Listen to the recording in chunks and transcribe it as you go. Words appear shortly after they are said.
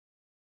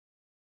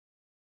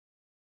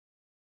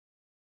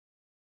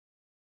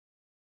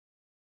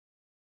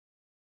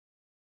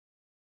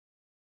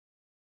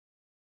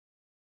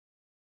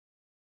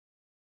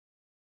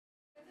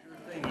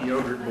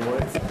Yogurt boy.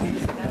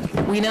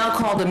 We now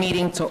call the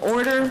meeting to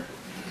order.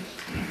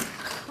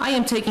 I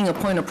am taking a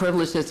point of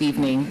privilege this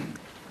evening,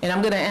 and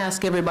I'm going to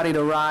ask everybody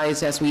to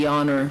rise as we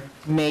honor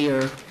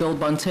Mayor Bill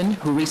Bunton,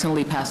 who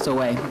recently passed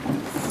away.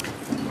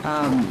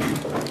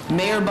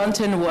 Mayor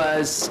Bunton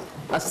was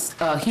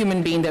a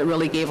human being that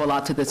really gave a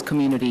lot to this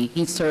community.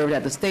 He served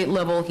at the state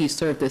level, he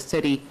served the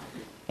city,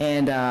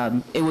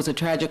 and it was a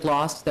tragic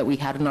loss that we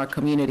had in our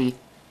community.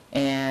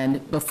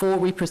 And before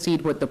we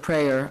proceed with the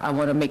prayer, I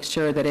want to make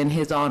sure that in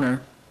his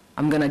honor,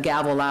 I'm going to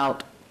gavel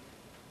out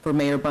for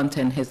Mayor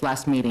Bunton his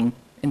last meeting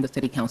in the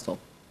City Council.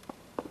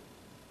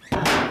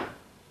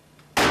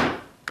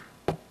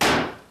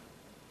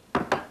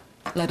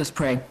 Let us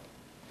pray.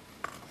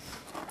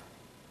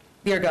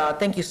 Dear God,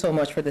 thank you so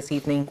much for this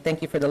evening.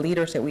 Thank you for the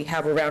leaders that we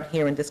have around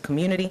here in this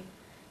community,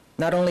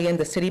 not only in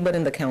the city, but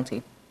in the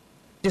county.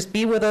 Just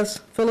be with us,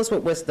 fill us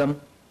with wisdom,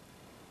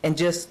 and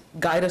just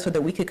guide us so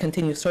that we could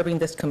continue serving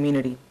this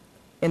community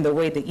in the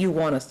way that you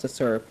want us to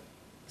serve,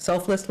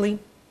 selflessly,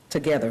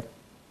 together.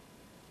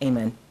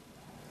 Amen.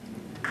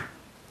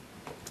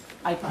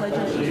 I pledge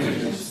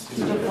allegiance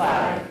to the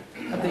flag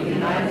of the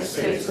United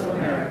States of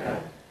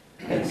America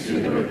and to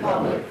the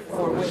republic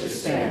for which it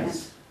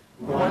stands,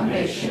 one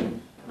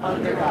nation,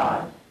 under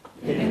God,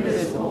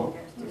 indivisible,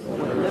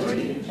 with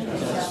liberty and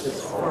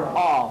justice for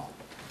all.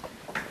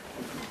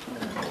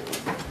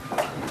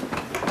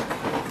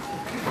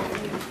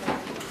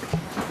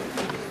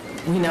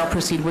 We now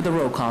proceed with the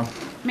roll call.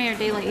 Mayor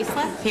De La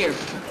Isla. Here.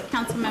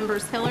 Council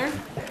members Hiller.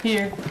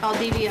 Here.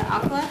 Valdivia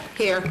Acla.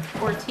 Here.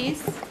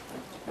 Ortiz.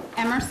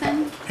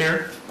 Emerson.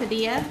 Here.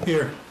 Padilla.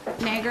 Here.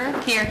 Nager.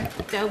 Here.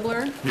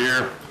 Dobler.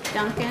 Here.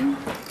 Duncan.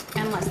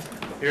 And Lester.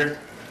 Here.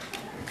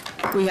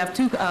 We have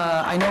two,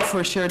 I know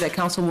for sure that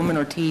Councilwoman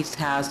Ortiz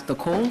has the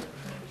cold.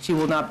 She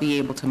will not be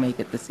able to make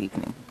it this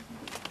evening.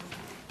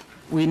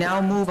 We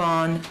now move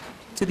on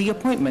to the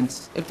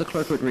appointments, if the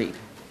clerk would read.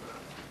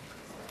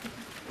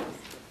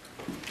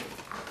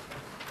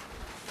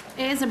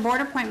 A is a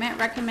board appointment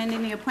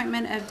recommending the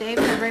appointment of Dave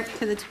Frederick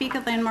to the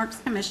Topeka Landmarks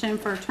Commission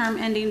for a term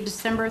ending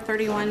December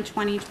 31,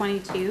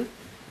 2022.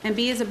 And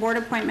B is a board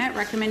appointment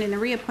recommending the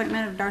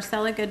reappointment of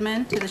Darcella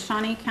Goodman to the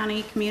Shawnee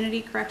County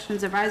Community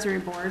Corrections Advisory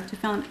Board to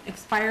fill an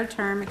expired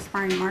term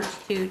expiring March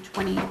 2,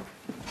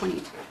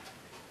 2022.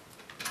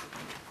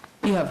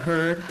 You have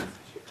heard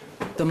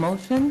the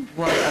motion.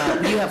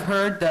 You have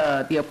heard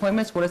the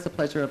appointments. What is the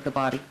pleasure of the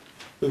body?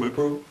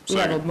 Approve. We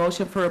have a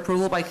motion for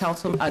approval by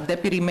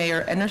Deputy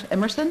Mayor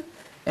Emerson,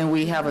 and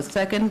we have a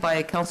second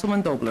by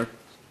Councilman Dobler.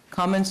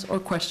 Comments or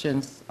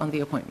questions on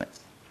the appointments?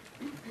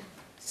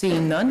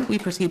 Seeing none, we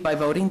proceed by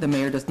voting. The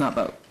mayor does not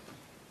vote.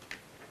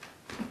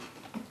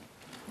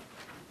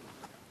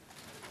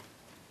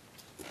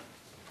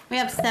 We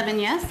have 7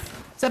 yes.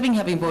 7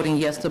 having voting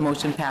yes, the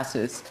motion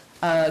passes.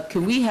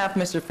 Can we have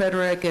Mr.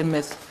 Frederick and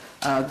Ms.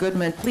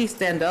 Goodman please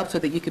stand up so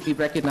that you could be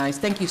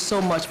recognized? Thank you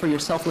so much for your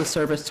selfless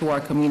service to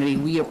our community.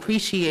 We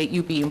appreciate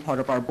you being part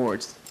of our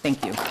boards.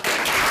 Thank you.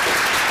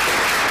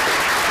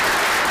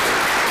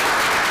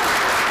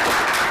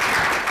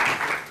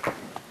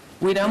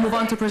 We now move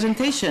on to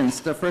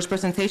presentations. The first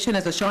presentation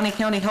is the Shawnee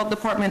County Health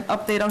Department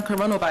update on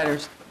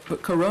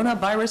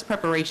coronavirus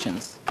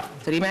preparations.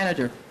 City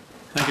Manager.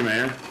 Thank you,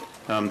 Mayor.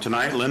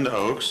 Tonight, Linda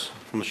Oakes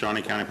from the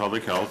Shawnee County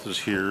Public Health is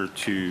here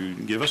to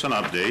give us an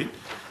update,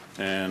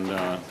 and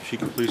if she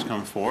could please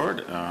come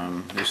forward.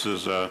 This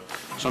is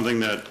something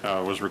that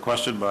was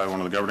requested by one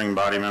of the governing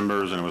body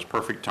members, and it was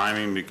perfect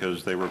timing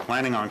because they were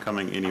planning on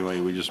coming anyway.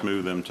 We just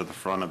moved them to the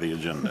front of the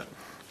agenda.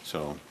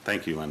 So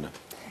thank you, Linda.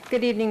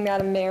 Good evening,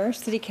 Madam Mayor,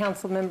 City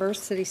Council members,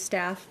 City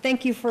staff.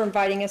 Thank you for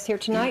inviting us here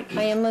tonight.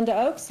 I am Linda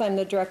Oakes. I'm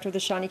the Director of the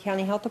Shawnee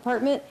County Health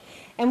Department,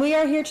 and we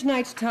are here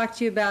tonight to talk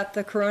to you about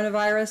the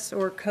coronavirus,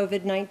 or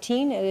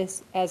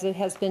COVID-19, as it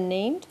has been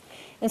named.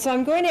 And so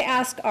I'm going to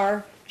ask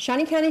our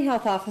Shawnee County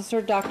Health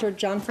Officer, Dr.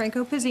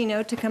 Gianfranco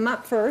Pizzino, to come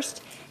up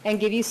first and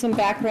give you some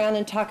background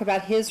and talk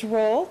about his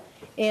role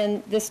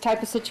in this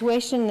type of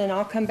situation, and then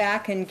I'll come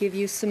back and give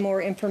you some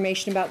more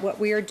information about what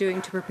we are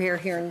doing to prepare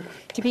here in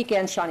Topeka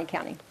and Shawnee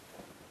County.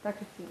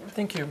 Dr. Pizzino.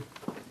 Thank you.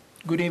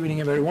 Good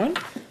evening, everyone.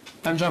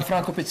 I'm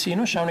Gianfranco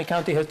Pizzino, Shawnee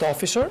County Health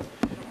Officer.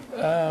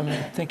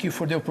 Thank you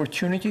for the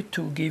opportunity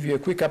to give you a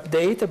quick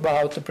update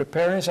about the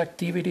preparedness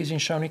activities in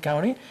Shawnee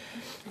County.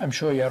 I'm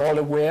sure you're all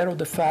aware of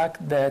the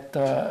fact that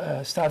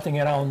starting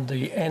around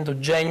the end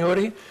of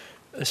January,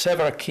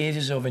 several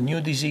cases of a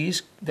new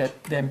disease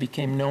that then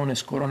became known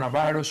as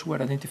coronavirus were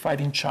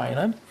identified in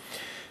China,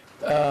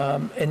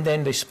 and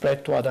then they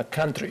spread to other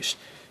countries.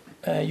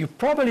 You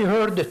probably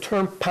heard the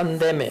term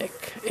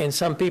pandemic, and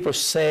some people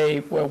say,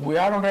 well, we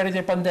are already in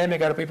a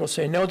pandemic. Other people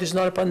say, no, this is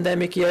not a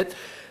pandemic yet.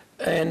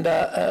 And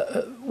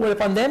what a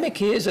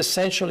pandemic is,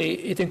 essentially,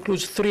 it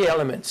includes 3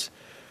 elements.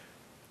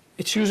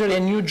 It's usually a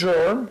new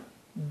germ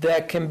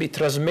that can be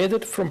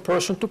transmitted from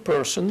person to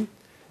person,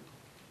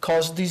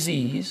 cause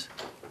disease,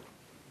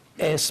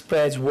 and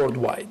spreads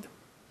worldwide.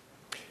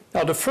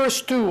 Now, the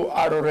first 2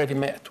 are already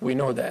met. We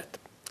know that.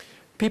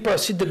 People are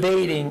still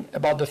debating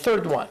about the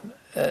third one.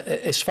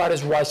 as far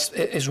as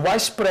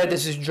widespread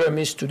as this germ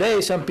is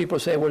today. Some people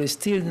say, well, it's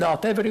still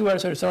not everywhere,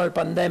 so it's not a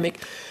pandemic.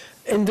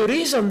 And the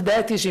reason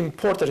that is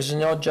important is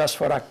not just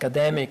for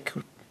academic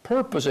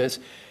purposes,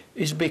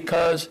 is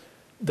because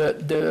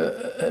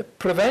the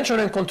prevention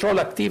and control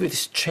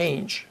activities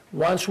change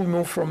once we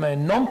move from a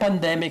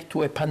non-pandemic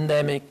to a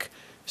pandemic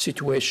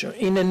situation.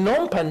 In a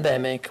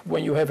non-pandemic,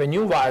 when you have a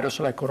new virus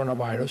like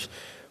coronavirus,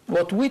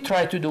 what we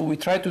try to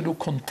do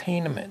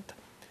containment.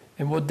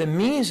 And what that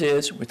means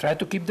is we try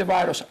to keep the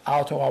virus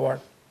out of our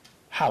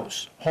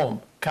house,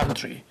 home,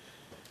 country,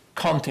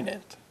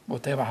 continent,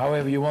 whatever,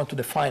 however you want to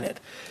define it.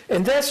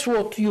 And that's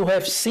what you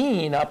have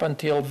seen up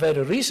until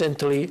very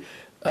recently,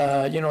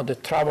 the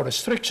travel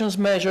restrictions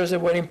measures that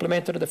were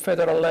implemented at the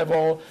federal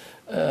level,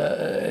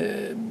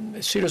 a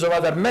series of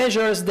other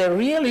measures that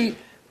really,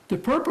 the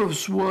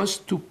purpose was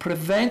to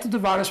prevent the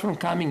virus from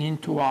coming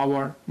into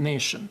our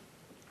nation.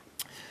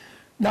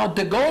 Now,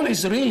 the goal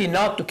is really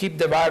not to keep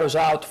the virus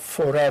out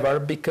forever,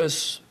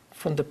 because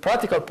from the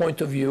practical point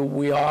of view,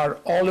 we are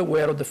all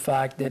aware of the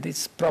fact that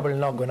it's probably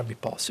not going to be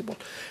possible.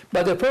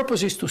 But the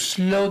purpose is to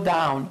slow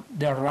down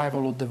the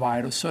arrival of the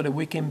virus so that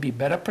we can be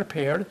better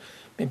prepared.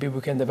 Maybe we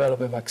can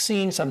develop a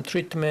vaccine, some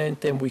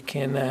treatment, and we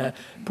can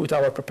put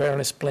our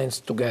preparedness plans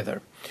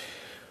together.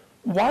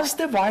 Once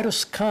the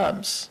virus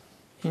comes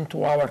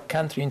into our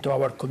country, into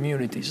our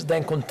communities,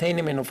 then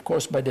containment, of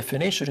course, by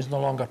definition, is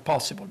no longer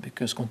possible,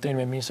 because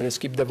containment means let's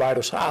keep the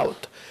virus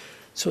out.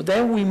 So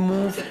then we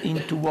move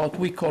into what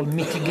we call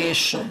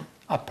mitigation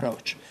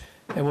approach.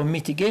 And what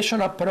mitigation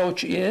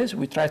approach is,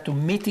 we try to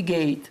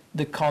mitigate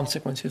the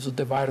consequences of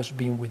the virus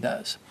being with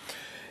us.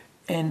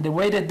 And the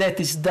way that that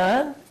is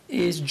done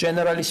is,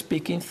 generally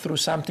speaking, through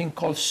something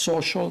called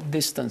social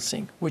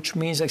distancing, which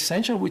means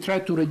essentially we try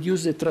to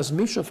reduce the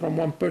transmission from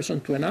one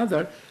person to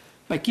another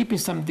by keeping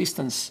some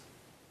distance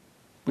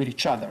with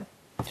each other.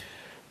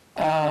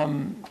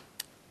 And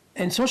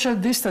social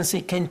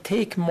distancing can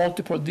take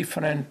multiple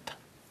different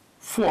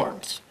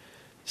forms,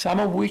 some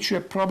of which you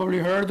have probably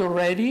heard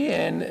already,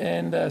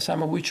 and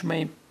some of which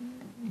may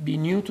be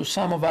new to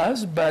some of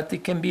us, but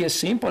it can be as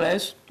simple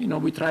as,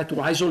 we try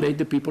to isolate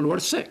the people who are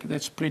sick.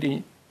 That's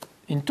pretty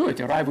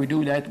intuitive, right? We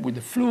do that with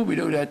the flu, we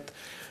do that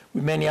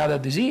with many other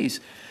diseases.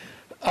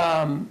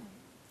 But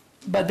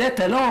that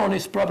alone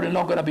is probably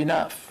not going to be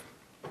enough.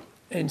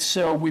 And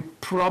so we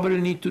probably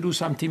need to do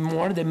something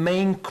more that may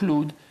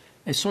include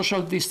a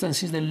social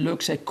distancing that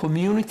looks at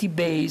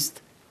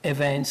community-based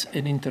events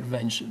and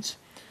interventions.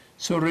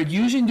 So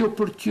reducing the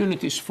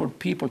opportunities for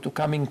people to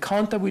come in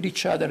contact with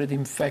each other and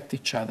infect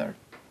each other.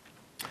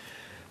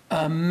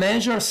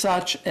 Measures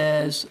such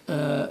as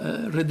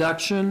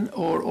reduction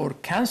or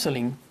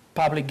canceling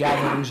public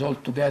gatherings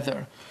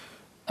altogether.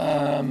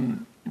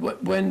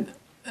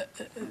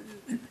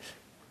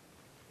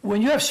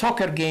 When you have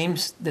soccer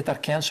games that are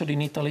canceled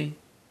in Italy,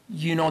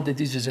 you know that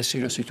this is a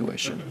serious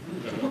situation.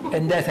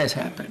 And that has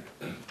happened.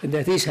 And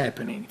that is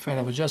happening. In fact,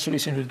 I was just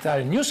listening to the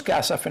Italian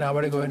newscast half an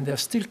hour ago, and they're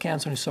still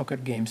canceling soccer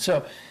games.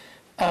 So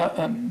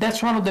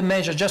that's one of the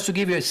measures, just to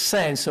give you a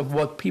sense of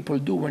what people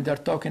do when they're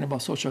talking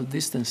about social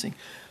distancing.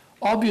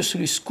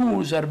 Obviously,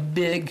 schools are a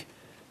big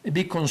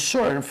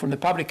concern from the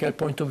public health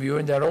point of view,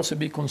 and they're also a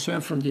big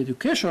concern from the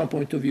educational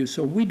point of view.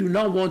 So we do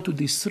not want to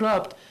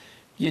disrupt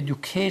the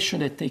education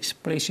that takes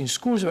place in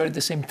schools, but at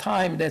the same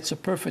time, that's a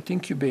perfect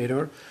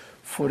incubator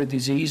for a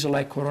disease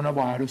like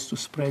coronavirus to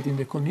spread in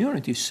the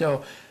community.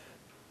 So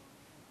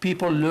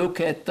people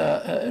look at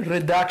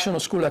reduction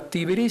of school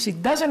activities.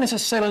 It doesn't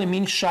necessarily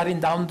mean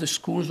shutting down the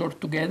schools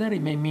altogether.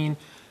 It may mean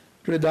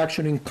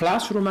reduction in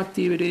classroom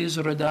activities,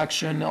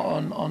 reduction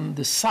on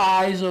the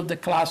size of the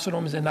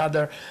classrooms, and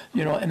other,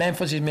 an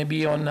emphasis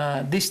maybe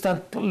on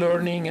distant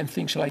learning and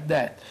things like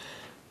that.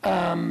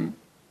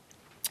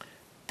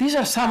 These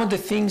are some of the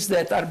things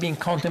that are being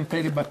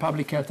contemplated by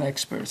public health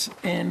experts.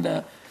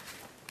 And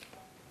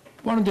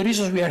one of the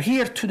reasons we are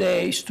here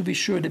today is to be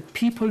sure that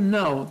people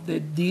know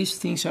that these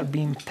things are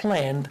being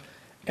planned.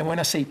 And when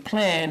I say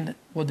planned,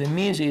 what it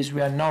means is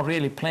we are not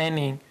really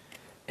planning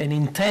and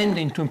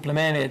intending to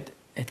implement it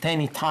at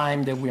any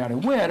time that we are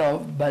aware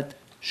of, but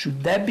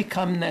should that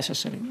become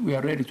necessary, we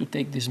are ready to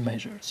take these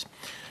measures.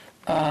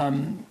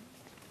 From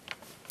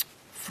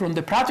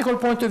the practical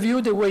point of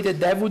view, the way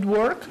that would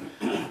work,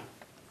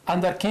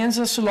 under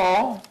Kansas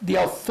law, the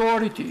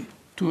authority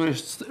to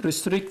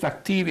restrict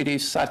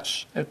activities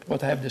such as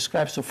what I have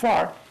described so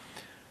far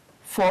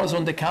falls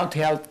on the county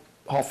health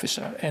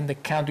officer and the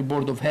county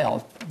board of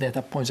health that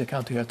appoints a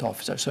county health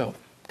officer. So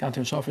county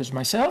health officer is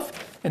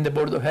myself, and the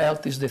board of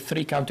health is the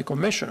 3 county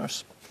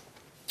commissioners.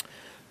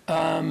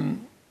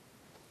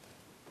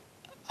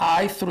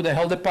 I, through the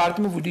health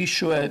department, would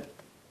issue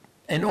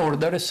an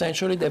order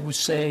essentially that would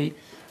say,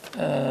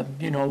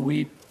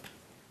 we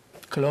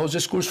close the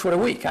schools for a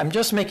week. I'm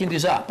just making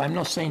this up. I'm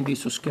not saying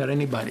this to scare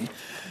anybody.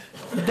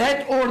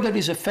 That order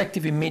is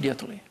effective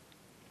immediately.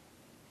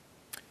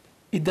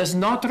 It does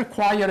not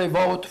require a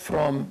vote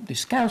from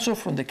this council,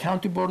 from the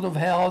county board of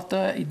health.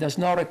 It does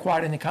not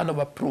require any kind of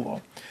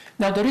approval.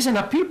 Now, there is an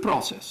appeal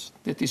process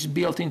that is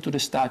built into the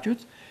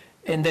statute,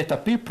 and that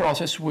appeal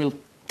process will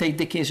take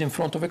the case in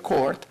front of a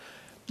court.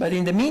 But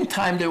in the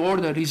meantime, the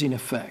order is in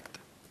effect.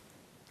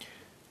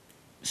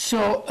 So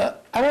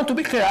I want to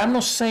be clear, I'm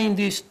not saying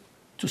this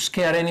to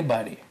scare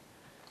anybody,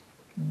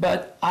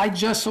 but I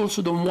just also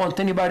don't want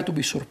anybody to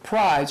be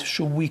surprised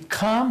should we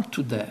come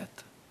to that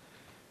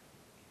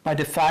by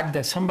the fact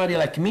that somebody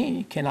like me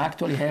can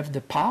actually have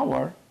the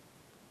power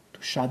to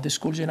shut the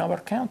schools in our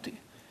county.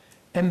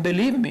 And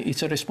believe me,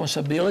 it's a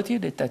responsibility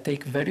that I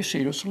take very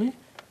seriously.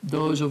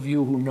 Those of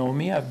you who know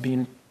me, I've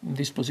been in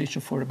this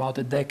position for about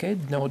a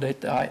decade, know that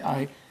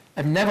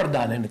I've never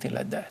done anything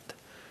like that.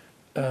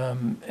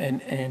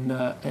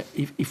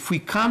 If we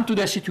come to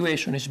that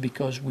situation, it's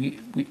because we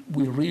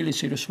really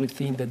seriously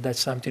think that that's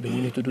something that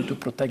we need to do to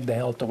protect the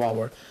health of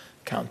our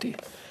county.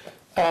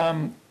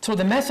 So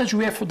the message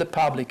we have for the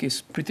public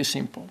is pretty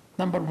simple.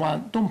 Number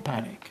one, don't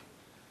panic.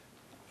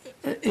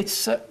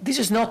 This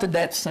is not a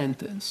death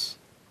sentence.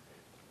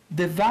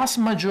 The vast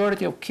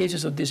majority of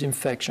cases of this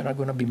infection are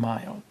going to be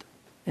mild,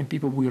 and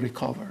people will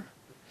recover.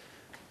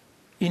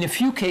 In a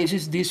few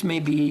cases, this may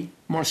be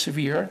more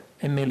severe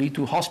and may lead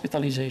to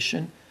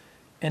hospitalization,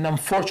 and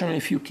unfortunately,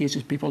 in a few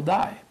cases, people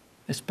die,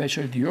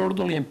 especially the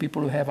elderly and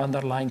people who have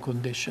underlying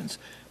conditions.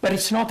 But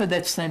it's not a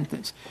death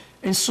sentence.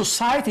 And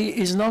society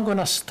is not going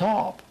to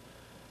stop.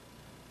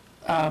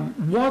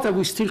 Water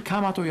will still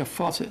come out of your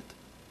faucet.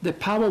 The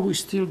power will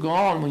still go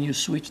on when you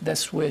switch that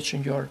switch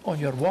on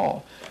your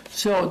wall.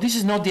 So this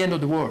is not the end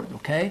of the world,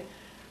 okay?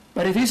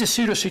 But it is a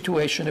serious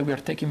situation that we are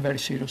taking very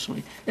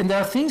seriously. And there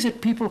are things that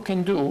people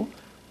can do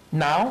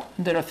now,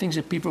 and there are things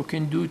that people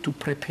can do to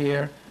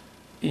prepare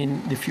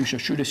in the future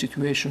should the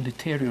situation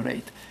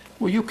deteriorate.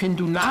 What you can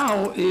do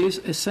now is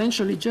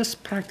essentially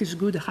just practice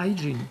good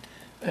hygiene.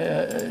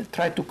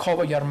 Try to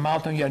cover your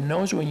mouth and your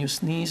nose when you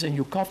sneeze and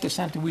you cough. That's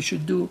something we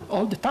should do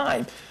all the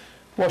time.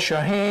 Wash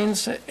your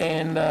hands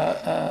and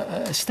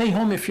stay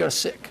home if you're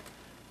sick.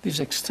 This is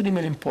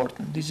extremely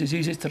important. This is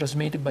easily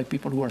transmitted by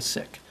people who are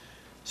sick.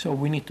 So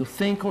we need to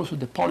think also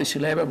the policy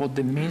level, what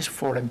that means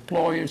for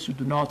employers who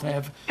do not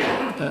have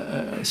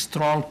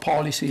strong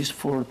policies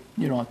for,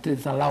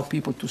 that allow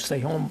people to stay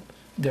home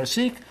if they're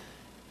sick.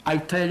 I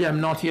tell you,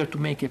 I'm not here to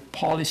make a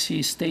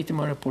policy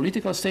statement or a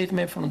political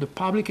statement. From the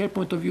public health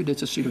point of view,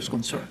 that's a serious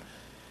concern.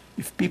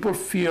 If people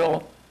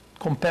feel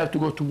compelled to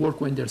go to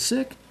work when they're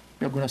sick,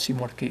 we're going to see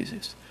more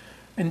cases.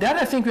 And the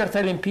other thing we are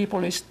telling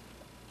people is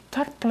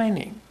start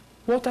planning.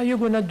 What are you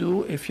going to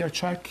do if your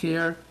child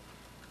care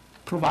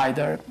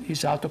provider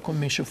is out of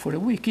commission for a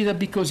week, either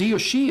because he or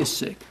she is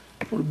sick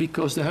or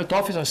because the health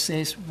officer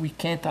says we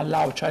can't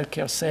allow child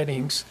care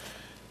settings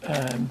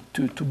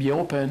to be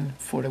open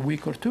for a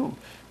week or two?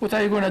 What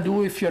are you going to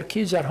do if your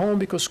kids are home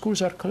because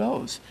schools are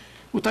closed?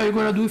 What are you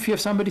going to do if you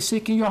have somebody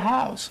sick in your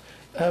house?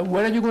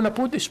 Where are you going to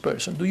put this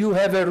person? Do you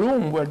have a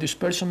room where this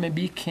person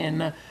maybe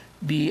can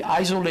be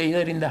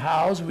isolated in the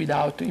house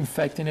without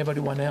infecting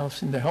everyone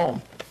else in the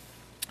home?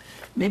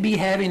 Maybe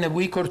having a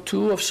week or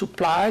two of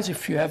supplies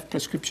if you have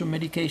prescription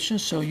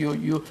medications, so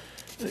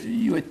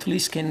you at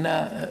least can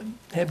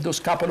have those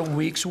couple of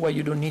weeks where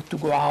you don't need to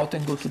go out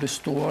and go to the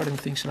store and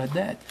things like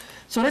that.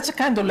 So that's the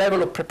kind of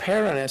level of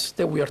preparedness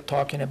that we are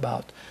talking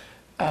about.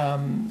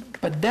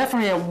 But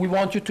definitely we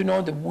want you to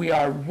know that we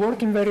are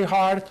working very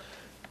hard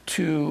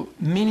to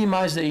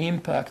minimize the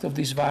impact of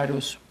this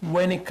virus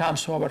when it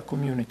comes to our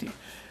community.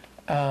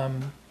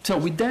 So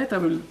with that, I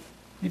will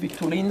leave it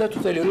to Linda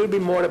to tell you a little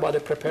bit more about the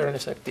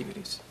preparedness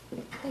activities.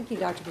 Thank you,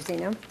 Dr.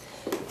 Pizzino.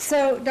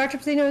 So Dr.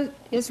 Pizzino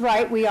is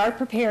right. We are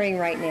preparing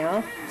right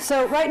now.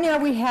 So right now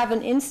we have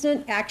an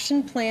incident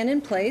action plan in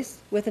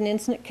place with an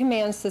incident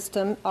command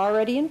system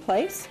already in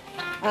place.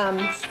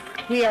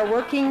 We are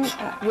working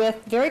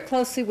very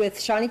closely with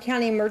Shawnee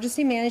County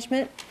Emergency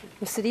Management,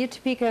 the City of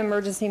Topeka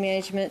Emergency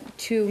Management,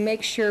 to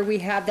make sure we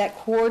have that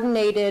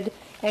coordinated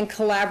and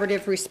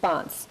collaborative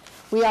response.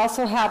 We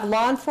also have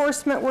law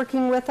enforcement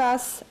working with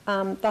us.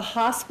 The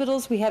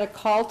hospitals, we had a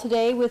call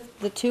today with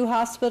the 2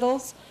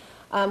 hospitals.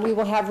 We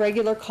will have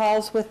regular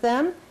calls with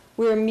them.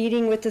 We're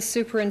meeting with the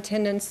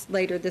superintendents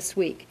later this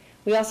week.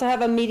 We also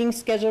have a meeting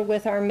scheduled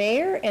with our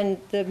mayor and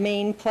the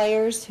main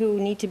players who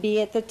need to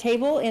be at the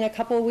table in a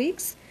couple of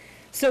weeks.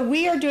 So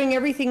we are doing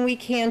everything we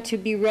can to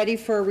be ready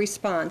for a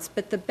response.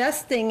 But the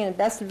best thing and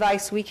best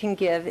advice we can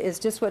give is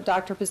just what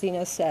Dr.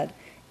 Pizzino said.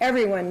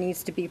 Everyone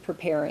needs to be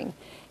preparing.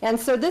 And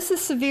so this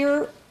is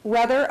Severe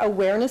Weather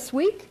Awareness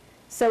Week.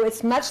 So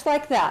it's much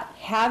like that.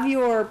 Have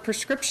your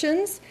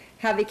prescriptions,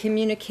 have a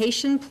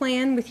communication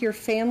plan with your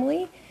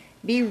family,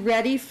 be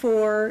ready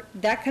for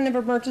that kind of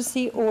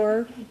emergency,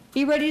 or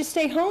be ready to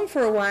stay home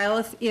for a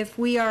while if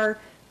we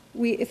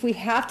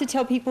have to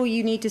tell people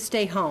you need to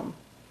stay home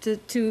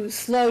to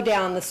slow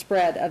down the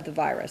spread of the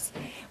virus.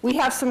 We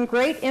have some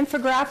great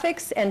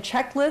infographics and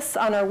checklists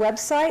on our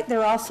website.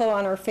 They're also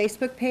on our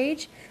Facebook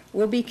page.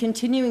 We'll be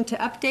continuing to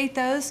update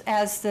those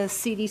as the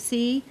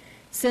CDC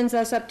sends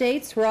us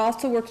updates. We're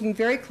also working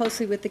very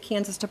closely with the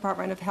Kansas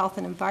Department of Health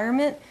and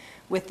Environment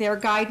with their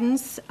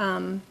guidance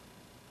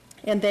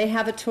and they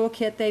have a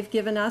toolkit they've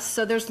given us.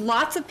 So there's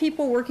lots of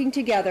people working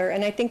together,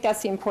 and I think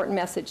that's the important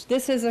message.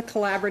 This is a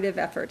collaborative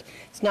effort.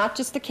 It's not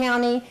just the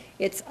county,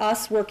 it's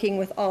us working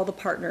with all the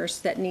partners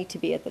that need to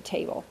be at the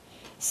table.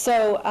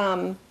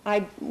 So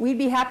we'd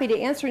be happy to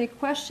answer any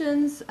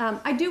questions.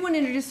 I do want to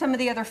introduce some of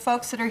the other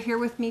folks that are here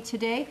with me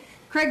today.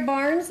 Craig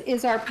Barnes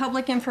is our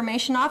Public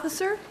Information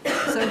Officer,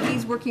 so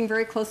he's working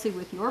very closely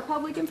with your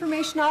Public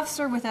Information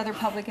Officer, with other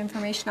Public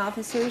Information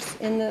Officers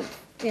in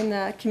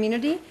the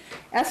community.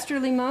 Esther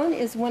Limon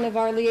is one of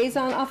our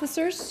liaison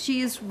officers. She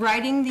is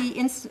writing the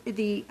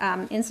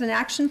incident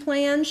action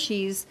plan.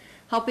 She's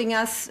helping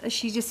us.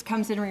 She just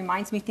comes in and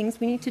reminds me things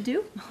we need to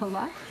do a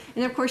lot.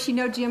 And of course, you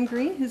know Jim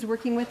Green, who's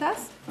working with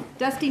us.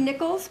 Dusty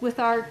Nichols with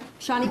our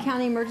Shawnee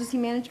County Emergency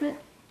Management.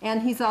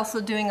 And he's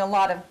also doing a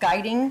lot of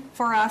guiding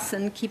for us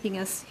and keeping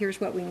us, here's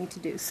what we need to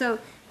do. So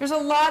there's a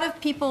lot of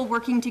people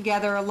working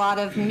together, a lot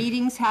of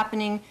meetings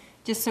happening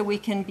just so we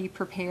can be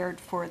prepared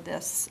for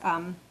this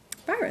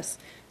virus.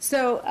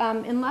 So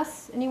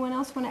unless anyone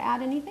else want to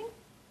add anything?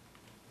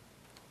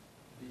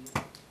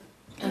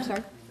 I'm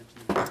sorry?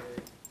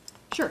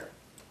 Sure.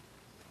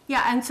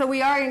 Yeah, and so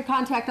we are in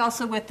contact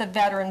also with the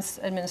Veterans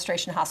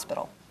Administration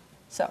Hospital.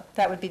 So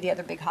that would be the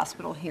other big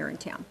hospital here in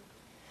town.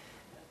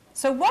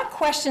 So what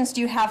questions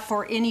do you have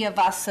for any of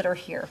us that are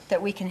here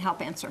that we can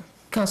help answer?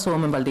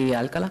 Councilwoman Valdivia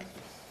Alcala.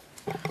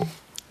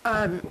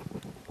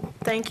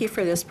 Thank you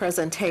for this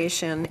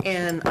presentation,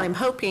 and I'm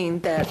hoping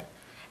that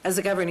as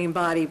a governing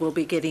body, we'll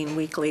be getting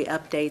weekly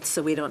updates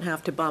so we don't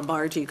have to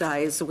bombard you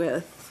guys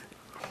with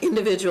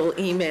individual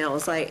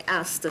emails. I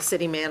asked the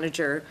city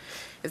manager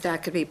if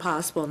that could be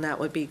possible, and that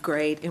would be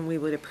great, and we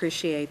would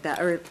appreciate that,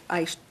 or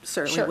I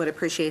certainly would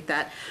appreciate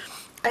that.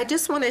 I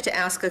just wanted to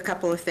ask a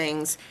couple of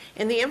things.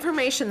 In the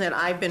information that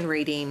I've been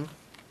reading,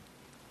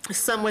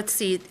 some with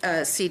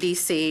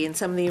CDC and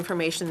some of the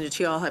information that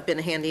you all have been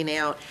handing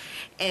out,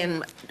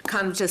 and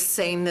kind of just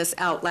saying this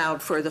out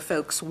loud for the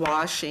folks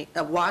watching,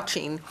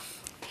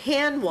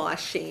 hand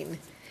washing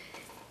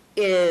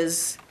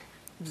is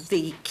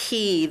the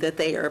key that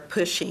they are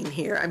pushing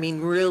here. I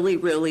mean, really,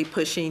 really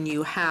pushing,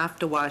 you have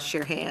to wash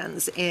your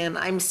hands. And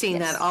I'm seeing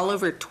that all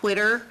over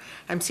Twitter.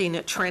 I'm seeing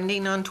it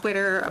trending on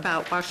Twitter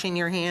about washing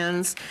your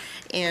hands.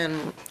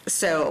 And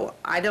so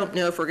I don't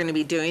know if we're going to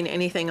be doing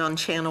anything on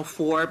Channel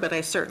 4, but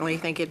I certainly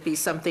think it'd be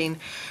something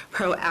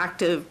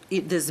proactive,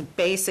 this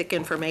basic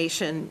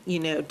information, you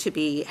know,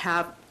 to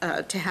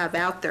have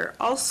out there.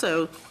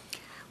 Also,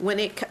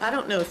 I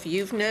don't know if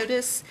you've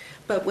noticed,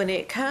 but when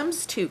it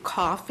comes to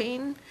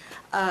coughing,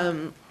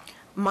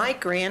 my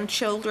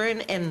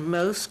grandchildren and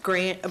most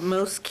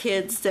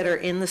kids that are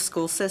in the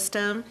school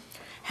system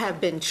have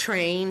been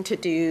trained to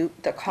do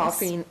the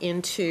coughing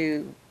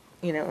into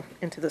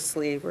the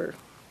sleeve or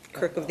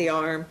crook of the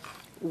arm,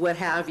 what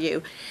have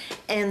you.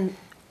 And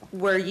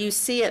where you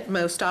see it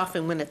most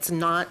often when it's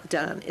not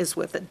done is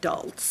with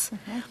adults.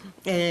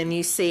 And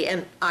you see,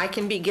 and I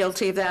can be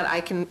guilty of that.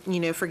 I can,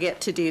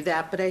 forget to do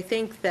that. But I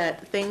think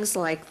that things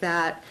like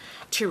that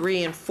to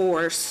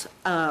reinforce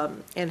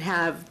and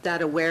have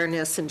that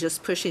awareness and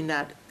just pushing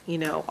that,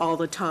 all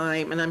the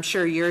time. And I'm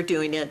sure you're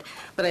doing it,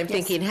 but I'm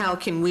thinking, how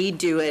can we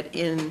do it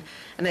in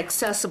an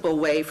accessible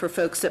way for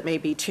folks that may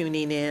be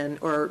tuning in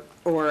or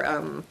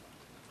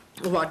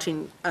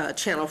watching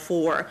Channel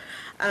 4?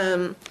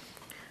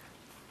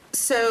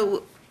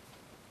 So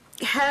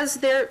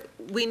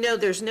we know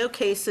there's no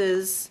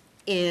cases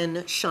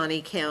in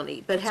Shawnee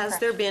County, but has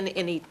there been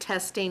any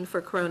testing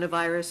for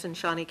coronavirus in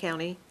Shawnee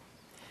County?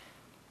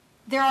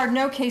 There are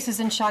no cases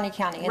in Shawnee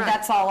County, and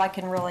that's all I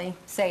can really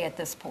say at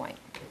this point.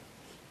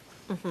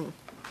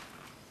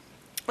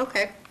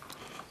 Okay.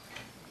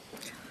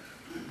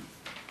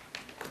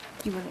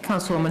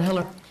 Councilwoman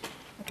Hiller.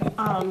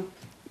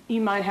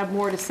 You might have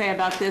more to say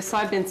about this.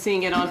 I've been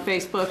seeing it on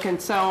Facebook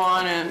and so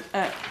on, and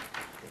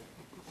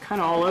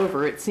kind of all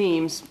over, it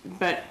seems.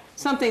 But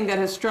something that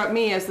has struck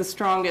me as the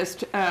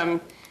strongest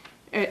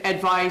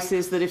advice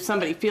is that if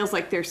somebody feels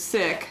like they're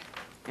sick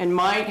and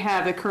might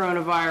have the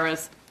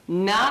coronavirus,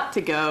 not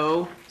to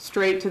go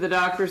straight to the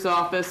doctor's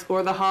office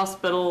or the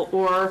hospital,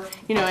 or,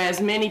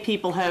 as many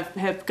people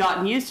have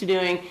gotten used to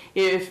doing,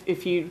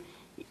 if you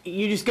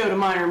just go to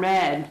minor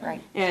med.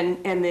 Right.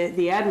 And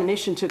the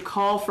admonition to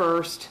call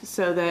first,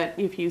 so that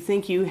if you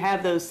think you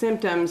have those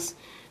symptoms,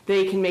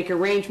 they can make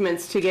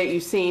arrangements to get you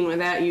seen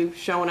without you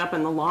showing up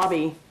in the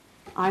lobby,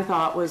 I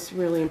thought was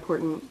really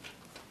important.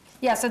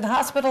 Yes, and the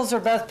hospitals are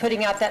both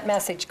putting out that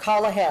message,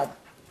 call ahead,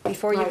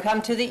 before you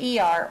come to the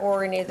ER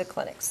or any of the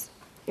clinics.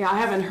 Yeah, I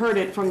haven't heard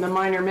it from the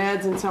minor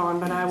meds and so on,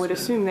 but I would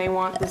assume they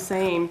want the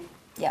same.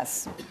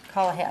 Yes,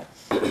 call ahead.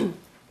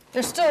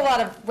 There's still a lot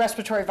of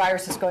respiratory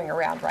viruses going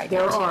around right now.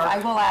 There too. are. I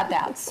will add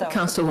that, so.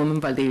 Councilwoman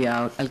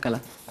Valdivia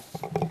Alcala.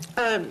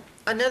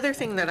 Another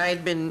thing that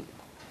I'd been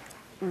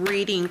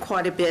reading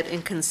quite a bit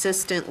and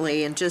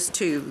consistently, and just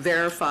to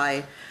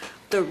verify,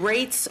 the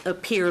rates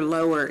appear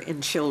lower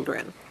in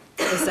children.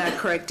 Is that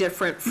correct?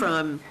 Different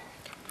from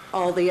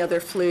all the other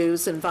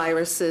flus and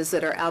viruses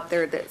that are out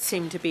there that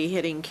seem to be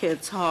hitting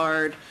kids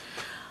hard.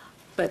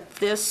 But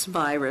this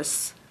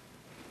virus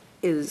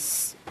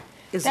is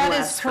is That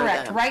less is for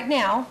correct. them. Right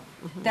now,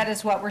 that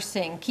is what we're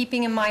seeing,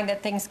 keeping in mind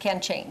that things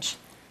can change.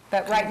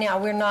 But right now,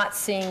 we're not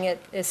seeing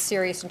it as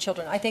serious in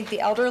children. I think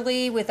the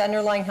elderly with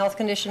underlying health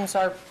conditions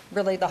are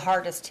really the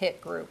hardest hit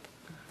group.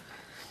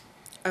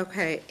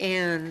 Okay,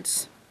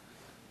 and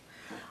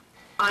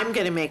I'm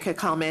going to make a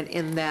comment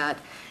in that,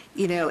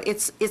 you know,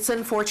 it's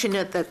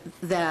unfortunate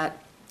that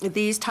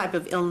these type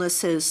of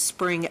illnesses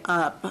spring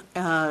up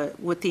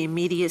with the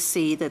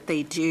immediacy that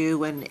they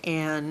do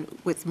and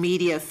with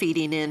media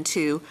feeding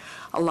into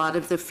a lot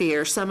of the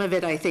fear. Some of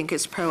it, I think,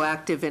 is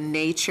proactive in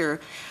nature,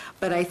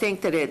 but I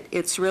think that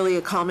it's really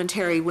a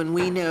commentary when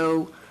we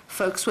know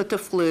folks with the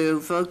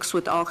flu, folks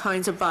with all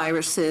kinds of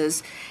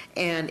viruses,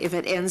 and if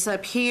it ends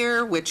up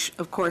here, which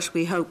of course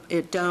we hope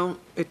it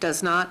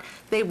does not,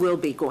 they will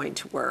be going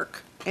to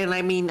work. And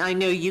I mean, I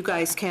know you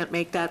guys can't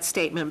make that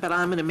statement, but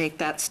I'm going to make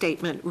that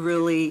statement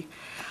really,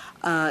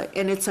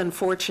 and it's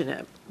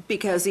unfortunate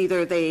because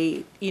either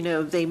they, you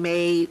know,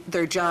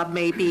 their job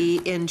may be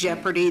in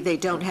jeopardy, they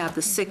don't have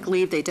the sick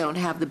leave, they don't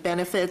have the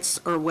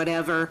benefits or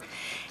whatever.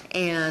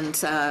 And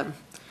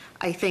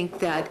I think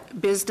that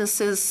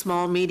businesses,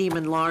 small, medium,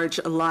 and large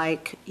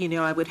alike, you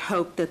know, I would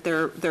hope that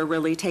they're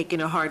really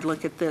taking a hard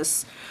look at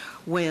this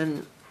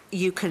when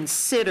you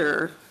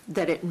consider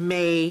that it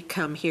may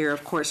come here.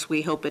 Of course,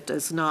 we hope it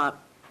does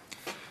not,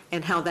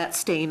 and how that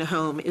staying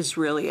home is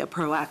really a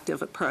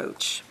proactive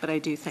approach. But I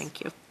do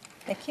thank you.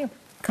 Thank you.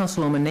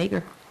 Councilwoman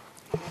Nager.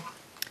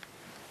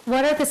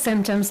 What are the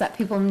symptoms that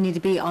people need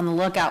to be on the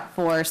lookout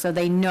for so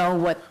they know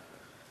what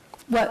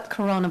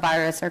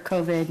coronavirus or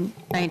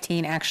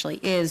COVID-19 actually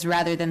is,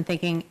 rather than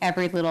thinking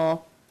every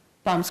little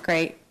bump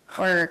scrape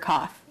or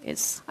cough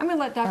is? I'm going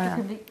to let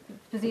Dr.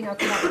 Pizzino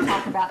come up and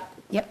talk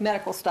about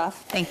medical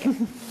stuff. Thank you.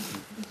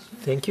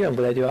 Thank you. I'm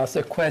glad you asked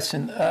the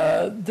question.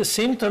 The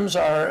symptoms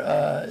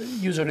are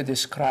usually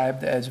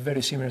described as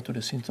very similar to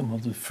the symptoms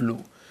of the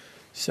flu.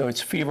 So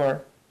it's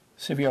fever,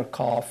 severe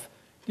cough,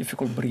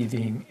 difficult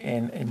breathing,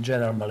 and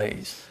general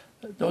malaise.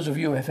 Those of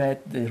you who have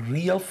had the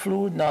real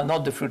flu,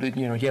 not the flu that,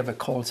 you know, you have a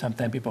cold,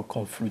 sometimes people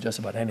call flu just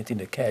about anything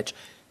they catch.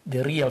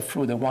 The real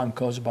flu, the one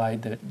caused by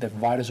the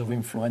virus of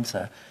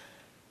influenza.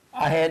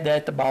 I had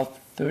that about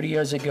 30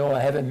 years ago. I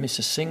haven't missed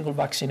a single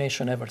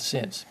vaccination ever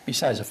since,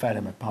 besides the fact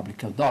I'm a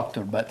public health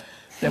doctor, but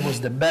that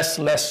was the best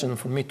lesson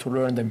for me to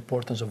learn the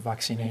importance of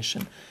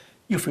vaccination.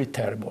 You feel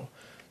terrible.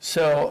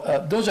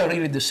 So those are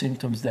really the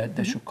symptoms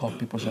that should call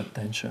people's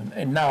attention.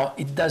 And now,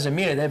 it doesn't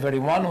mean that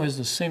everyone who has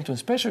the symptoms,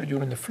 especially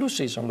during the flu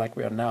season like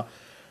we are now,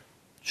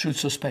 should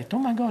suspect, oh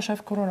my gosh, I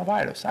have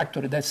coronavirus.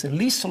 Actually, that's the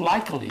least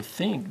likely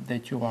thing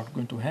that you are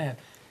going to have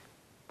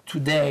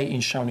today in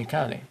Shawnee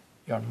County.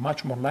 You are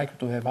much more likely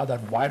to have other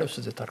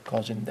viruses that are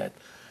causing that.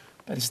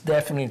 But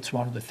it's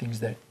one of the things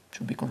that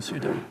should be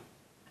considered.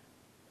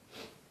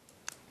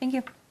 Thank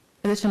you.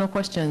 Additional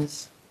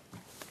questions?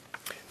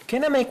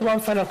 Can I make one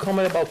final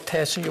comment about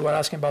testing? You were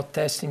asking about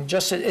testing,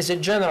 just as a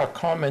general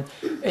comment.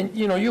 And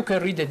you know, you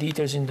can read the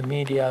details in the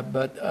media,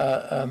 but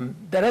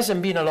there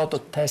hasn't been a lot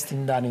of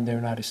testing done in the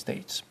United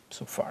States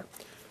so far,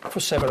 for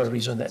several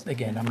reasons that,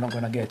 again, I'm not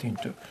going to get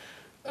into.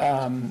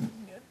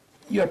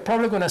 You're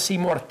probably going to see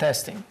more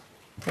testing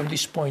from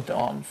this point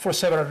on for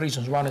several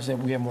reasons. One is that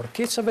we have more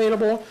kits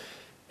available,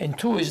 and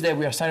two is that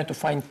we are starting to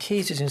find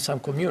cases in some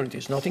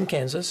communities, not in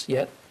Kansas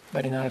yet,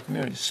 but in other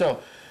communities. So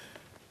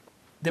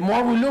the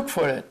more we look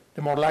for it,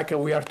 the more likely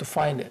we are to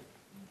find it.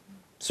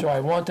 So I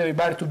want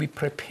everybody to be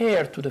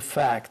prepared to the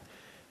fact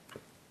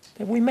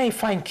that we may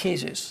find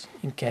cases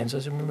in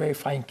Kansas and we may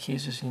find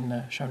cases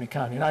in Shawnee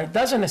County. Now, it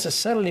doesn't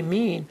necessarily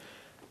mean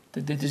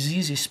that the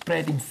disease is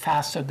spreading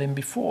faster than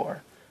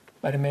before,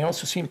 but it may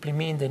also simply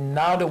mean that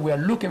now that we are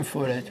looking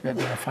for it, we are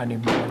going to find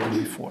it more than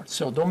before.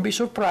 So don't be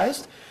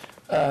surprised.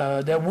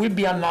 There will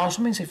be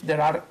announcements if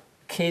there are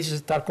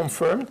cases that are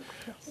confirmed.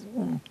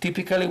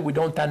 Typically, we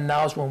don't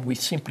announce when we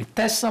simply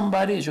test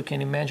somebody. As you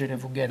can imagine,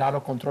 it will get out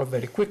of control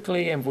very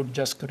quickly and would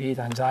just create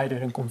anxiety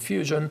and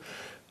confusion.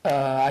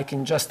 I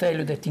can just tell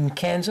you that in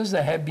Kansas,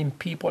 there have been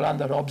people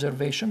under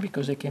observation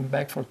because they came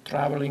back for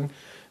traveling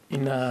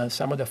in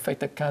some of the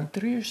affected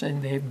countries,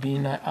 and they've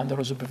been under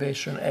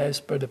observation as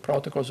per the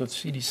protocols of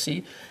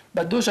CDC.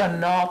 But those are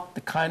not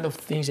the kind of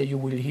things that you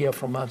will hear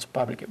from us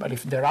publicly. But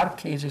if there are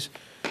cases,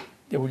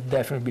 there will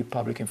definitely be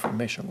public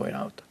information going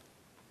out.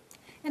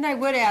 And I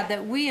would add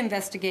that we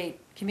investigate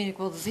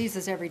communicable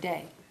diseases every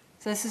day.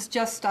 So this is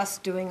just us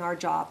doing our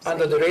jobs.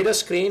 Under the radar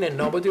screen, and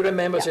nobody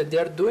remembers that they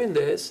are doing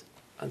this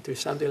until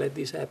something like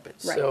this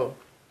happens. Right. So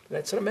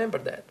let's remember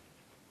that.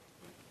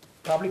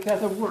 Public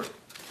health at work.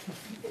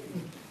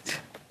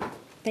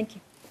 Thank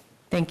you.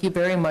 Thank you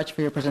very much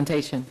for your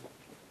presentation.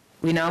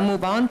 We now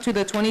move on to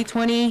the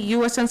 2020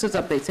 U.S. Census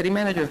update. City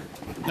Manager.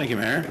 Thank you,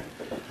 Mayor.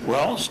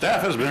 Well,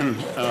 staff has been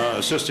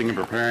assisting in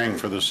preparing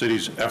for the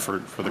city's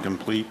effort for the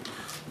complete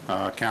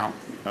count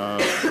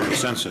for the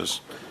census.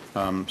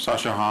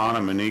 Sasha Hahn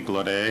and Monique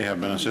Lade have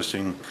been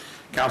assisting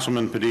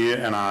Councilman Padilla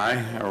and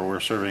I, or we're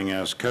serving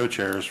as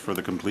co-chairs for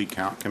the Complete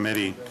Count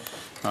Committee.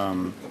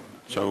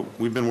 So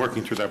we've been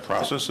working through that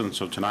process, and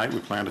so tonight we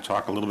plan to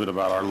talk a little bit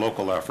about our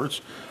local efforts.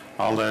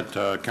 I'll let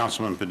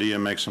Councilman Padilla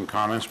make some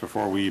comments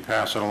before we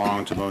pass it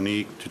along to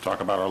Monique to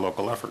talk about our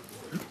local effort.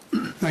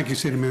 Thank you,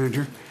 City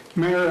Manager.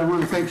 Mayor, I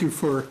want to thank you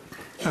for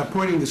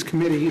appointing this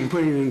committee and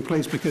putting it in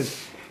place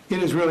because it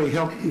has really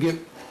helped get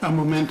a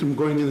momentum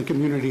going in the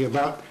community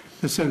about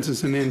the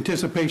census in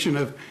anticipation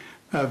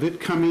of it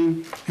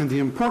coming and the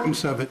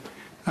importance of it.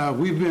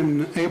 We've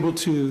been able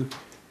to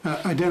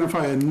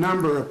identify a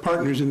number of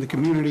partners in the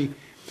community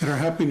that are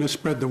helping us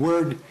spread the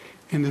word.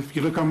 And if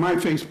you look on my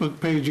Facebook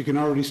page, you can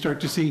already start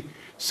to see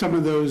some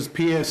of those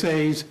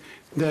PSAs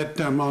that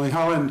Molly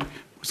Holland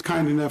was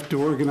kind enough to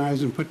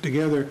organize and put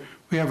together.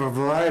 We have a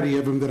variety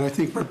of them that I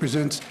think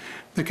represents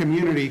the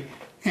community.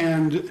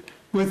 And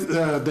with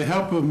the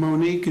help of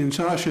Monique and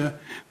Sasha,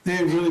 they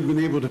have really been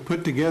able to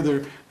put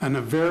together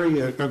a very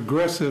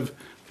aggressive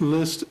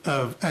list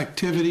of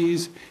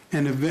activities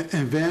and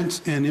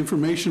events and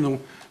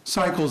informational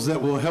cycles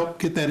that will help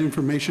get that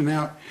information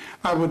out.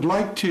 I would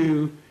like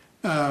to,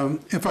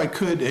 if I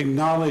could,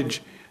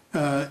 acknowledge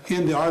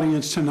in the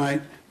audience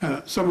tonight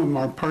some of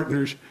our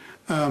partners.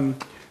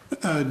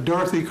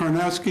 Dorothy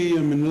Karnowski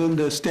and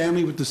Melinda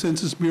Stanley with the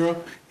Census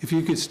Bureau, if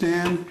you could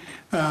stand.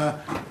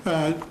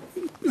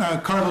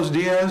 Carlos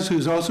Diaz,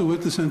 who's also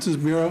with the Census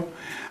Bureau.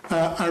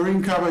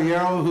 Irene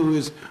Caballero, who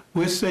is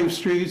with Safe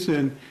Streets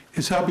and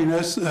is helping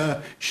us.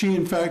 She,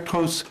 in fact,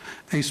 hosts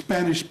a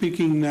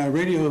Spanish-speaking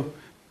radio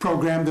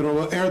program that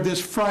will air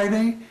this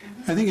Friday.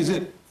 I think, is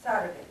it?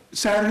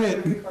 Saturday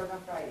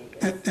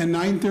at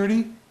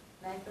 9:30?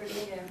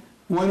 9:30 a.m.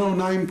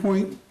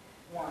 109.1.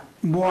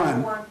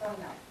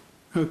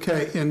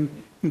 Okay, and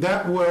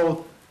that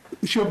will,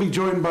 she'll be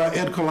joined by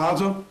Ed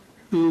Colazzo,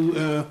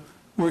 who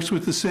works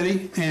with the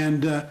city,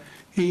 and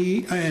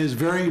he is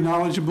very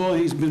knowledgeable.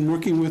 He's been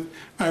working with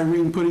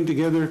Irene, putting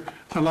together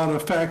a lot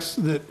of facts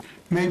that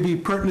may be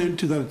pertinent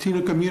to the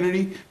Latino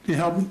community to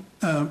help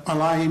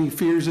allay any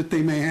fears that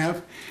they may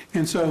have.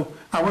 And so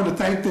I want to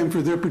thank them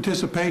for their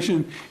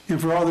participation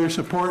and for all their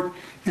support.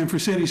 And for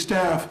city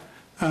staff,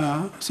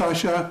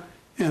 Sasha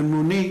and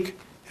Monique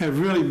have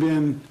really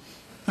been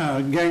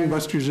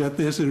gangbusters at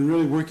this and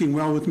really working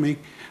well with me.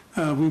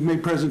 We've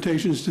made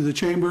presentations to the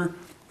chamber.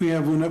 We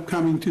have one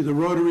upcoming to the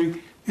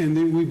Rotary, and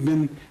then we've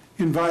been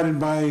invited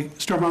by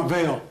Stormont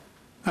Vale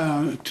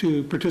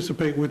to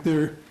participate with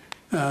their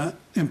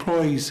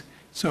employees.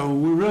 So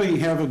we really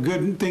have a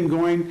good thing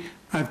going.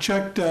 I've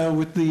checked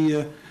with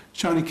the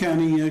Shawnee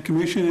County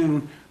Commission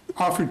and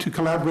offered to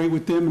collaborate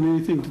with them and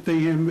anything that they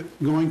have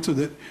going so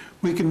that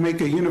we can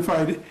make a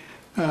unified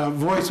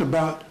voice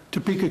about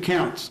Topeka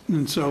counts.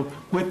 And so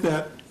with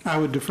that, I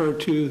would defer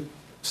to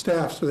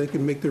staff so they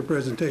can make their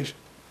presentation.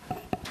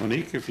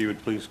 Monique, if you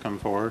would please come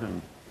forward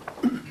and.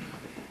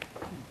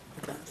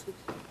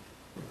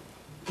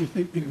 You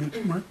think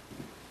maybe Mark?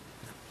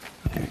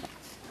 Okay.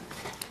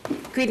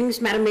 Greetings,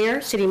 Madam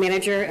Mayor, City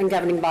Manager, and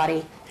governing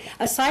body.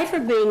 Aside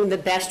from being the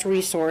best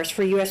resource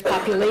for U.S.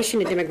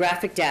 population and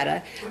demographic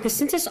data, the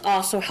census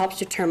also helps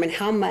determine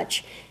how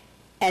much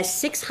as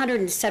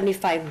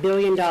 $675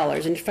 billion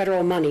in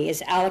federal money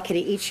is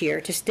allocated each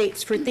year to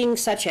states for things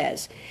such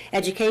as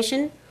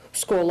education,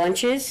 school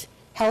lunches,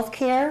 health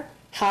care,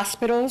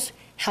 hospitals,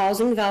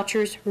 housing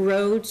vouchers,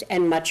 roads,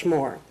 and much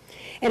more.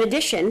 In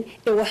addition,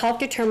 it will help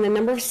determine the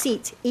number of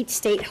seats each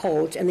state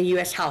holds in the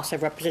U.S. House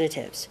of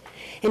Representatives.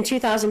 In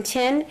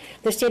 2010,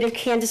 the state of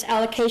Kansas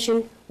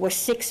allocation was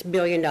 $6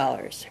 billion.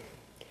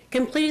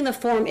 Completing the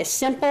form is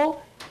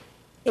simple,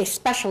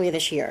 especially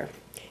this year.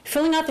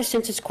 Filling out the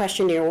census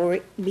questionnaire will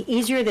be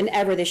easier than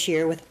ever this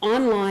year with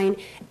online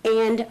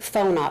and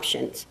phone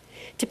options.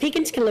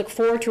 Topekans can look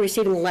forward to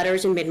receiving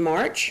letters in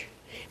mid-March.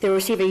 They'll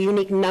receive a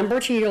unique number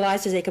to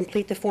utilize as they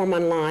complete the form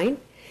online.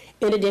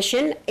 In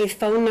addition, a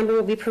phone number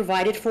will be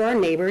provided for our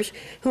neighbors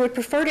who would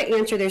prefer to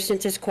answer their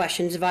census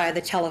questions via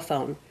the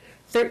telephone.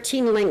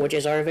 13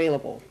 languages are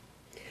available.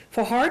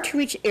 For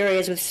hard-to-reach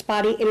areas with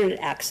spotty internet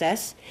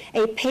access,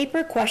 a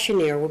paper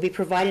questionnaire will be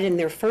provided in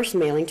their first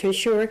mailing to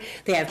ensure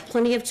they have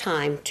plenty of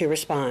time to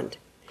respond.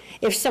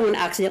 If someone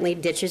accidentally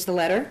ditches the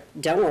letter,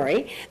 don't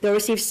worry. They'll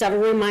receive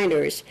several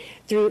reminders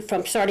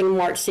from starting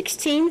March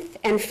 16th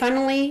and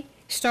finally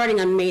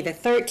starting on May the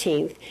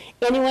 13th.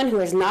 Anyone who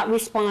has not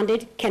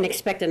responded can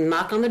expect a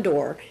knock on the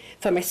door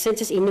from a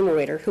census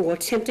enumerator who will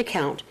attempt to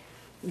count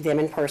them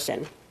in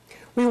person.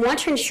 We want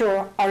to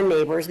ensure our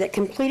neighbors that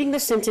completing the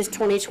Census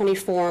 2020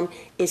 form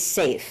is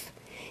safe.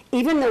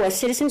 Even though a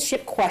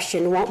citizenship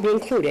question won't be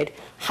included,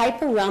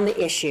 hype around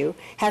the issue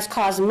has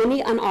caused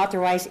many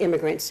unauthorized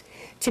immigrants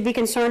to be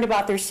concerned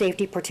about their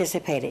safety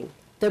participating.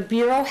 The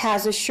Bureau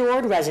has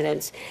assured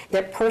residents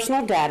that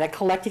personal data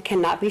collected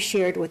cannot be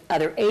shared with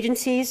other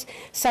agencies,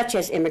 such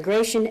as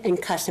Immigration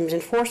and Customs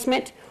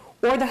Enforcement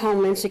or the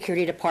Homeland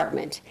Security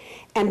Department.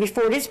 And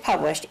before it is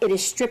published, it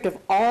is stripped of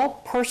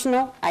all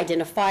personal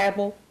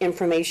identifiable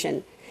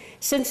information.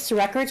 Census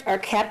records are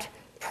kept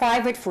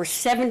private for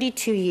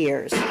 72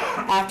 years,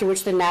 after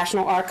which the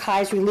National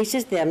Archives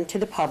releases them to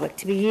the public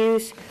to be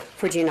used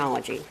for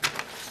genealogy.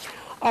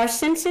 Our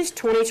Census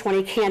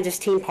 2020 Kansas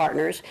team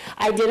partners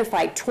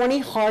identified 20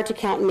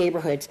 hard-to-count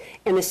neighborhoods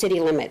in the city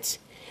limits.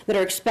 that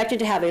are expected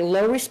to have a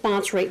low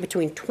response rate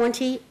between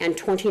 20 and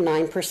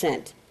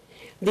 29%.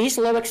 These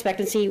low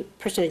expectancy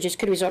percentages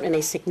could result in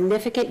a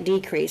significant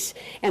decrease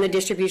in the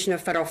distribution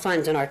of federal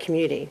funds in our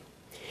community.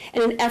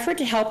 In an effort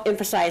to help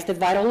emphasize the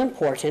vital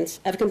importance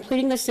of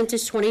completing the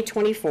Census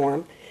 2020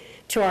 form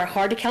to our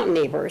hard-to-count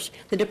neighbors,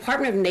 the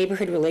Department of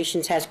Neighborhood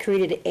Relations has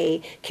created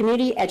a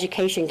community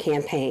education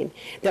campaign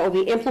that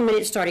will be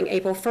implemented starting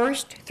April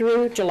 1st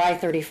through July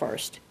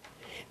 31st.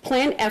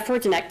 Planned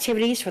efforts and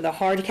activities for the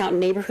hard-to-count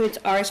neighborhoods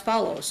are as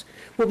follows.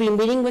 We'll be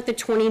meeting with the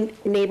 20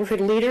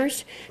 neighborhood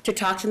leaders to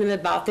talk to them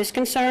about this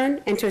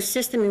concern and to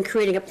assist them in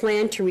creating a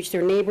plan to reach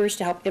their neighbors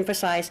to help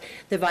emphasize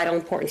the vital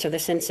importance of the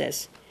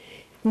census.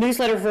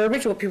 Newsletter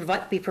verbiage will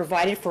be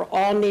provided for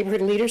all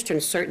neighborhood leaders to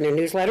insert in their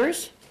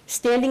newsletters.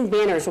 Standing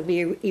banners will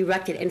be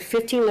erected in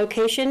 15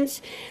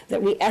 locations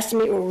that we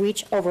estimate will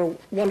reach over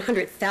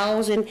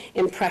 100,000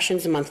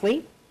 impressions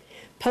monthly.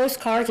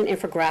 Postcards and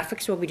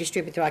infographics will be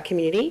distributed through our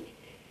community,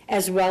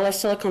 as well as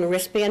silicone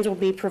wristbands will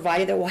be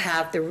provided that will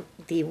have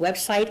the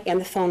website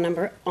and the phone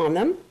number on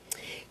them.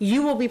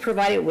 You will be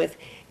provided with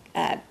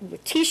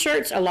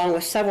T-shirts along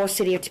with several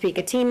City of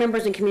Topeka team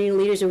members and community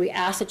leaders, and we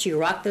ask that you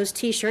rock those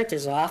T-shirts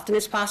as often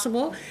as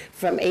possible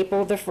from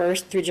April the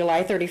 1st through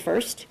July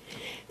 31st.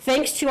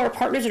 Thanks to our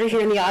partners that are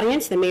here in the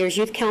audience, the Mayor's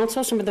Youth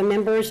Council, some of the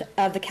members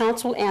of the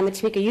council, and the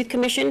Topeka Youth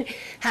Commission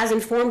has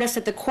informed us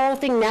that the cool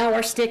thing now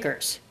are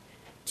stickers.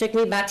 Took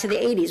me back to the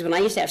 80s when I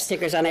used to have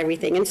stickers on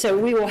everything. And so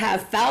we will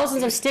have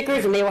thousands of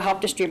stickers, and they will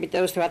help distribute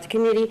those throughout the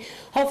community,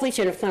 hopefully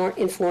to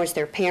influence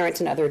their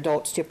parents and other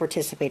adults to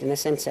participate in the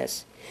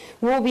census.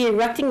 We'll be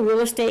erecting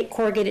real estate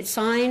corrugated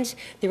signs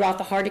throughout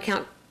the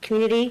hard-to-count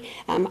community,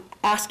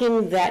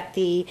 asking that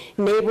the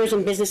neighbors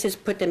and businesses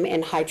put them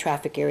in high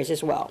traffic areas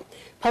as well.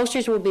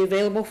 Posters will be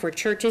available for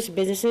churches,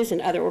 businesses, and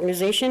other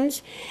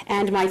organizations,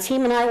 and my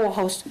team and I will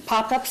host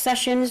pop-up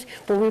sessions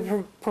where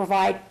we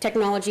provide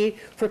technology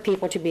for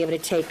people to be able to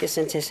take the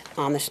census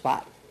on the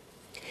spot.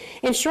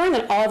 Ensuring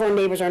that all of our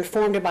neighbors are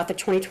informed about the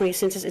 2020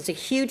 census is a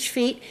huge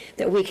feat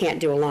that we can't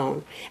do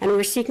alone, and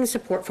we're seeking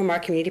support from our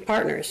community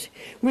partners.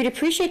 We'd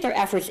appreciate their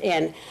efforts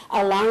in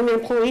allowing their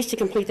employees to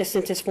complete the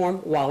census form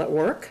while at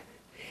work,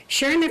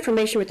 sharing the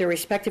information with their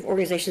respective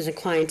organizations and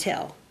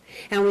clientele.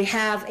 And we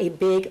have a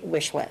big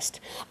wish list.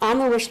 On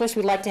the wish list,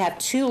 we'd like to have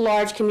 2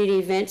 large community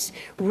events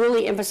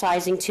really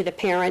emphasizing to the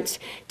parents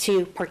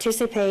to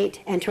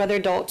participate and to other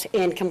adults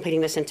in completing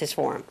the census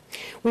form.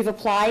 We've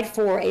applied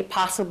for a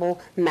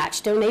possible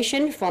match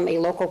donation from a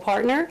local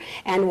partner,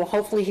 and we'll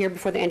hopefully hear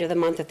before the end of the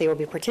month that they will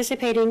be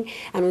participating,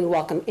 and we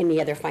welcome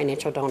any other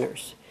financial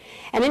donors.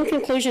 And in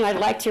conclusion, I'd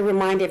like to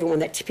remind everyone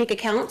that Topeka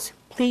counts.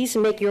 Please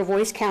make your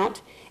voice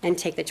count and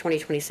take the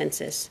 2020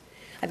 census.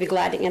 I'd be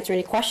glad to answer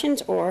any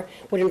questions or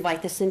would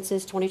invite the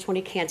Census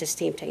 2020 Kansas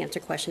team to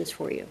answer questions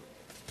for you.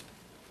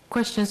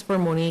 Questions for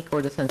Monique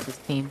or the census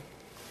team?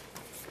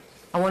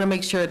 I want to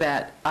make sure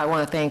that I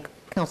want to thank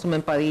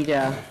Councilman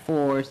Padilla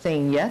for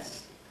saying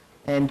yes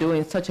and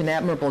doing such an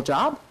admirable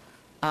job.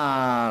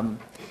 And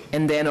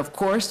then, of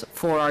course,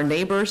 for our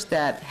neighbors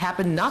that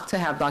happen not to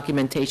have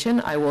documentation,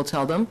 I will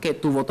tell them que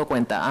tu voto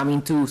cuenta,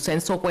 tu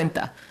censo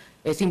cuenta.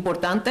 Es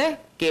importante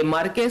que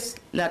marques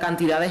la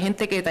cantidad de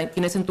gente que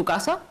tienes en tu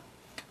casa,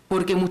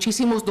 porque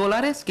muchísimos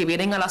dólares que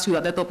vienen a la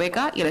ciudad de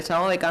Topeka y el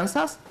estado de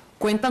Kansas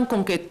cuentan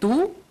con que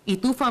tú y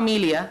tu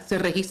familia se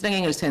registren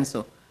en el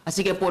censo.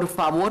 Así que por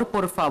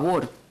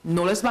favor,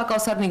 no les va a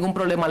causar ningún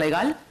problema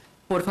legal.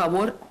 Por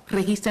favor,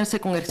 regístrense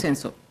con el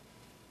censo.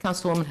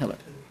 Councilwoman Hiller,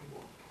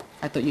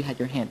 I thought you had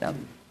your hand up.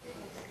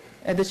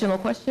 Additional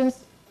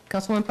questions?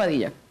 Councilwoman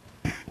Padilla.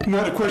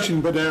 Not a question,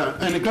 but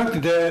I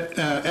neglected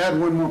to add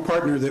one more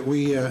partner that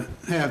we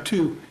have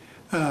too.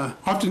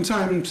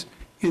 Oftentimes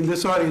in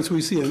this audience,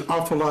 we see an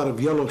awful lot of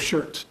yellow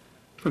shirts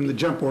from the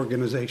JUMP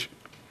organization.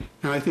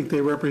 Now, I think they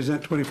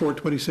represent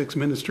 2426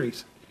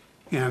 ministries.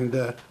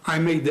 And I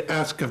made the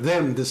ask of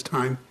them this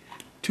time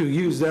to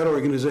use that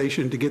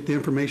organization to get the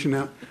information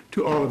out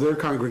to all of their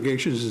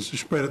congregations and to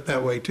spread it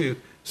that way too.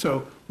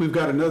 So we've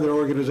got another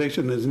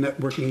organization that's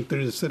networking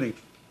through the city.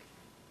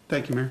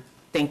 Thank you, Mayor.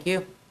 Thank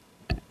you.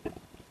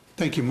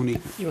 Thank you,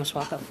 Monique. You're most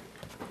welcome.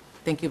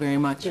 Thank you very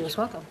much. You're most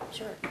welcome.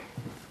 Sure.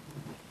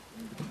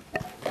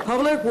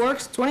 Public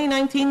Works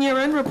 2019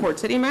 year-end report.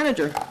 City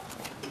Manager.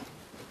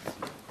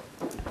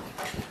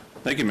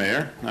 Thank you,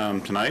 Mayor.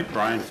 Tonight,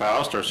 Brian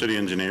Faust, our city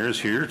engineer, is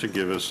here to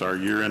give us our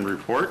year-end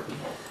report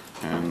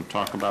and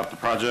talk about the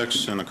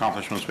projects and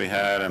accomplishments we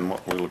had and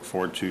what we look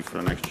forward to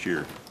for next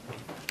year.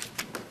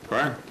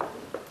 Brian?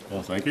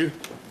 Well, thank you.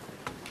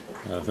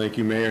 Thank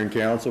you, Mayor and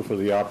Council, for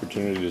the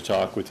opportunity to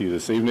talk with you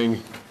this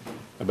evening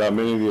about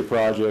many of the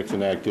projects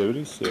and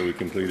activities that we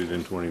completed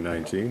in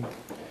 2019,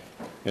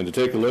 and to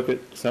take a look at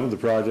some of the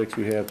projects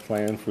we have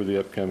planned for the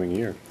upcoming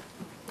year.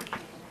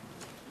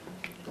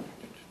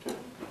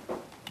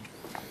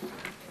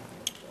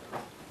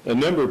 A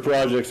number of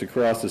projects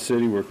across the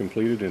city were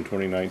completed in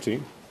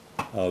 2019.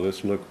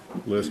 This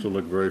list will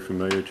look very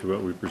familiar to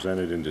what we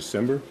presented in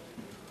December.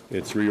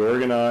 It's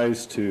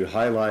reorganized to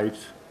highlight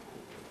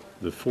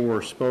the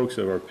 4 spokes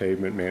of our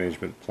pavement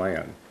management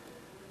plan.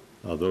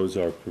 Those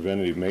are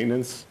preventative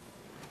maintenance,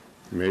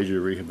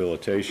 major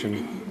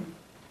rehabilitation,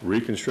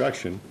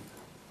 reconstruction,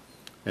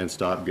 and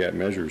stopgap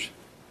measures.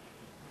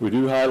 We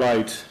do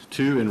highlight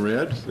 2 in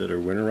red that are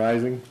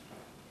winterizing.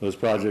 Those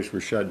projects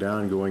were shut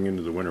down going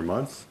into the winter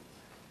months,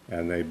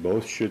 and they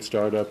both should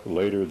start up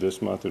later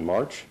this month in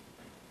March,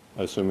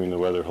 assuming the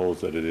weather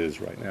holds that it is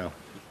right now.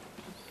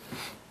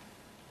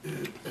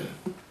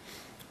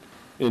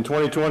 In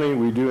 2020,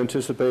 we do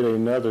anticipate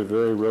another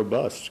very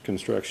robust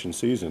construction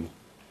season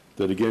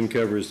that again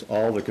covers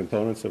all the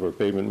components of our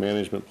pavement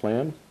management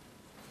plan.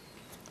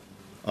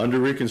 Under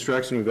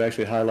reconstruction, we've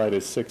actually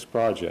highlighted 6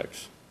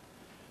 projects.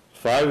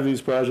 5 of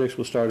these projects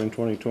will start in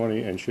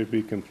 2020 and should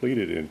be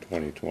completed in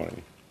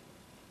 2020.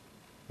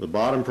 The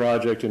bottom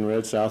project in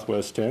red,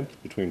 Southwest 10th,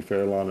 between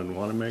Fairlawn and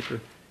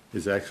Wanamaker,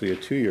 is actually a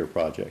 2-year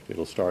project.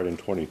 It'll start in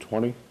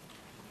 2020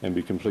 and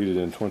be completed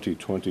in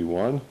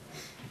 2021.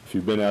 If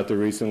you've been out there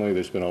recently,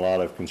 there's been a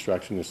lot of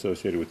construction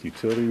associated with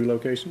utility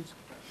relocations,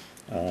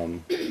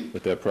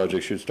 but that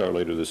project should start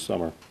later this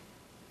summer.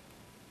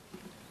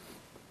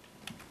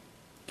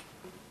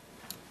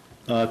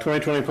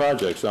 2020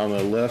 projects. On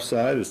the left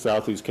side is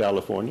Southeast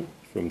California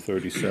from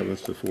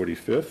 37th to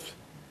 45th.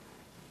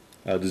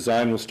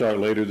 Design will start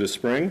later this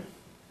spring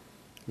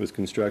with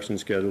construction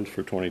scheduled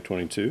for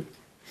 2022.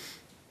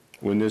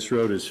 When this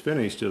road is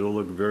finished, it'll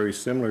look very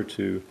similar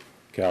to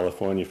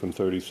California from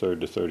 33rd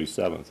to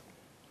 37th,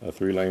 a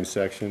 3-lane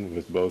section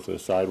with both a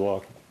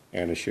sidewalk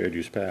and a shared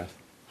use path.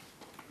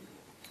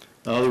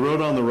 The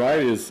road on the right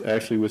is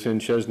actually within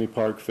Chesney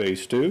Park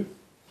Phase 2.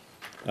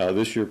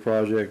 This year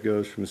project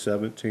goes from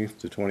 17th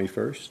to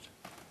 21st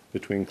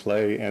between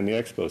Clay and the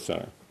Expo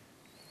Center.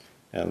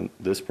 And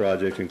this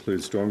project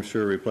includes storm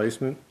sewer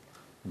replacement,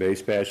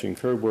 base patching,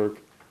 curb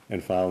work,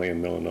 and finally a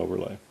mill and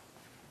overlay.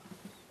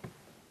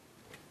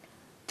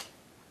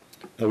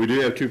 We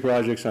do have 2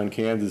 projects on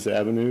Kansas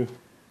Avenue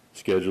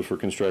scheduled for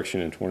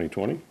construction in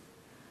 2020.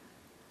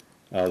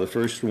 The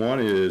first one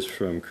is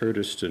from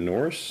Curtis to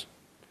Norris,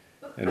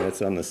 and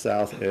that's on the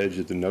south edge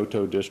of the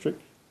Noto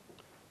district.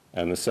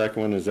 And the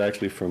second one is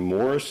actually from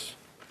Morris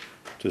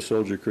to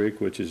Soldier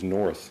Creek, which is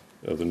north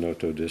of the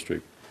Noto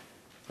district.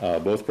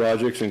 Both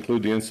projects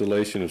include the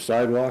installation of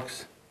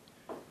sidewalks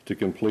to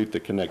complete the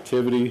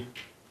connectivity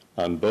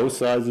on both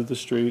sides of the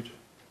street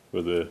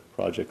for the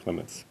project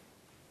limits.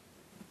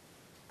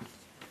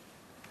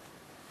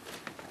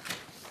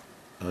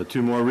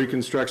 2 more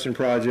reconstruction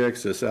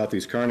projects,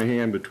 Southeast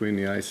Carnahan between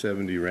the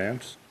I-70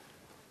 ramps.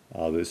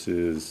 This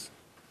is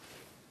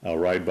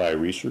right by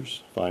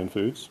Reese's Fine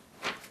Foods.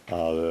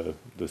 The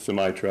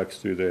semi-trucks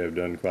through there have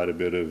done quite a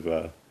bit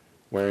of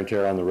wear and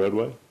tear on the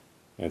roadway,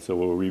 and so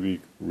we'll be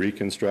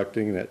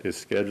reconstructing. That is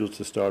scheduled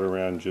to start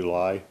around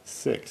July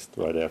 6th,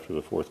 right after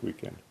the 4th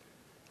weekend.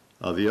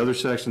 The other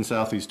section,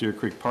 Southeast Deer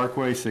Creek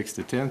Parkway, 6th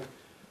to 10th,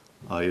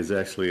 is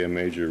actually a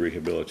major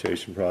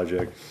rehabilitation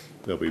project.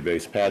 There'll be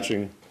base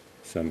patching,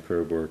 some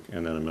curb work,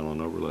 and then a mill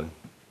and overlay.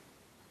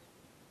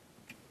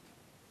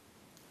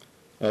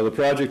 The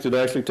project that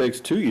actually takes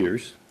 2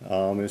 years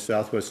is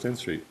Southwest 10th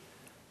Street.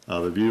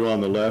 The view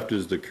on the left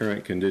is the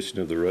current condition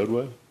of the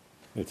roadway.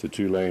 It's a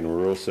 2-lane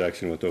rural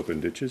section with open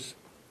ditches.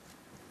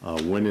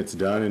 When it's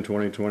done in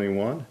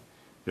 2021,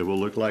 it will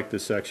look like the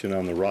section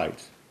on the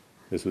right.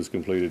 This was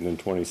completed in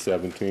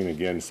 2017,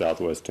 again,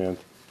 Southwest 10th.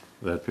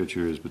 That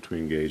picture is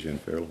between Gage and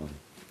Fairlawn.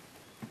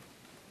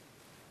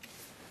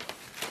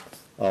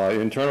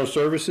 Internal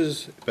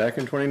services, back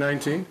in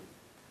 2019,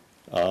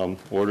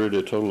 ordered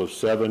a total of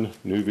 7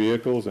 new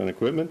vehicles and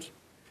equipment.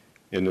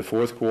 In the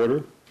 4th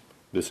quarter,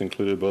 this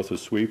included both a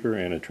sweeper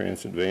and a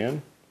transit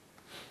van.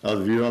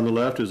 The view on the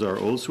left is our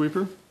old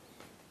sweeper,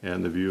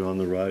 and the view on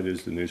the right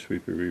is the new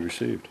sweeper we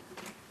received.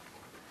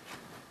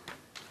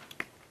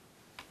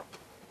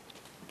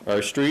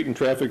 Our street and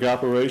traffic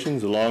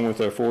operations, along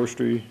with our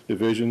forestry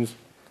divisions,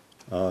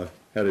 had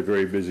a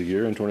very busy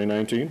year in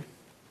 2019.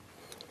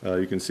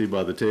 You can see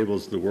by the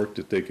tables the work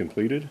that they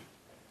completed.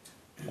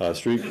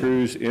 Street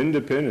crews,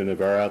 independent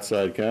of our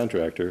outside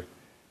contractor,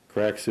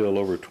 crack seal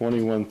over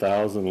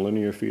 21,000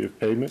 linear feet of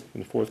pavement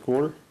in the 4th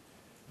quarter.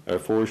 Our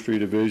forestry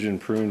division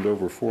pruned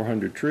over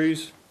 400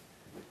 trees,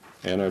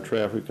 and our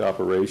traffic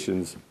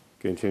operations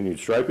continued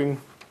striping,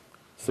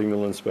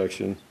 signal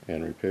inspection,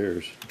 and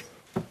repairs.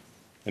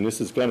 And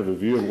this is kind of a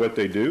view of what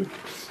they do.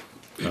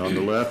 On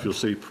the left, you'll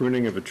see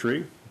pruning of a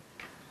tree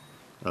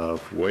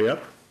way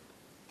up.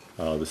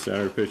 The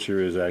center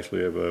picture is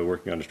actually of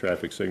working on a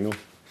traffic signal.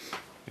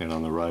 And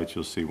on the right,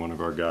 you'll see one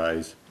of our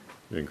guys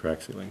doing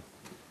crack sealing.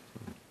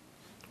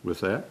 With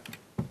that,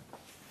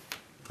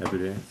 happy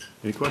to answer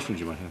any questions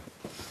you might have.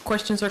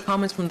 Questions or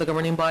comments from the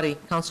governing body?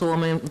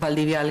 Councilwoman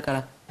Valdivia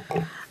Alcara.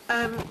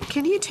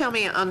 Can you tell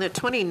me on the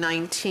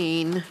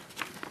 2019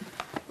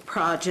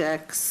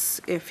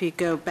 projects, if you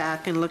go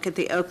back and look at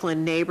the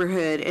Oakland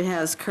neighborhood, it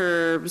has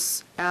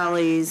curbs,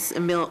 alleys, a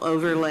mill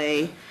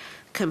overlay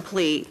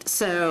complete.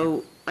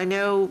 So I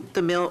know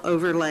the mill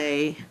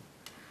overlay,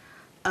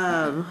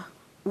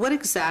 what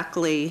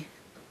exactly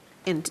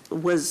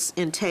was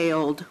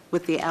entailed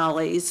with the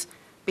alleys?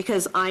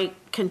 Because I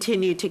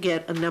continue to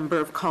get a number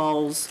of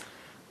calls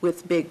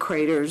with big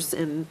craters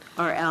in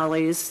our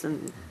alleys,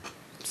 and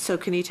so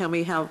can you tell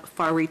me how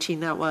far-reaching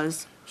that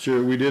was?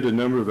 Sure, we did a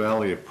number of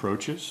alley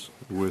approaches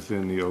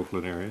within the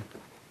Oakland area.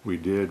 We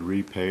did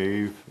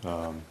repave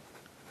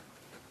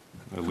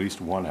at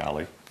least one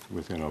alley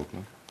within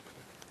Oakland.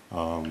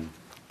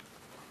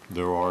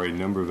 There are a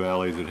number of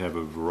alleys that have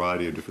a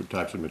variety of different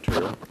types of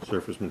material,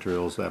 surface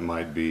materials. That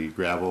might be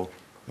gravel,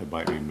 that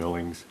might be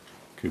millings,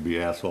 could be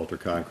asphalt or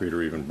concrete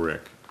or even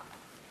brick.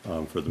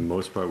 For the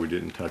most part, we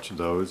didn't touch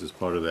those as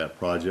part of that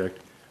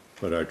project,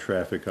 but our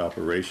traffic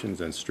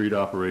operations and street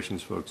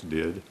operations folks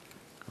did.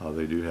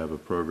 They do have a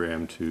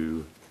program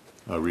to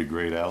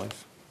regrade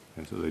alleys,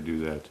 and so they do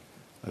that.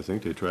 I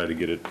think they try to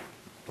get it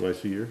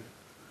twice a year.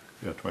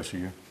 Yeah, twice a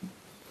year.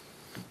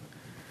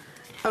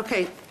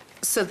 Okay,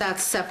 so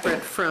that's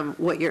separate from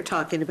what you're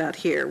talking about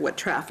here, what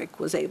traffic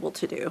was able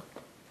to do?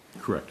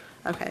 Correct.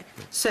 Okay,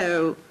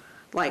 so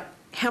like,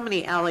 how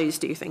many alleys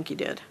do you think you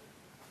did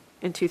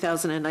in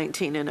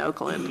 2019 in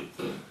Oakland?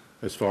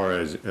 As far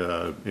as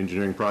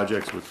engineering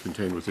projects what's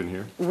contained within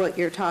here? What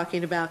you're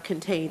talking about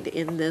contained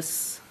in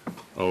this,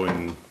 Oh,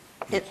 in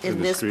the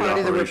this street part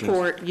of the operations?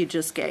 report you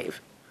just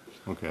gave?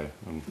 Okay,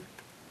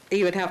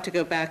 You would have to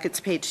go back, it's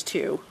page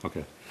 2.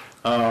 okay.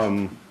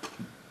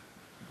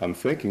 I'm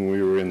thinking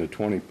we were in the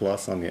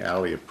 20-plus on the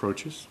alley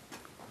approaches.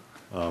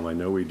 I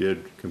know we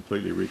did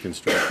completely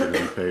reconstruct and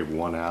repave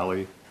one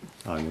alley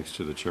next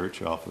to the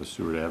church off of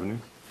Seward Avenue.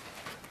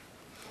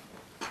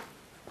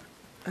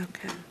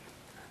 Okay,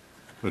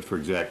 But for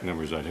exact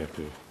numbers, I'd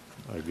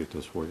get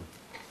those for you.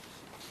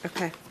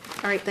 okay.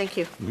 All right, thank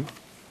you.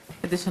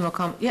 Additional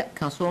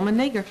Councilwoman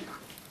Nager.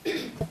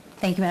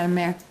 Thank you, Madam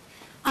Mayor.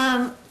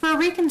 For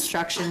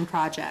reconstruction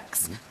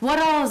projects, what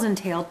all is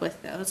entailed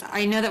with those?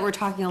 I know that we're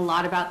talking a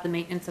lot about the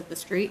maintenance of the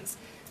streets,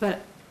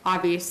 but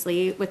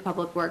obviously with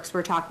Public Works,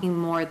 we're talking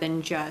more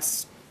than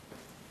just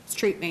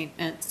street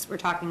maintenance. We're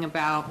talking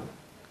about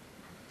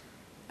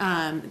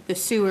the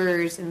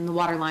sewers and the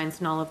water lines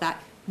and all of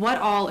that. What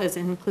all is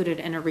included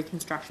in a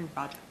reconstruction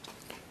project?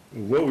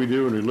 What we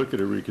do when we look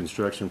at a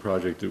reconstruction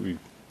project, that we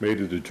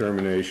made a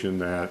determination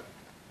that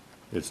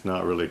it's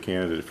not really a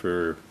candidate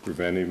for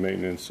preventive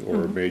maintenance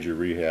or major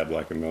rehab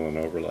like a mill and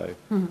overlay.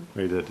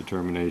 Made that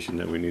determination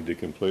that we need to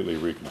completely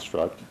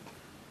reconstruct.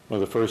 Well,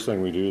 the first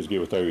thing we do is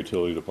get with our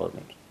utility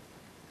department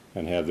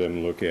and have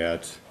them look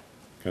at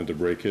kind of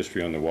the break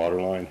history on the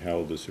water line,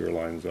 how the sewer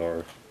lines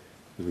are.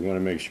 Because we want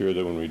to make sure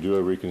that when we do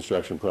a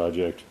reconstruction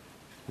project,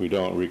 we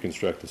don't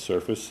reconstruct the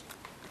surface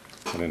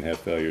and then have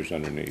failures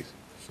underneath.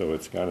 So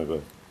it's kind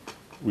of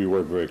we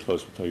work very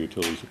close with our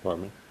utilities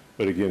department.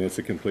 But again, it's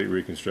a complete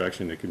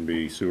reconstruction. It can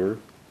be sewer,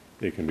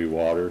 it can be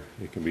water,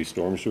 it can be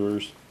storm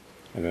sewers,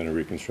 and then a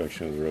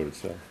reconstruction of the road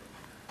itself.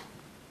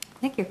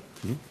 Thank you.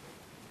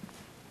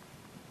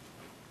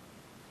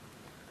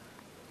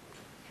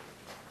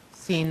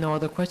 Seeing no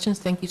other questions,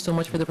 thank you so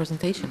much for the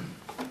presentation.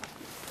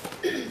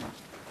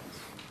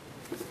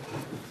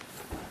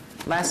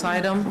 Last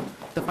item,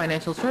 the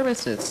financial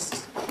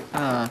services.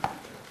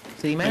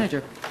 City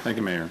Manager. Thank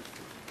you, Mayor.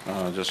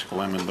 Jessica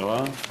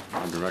Lamandoa,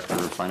 our Director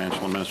of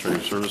Financial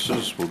Administrative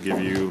Services, will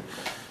give you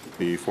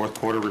the fourth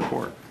quarter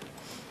report.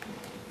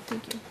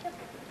 Thank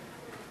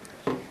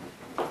you.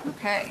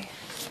 Okay,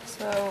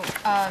 so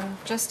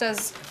just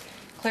as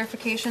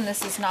clarification,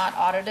 this is not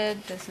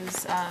audited. This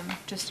is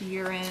just a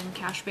year-end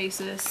cash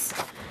basis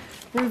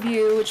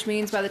review, which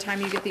means by the time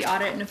you get the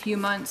audit in a few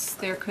months,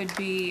 there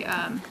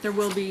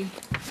will be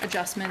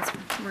adjustments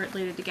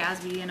related to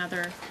GASB and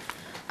other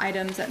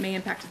items that may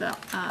impact the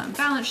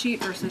balance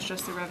sheet versus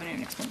just the revenue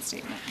and expense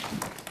statement.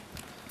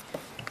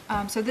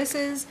 So this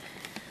is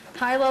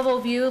high-level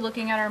view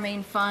looking at our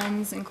main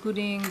funds,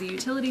 including the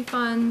utility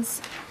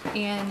funds.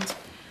 And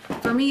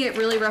for me, it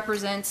really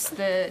represents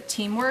the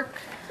teamwork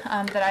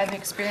that I've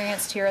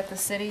experienced here at the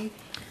city.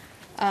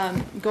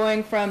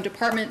 Going from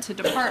department to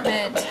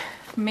department,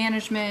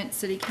 management,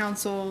 city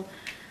council.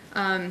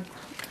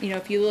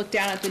 If you look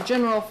down at the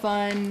general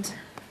fund,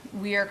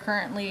 we are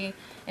currently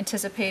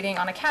anticipating,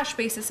 on a cash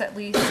basis at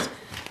least,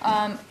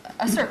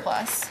 a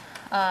surplus.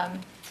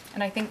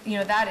 And I think,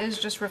 that is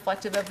just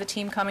reflective of the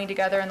team coming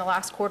together in the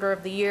last quarter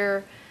of the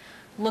year,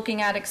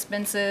 looking at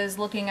expenses,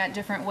 looking at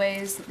different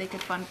ways that they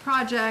could fund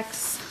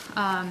projects.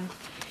 And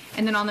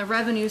then on the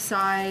revenue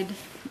side,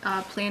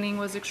 planning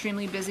was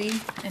extremely busy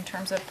in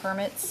terms of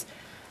permits.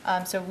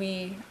 So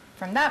we,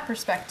 from that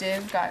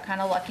perspective, got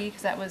kind of lucky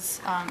because that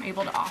was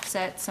able to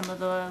offset some of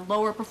the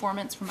lower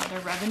performance from other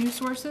revenue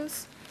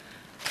sources.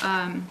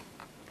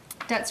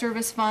 Debt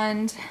service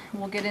fund,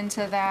 we'll get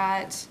into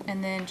that.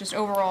 And then just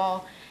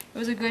overall,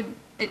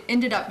 it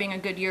ended up being a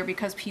good year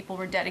because people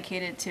were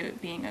dedicated to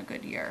it being a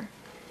good year.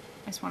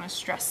 I just want to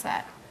stress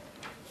that.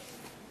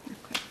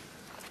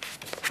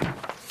 Okay.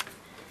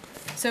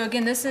 So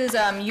again, this is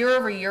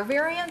year-over-year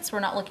variance. We're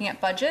not looking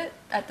at budget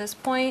at this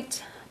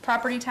point.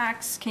 Property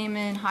tax came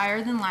in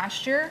higher than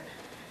last year.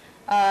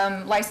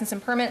 License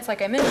and permits,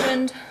 like I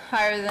mentioned,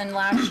 higher than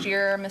last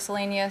year.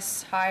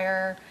 Miscellaneous,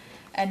 higher.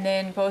 And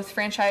then both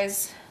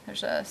franchise,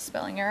 there's a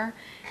spelling error.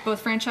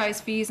 Both franchise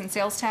fees and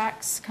sales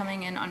tax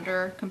coming in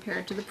under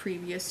compared to the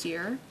previous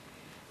year.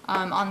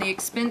 On the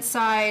expense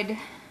side,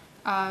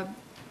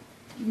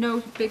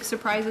 no big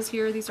surprises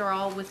here. These are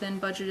all within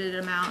budgeted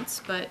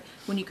amounts, but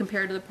when you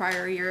compare to the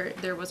prior year,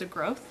 there was a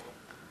growth.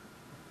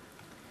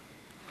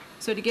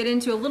 So to get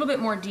into a little bit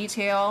more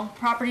detail,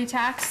 property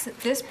tax,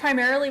 this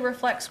primarily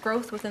reflects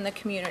growth within the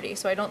community.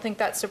 So I don't think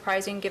that's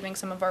surprising given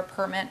some of our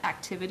permit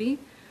activity.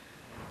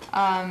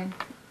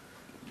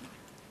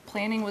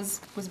 Planning was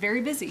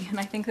very busy, and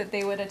I think that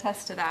they would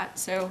attest to that.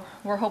 So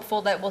we're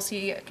hopeful that we'll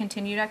see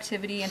continued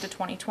activity into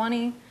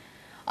 2020.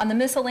 On the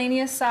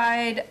miscellaneous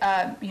side,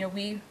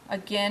 we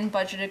again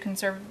budgeted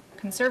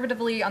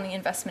conservatively on the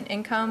investment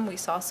income. We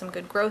saw some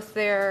good growth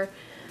there.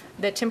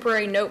 The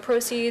temporary note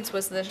proceeds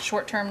was the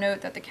short-term note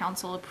that the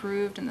council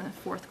approved in the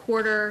fourth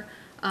quarter,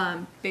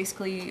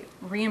 basically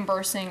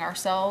reimbursing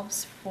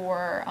ourselves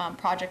for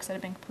projects that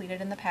have been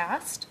completed in the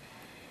past.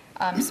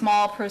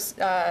 Small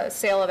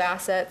sale of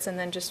assets, and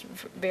then just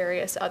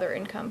various other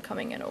income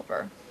coming in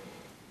over.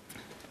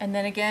 And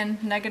then again,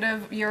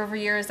 negative year over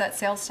year is that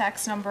sales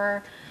tax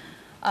number.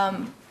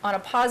 On a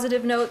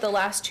positive note, the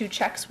last two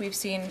checks we've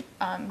seen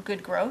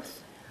good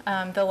growth.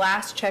 The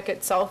last check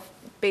itself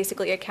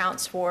basically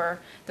accounts for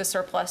the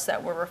surplus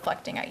that we're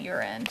reflecting at year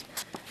end.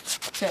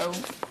 So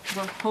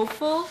we're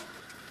hopeful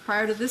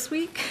prior to this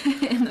week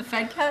in the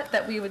Fed cut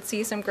that we would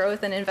see some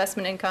growth in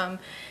investment income,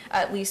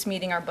 at least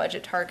meeting our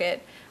budget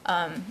target.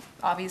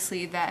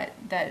 Obviously that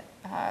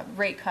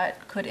rate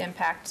cut could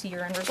impact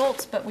year end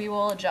results, but we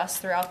will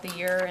adjust throughout the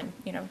year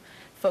and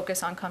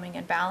focus on coming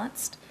in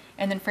balanced.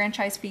 And then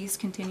franchise fees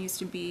continues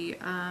to be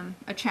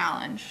a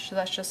challenge. So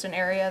that's just an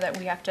area that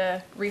we have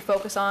to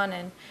refocus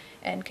on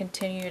and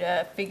continue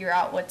to figure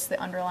out what's the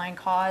underlying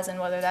cause and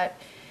whether that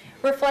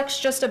reflects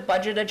just a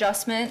budget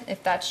adjustment,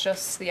 if that's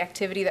just the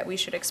activity that we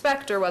should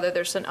expect, or whether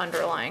there's an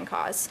underlying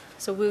cause.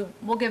 So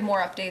we'll give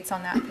more updates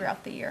on that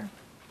throughout the year.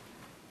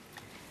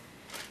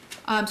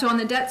 So on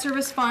the debt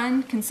service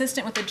fund,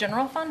 consistent with the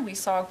general fund, we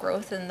saw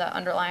growth in the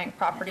underlying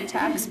property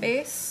tax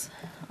base.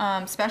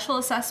 Special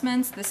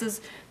assessments,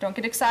 don't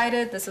get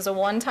excited, this is a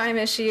one-time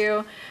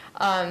issue.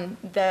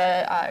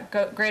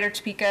 Greater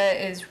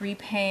Topeka is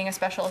repaying a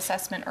special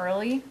assessment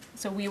early,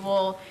 so we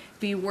will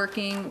be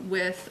working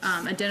with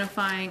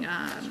identifying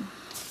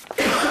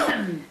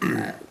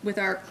with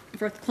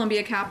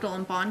Columbia Capital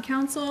and Bond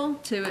Council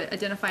to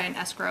identify an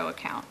escrow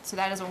account. So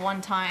that is a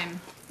one-time,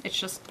 it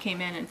just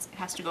came in and it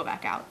has to go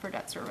back out for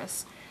debt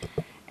service.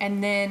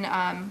 And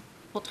then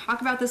we'll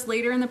talk about this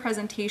later in the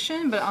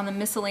presentation, but on the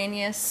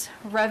miscellaneous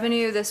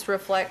revenue, this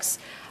reflects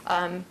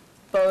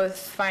both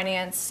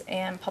finance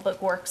and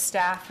public works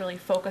staff really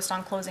focused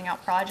on closing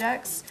out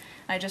projects.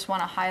 I just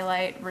want to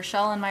highlight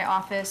Rochelle in my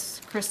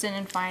office, Kristen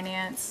in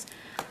finance,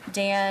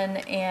 Dan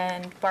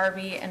and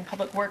Barbie in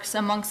public works,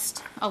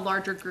 amongst a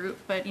larger group,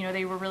 but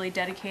they were really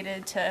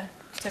dedicated to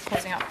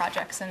closing out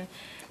projects, and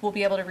we'll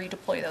be able to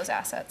redeploy those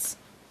assets.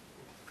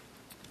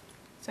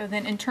 So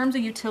then in terms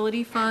of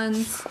utility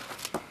funds,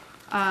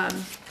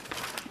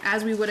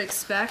 as we would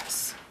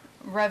expect,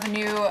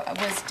 revenue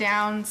was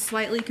down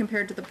slightly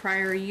compared to the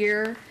prior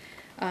year,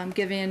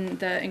 given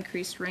the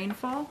increased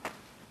rainfall.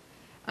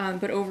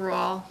 But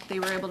overall, they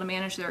were able to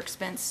manage their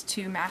expense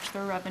to match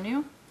their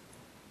revenue.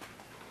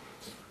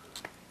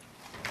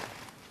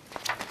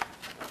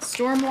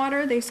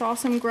 Stormwater, they saw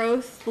some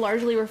growth,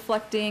 largely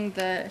reflecting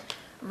the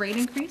rate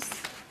increase.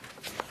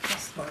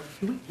 Yes.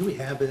 Do we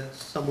have this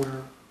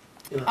somewhere?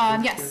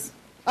 Yes.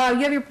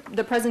 You have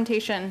the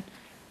presentation.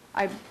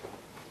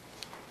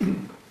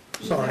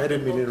 Sorry, I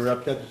didn't mean to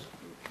interrupt. It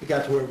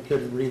got to where we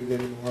couldn't read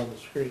it anymore on the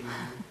screen.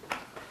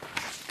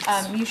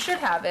 You should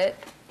have it.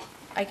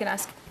 I can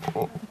ask.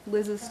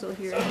 Liz is still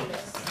here.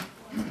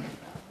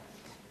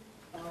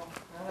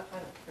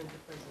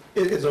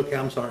 It's okay,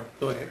 I'm sorry.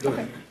 Go ahead. Go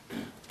ahead.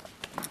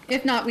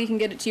 If not, we can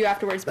get it to you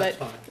afterwards, That's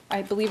but fine.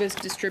 I believe it was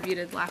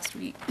distributed last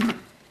week.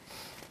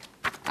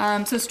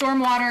 So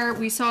stormwater,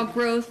 we saw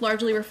growth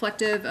largely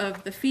reflective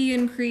of the fee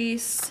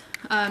increase,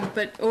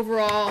 but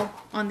overall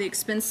on the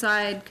expense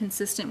side,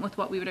 consistent with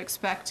what we would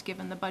expect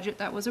given the budget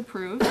that was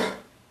approved.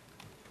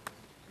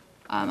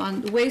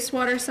 On the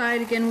wastewater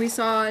side, again, we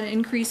saw an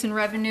increase in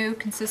revenue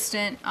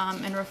consistent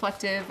and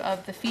reflective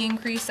of the fee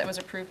increase that was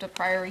approved the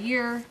prior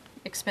year,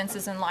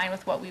 expenses in line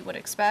with what we would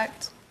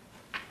expect.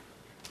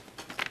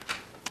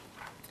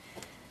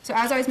 So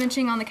as I was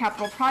mentioning on the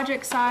capital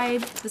project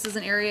side, this is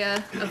an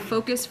area of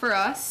focus for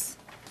us.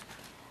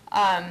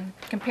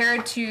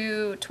 Compared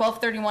to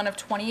 12/31 of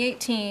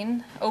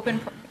 2018, open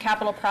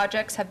capital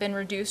projects have been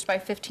reduced by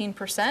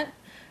 15%,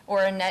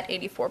 or a net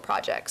 84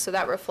 projects. So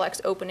that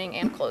reflects opening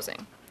and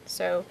closing.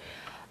 So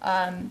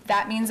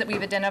that means that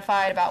we've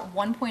identified about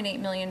 $1.8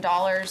 million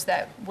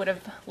that would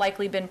have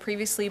likely been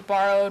previously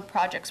borrowed.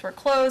 Projects were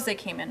closed, they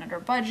came in under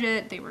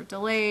budget, they were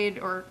delayed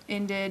or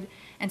ended,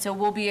 and so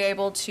we'll be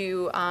able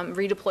to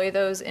redeploy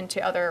those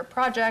into other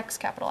projects,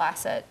 capital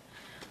asset,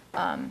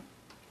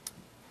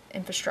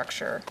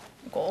 infrastructure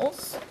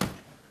goals.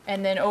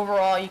 And then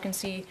overall, you can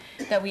see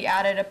that we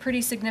added a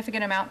pretty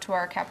significant amount to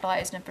our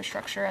capitalized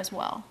infrastructure as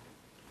well.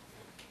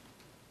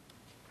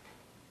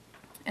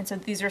 And so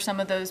these are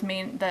some of those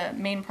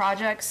main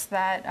projects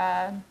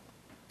that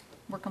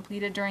were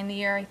completed during the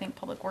year. I think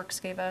Public Works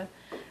gave a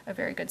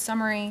very good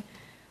summary.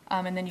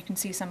 And then you can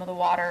see some of the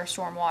water,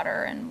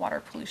 stormwater, and water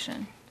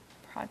pollution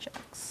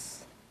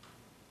projects.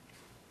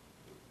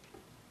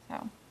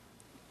 So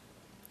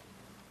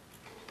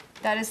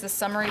that is the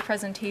summary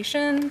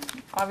presentation.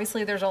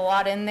 Obviously, there's a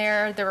lot in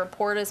there. The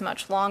report is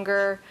much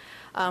longer.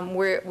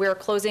 We're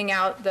closing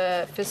out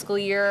the fiscal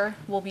year.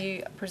 We'll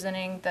be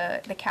presenting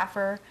the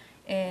CAFR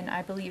in,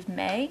 I believe,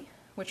 May,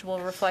 which will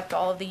reflect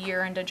all of the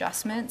year-end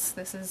adjustments.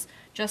 This is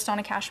just on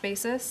a cash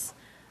basis,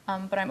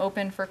 but I'm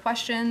open for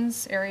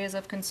questions, areas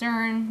of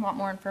concern, want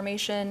more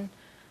information.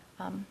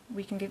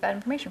 We can give that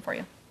information for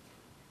you.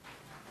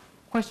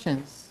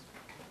 Questions?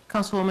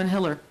 Councilwoman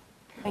Hiller.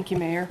 Thank you,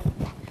 Mayor.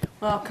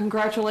 Well,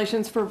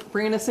 congratulations for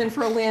bringing us in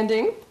for a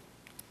landing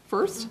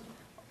first.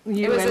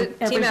 It was a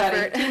team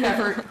effort. Team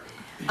effort.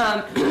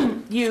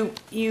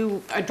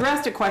 You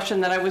addressed a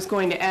question that I was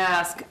going to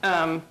ask,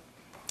 and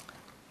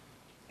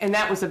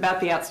that was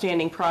about the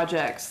outstanding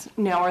projects.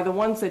 Now, are the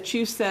ones that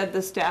you said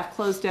the staff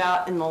closed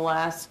out in the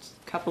last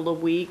couple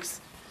of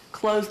weeks,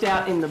 closed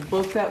out in the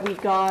book that we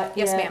got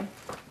Yes, yet? ma'am.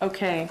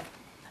 Okay.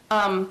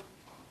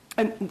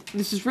 And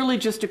this is really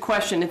just a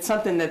question. It's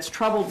something that's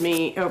troubled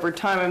me over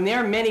time. I mean, there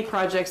are many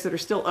projects that are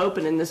still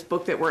open in this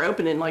book that were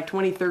open in like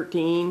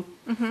 2013,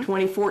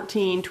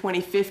 2014,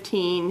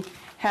 2015.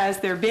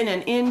 Has there been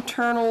an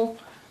internal,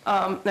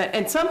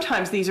 and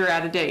sometimes these are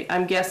out of date.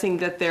 I'm guessing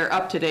that they're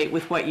up to date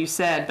with what you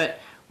said, but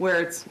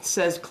where it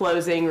says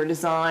closing or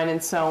design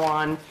and so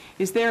on.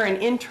 Is there an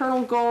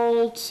internal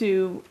goal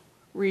to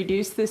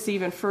reduce this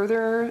even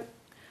further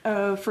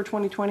for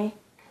 2020?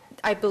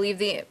 I believe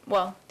the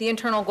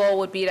internal goal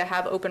would be to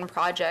have open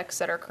projects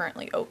that are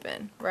currently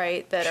open,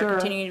 right? That Sure. are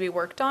continuing to be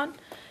worked on.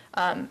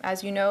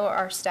 As you know,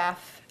 our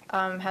staff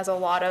has a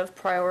lot of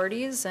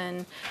priorities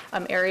and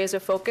areas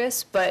of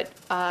focus, but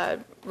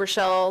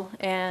Rochelle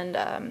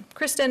and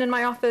Kristen in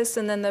my office,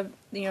 and then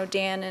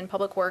Dan in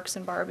Public Works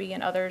and Barbie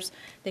and others,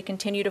 they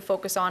continue to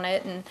focus on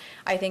it. And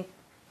I think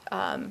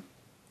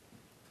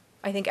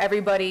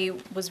everybody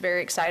was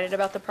very excited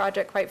about the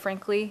project, quite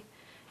frankly.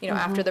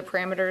 After the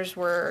parameters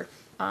were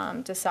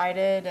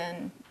decided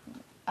and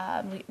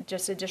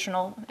just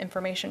additional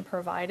information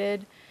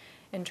provided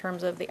in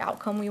terms of the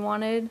outcome we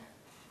wanted.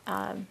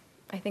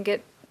 I think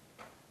it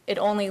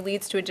only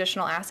leads to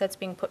additional assets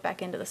being put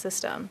back into the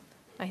system.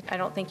 I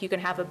don't think you can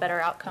have a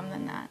better outcome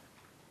than that.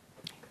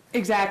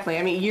 Exactly.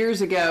 I mean,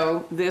 years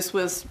ago, this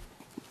was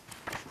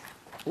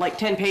like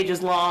 10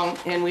 pages long,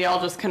 and we all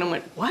just kind of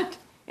went, what?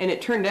 And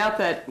it turned out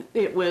that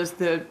it was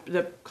the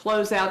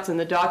closeouts and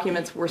the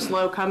documents were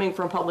slow coming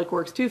from Public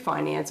Works to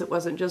Finance. It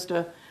wasn't just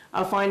a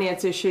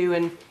finance issue,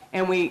 and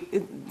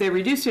they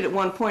reduced it at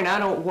one point. I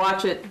don't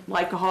watch it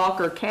like a hawk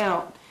or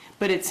count,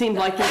 but it seemed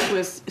like this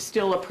was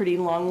still a pretty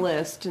long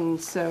list, and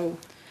so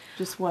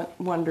just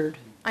wondered.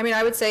 I mean,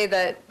 I would say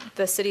that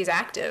the city's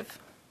active.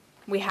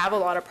 We have a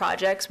lot of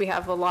projects. We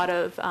have a lot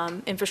of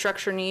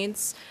infrastructure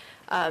needs.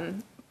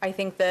 I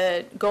think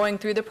that going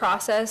through the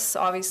process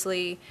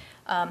obviously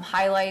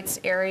highlights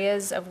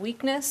areas of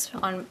weakness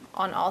on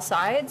all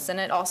sides, and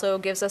it also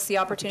gives us the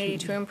opportunity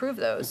to improve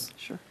those.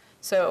 Sure.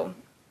 So,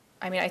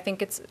 I mean, I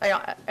think it's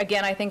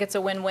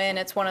a win-win.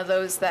 It's one of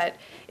those that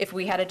if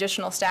we had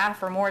additional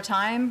staff or more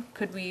time,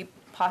 could we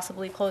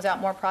possibly close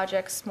out more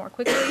projects more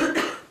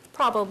quickly?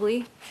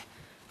 Probably.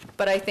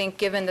 But I think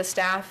given the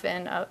staff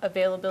and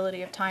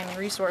availability of time and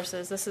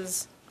resources, this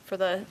is, for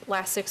the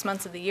last 6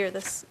 months of the year,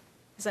 this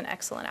is an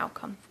excellent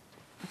outcome.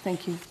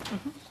 Thank you.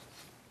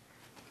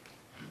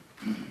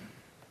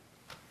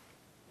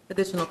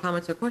 Additional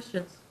comments or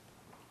questions?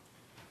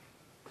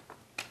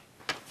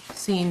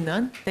 Seeing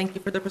none, thank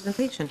you for the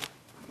presentation.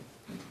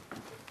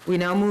 We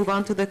now move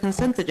on to the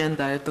consent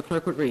agenda, if the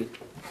clerk would read.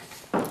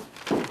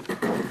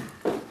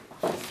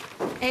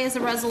 A is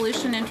a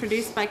resolution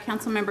introduced by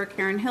Councilmember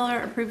Karen Hiller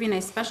approving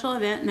a special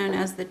event known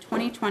as the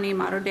 2020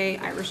 Modern Day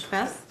Irish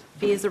Fest.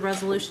 B is a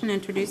resolution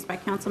introduced by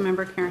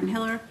Councilmember Karen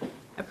Hiller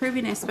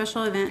approving a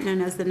special event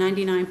known as the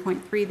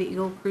 99.3 The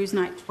Eagle Cruise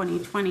Night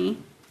 2020.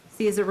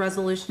 C is a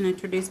resolution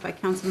introduced by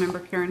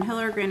Councilmember Karen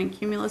Hiller granting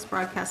Cumulus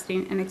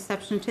Broadcasting an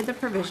exception to the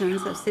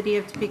provisions of City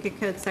of Topeka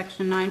Code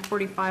Section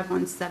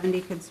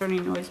 945-170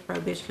 concerning noise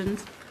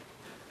prohibitions.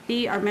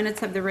 D are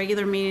minutes of the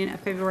regular meeting of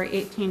February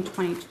 18,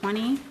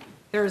 2020.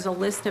 There is a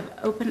list of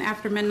open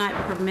after midnight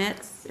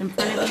permits in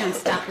front of you, and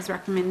staff is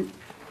recommend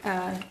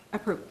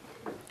approval.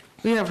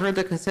 We have heard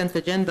the consent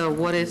agenda.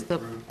 What is the,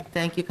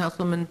 thank you,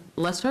 Councilman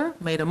Lesser,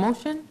 made a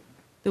motion.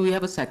 Do we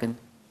have a second?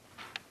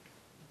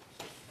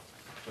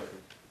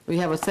 We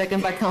have a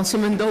second by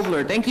Councilman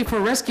Dobler. Thank you for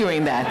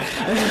rescuing that.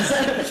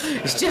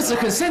 It's just a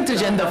consent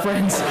agenda,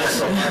 friends.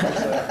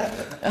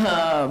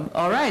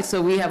 All right,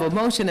 so we have a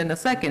motion and a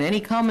second. Any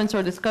comments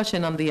or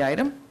discussion on the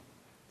item?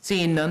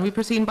 Seeing none, we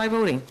proceed by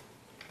voting.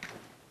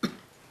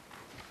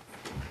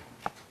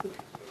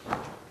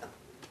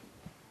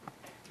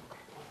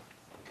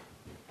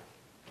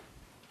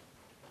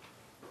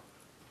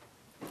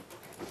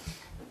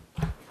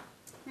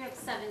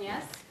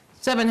 yes.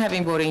 7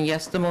 having voting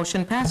yes, the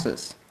motion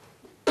passes.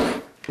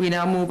 We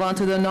now move on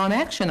to the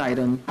non-action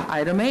item.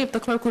 Item A, if the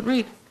clerk would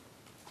read.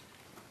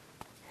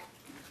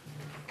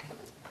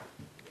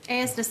 A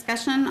is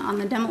discussion on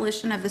the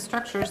demolition of the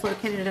structures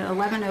located at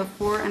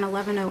 1104 and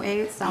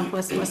 1108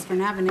 Southwest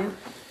Western Avenue,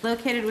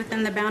 located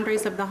within the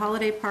boundaries of the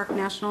Holiday Park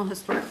National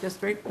Historic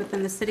District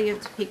within the city of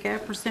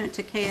Topeka pursuant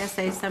to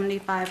KSA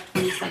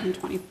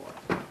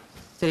 752724.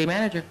 City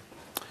Manager.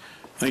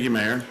 Thank you,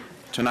 Mayor.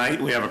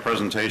 Tonight, we have a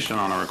presentation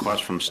on a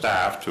request from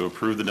staff to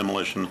approve the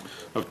demolition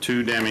of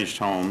 2 damaged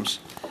homes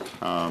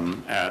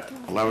at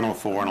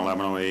 1104 and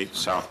 1108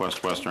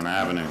 Southwest Western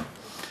Avenue.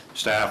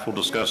 Staff will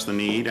discuss the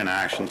need and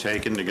action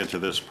taken to get to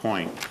this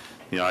point.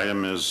 The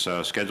item is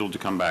scheduled to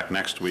come back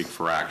next week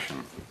for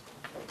action.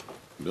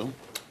 Bill?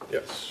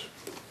 Yes.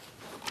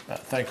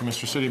 Thank you,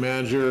 Mr. City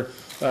Manager.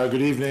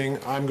 Good evening.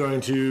 I'm going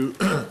to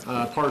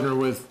partner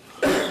with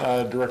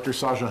Director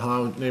Sasha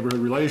Hahn,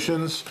 Neighborhood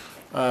Relations.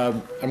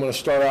 I'm going to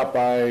start out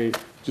by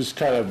just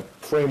kind of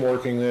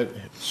frameworking it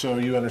so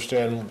you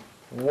understand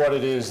what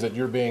it is that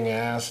you're being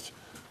asked,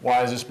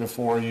 why is this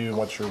before you,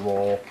 what's your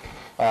role,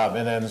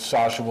 and then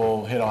Sasha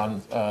will hit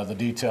on the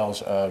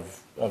details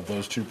of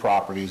those 2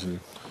 properties and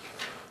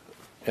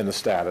the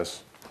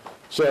status.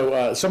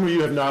 So some of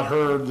you have not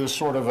heard this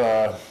sort of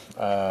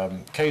a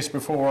case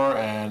before,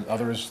 and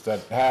others that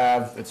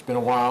have. It's been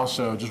a while,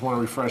 so just want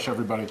to refresh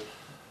everybody.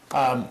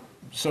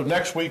 So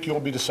next week, you'll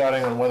be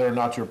deciding on whether or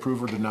not to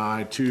approve or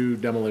deny 2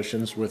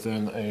 demolitions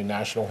within a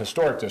National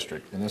Historic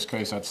District. In this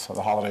case, that's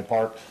the Holiday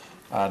Park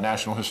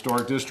National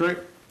Historic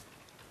District.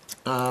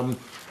 The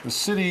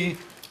city,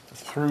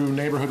 through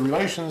Neighborhood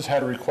Relations,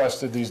 had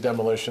requested these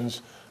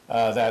demolitions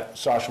that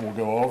Sasha will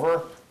go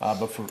over,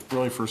 but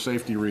really for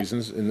safety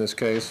reasons in this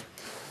case.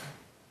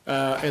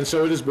 And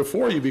so it is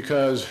before you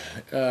because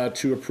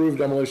to approve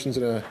demolitions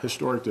in a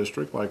historic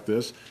district like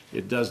this,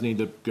 it does need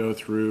to go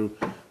through,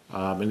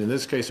 and in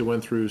this case, it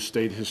went through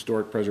State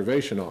Historic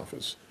Preservation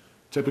Office.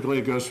 Typically,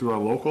 it goes through our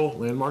local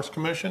Landmarks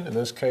Commission. In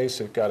this case,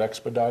 it got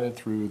expedited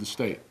through the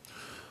state.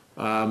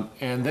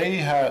 And they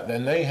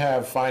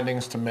have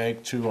findings to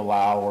make to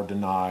allow or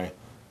deny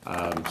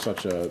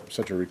such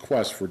a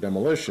request for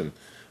demolition.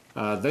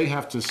 They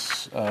have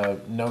to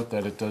note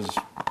that it does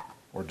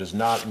or does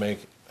not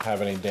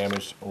have any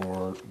damage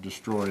or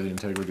destroy the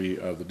integrity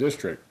of the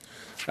district.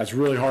 That's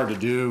really hard to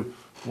do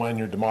when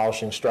you're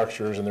demolishing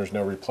structures and there's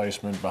no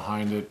replacement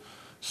behind it.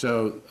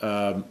 So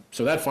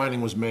that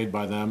finding was made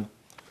by them.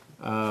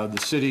 The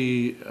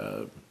city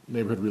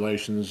Neighborhood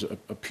Relations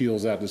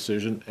appeals that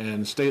decision,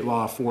 and state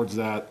law affords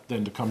that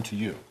then to come to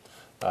you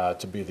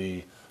to be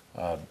the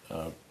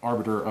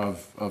arbiter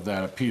of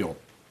that appeal.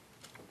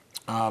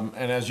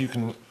 And as you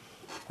can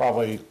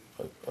probably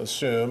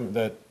assume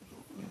that,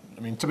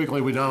 I mean,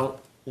 typically we don't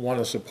want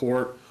to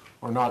support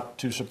or not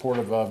too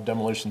supportive of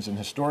demolitions in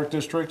historic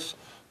districts.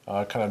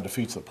 Kind of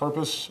defeats the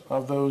purpose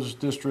of those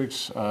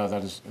districts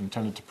that is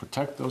intended to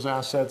protect those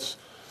assets.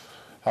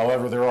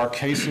 However, there are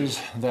cases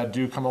that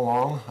do come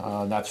along.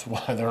 That's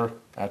why they're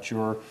at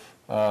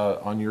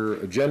on your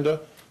agenda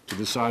to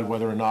decide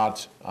whether or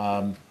not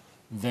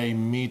they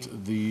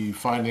meet the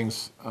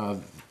findings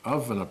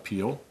of an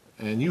appeal.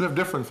 And you have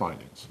different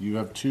findings. You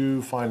have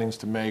 2 findings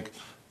to make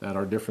that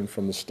are different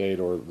from the state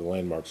or the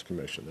Landmarks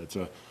Commission.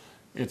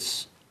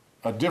 It's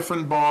a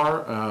different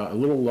bar, a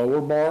little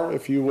lower bar,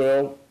 if you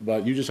will,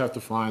 but you just have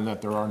to find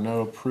that there are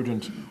no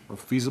prudent or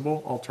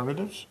feasible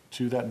alternatives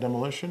to that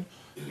demolition,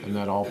 and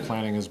that all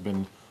planning has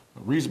been,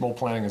 reasonable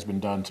planning has been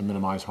done to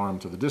minimize harm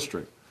to the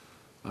district.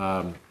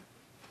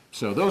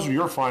 So those are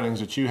your findings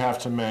that you have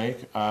to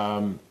make,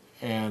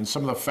 and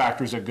some of the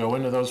factors that go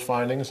into those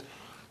findings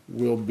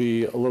will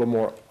be a little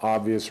more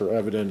obvious or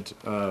evident.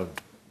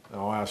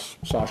 I'll ask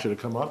Sasha to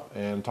come up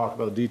and talk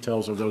about the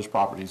details of those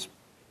properties.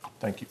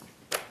 Thank you.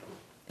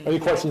 Any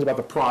questions about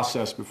the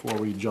process before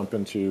we jump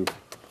into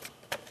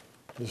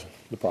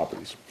the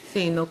properties?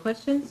 Seeing no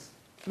questions,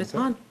 Ms.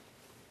 Hahn.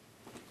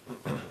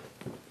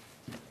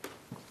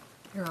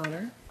 Your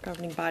Honor,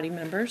 governing body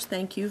members,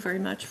 thank you very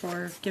much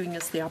for giving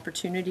us the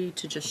opportunity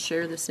to just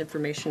share this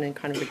information and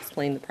kind of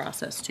explain the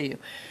process to you.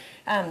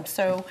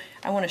 So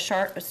I want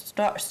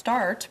to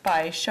start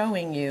by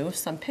showing you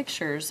some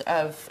pictures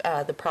of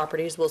the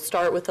properties. We'll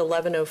start with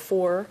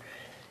 1104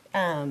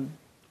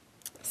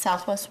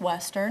 Southwest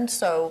Western.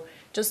 So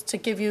just to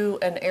give you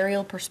an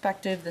aerial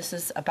perspective, this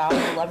is about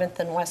 11th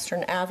and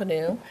Western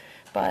Avenue,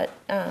 but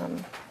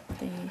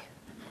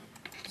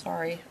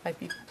sorry, I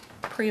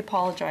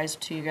pre-apologize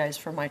to you guys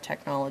for my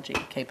technology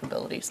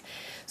capabilities.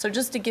 So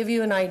just to give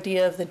you an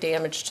idea of the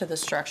damage to the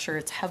structure,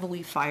 it's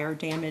heavily fire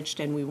damaged,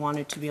 and we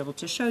wanted to be able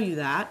to show you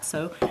that.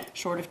 So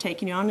short of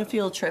taking you on a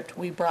field trip,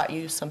 we brought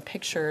you some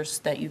pictures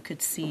that you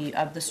could see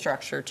of the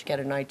structure to get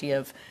an idea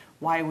of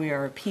why we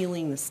are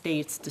appealing the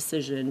state's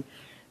decision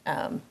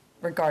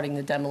regarding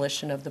the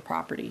demolition of the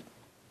property.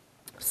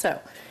 So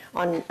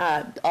on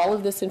all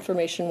of this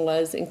information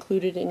was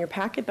included in your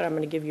packet, but I'm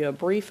going to give you a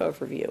brief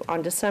overview.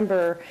 On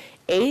December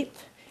 8th,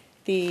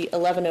 the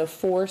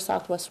 1104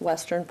 Southwest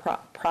Western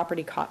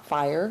property caught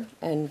fire,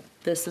 and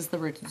this is the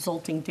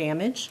resulting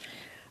damage.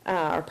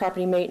 Our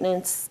property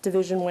maintenance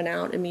division went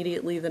out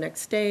immediately the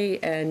next day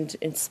and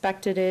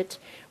inspected it.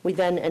 We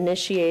then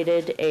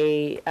initiated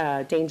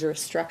a dangerous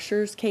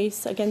structures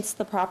case against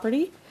the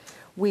property.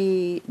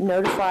 We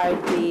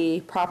notified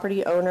the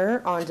property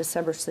owner on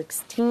December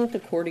 16th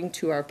according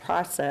to our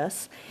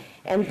process.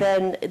 And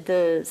then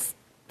the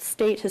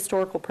State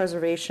Historical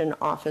Preservation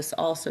Office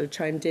also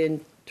chimed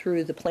in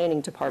through the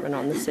Planning Department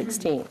on the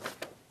 16th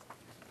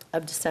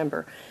of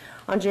December.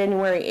 On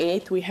January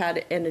 8th, we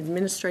had an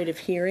administrative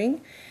hearing.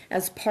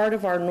 As part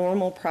of our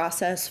normal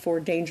process for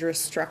dangerous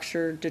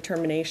structure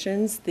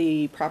determinations,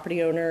 the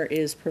property owner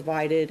is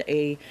provided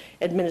an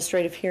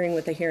administrative hearing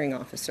with a hearing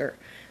officer.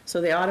 So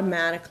they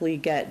automatically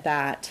get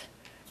that,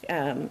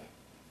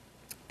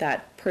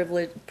 that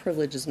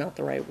privilege is not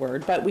the right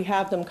word, but we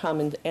have them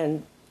come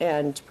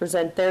and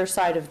present their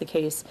side of the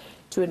case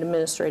to an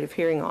administrative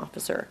hearing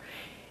officer.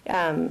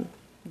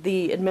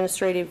 The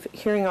administrative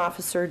hearing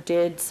officer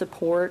did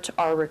support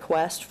our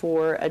request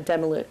for a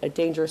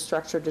dangerous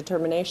structure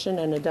determination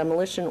and a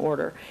demolition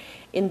order.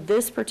 In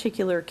this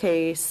particular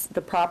case,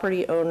 the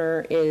property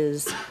owner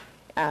is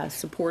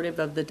supportive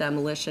of the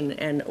demolition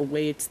and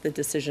awaits the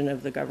decision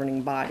of the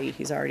governing body.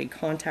 He's already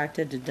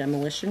contacted a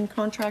demolition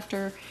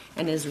contractor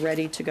and is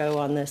ready to go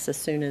on this as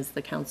soon as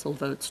the council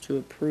votes to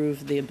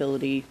approve the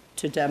ability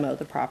to demo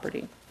the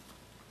property.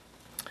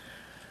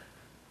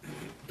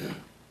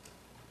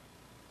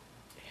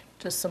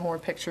 Just some more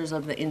pictures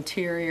of the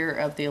interior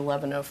of the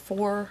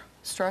 1104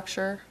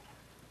 structure.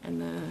 And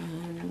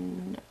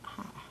then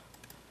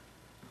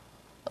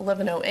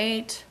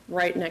 1108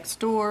 right next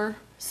door.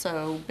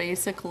 So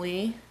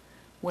basically,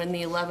 when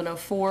the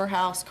 1104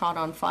 house caught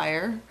on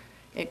fire,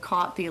 it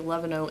caught the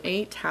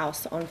 1108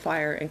 house on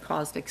fire and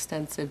caused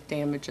extensive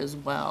damage as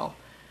well.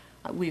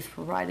 We've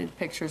provided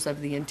pictures of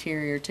the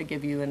interior to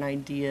give you an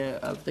idea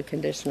of the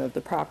condition of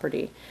the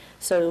property.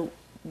 So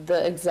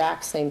the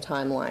exact same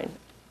timeline.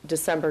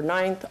 December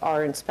 9th,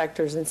 our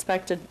inspectors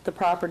inspected the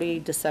property.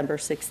 December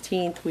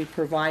 16th, we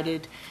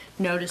provided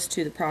notice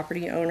to the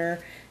property owner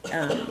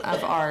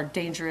of our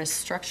dangerous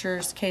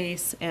structures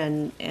case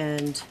and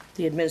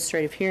the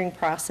administrative hearing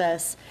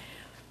process.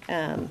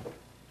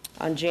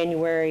 On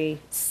January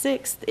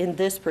 6th, in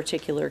this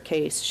particular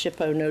case,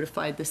 SHPO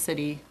notified the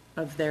city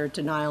of their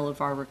denial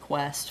of our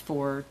request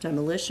for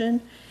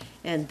demolition.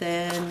 And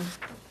then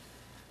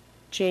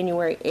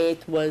January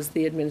 8th was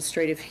the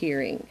administrative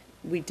hearing.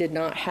 We did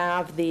not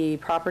have the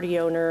property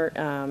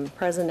owner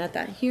present at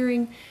that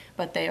hearing,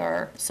 but they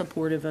are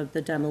supportive of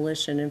the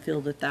demolition and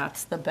feel that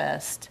that's the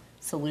best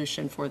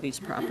solution for these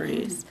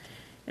properties.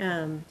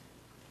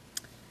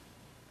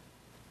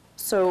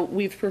 So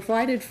we've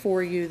provided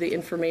for you the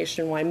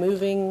information why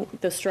moving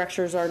the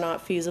structures are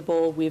not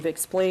feasible. We've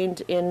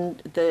explained in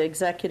the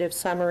executive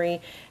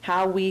summary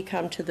how we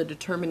come to the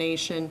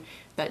determination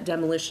that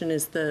demolition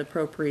is the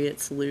appropriate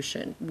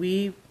solution.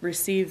 We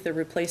received the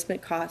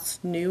replacement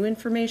cost new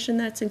information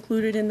that's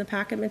included in the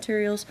packet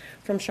materials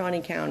from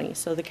Shawnee County.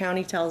 So the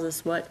county tells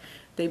us what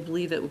they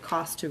believe it would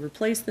cost to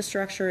replace the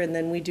structure, and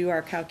then we do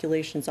our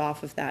calculations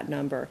off of that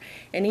number.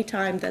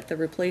 Anytime that the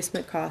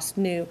replacement cost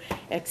new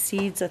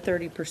exceeds a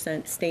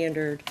 30%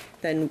 standard,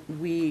 then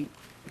we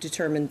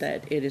determine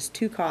that it is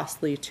too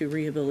costly to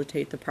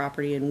rehabilitate the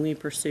property, and we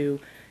pursue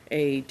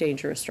a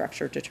dangerous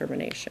structure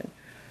determination.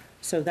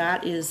 So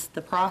that is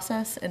the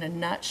process in a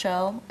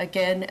nutshell.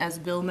 Again, as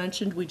Bill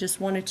mentioned, we just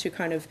wanted to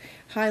kind of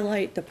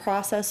highlight the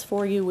process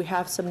for you. We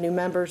have some new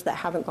members that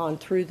haven't gone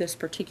through this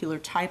particular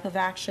type of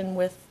action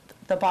with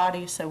the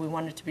body, so we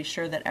wanted to be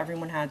sure that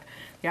everyone had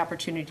the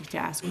opportunity to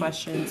ask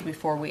questions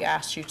before we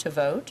asked you to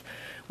vote.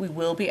 We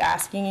will be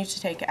asking you to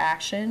take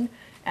action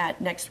at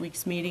next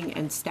week's meeting,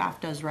 and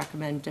staff does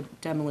recommend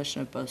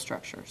demolition of both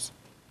structures.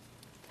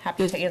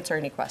 Happy to answer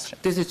any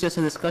questions. This is just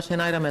a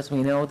discussion item. As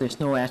we know, there's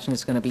no action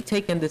that's going to be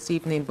taken this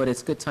evening, but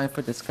it's good time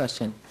for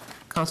discussion.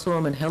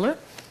 Councilwoman Hiller?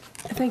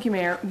 Thank you,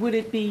 Mayor. Would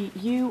it be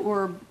you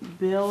or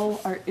Bill,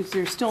 or is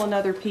there still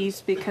another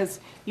piece? Because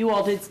you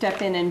all did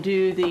step in and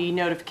do the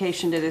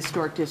notification to the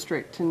historic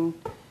district, and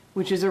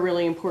which is a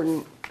really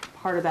important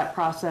part of that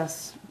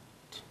process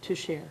to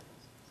share.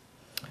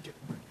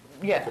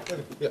 Yeah.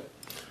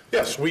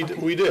 Yes, we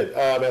did.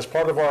 As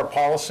part of our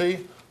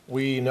policy,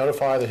 we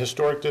notify the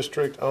historic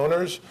district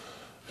owners.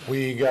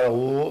 We got a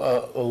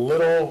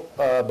little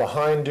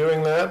behind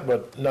doing that,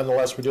 but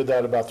nonetheless, we did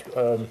that about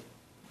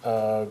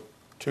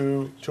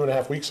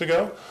 2.5 weeks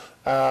ago.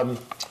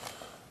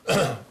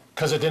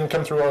 Because it didn't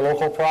come through our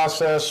local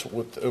process,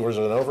 it was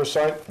an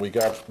oversight. We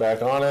got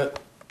back on it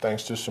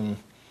thanks to some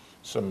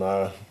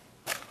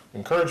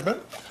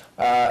encouragement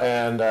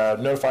and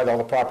notified all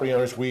the property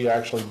owners. We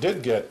actually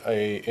did get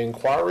an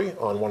inquiry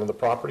on one of the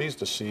properties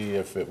to see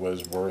if it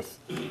was worth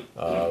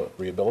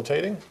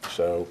rehabilitating.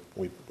 So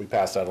we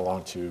passed that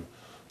along to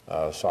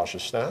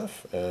Sasha's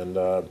staff, and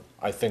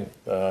I think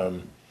I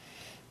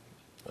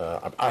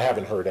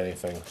haven't heard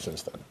anything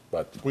since then,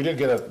 but we did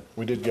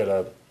get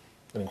an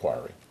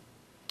inquiry.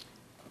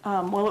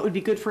 well, it would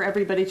be good for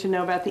everybody to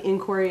know about the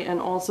inquiry and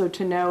also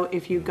to know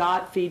if you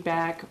got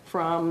feedback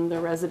from the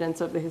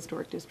residents of the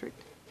historic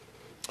district.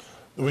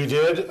 We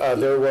did.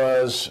 There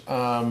was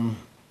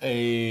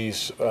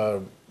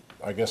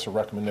I guess, a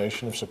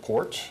recommendation of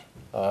support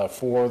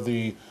for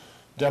the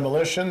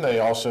demolition. They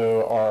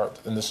also are,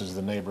 and this is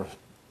the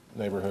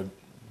neighborhood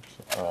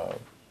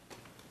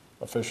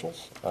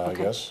officials, I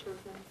guess.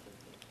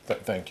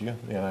 Thank you,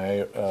 the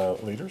NIA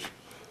leaders.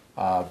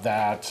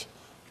 That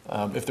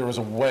if there was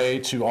a way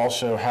to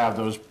also have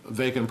those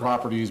vacant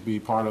properties be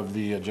part of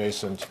the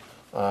adjacent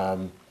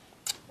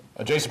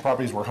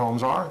properties where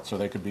homes are, so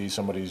they could be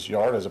somebody's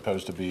yard as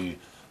opposed to be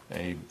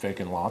a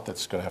vacant lot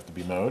that's going to have to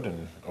be mowed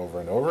and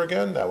over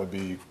again, that would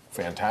be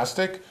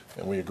fantastic,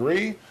 and we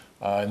agree.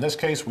 In this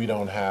case, we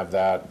don't have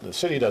that. The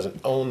city doesn't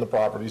own the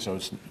property, so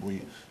it's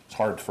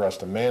hard for us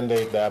to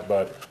mandate that,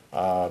 but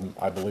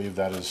I believe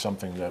that is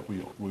something that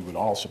we would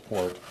all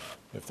support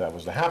if that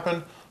was to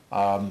happen.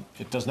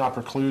 It does not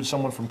preclude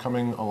someone from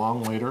coming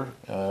along later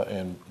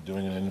and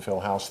doing an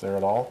infill house there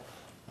at all,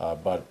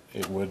 but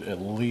it would at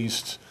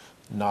least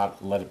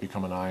not let it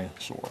become an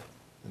eyesore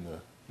in the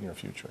near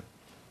future.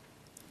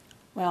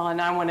 Well,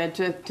 and I wanted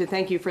to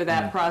thank you for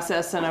that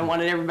process, and I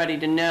wanted everybody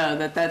to know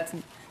that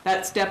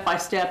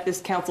step-by-step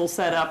this council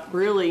set up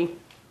really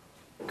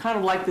kind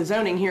of like the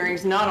zoning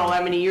hearings not all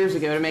that many years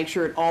ago to make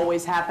sure it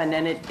always happened,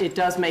 and it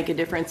does make a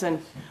difference. And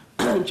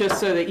just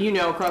so that you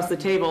know, across the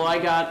table, I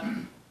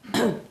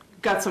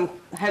had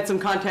some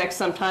context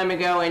some time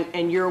ago,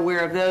 and you're aware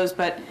of those,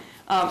 but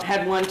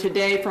had one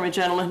today from a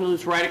gentleman who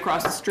lives right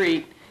across the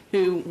street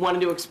who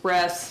wanted to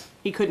express,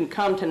 he couldn't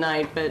come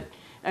tonight, but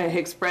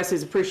express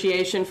his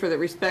appreciation for the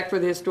respect for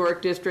the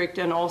historic district,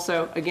 and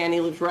also, again,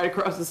 he lives right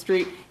across the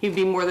street. He'd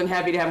be more than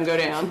happy to have him go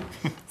down.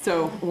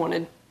 So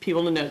wanted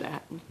people to know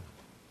that.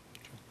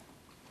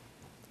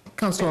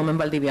 Councilwoman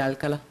Valdivia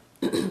Alcala.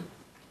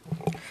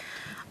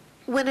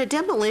 When a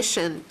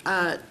demolition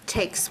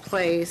takes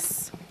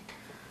place,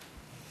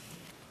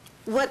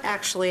 what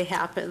actually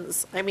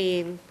happens? I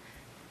mean,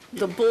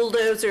 the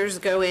bulldozers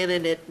go in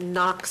and it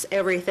knocks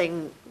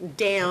everything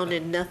down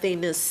and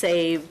nothing is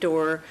saved,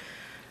 or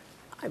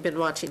I've been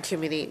watching too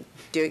many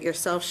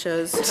do-it-yourself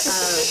shows,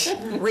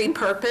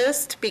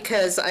 repurposed,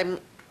 because I'm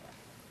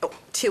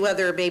two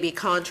other maybe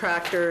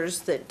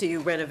contractors that do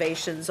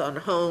renovations on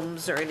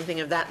homes or anything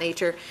of that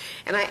nature.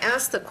 And I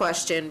ask the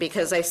question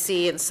because I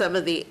see in some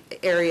of the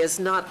areas,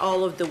 not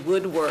all of the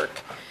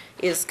woodwork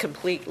is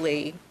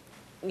completely,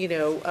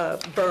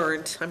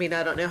 burned. I mean,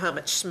 I don't know how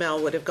much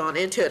smell would have gone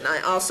into it. And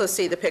I also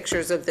see the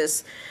pictures of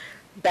this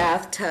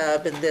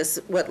bathtub and this,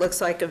 what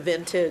looks like a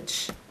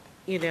vintage,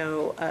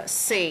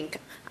 sink.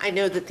 I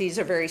know that these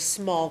are very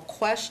small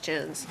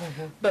questions,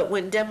 but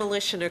when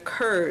demolition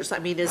occurs, I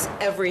mean, is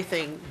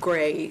everything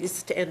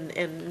grazed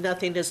and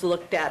nothing is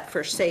looked at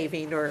for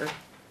saving or?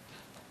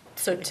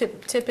 So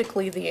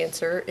typically the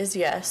answer is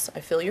yes.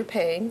 I feel your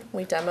pain.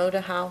 We demoed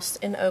a house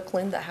in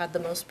Oakland that had the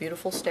most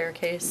beautiful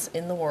staircase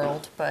in the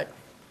world, but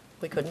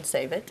we couldn't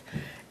save it.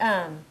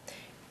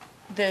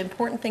 The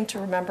important thing to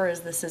remember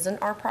is this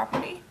isn't our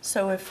property.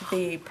 So if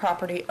the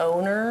property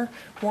owner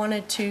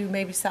wanted to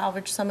maybe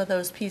salvage some of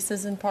those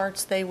pieces and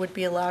parts, they would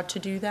be allowed to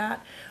do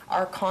that.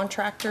 Our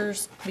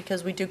contractors,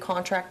 because we do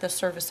contract this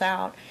service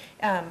out,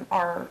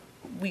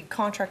 we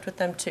contract with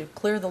them to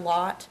clear the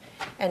lot,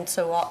 and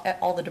so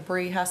all the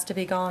debris has to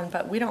be gone,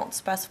 but we don't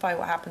specify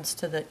what happens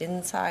to the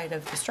inside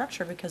of the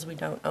structure because we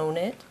don't own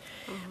it.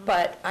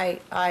 But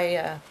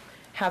I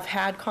have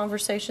had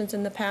conversations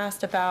in the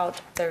past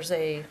about, there's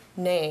a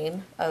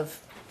name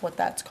of what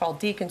that's called,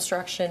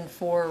 deconstruction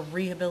for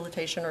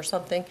rehabilitation or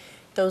something.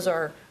 Those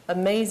are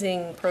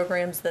amazing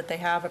programs that they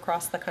have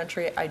across the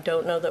country. I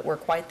don't know that we're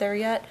quite there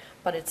yet,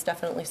 but it's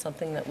definitely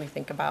something that we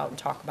think about and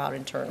talk about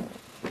internally.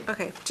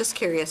 Okay, just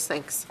curious,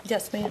 thanks.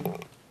 Yes, ma'am.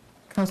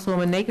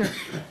 Councilwoman Nager.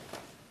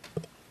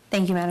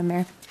 Thank you, Madam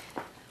Mayor.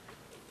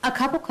 A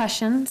couple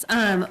questions.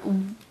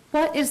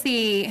 What is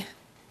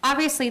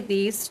obviously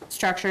these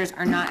structures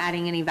are not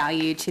adding any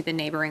value to the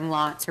neighboring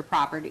lots or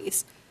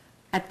properties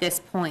at this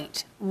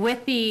point.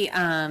 With the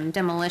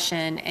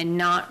demolition and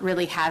not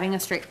really having a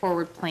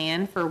straightforward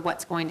plan for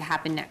what's going to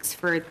happen next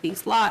for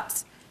these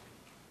lots,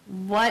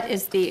 what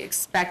is the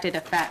expected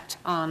effect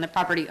on the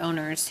property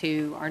owners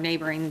who are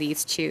neighboring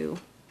these two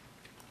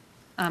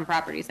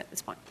properties at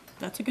this point?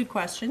 That's a good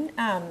question.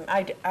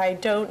 I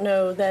don't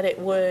know that it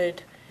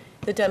would,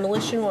 the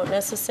demolition won't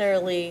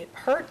necessarily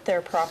hurt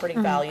their property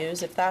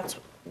values if that's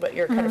what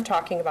you're kind of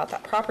talking about,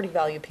 that property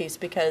value piece,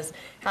 because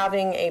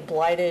having a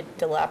blighted,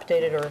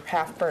 dilapidated, or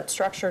half-burnt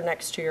structure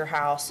next to your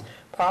house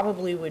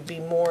probably would be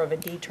more of a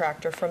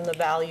detractor from the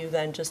value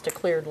than just a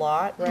cleared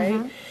lot,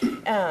 right?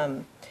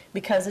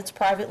 Because it's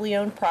privately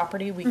owned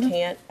property, we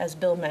can't, as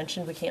Bill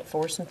mentioned, we can't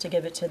force them to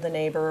give it to the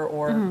neighbor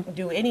or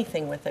do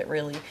anything with it,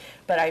 really.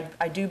 But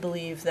I do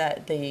believe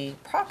that the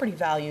property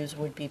values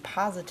would be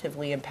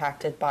positively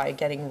impacted by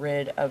getting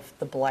rid of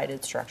the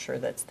blighted structure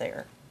that's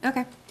there.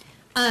 Okay.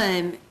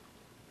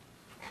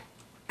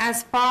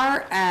 As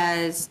far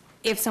as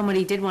if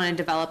somebody did want to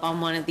develop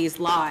on one of these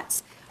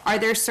lots, are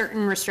there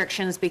certain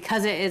restrictions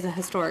because it is a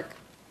historic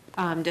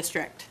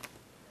district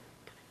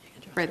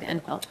for the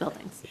infill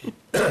buildings?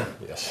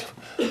 Yes.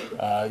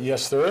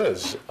 Yes, there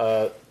is.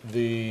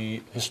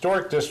 The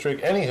historic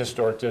district, any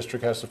historic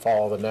district has to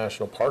follow the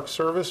National Park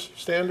Service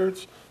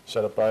standards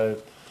set up by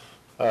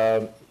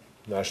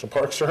National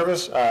Park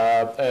Service.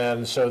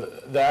 And so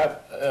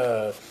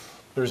that,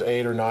 there's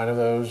 8 or 9 of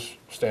those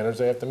standards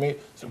they have to meet.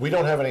 So we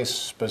don't have any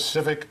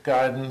specific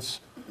guidance,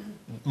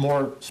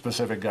 more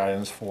specific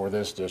guidance for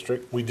this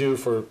district. We do,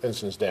 for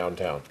instance,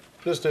 downtown.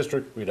 This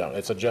district, we don't.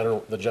 It's the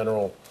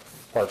general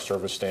Park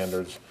Service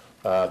standards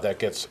that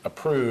gets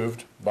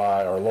approved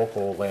by our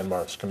local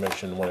landmarks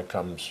commission when it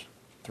comes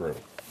through.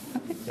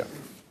 Yeah.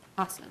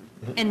 Awesome.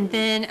 And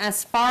then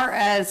as far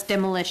as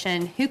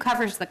demolition, who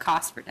covers the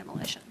cost for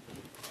demolition?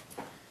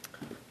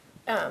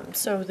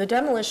 So the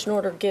demolition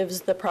order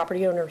gives the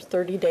property owner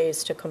 30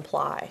 days to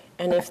comply.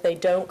 And if they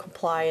don't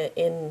comply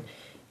in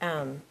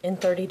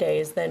 30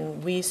 days,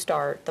 then we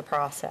start the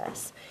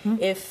process.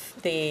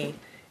 If the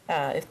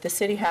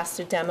city has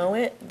to demo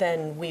it,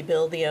 then we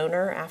bill the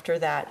owner after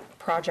that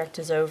project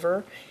is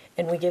over,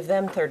 and we give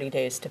them 30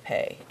 days to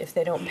pay. If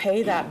they don't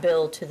pay that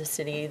bill to the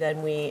city,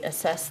 then we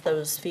assess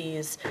those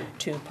fees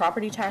to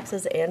property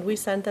taxes and we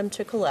send them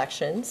to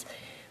collections.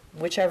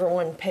 Whichever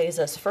one pays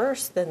us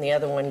first, then the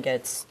other one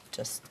gets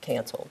just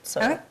canceled. So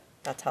Okay.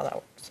 that's how that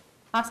works.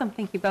 Awesome.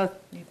 Thank you both.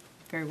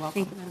 Very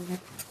welcome. Thank you, Madam Mayor.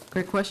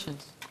 Great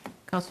questions.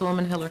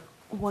 Councilwoman Hiller.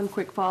 One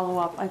quick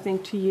follow-up, I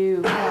think, to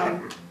you.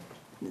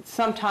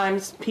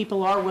 Sometimes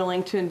people are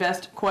willing to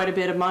invest quite a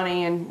bit of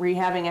money in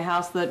rehabbing a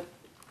house that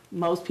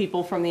most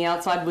people from the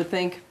outside would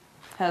think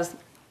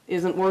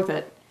isn't worth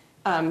it.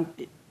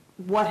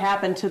 What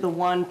happened to the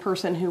one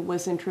person who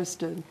was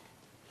interested?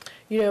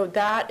 You know,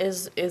 that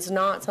is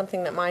not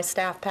something that my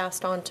staff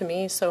passed on to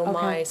me, so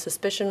my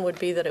suspicion would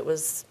be that it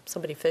was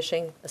somebody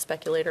fishing, a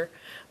speculator.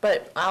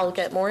 But I'll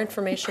get more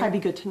information. Probably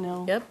be good to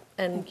know. Yep,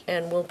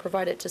 and we'll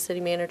provide it to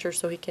city manager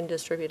so he can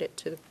distribute it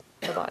to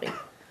the body.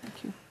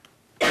 Thank you.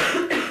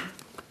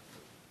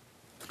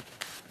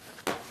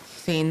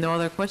 Seeing no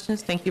other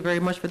questions, thank you very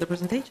much for the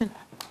presentation.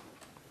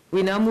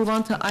 We now move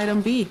on to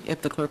item B,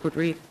 if the clerk would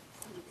read.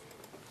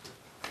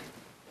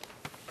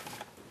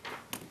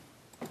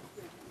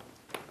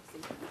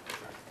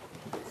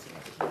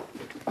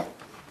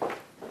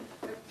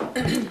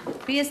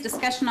 B is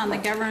discussion on the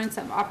governance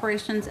of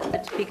operations at the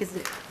Topeka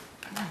Zoo.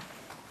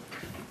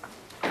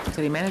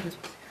 City manager.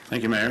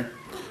 Thank you, Mayor.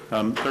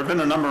 There have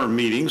been a number of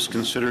meetings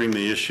considering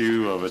the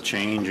issue of a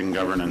change in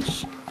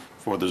governance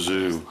for the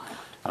zoo.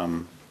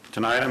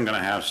 Tonight, I'm going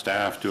to have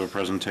staff do a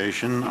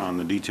presentation on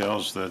the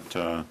details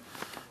but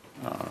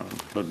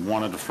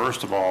wanted to,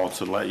 first of all,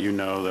 to let you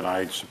know that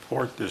I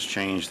support this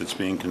change that's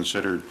being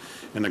considered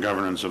in the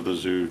governance of the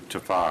zoo to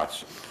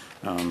FOTS.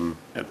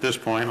 At this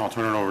point, I'll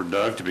turn it over to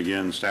Doug to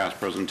begin staff's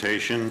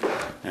presentation,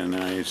 and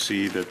I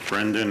see that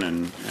Brendan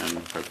and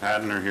Fred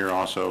Patton are here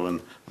also,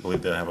 and I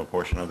believe they'll have a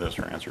portion of this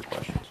or answer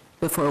questions.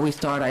 Before we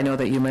start, I know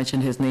that you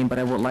mentioned his name, but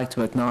I would like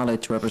to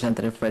acknowledge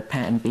Representative Fred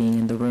Patton being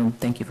in the room.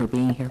 Thank you for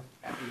being here.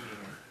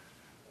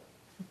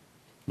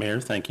 Mayor,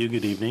 thank you.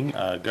 Good evening.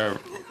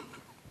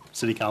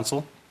 City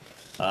Council,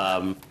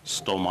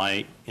 stole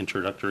my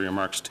introductory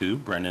remarks too.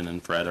 Brendan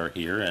and Fred are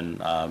here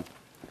and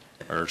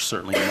are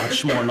certainly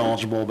much more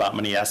knowledgeable about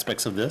many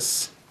aspects of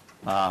this.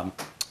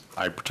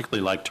 I'd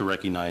particularly like to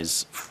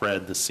recognize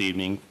Fred this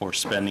evening for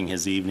spending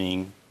his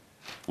evening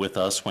with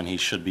us when he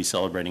should be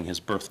celebrating his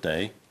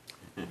birthday.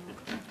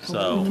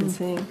 So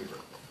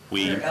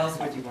we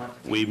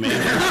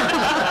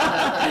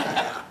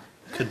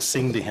could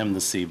sing to him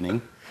this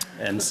evening.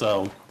 And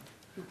so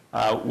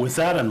with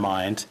that in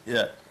mind,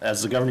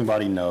 as the governing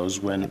body knows,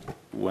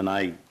 when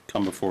I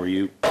come before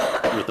you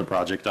with the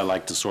project, I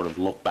like to sort of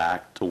look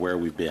back to where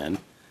we've been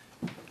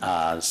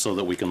so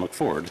that we can look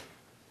forward.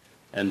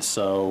 And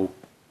so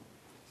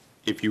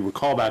if you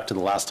recall back to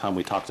the last time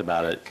we talked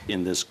about it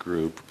in this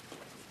group,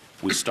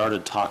 we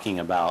started talking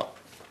about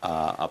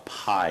a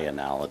pie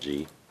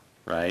analogy,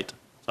 right?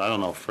 So I don't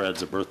know if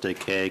Fred's a birthday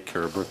cake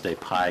or a birthday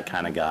pie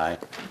kind of guy,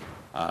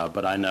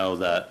 but I know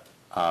that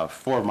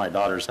 4 of my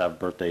daughters have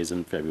birthdays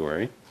in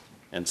February,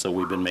 and so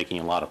we've been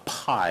making a lot of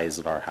pies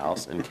at our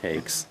house and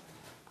cakes.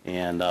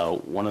 And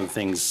one of the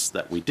things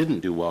that we didn't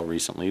do well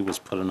recently was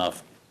put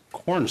enough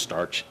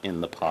cornstarch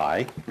in the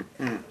pie,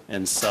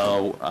 and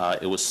so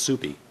it was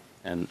soupy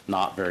and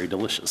not very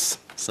delicious.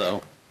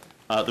 So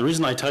the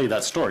reason I tell you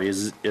that story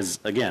is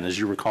again, as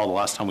you recall the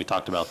last time we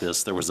talked about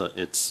this, there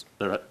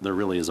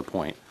really is a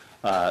point.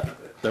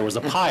 There was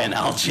a pie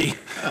analogy,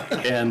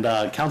 and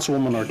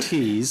Councilwoman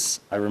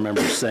Ortiz, I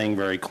remember saying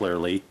very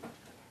clearly,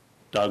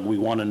 Doug, we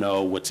want to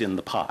know what's in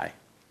the pie.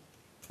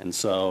 And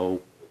so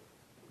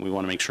we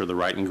want to make sure the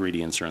right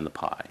ingredients are in the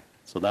pie.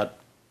 So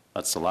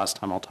that's the last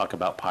time I'll talk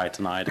about pie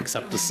tonight,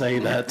 except to say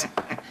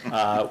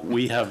that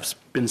we have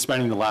been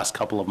spending the last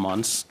couple of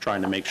months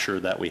trying to make sure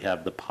that we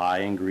have the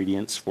pie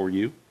ingredients for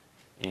you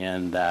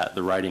and that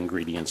the right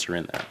ingredients are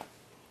in there.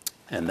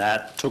 And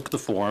that took the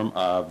form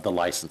of the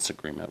license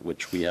agreement,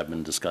 which we have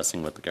been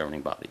discussing with the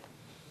governing body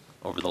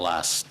over the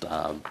last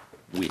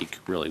week,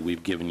 really.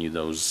 We've given you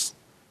those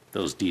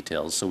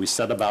details. So we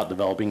set about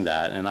developing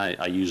that, and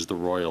I use the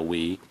royal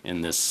we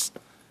in this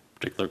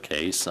particular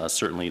case.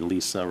 Certainly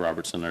Lisa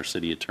Robertson, our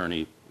city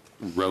attorney,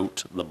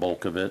 wrote the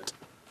bulk of it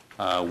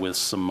with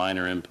some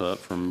minor input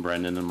from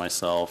Brendan and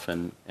myself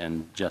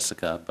and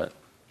Jessica, but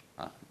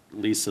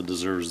Lisa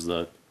deserves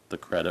the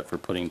credit for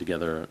putting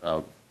together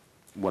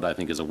what I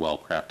think is a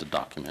well-crafted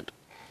document.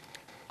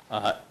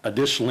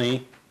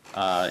 Additionally,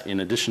 in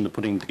addition to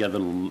putting together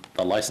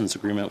the license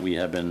agreement, we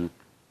have been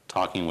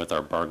talking with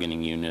our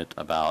bargaining unit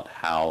about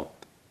how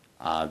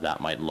that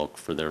might look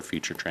for their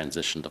future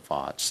transition to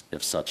FOTS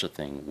if such a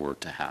thing were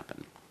to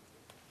happen.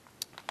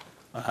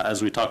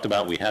 As we talked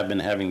about, we have been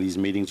having these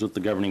meetings with the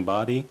governing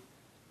body,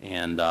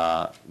 and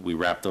we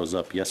wrapped those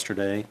up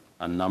yesterday.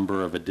 A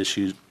number of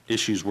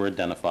issues were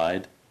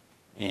identified,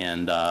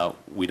 and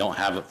we don't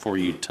have it for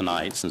you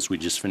tonight since we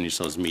just finished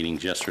those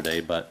meetings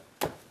yesterday, but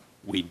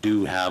we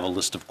do have a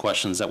list of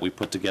questions that we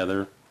put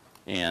together,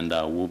 and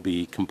we'll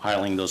be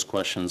compiling those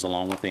questions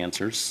along with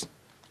answers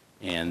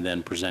and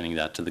then presenting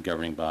that to the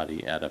governing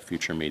body at a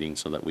future meeting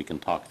so that we can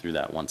talk through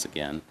that once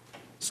again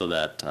so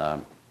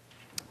that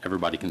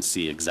everybody can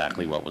see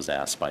exactly what was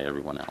asked by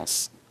everyone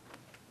else.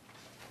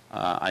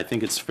 I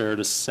think it's fair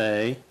to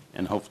say,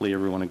 and hopefully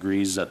everyone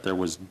agrees, that there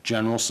was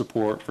general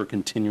support for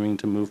continuing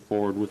to move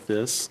forward with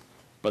this,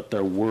 but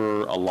there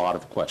were a lot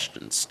of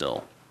questions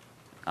still.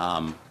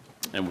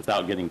 And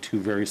without getting too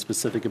very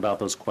specific about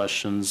those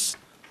questions,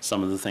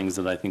 some of the things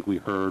that I think we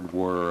heard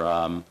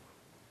were,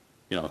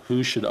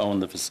 who should own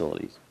the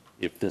facilities?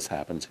 If this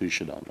happens, who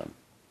should own them?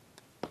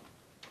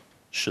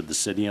 Should the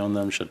city own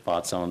them? Should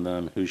FOTS own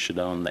them? Who should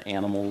own the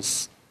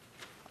animals?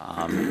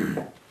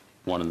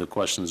 One of the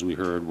questions we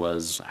heard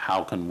was,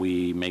 how can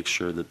we make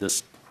sure that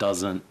this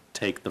doesn't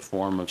take the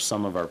form of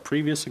some of our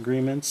previous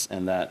agreements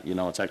and that,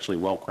 it's actually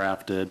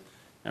well-crafted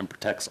and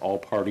protects all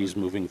parties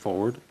moving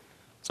forward?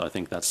 So I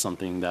think that's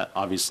something that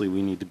obviously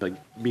we need to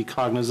be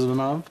cognizant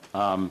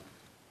of.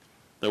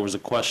 There was a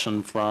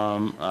question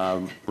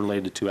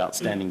related to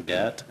outstanding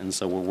debt, and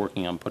so we're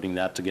working on putting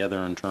that together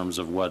in terms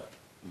of what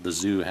the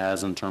zoo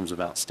has in terms of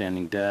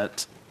outstanding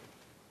debt.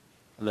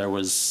 There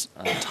was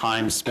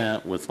time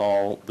spent with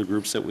all the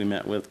groups that we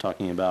met with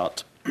talking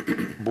about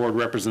board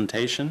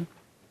representation,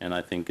 and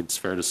I think it's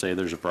fair to say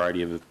there's a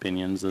variety of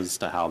opinions as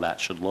to how that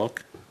should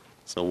look.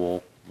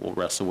 So we'll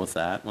wrestle with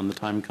that when the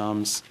time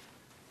comes.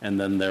 And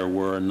then there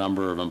were a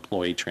number of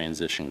employee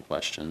transition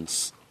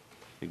questions.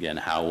 Again,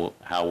 how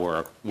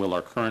will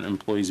our current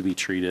employees be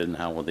treated and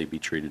how will they be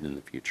treated in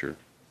the future?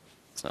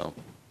 So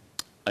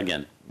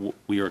again,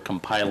 we are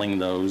compiling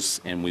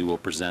those and we will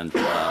present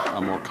a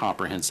more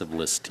comprehensive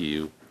list to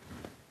you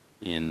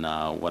in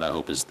what I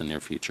hope is the near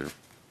future.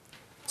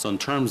 So in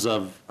terms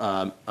of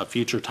a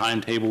future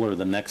timetable or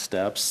the next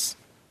steps,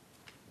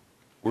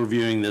 we're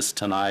viewing this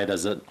tonight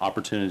as an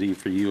opportunity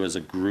for you as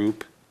a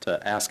group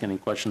to ask any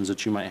questions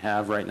that you might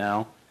have right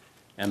now,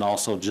 and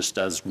also just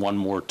as one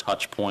more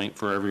touch point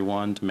for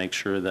everyone to make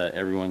sure that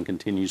everyone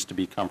continues to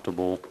be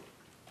comfortable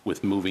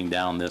with moving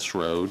down this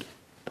road.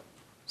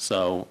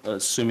 So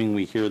assuming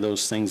we hear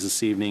those things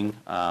this evening,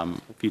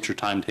 future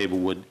timetable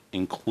would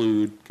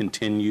include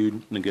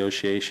continued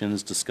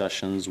negotiations,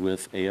 discussions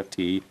with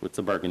AFT, with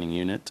the bargaining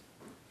unit.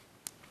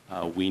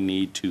 We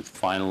need to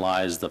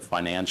finalize the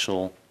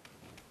financial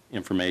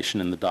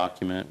information in the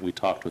document. We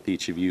talked with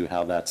each of you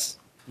how that's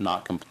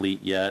not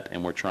complete yet,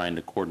 and we're trying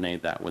to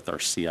coordinate that with our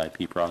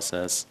CIP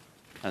process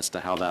as to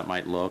how that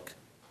might look.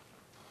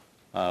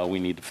 We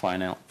need to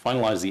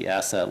finalize the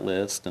asset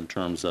list in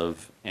terms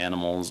of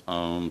animals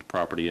owned,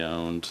 property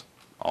owned,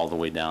 all the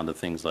way down to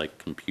things like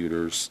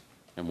computers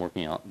and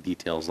working out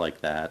details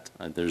like that.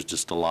 There's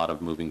just a lot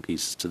of moving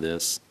pieces to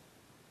this.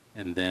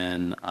 And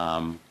then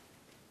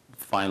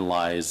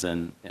finalize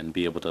and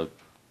be able to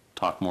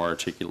talk more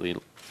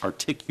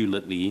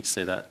articulately,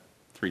 say that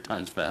 3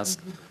 times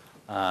fast,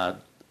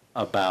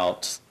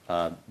 about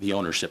the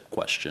ownership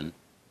question.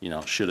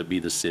 Should it be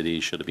the city?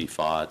 Should it be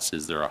FOTS?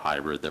 Is there a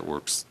hybrid that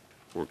works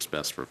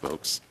best for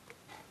folks?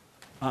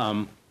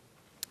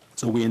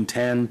 So we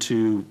intend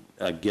to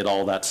get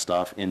all that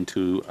stuff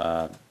into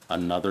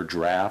another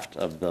draft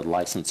of the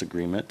license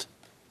agreement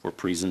for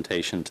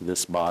presentation to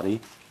this body.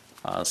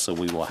 So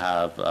we will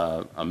have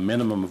a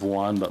minimum of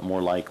 1, but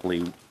more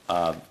likely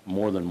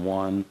more than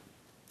 1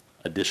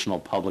 additional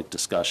public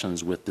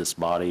discussions with this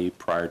body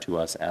prior to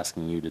us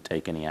asking you to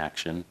take any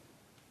action.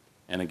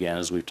 And again,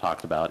 as we've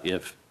talked about,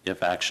 if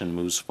action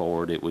moves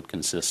forward, it would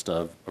consist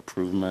of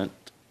approval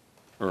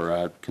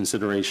or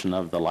consideration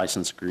of the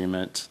license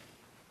agreement,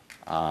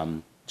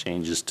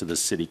 changes to the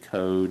city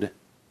code,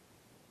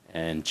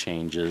 and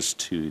changes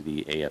to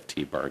the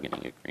AFT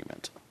bargaining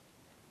agreement.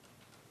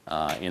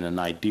 In an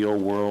ideal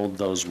world,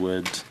 those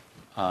would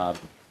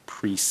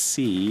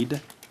precede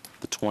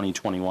the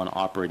 2021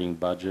 operating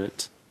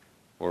budget,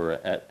 or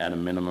at a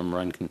minimum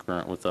run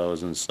concurrent with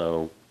those, and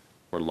so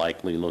we're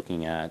likely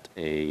looking at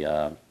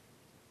a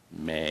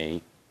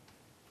May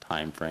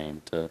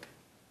timeframe to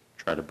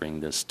try to bring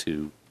this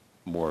to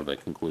more of a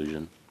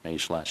conclusion,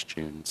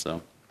 May/June.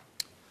 So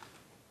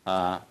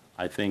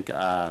I think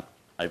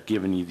I've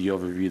given you the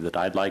overview that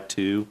I'd like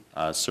to.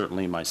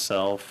 Certainly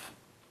myself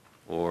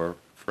or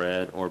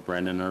Fred or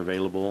Brendan are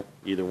available.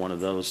 Either one of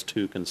those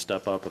two can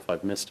step up if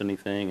I've missed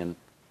anything, and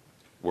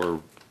we're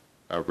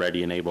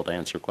ready and able to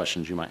answer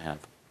questions you might have.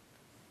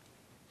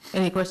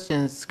 Any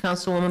questions?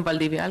 Councilwoman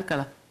Valdivia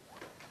Alcala.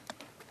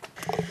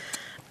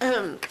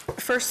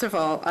 First of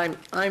all,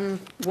 I'm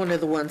one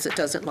of the ones that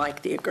doesn't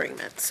like the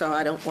agreement, so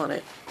I don't want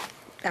it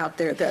out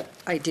there that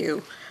I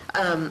do.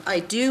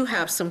 I do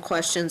have some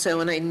questions, though,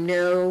 and I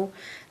know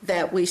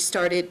that we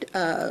started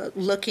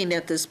looking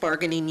at this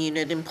bargaining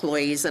unit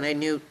employees, and I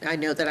know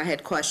that I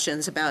had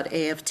questions about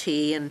AFT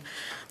and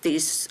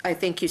these, I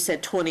think you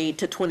said 20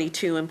 to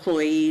 22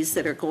 employees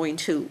that are going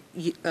to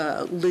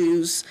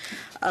lose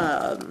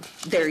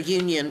their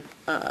union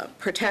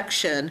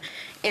protection.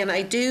 And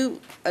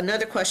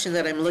another question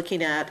that I'm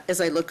looking at as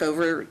I look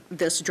over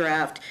this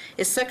draft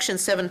is section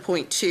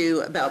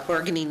 7.2 about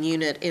bargaining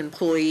unit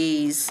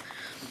employees.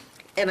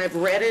 And I've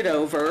read it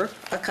over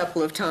a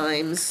couple of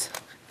times,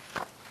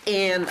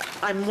 and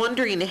I'm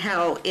wondering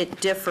how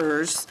it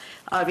differs.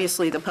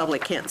 Obviously, the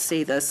public can't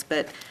see this,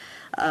 but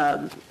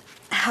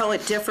how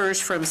it differs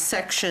from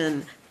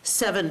section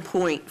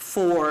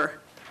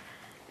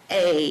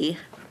 7.4A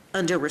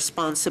under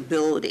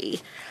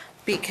responsibility,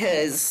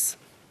 because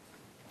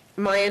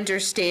my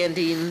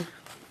understanding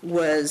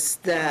was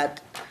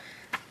that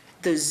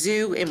the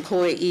zoo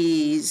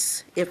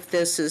employees, if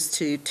this is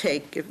to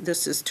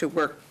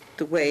work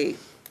the way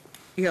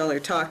y'all are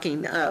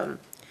talking,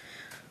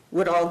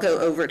 would all go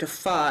over to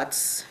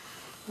FOTS,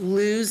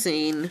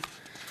 losing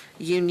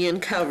union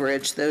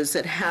coverage, those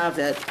that have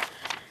it.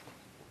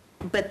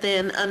 But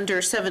then under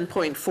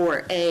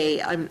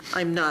 7.4A,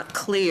 I'm not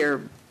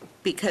clear,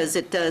 because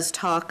it does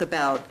talk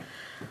about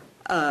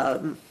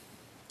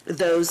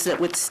those that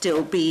would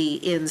still be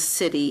in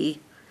city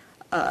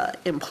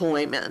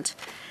employment.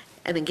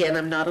 And again,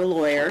 I'm not a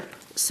lawyer,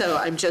 so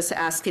I'm just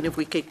asking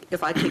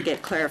if I could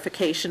get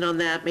clarification on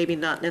that, maybe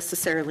not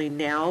necessarily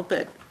now,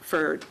 but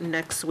for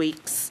next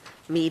week's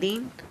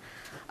meeting,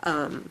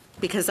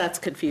 because that's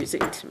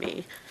confusing to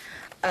me.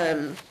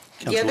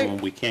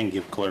 Councilwoman, we can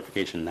give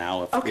clarification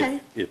now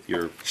if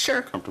you're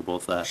comfortable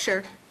with that.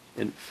 Sure.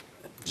 And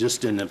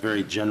just in a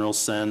very general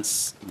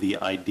sense, the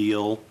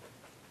ideal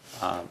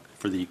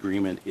for the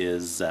agreement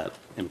is that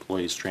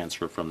employees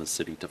transfer from the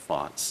city to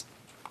FOTS.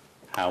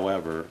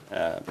 However,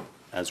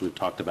 as we've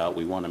talked about,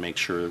 we want to make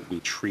sure we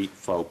treat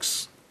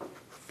folks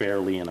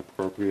fairly and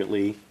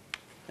appropriately.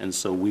 And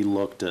so we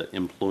looked at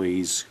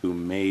employees who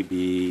may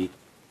be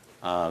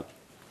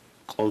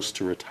close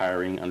to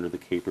retiring under the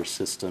CAPER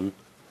system,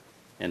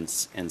 and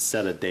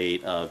set a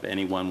date of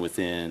anyone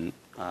within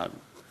a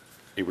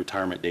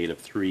retirement date of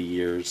 3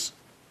 years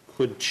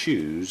could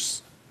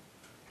choose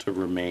to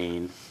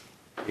remain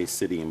a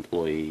city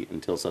employee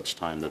until such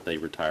time that they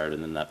retired,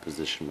 and then that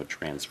position would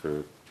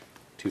transfer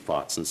to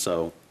FOTS. And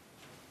so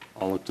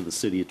I'll look to the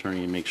city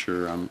attorney and make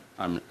sure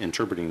I'm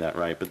interpreting that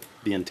right. But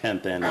the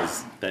intent then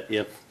is that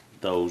if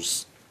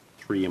those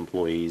 3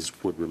 employees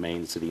would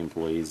remain city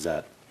employees,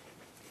 that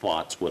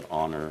FOTS would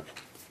honor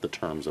the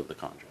terms of the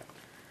contract.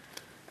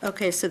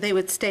 Okay, so they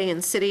would stay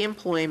in city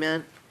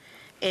employment,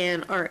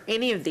 and are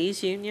any of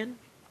these union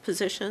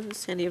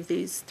positions, any of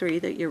these 3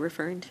 that you're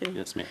referring to?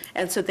 Yes, ma'am.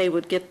 And so they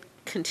would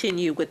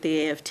continue with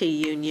the AFT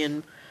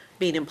union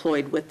being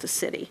employed with the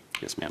city?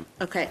 Yes, ma'am.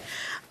 Okay,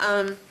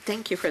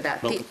 thank you for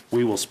that. But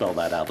we will spell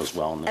that out as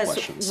well in the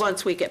questions.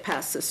 Once we get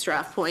past this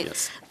draft point.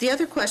 Yes. The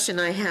other question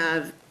I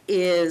have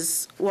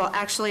is, well,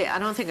 actually, I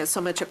don't think it's so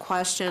much a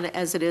question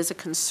as it is a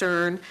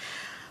concern.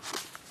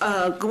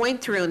 Going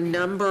through a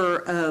number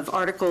of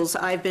articles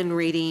I've been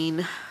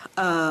reading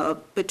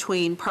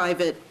between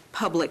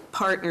private-public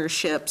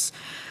partnerships,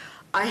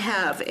 I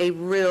have a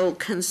real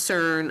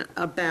concern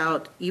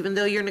about, even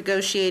though you're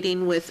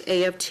negotiating with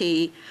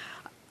AFT,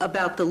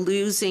 about the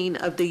losing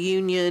of the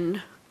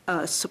union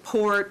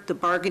support, the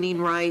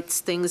bargaining rights,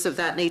 things of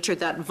that nature,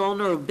 that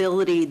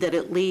vulnerability that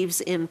it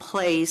leaves in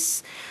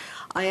place.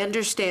 I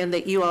understand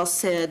that you all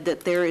said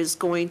that there is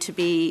going to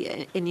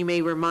be, and you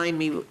may remind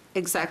me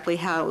exactly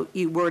how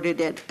you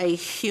worded it, a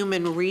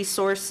human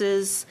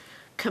resources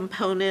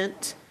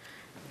component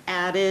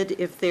added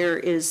if there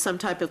is some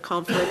type of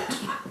conflict.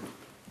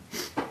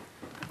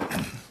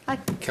 Hi.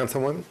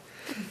 Councilwoman,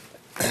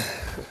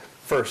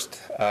 first,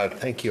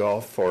 thank you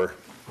all for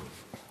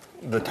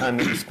the time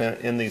that you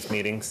spent in these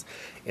meetings.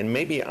 And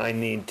maybe I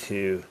need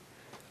to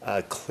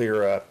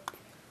clear up,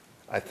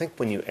 I think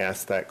when you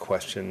asked that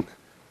question,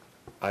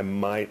 I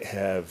might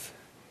have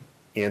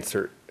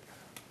answered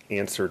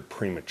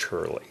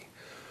prematurely.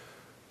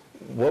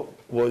 What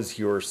was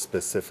your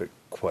specific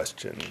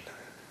question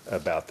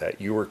about that?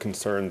 You were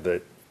concerned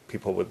that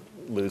people would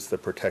lose the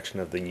protection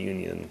of the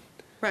union.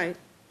 Right.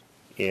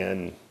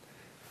 And,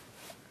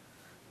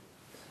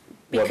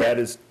 well, that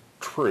is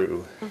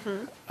true.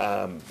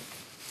 Mm-hmm.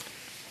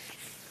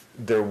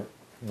 There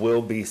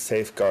will be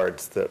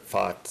safeguards that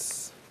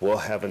FOTS will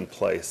have in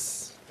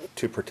place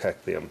to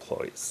protect the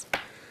employees,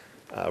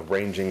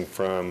 ranging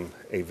from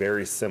a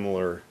very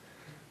similar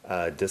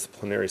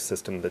disciplinary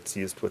system that's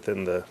used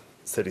within the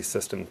city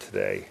system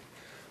today,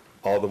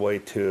 all the way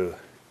to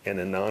an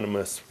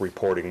anonymous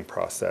reporting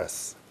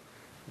process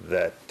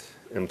that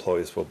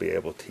employees will be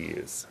able to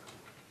use.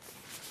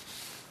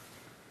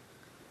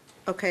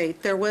 Okay,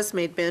 there was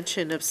made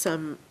mention of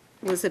some,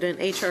 was it an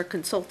HR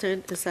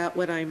consultant? Is that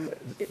what I'm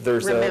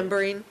There's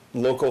remembering? a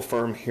local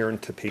firm here in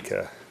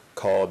Topeka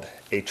called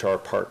HR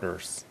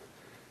Partners.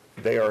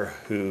 They are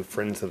who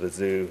Friends of the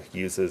Zoo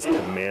uses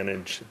to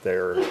manage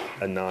their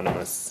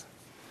anonymous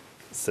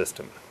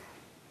system.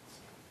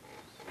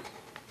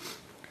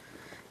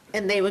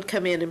 And they would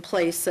come in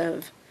place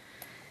of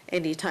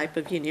any type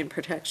of union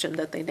protection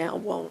that they now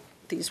won't,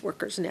 these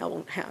workers now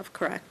won't have,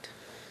 correct?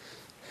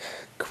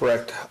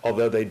 Correct,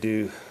 although they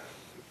do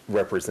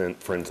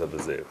represent Friends of the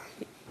Zoo.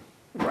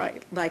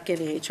 Right, like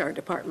any HR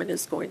department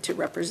is going to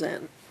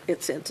represent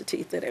its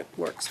entity that it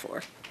works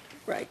for,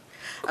 right?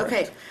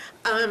 Okay,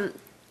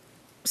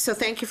 so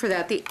thank you for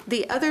that.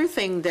 The other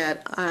thing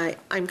that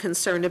I'm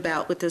concerned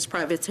about with this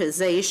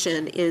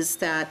privatization is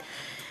that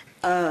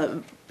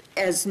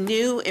as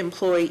new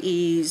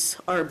employees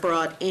are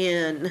brought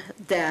in,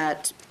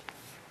 that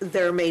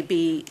there may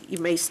be, you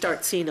may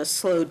start seeing a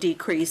slow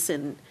decrease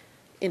in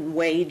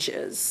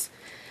wages.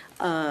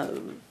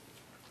 And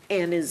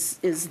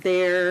is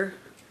there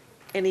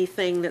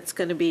anything that's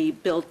going to be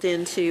built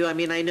into, I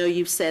mean, I know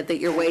you've said that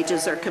your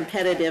wages are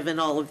competitive and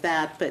all of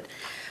that, but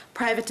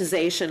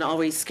privatization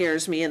always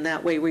scares me in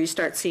that way, where you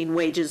start seeing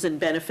wages and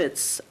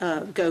benefits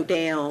go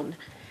down.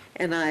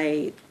 And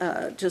I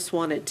just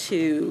wanted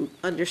to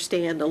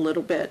understand a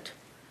little bit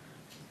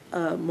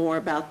more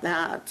about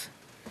that.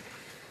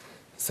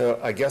 So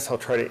I guess I'll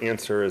try to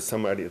answer as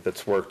somebody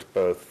that's worked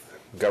both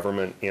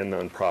government and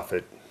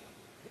nonprofit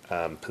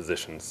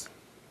positions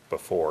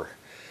before.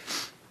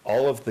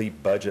 All of the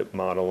budget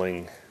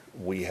modeling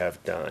we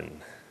have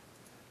done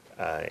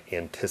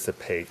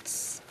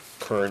anticipates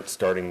current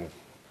starting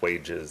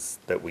wages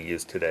that we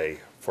use today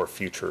for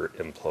future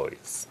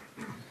employees.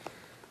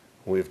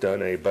 We've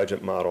done a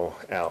budget model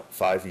out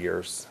 5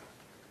 years,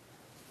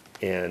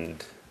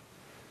 and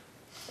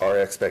our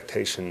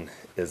expectation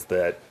is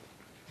that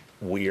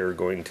we are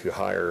going to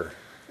hire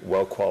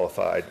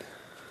well-qualified,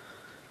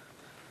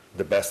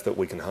 the best that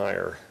we can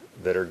hire,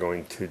 that are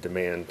going to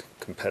demand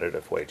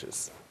competitive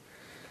wages.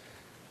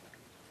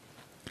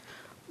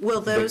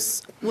 Will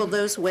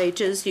those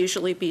wages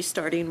usually be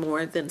starting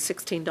more than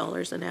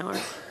 $16 an hour?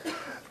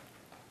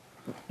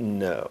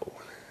 No.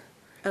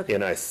 Okay.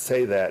 And I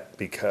say that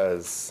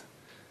because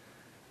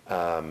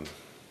the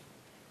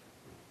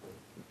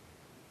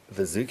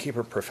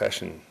zookeeper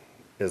profession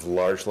is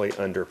largely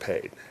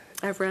underpaid.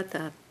 I've read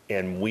that.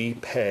 And we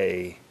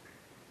pay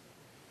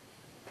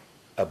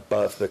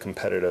above the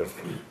competitive,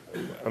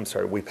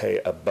 we pay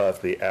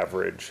above the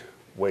average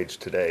wage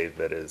today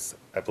that is,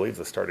 I believe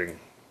the starting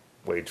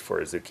wage for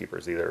a zookeeper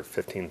is either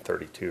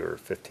 $15.32 or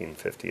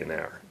 $15.50 an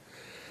hour.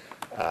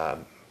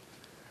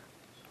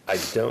 I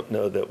don't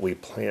know that we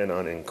plan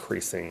on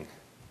increasing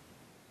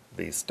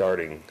the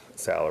starting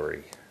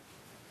salary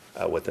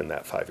within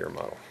that 5-year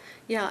model.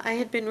 Yeah, I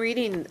had been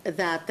reading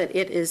that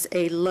it is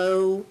a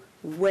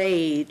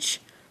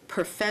low-wage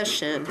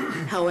profession.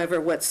 However,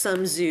 what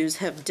some zoos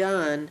have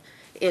done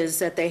is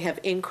that they have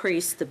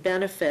increased the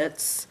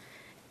benefits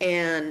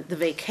and the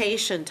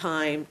vacation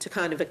time to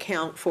kind of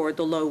account for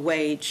the low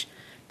wage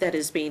that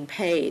is being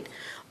paid.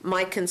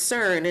 My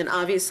concern, and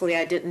obviously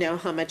I didn't know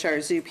how much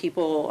our zoo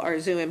people, our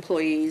zoo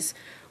employees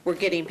were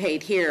getting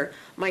paid here.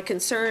 My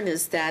concern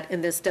is that,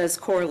 and this does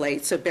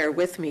correlate, so bear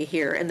with me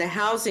here, in the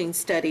housing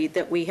study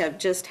that we have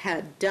just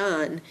had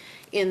done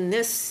in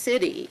this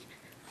city,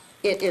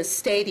 it is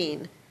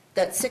stating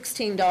that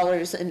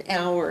 $16 an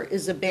hour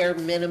is a bare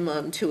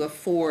minimum to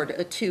afford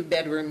a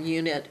 2-bedroom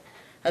unit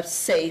of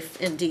safe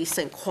and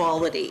decent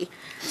quality.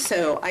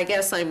 So I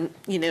guess I'm,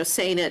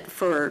 saying it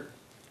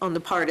on the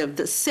part of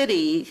the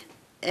city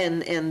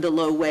and the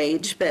low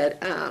wage,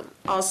 but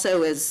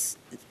also as,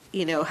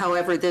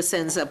 however this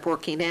ends up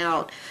working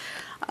out,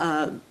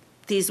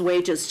 these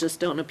wages just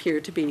don't appear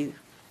to be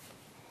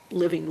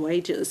living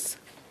wages.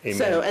 Amen.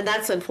 So, and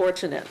that's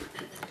unfortunate.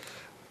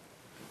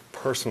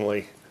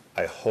 Personally,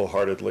 I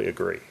wholeheartedly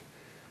agree.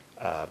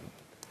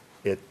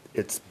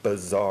 It's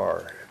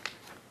bizarre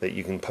that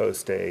you can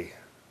post a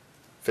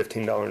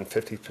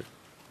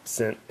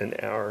 $15.50 an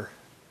hour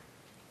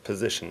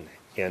position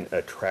and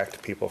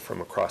attract people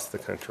from across the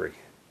country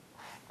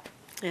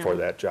for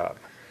that job.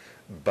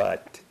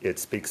 But it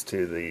speaks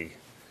to the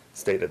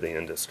state of the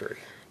industry.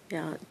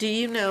 Yeah. Do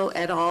you know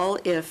at all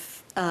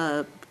if,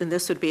 and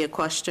this would be a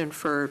question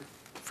for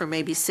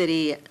maybe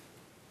city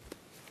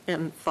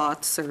and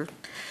thoughts, or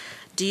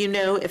do you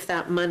know if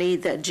that money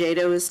that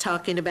Jado is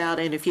talking about,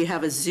 and if you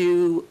have a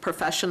zoo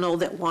professional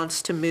that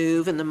wants to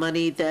move, and the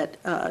money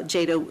that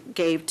Jado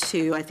gave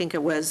to, I think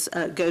it was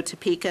Go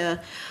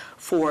Topeka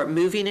for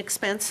moving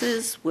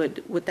expenses,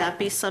 would that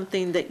be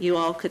something that you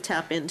all could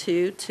tap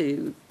into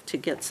to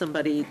get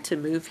somebody to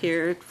move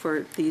here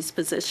for these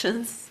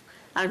positions?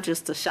 I'm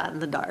just a shot in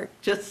the dark,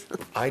 just.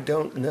 I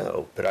don't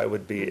know, but I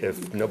would be,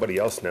 if nobody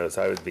else knows,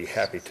 I would be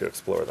happy to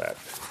explore that.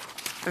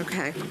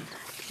 Okay.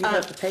 You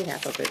have to pay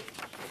half of it.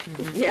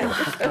 Yeah.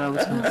 That's what I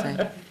was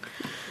gonna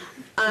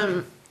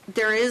say.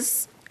 There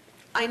is,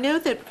 I know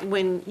that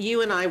when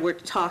you and I were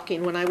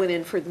talking, when I went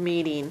in for the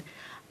meeting,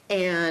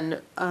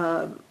 and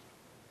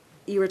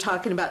you were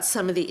talking about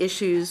some of the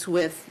issues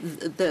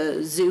with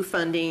the zoo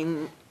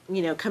funding,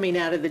 coming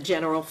out of the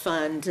general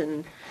fund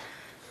and,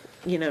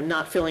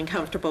 not feeling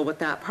comfortable with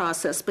that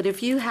process. But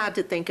if you had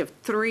to think of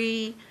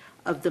 3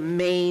 of the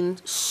main,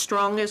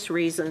 strongest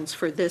reasons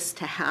for this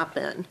to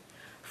happen,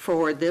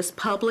 for this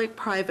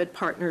public-private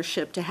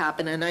partnership to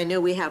happen, and I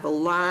know we have a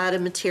lot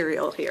of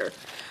material here,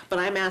 but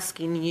I'm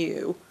asking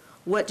you,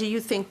 what do you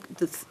think,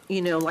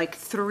 like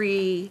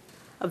 3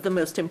 of the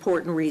most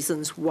important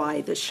reasons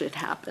why this should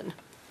happen?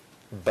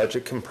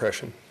 Budget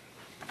compression.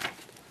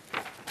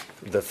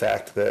 The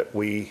fact that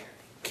we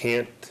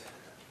can't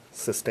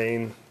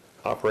sustain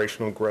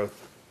operational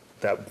growth,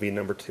 that would be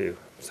number 2.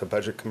 So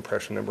budget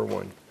compression, number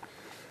 1.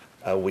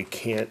 We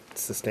can't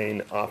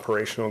sustain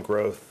operational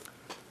growth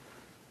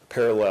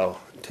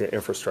parallel to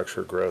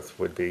infrastructure growth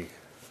would be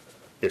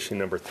issue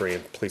number 3.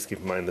 And please keep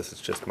in mind, this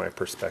is just my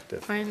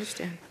perspective. I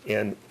understand.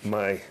 And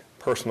my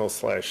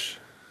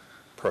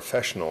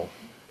personal/professional,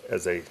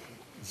 as a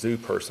zoo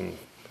person,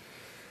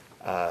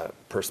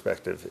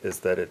 perspective is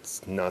that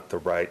it's not the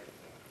right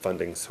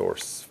funding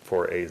source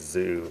for a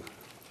zoo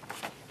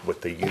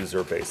with the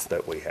user base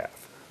that we have.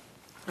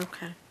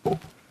 Okay.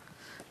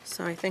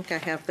 So I think I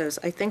have those.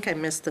 I think I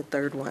missed the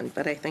 3rd one,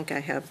 but I think I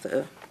have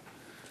the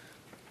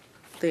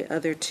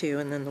other 2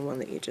 and then the one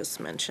that you just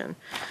mentioned.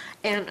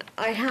 And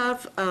I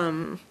have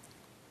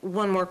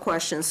one more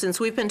question. Since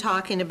we've been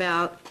talking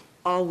about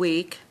all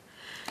week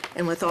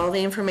and with all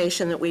the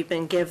information that we've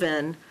been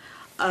given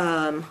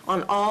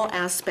on all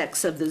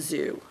aspects of the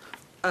zoo,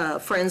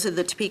 Friends of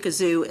the Topeka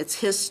Zoo, its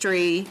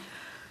history,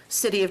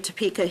 City of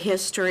Topeka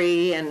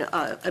history, and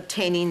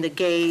obtaining the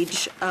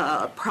Gage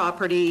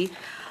property,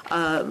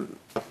 the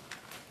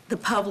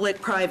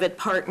public-private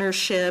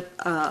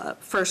partnership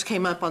first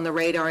came up on the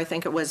radar, I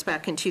think it was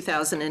back in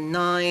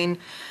 2009.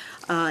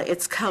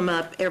 It's come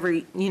up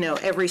every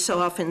so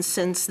often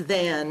since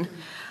then.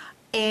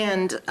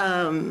 And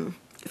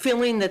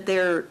feeling that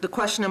the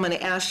question I'm going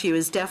to ask you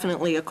is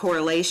definitely a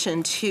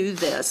correlation to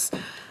this.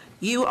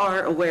 You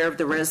are aware of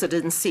the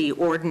residency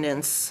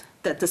ordinance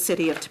that the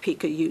City of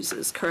Topeka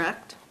uses,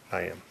 correct?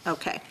 I am.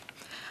 Okay.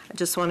 I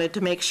just wanted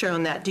to make sure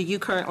on that. Do you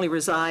currently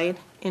reside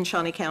in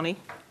Shawnee County?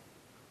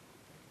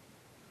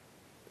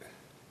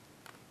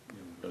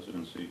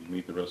 Residency,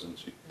 meet the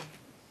residency.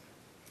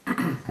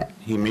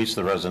 He meets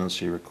the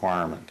residency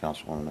requirement,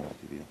 Councilwoman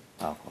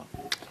Alpha.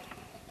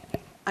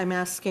 I'm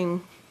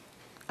asking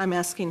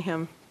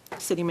him,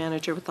 City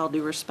Manager, with all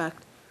due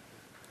respect.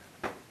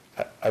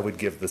 I would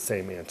give the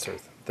same answer,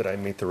 that I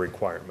meet the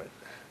requirement,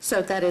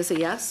 So that is a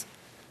yes?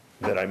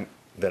 that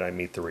I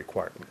meet the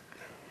requirement.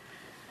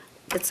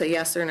 It's a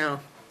yes or no?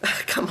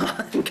 Come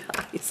on,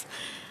 guys.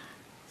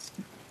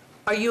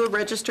 Are you a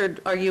registered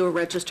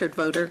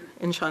voter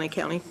in Shawnee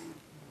County?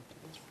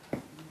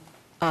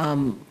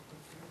 I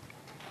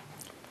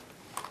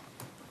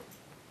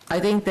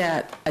think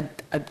that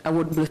I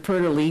would refer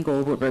to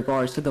legal with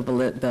regards to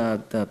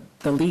the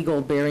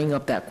legal bearing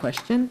of that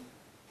question.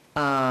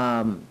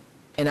 And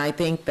I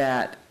think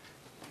that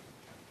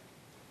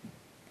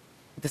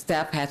the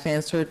staff has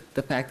answered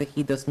the fact that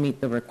he does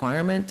meet the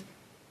requirement.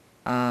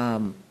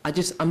 I'm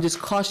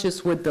just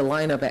cautious with the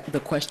line of the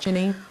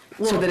questioning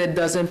so that it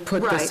doesn't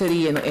put the Right.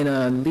 city in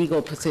a legal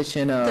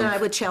position Then I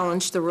of, would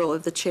challenge the rule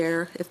of the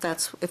chair, if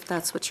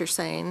that's what you're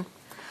saying.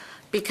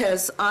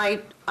 Because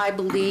I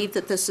believe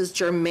that this is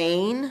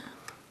germane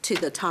to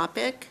the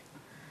topic,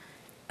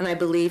 and I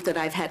believe that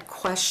I've had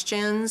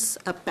questions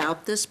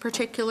about this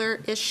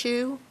particular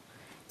issue,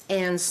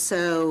 and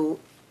so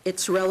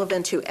it's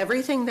relevant to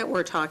everything that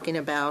we're talking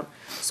about,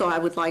 so I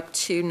would like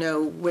to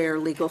know where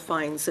legal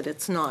finds that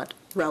it's not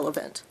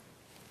relevant.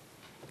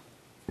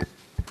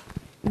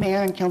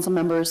 Mayor and council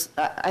members,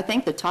 I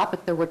think the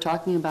topic that we're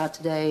talking about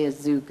today is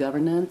zoo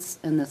governance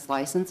and this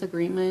license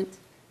agreement.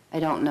 I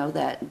don't know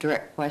that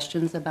direct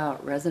questions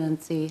about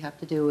residency have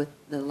to do with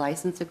the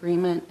license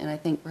agreement, and I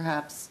think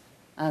perhaps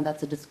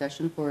that's a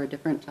discussion for a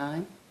different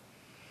time.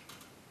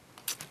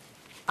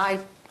 I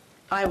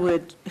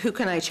would, who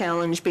can I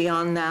challenge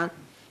beyond that?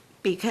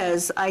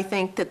 Because I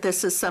think that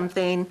this is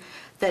something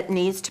that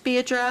needs to be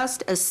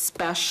addressed,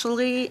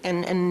 especially,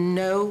 and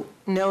no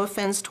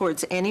offense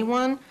towards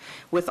anyone,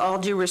 with all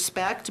due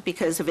respect,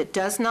 because if it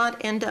does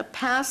not end up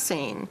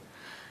passing,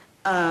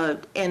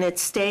 and it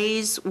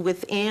stays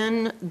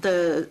within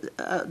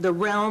the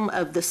realm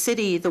of the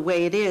city the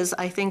way it is,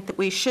 I think that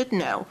we should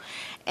know.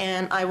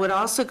 And I would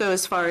also go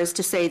as far as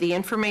to say the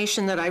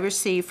information that I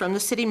received from the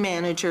city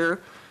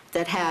manager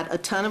that had a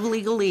ton of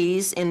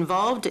legalese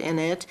involved in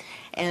it,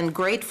 and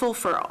grateful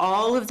for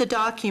all of the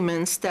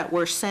documents that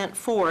were sent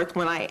forth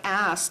when I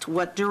asked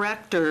what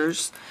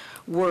directors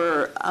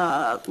were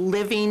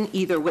living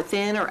either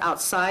within or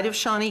outside of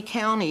Shawnee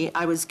County,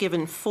 I was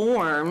given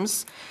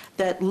forms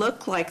that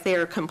look like they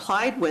are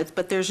complied with,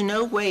 but there's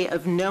no way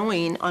of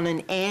knowing on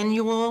an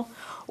annual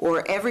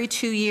or every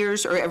 2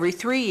 years or every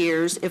 3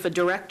 years if a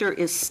director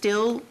is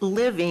still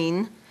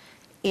living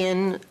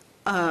in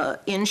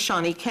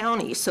Shawnee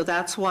County. So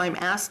that's why I'm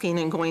asking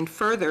and going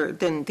further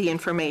than the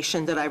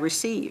information that I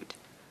received.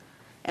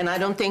 And I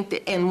don't think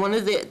that, and one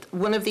of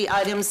the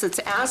items that's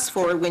asked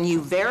for when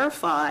you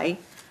verify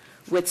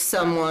with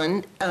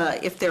someone,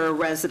 if they're a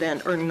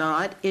resident or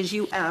not, is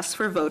you ask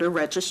for voter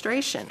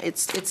registration.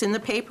 It's in the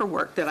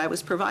paperwork that I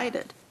was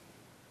provided.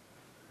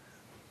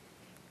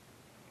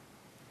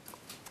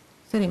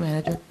 City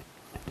Manager.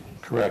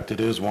 Correct.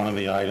 It is one of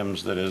the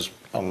items that is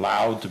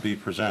allowed to be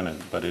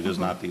presented, but it is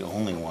not the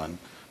only one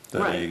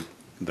that Right.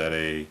 that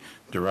a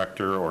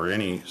director or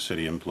any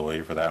city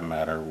employee, for that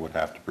matter, would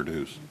have to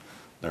produce.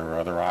 There are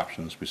other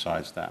options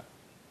besides that.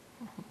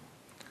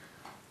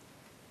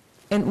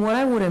 And what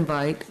I would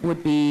invite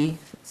would be,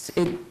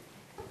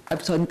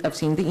 I've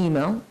seen the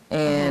email,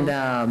 and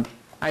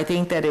I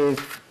think that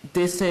if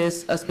this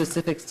is a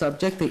specific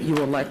subject that you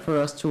would like for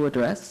us to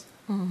address,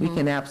 we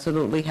can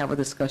absolutely have a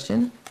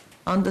discussion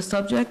on the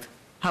subject.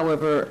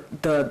 However,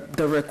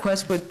 the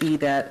request would be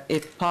that,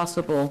 if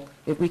possible,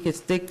 if we could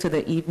stick to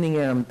the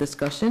evening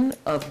discussion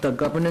of the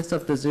governance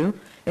of the zoo,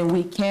 and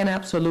we can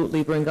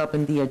absolutely bring up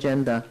in the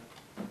agenda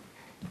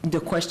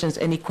the questions,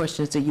 any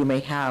questions that you may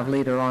have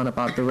later on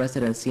about the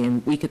residency,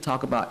 and we could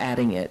talk about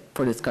adding it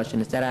for discussion.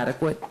 Is that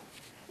adequate?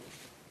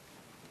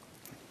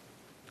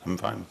 I'm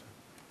fine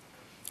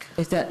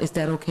with it. Is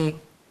that okay?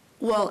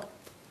 Well,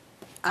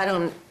 I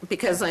don't,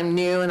 because I'm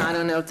new and I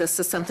don't know if this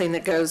is something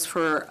that goes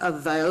for a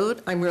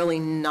vote, I'm really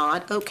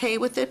not okay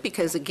with it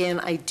because, again,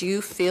 I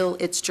do feel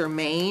it's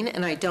germane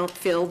and I don't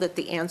feel that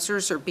the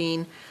answers are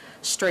being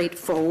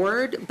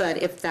straightforward.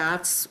 But if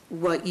that's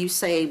what you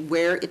say,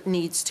 where it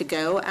needs to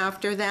go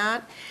after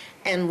that,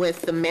 and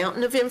with the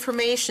mountain of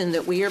information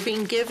that we are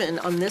being given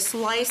on this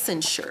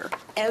licensure,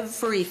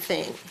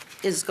 everything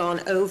is gone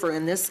over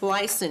in this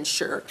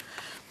licensure,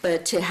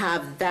 but to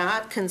have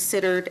that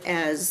considered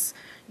as,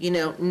 you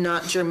know,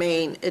 not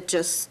germane, it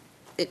does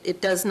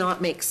not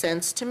make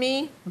sense to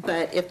me.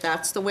 But if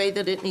that's the way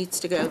that it needs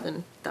to go,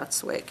 then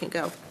that's the way it can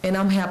go. And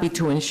I'm happy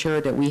to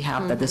ensure that we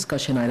have that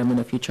discussion item in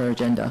a future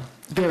agenda,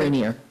 very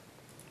near.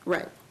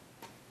 Right.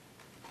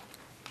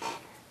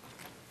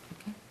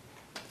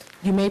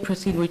 You may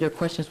proceed with your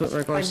questions with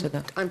regards to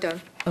that. I'm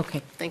done.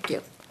 Okay. Thank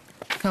you.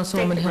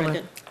 Councilwoman Hiller.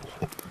 Brendan.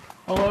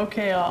 Well,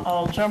 okay,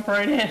 I'll jump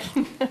right in.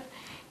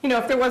 You know,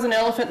 if there was an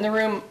elephant in the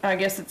room, I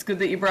guess it's good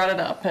that you brought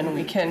it up, and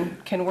we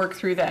can work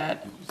through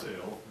that.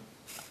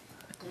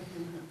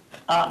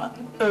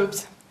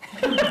 Oops.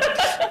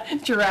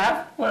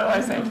 Giraffe? What do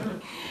I say?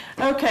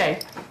 Okay.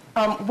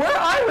 Where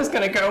I was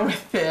going to go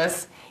with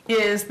this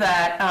is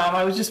that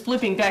I was just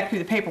flipping back through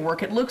the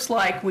paperwork. It looks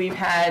like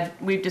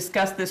we've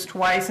discussed this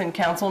twice in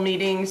council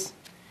meetings,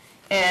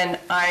 and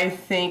I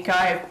think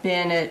I've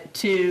been at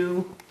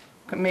 2,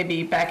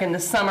 maybe back in the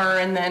summer,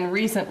 and then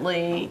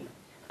recently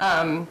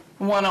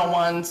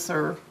one-on-ones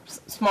or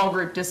small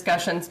group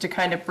discussions to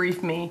kind of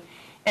brief me.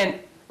 And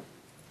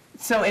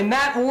so in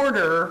that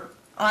order,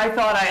 I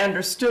thought I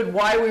understood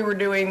why we were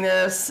doing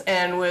this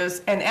and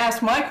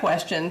asked my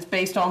questions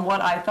based on what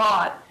I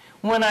thought.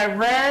 When I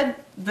read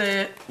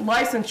the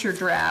licensure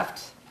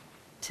draft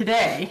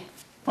today,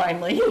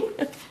 finally,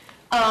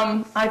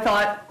 I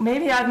thought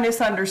maybe I've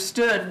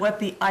misunderstood what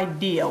the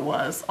idea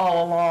was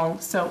all along.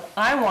 So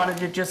I wanted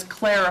to just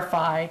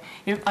clarify.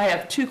 I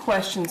have 2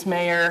 questions,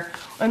 Mayor.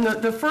 And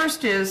the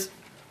first is,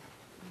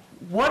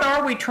 what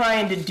are we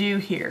trying to do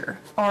here?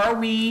 Are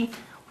we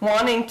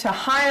wanting to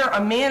hire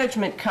a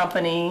management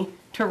company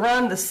to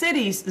run the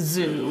city's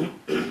zoo?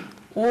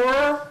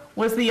 Or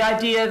was the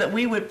idea that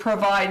we would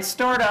provide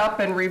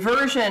startup and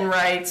reversion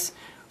rights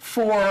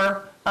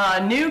for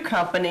a new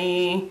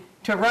company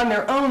to run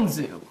their own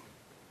zoo?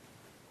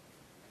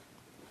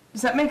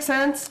 Does that make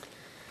sense?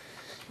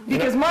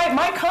 Because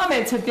my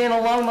comments have been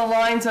along the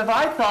lines of,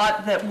 I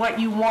thought that what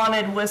you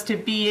wanted was to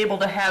be able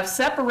to have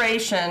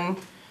separation,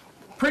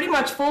 pretty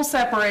much full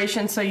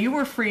separation, so you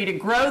were free to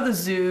grow the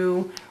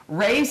zoo,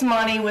 raise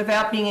money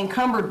without being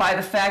encumbered by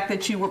the fact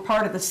that you were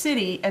part of the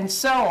city, and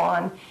so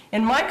on.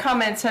 And my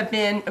comments have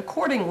been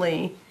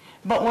accordingly.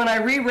 But when I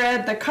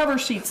reread the cover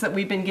sheets that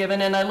we've been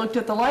given and I looked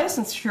at the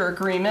licensure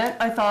agreement,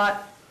 I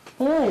thought,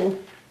 oh,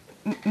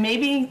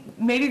 maybe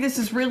this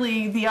is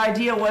really, the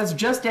idea was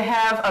just to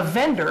have a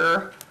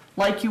vendor,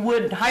 like you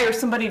would hire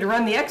somebody to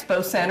run the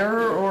expo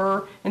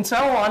center and so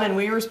on, and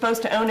we were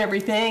supposed to own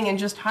everything and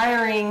just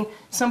hiring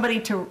somebody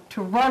to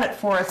run it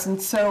for us.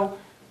 And so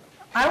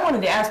I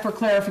wanted to ask for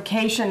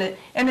clarification,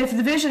 and if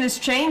the vision has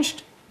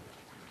changed,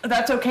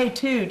 that's okay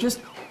too. Just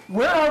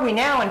where are we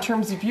now in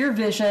terms of your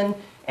vision,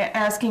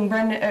 asking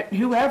Brenda,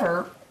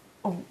 whoever,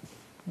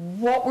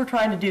 what we're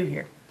trying to do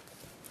here?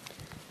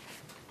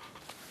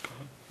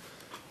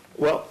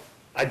 Well,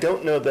 I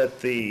don't know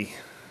that the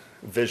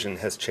vision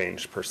has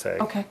changed per se.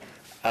 Okay.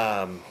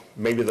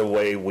 Maybe the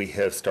way we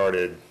have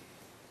started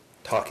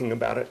talking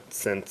about it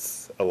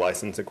since a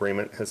license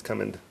agreement has come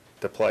into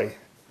play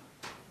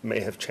may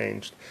have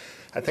changed.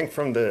 I think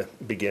from the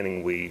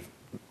beginning we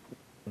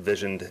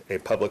visioned a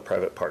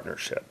public-private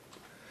partnership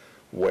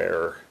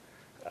where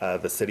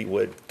the city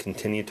would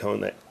continue to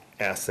own the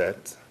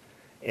assets,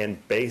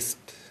 and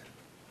based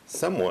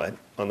somewhat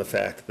on the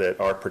fact that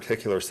our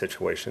particular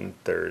situation,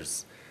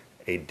 there's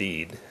a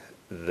deed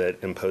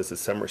that imposes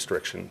some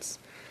restrictions,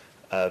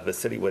 the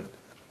city would,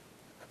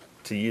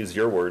 to use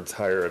your words,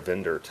 hire a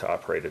vendor to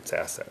operate its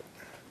asset.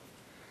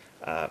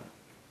 I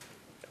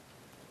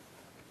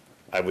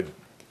would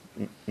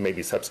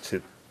maybe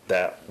substitute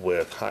that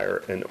with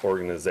hire an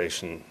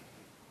organization,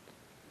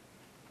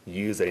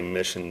 use a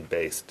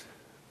mission-based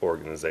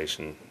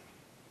organization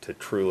to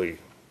truly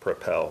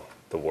propel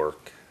the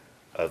work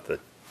of the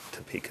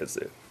Topeka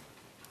Zoo.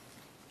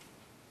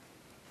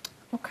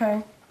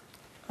 Okay.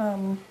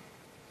 And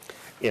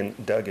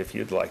Doug, if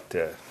you'd like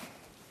to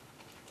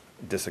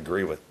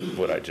disagree with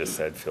what I just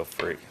said, feel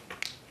free.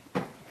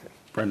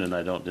 Brendan,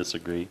 I don't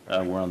disagree.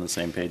 We're on the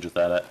same page with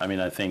that. I mean,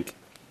 I think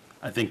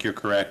you're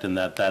correct in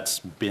that that's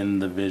been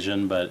the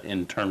vision, but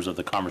in terms of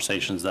the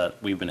conversations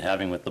that we've been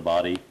having with the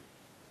body,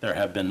 there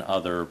have been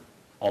other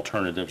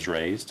alternatives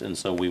raised, and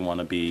so we want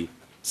to be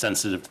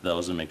sensitive to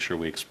those and make sure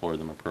we explore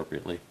them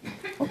appropriately.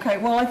 Okay,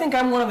 well, I think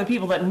I'm one of the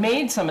people that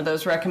made some of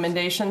those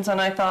recommendations,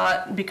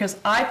 and because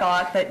I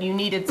thought that you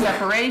needed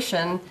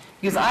separation,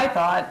 because I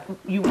thought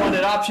you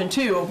wanted option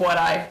 2 of what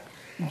I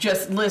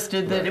just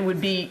listed, that it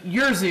would be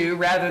your zoo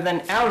rather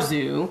than our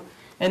zoo,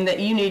 and that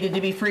you needed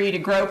to be free to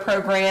grow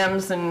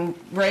programs and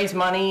raise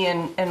money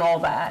and all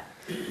that.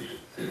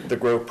 The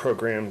grow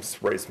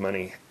programs raise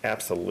money,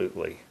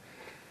 absolutely.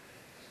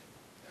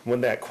 When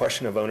that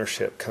question of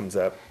ownership comes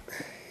up,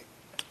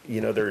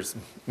 you know, there's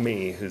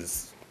me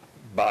who's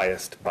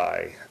biased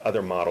by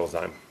other models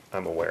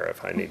I'm aware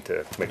of. I need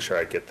to make sure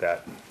I get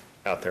that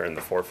out there in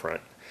the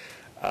forefront.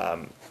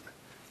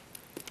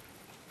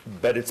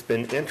 But it's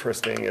been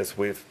interesting as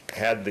we've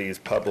had these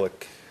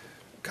public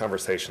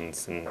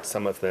conversations, and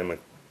some of them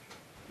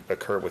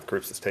occur with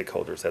groups of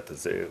stakeholders at the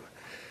zoo,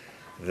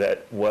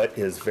 that what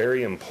is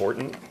very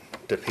important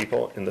to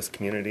people in this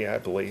community, I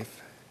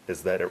believe,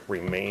 is that it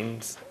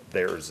remains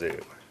their zoo,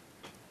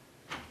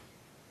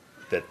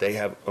 that they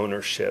have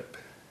ownership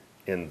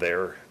in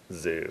their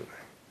zoo.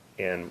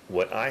 And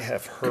what I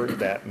have heard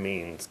that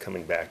means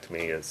coming back to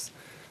me is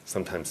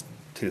sometimes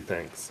 2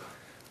 things.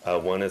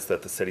 One is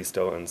that the city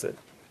still owns it.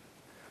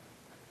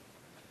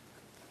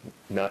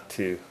 Not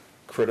to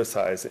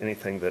criticize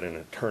anything that an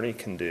attorney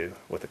can do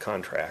with a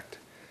contract,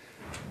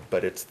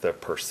 but it's the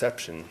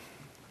perception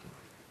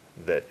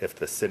that if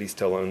the city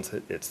still owns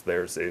it, it's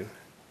their zoo.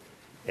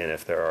 And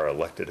if there are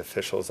elected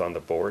officials on the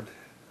board,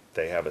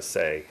 they have a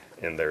say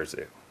in their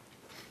zoo.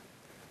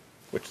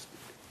 Which is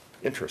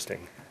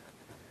interesting,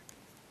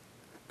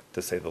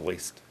 to say the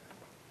least.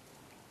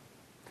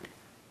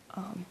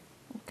 I'm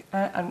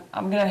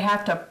going to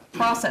have to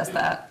process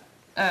that,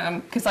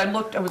 because I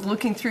was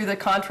looking through the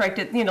contract,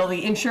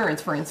 the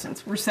insurance, for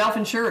instance. We're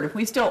self-insured. If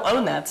we still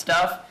own that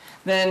stuff,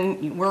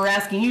 then we're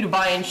asking you to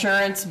buy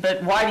insurance,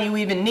 but why do you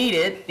even need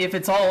it if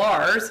it's all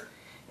ours?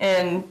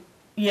 And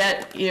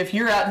yet, if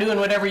you're out doing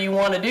whatever you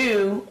want to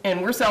do,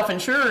 and we're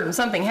self-insured and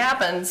something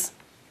happens,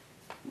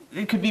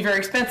 it could be very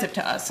expensive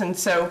to us. And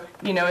so,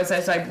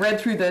 as I read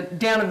through the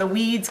down in the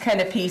weeds kind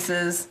of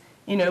pieces,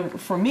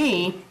 for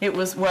me, it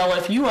was, well,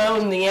 if you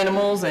own the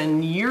animals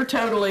and you're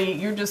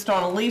just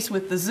on a lease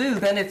with the zoo,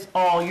 then it's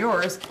all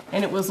yours.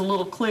 And it was a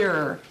little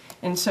clearer.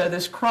 And so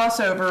this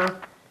crossover,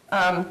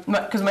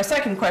 because my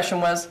second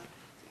question was,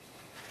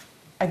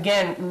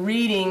 again,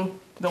 reading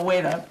the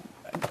way the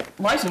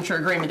licensure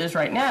agreement is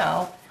right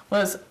now,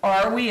 was,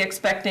 are we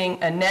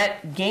expecting a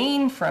net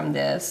gain from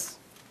this,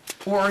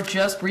 or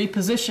just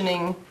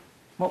repositioning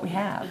what we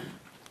have?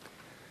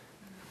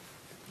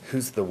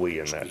 Who's the we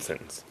in that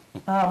sentence?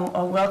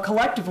 Well,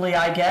 collectively,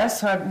 I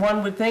guess.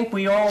 One would think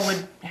we all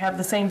would have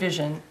the same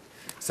vision.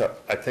 So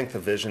I think the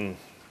vision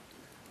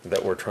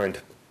that we're trying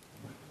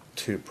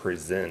to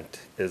present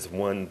is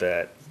one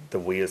that the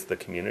we is the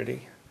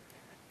community,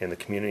 and the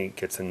community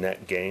gets a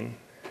net gain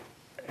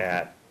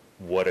at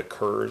what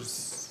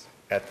occurs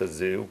at the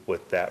zoo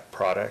with that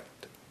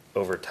product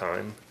over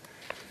time,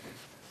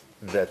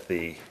 that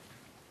the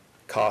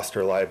cost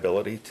or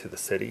liability to the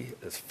city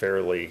is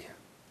fairly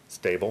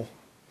stable,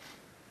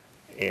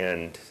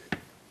 and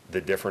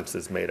the difference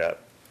is made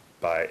up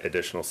by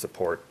additional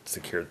support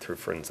secured through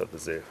Friends of the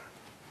Zoo.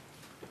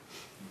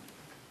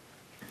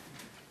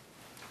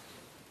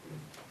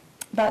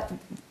 The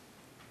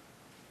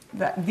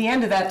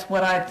end of that's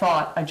what I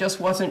thought. I just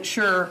wasn't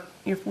sure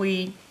if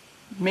we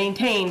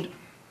maintained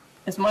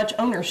as much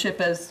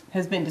ownership as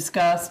has been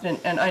discussed,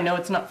 and I know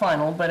it's not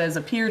final, but as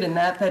appeared in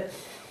that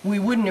we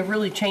wouldn't have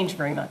really changed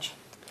very much.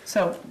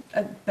 So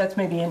that's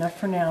maybe enough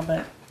for now,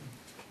 but.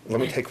 Let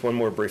me take one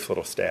more brief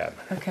little stab.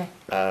 Okay.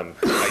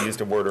 I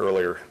used a word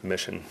earlier,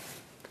 mission.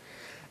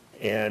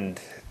 And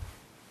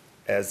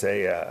as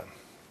a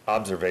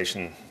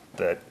observation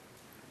that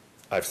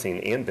I've seen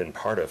and been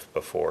part of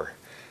before,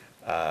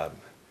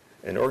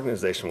 An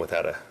organization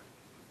without a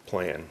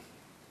plan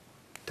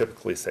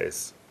typically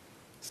stays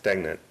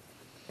stagnant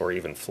or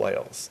even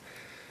flails.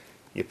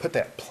 You put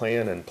that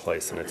plan in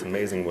place and it's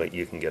amazing what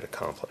you can get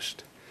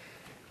accomplished.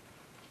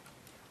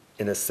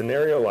 In a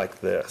scenario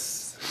like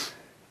this,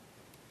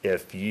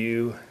 if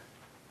you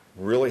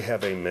really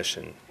have a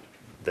mission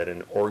that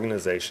an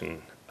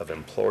organization of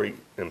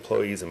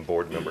employees and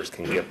board members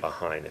can get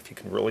behind, if you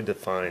can really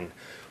define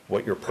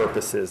what your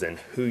purpose is and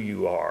who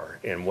you are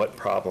and what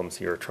problems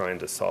you're trying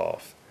to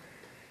solve,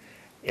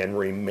 and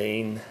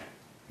remain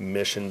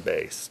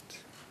mission-based,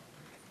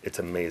 it's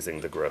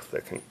amazing the growth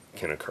that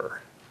can occur.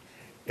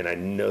 And I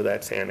know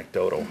that's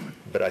anecdotal,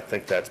 but I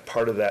think that's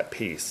part of that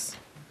piece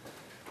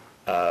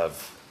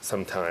of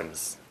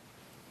sometimes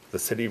the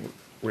city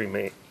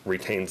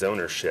retains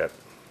ownership.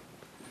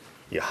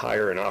 You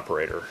hire an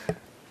operator,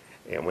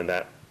 and when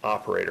that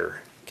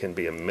operator can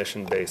be a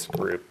mission-based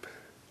group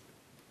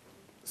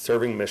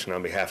serving mission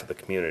on behalf of the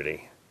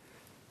community,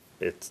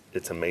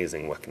 it's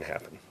amazing what can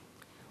happen.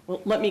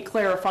 Well, let me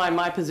clarify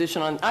my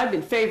position on, I've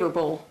been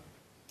favorable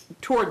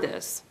toward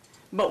this,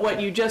 but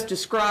what you just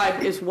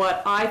described is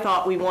what I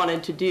thought we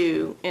wanted to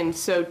do. And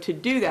so to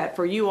do that,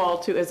 for you all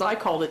to, as I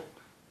called it,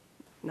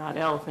 not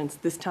elephants,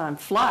 this time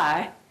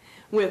fly,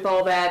 with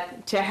all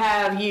that, to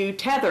have you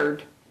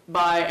tethered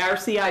by our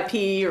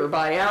CIP or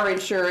by our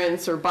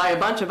insurance or by a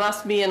bunch of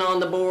us being on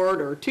the board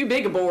or too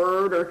big a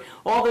board or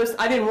all those,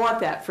 I didn't want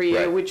that for you,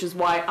 Right. which is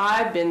why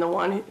I've been the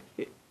one,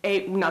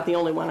 not the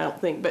only one I don't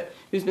think, but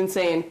who's been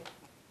saying,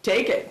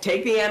 take it,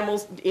 take the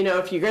animals, you know,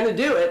 if you're going to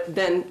do it,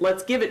 then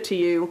let's give it to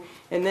you.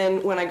 And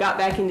then when I got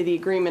back into the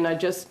agreement,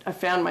 I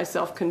found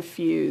myself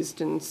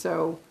confused, and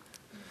so.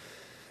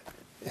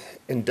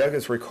 And Doug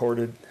has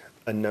recorded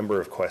a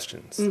number of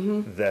questions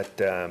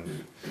that,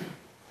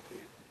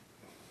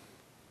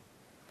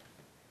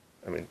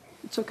 I mean,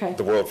 it's okay.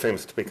 The world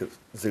famous Topeka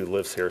Zoo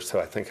lives here, so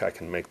I think I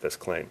can make this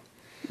claim.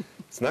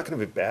 It's not going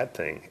to be a bad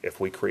thing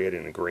if we create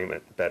an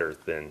agreement better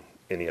than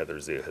any other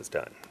zoo has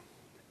done.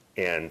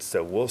 And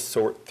so we'll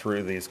sort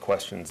through these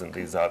questions and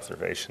these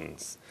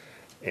observations,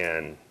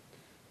 and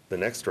the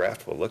next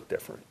draft will look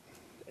different.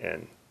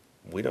 And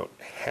we don't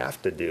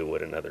have to do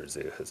what another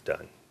zoo has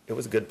done. It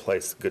was a good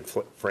place, good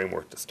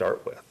framework to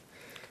start with,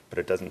 but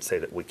it doesn't say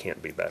that we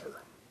can't be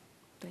better.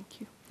 Thank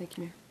you. Thank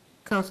you, Mayor.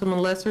 Councilman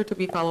Lesser, to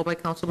be followed by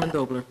Councilman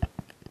Dobler.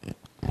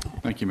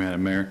 Thank you,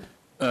 Madam Mayor.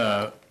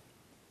 I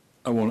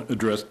want to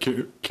address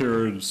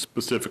Karen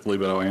specifically,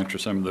 but I'll answer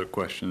some of the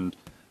questions.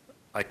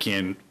 I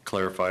can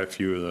clarify a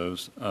few of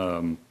those.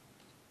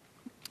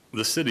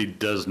 The city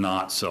does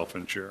not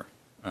self-insure,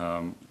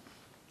 and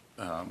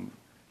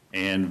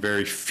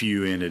very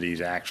few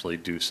entities actually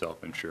do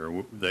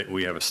self-insure.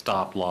 We have a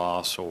stop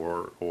loss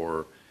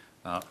or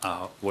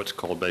what's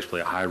called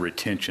basically a high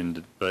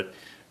retention, but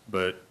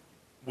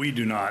we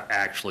do not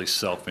actually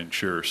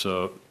self-insure.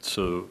 So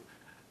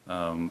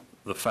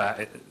the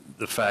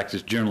fact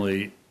is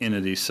generally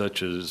entities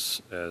such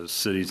as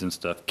cities and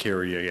stuff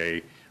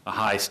carry a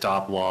high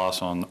stop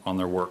loss on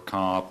their work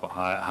comp, a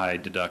high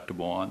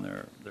deductible on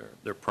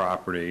their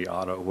property,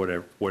 auto,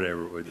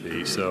 whatever it would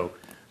be. So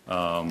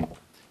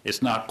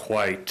it's not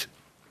quite,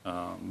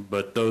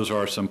 but those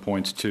are some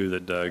points too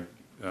that Doug,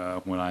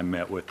 when I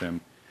met with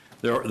him,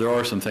 there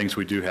are some things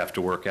we do have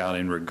to work out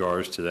in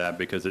regards to that,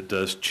 because it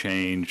does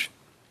change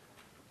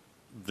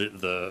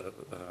the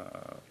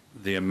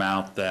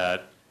amount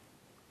that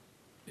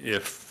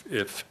if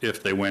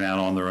they went out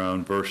on their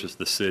own versus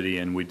the city,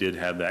 and we did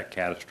have that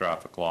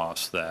catastrophic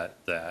loss that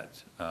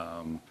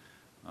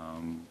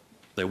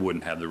they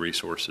wouldn't have the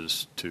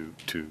resources to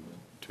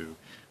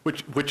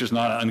which is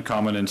not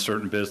uncommon in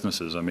certain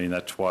businesses. I mean,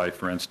 that's why,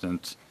 for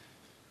instance,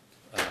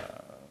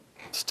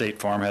 State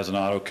Farm has an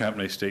auto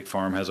company, State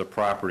Farm has a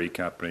property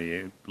company.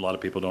 A lot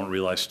of people don't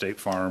realize State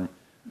Farm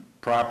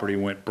property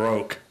went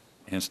broke,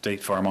 and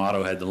State Farm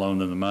Auto had to loan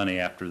them the money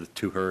after the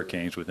 2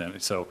 hurricanes within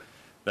it. So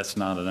that's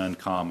not an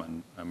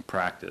uncommon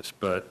practice.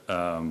 But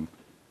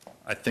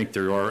I think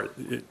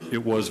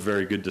it was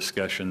very good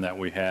discussion that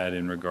we had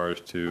in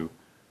regards to,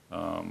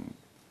 I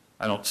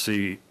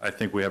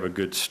think we have a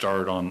good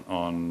start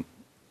on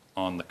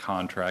the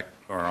contract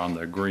or on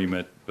the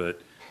agreement, but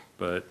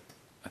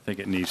I think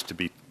it needs to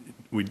be,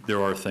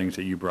 there are things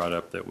that you brought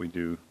up that we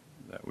do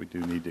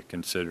need to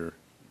consider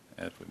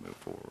as we move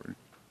forward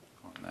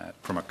on that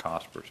from a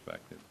cost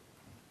perspective.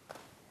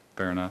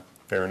 Fair enough?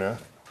 Fair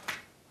enough.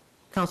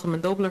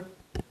 Councilman Dobler.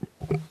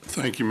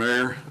 Thank you,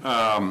 Mayor.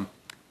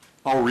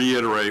 I'll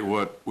reiterate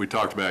what we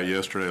talked about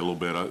yesterday a little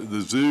bit.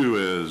 The zoo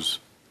is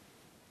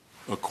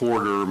a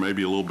quarter,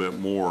 maybe a little bit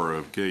more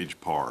of Gage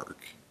Park.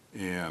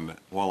 And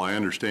while I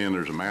understand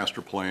there's a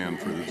master plan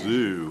for the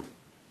zoo,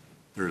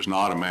 there's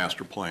not a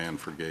master plan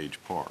for Gage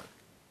Park.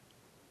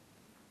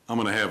 I'm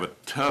going to have a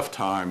tough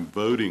time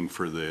voting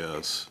for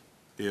this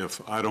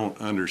if I don't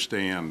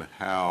understand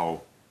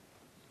how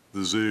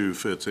the zoo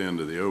fits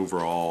into the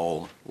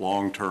overall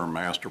long-term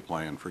master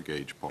plan for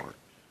Gage Park.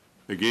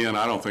 Again,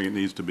 I don't think it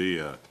needs to be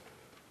a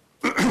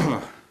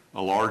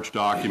large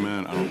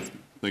document. I don't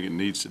think it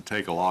needs to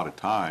take a lot of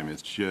time.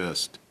 It's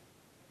just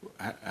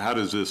how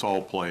does this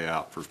all play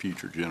out for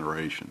future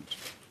generations?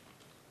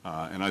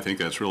 And I think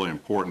that's really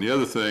important. The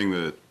other thing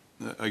that,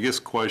 I guess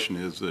the question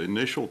is, the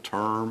initial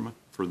term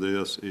for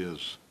this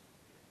is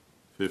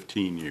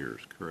 15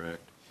 years,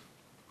 correct?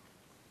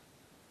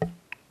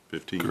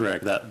 15 years.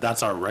 Correct.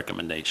 That's our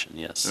recommendation,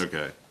 yes.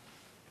 Okay.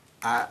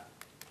 I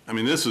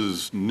mean, this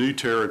is new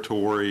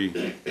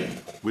territory.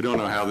 We don't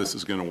know how this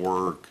is going to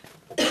work.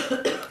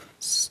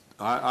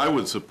 I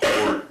would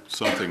support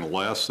something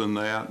less than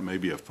that,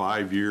 maybe a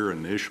 5-year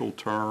initial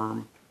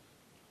term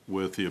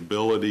with the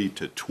ability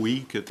to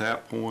tweak at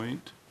that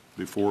point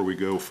before we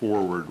go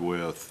forward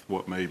with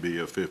what may be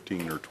a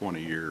 15 or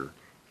 20-year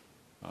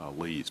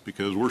lease,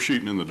 because we're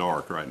shooting in the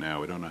dark right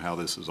now. We don't know how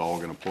this is all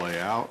going to play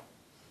out.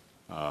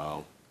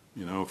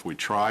 You know, if we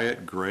try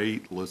it,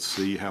 great. Let's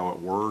see how it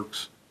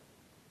works.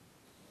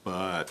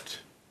 But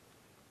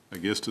I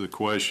guess to the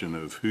question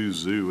of whose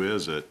zoo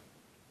is it,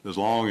 as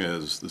long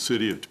as the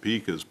city of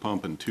Topeka is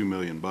pumping $2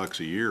 million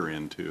a year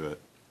into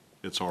it,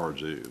 it's our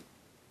zoo.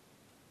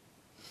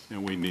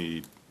 And we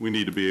need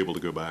to be able to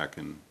go back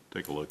and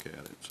take a look at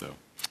it. So,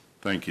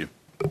 thank you.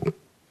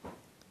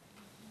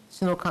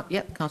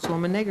 Yep,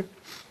 Councilwoman Nager.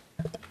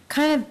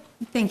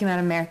 Thank you,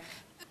 Madam Mayor.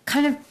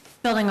 Kind of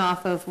building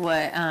off of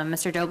what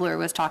Mr. Dobler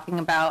was talking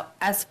about,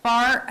 as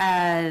far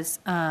as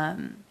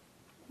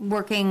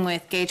working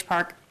with Gage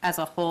Park as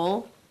a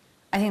whole,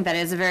 I think that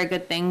is a very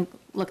good thing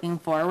looking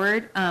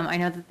forward. I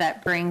know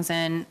that brings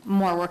in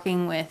more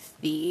working with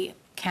the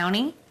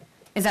county.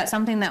 Is that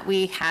something that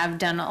we have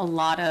done a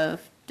lot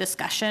of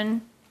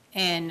discussion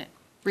in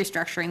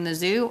restructuring the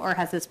zoo, or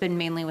has this been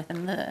mainly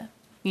within the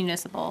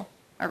municipal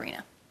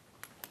arena?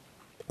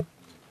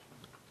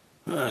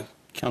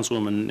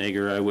 Councilwoman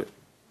Nager,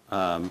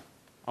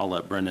 I'll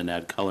let Brendan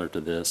add color to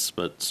this,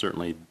 but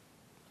certainly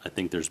I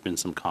think there's been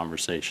some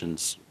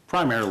conversations,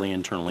 primarily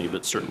internally,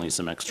 but certainly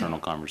some external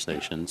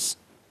conversations.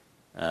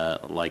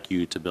 Like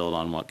you, to build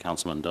on what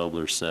Councilman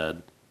Dobler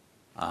said,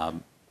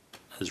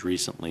 as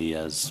recently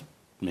as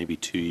maybe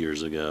 2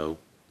 years ago,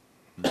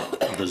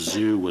 the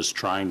zoo was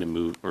trying to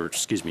move, or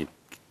excuse me,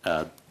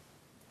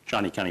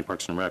 Shawnee County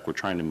Parks and Rec were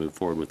trying to move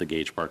forward with the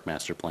Gage Park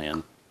Master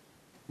Plan.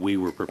 We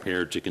were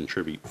prepared to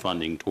contribute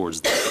funding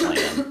towards that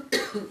plan,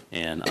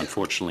 and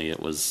unfortunately it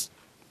was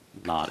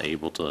not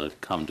able to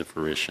come to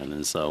fruition.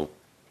 And so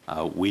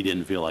we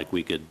didn't feel like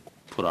we could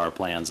put our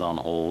plans on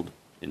hold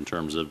in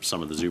terms of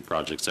some of the zoo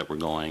projects that were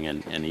going,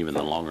 and even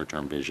the longer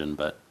term vision,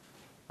 but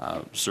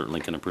certainly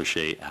can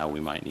appreciate how we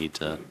might need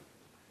to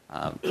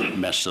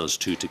mesh those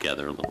two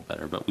together a little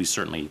better. But we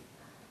certainly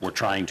were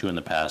trying to in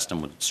the past and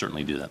would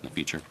certainly do that in the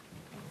future.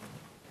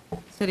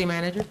 City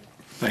Manager.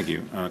 Thank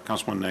you.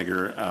 Councilman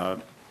Nager,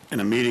 in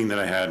a meeting that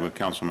I had with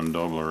Councilman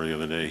Dobler the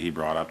other day, he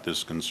brought up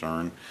this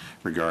concern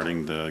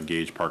regarding the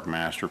Gage Park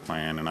Master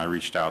Plan, and I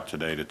reached out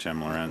today to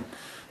Tim Laurent,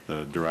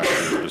 the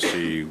director, to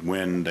see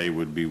when they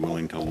would be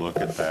willing to look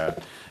at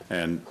that.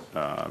 And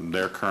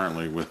they're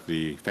currently with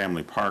the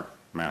Family Park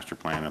Master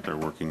Plan that they're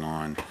working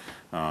on.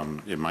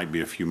 It might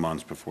be a few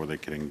months before they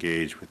could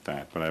engage with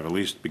that, but I've at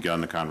least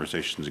begun the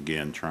conversations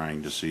again,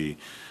 trying to see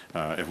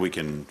if we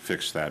can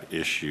fix that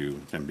issue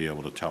and be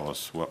able to tell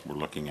us what we're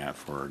looking at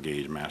for our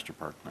Gage Master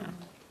Park Plan.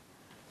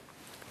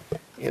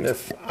 And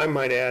if I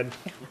might add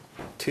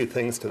 2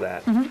 things to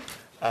that.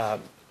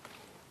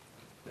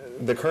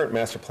 The current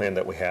master plan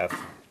that we have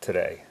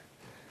today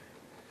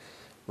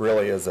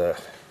really is a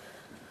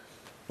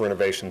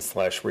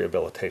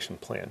renovation/rehabilitation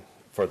plan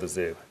for the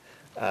zoo.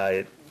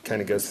 It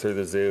kind of goes through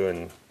the zoo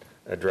and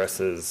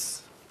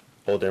addresses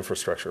old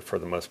infrastructure for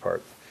the most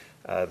part.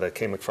 The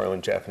K.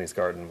 McFarland Japanese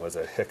Garden was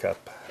a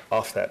hiccup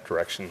off that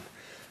direction,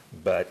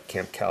 but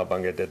Camp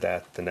Cowabunga did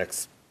that. The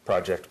next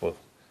project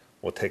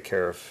will take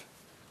care of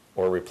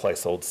or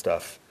replace old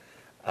stuff.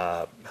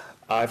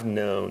 I've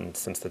known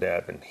since the day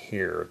I've been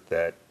here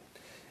that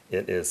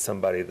it is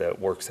somebody that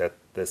works at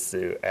this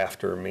zoo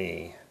after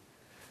me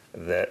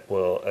that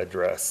will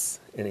address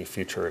any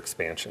future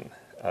expansion.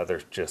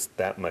 There's just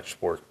that much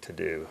work to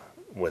do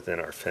within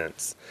our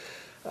fence.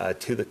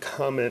 To the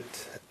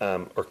comment,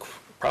 or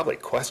probably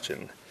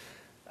question,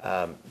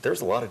 there's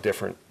a lot of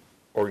different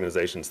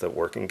organizations that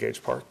work in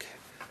Gage Park,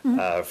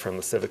 from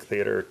the Civic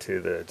Theater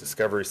to the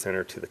Discovery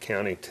Center to the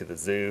county to the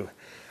zoo.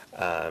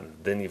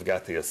 Then you've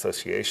got the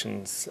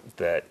associations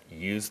that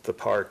use the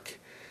park.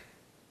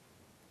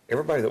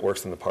 Everybody that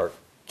works in the park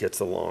gets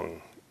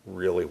along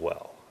really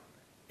well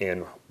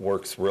and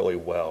works really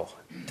well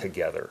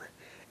together.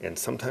 And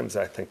sometimes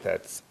I think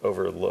that's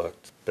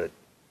overlooked, but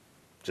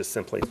just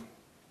simply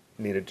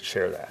needed to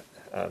share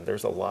that.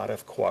 There's a lot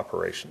of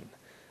cooperation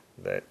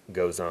that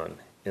goes on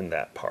in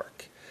that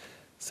park.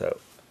 So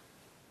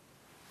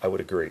I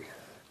would agree,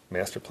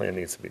 master plan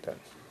needs to be done.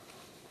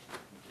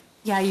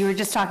 Yeah, you were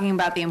just talking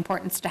about the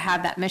importance to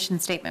have that mission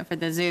statement for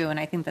the zoo, and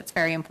I think that's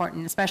very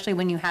important, especially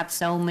when you have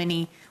so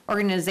many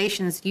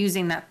organizations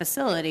using that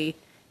facility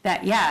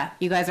that, yeah,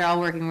 you guys are all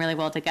working really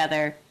well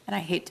together, and I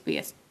hate to be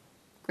a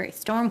gray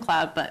storm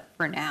cloud, but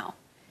for now.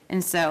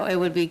 And so it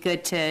would be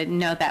good to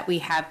know that we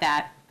have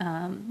that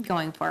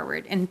going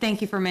forward. And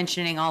thank you for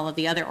mentioning all of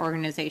the other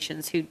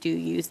organizations who do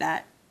use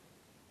that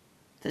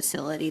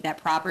facility, that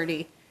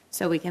property,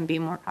 so we can be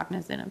more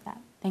cognizant of that.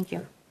 Thank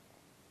you.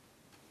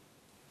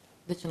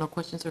 Additional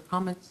questions or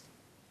comments?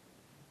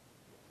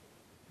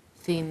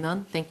 Seeing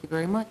none, thank you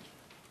very much.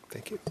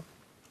 Thank you.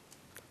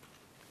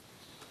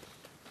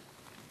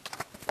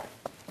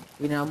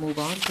 We now move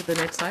on to the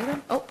next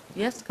item. Oh,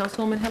 yes,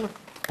 Councilwoman Heller.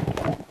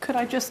 Could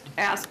I just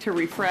ask to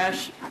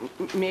refresh,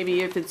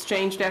 maybe if it's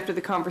changed after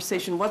the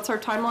conversation, what's our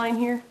timeline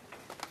here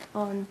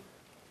on?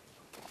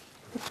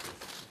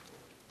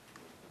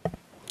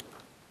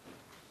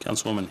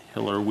 Councilwoman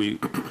Hiller, we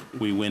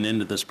went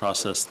into this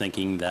process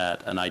thinking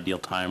that an ideal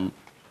time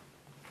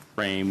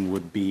frame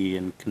would be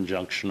in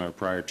conjunction or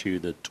prior to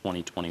the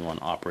 2021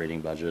 operating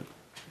budget,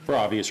 for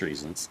obvious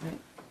reasons.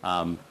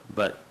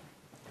 But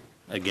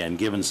again,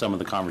 given some of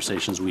the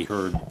conversations we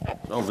heard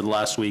over the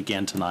last week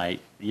and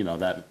tonight, you know,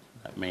 that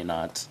may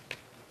not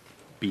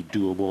be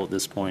doable at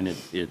this point.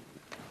 It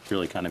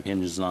really kind of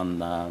hinges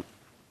on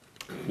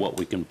what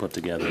we can put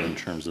together in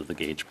terms of the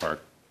Gage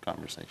Park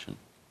conversation,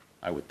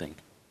 I would think.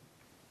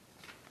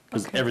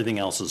 Because everything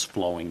else is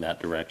flowing that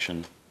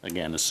direction,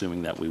 again,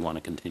 assuming that we want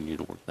to continue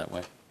to work that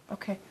way.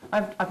 Okay.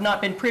 I've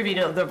not been privy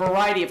to the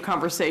variety of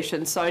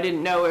conversations, so I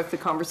didn't know if the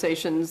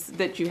conversations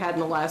that you had in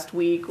the last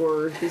week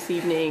or this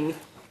evening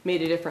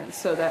made a difference.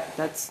 So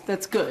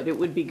that's good. It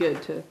would be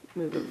good to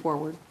move it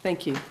forward.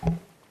 Thank you.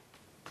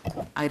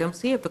 Item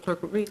C, if the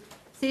clerk would read.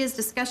 C is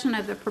discussion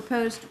of the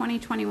proposed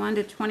 2021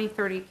 to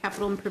 2030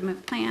 capital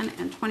improvement plan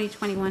and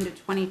 2021 to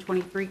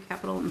 2023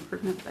 capital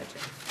improvement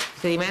budget.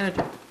 City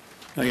Manager.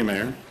 Thank you,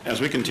 Mayor. As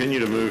we continue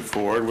to move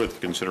forward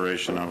with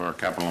consideration of our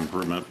capital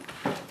improvement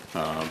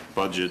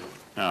budget,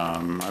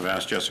 I've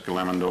asked Jessica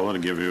Lamondola to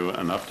give you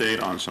an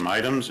update on some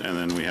items, and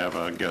then we have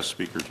a guest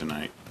speaker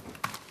tonight.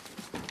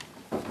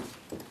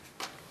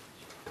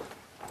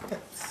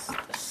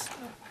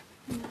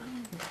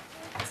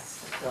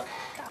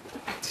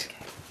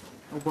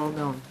 A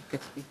well-known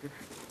guest speaker.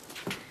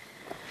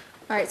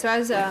 All right, so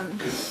as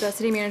the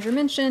city manager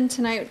mentioned,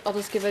 tonight I'll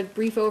just give a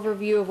brief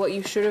overview of what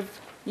you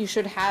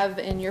should have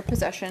in your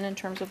possession in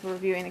terms of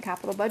reviewing the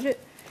capital budget.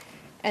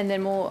 And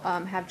then we'll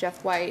have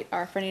Jeff White,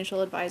 our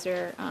financial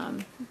advisor,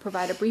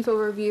 provide a brief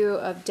overview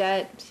of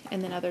debt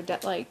and then other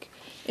debt-like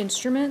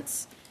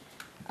instruments.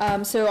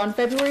 So on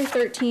February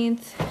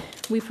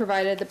 13th, we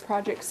provided the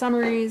project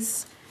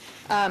summaries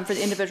for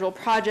the individual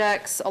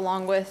projects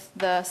along with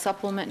the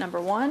supplement number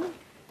 1.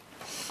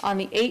 On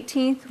the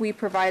 18th, we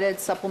provided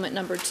supplement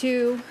number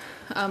 2,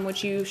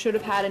 which you should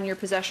have had in your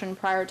possession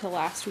prior to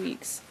last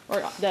week's,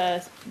 or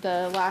the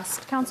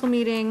last council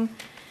meeting.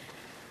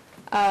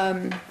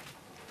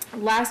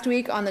 Last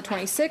week on the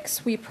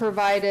 26th, we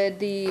provided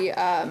the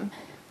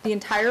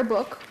entire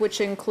book,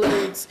 which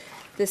includes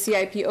the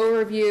CIP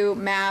overview,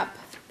 map,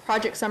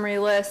 project summary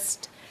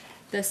list,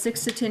 the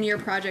 6 to 10 year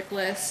project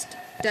list,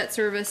 debt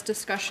service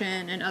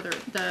discussion, and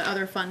the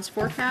other funds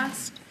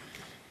forecast.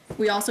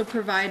 We also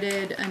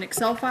provided an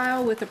Excel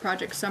file with the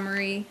project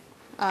summary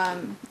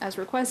as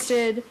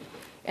requested.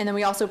 And then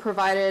we also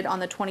provided on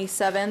the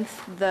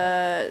 27th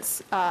the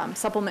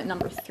supplement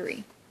number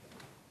 3.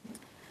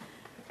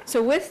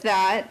 So with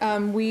that,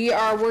 we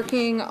are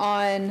working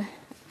on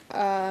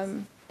a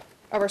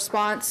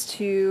response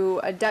to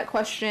a debt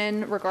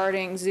question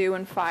regarding zoo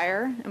and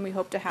fire, and we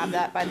hope to have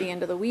that by the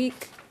end of the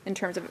week in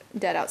terms of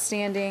debt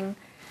outstanding.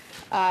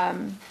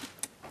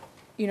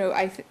 You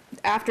know,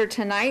 after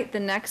tonight, the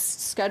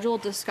next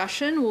scheduled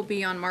discussion will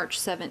be on March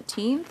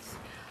 17th.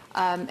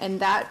 And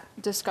that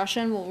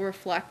discussion will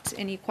reflect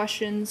any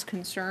questions,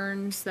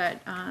 concerns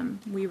that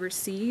we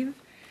receive.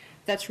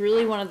 That's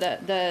really one of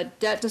the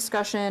debt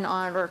discussion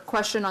on, or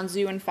question on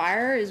zoo and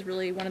fire is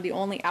really one of the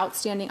only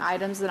outstanding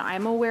items that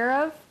I'm aware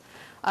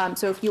of.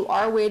 So if you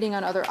are waiting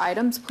on other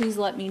items, please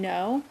let me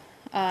know.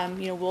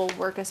 You know, we'll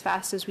work as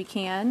fast as we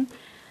can.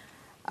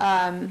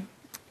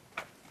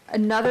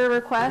 Another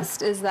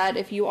request is that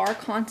if you are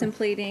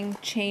contemplating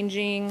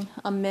changing,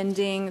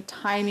 amending,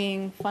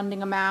 timing,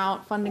 funding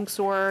amount, funding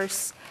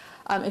source,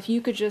 if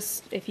you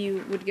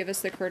would give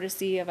us the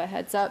courtesy of a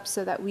heads up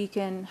so that we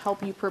can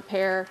help you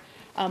prepare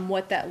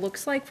what that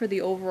looks like for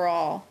the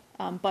overall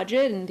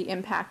budget and the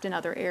impact in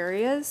other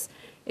areas.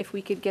 If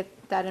we could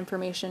get that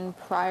information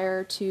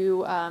prior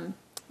to,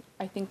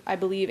 I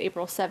believe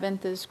April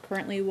 7th is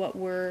currently what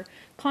we're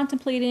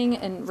contemplating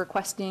and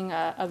requesting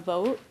a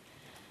vote.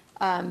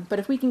 But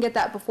if we can get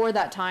that before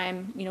that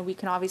time, you know, we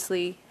can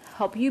obviously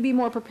help you be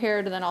more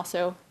prepared, and then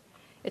also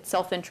it's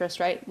self-interest,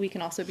 right? We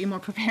can also be more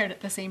prepared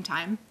at the same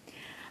time.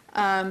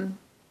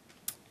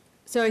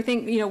 So I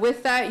think, you know,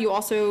 with that, you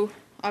also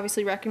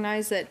obviously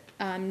recognize that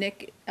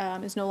Nick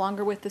is no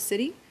longer with the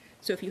city.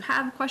 So if you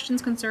have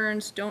questions,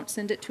 concerns, don't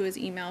send it to his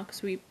email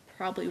because we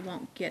probably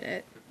won't get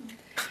it.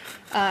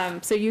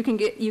 So you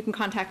can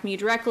contact me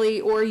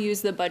directly or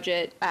use the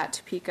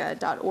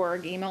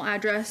budget@topeka.org email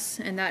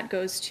address, and that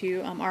goes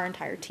to our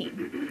entire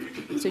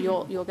team. So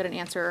you'll get an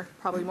answer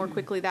probably more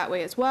quickly that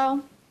way as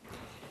well.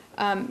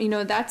 You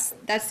know, that's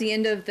the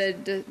end of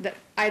the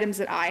items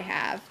that I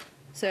have.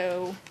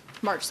 So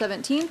March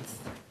 17th,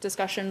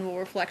 discussion will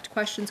reflect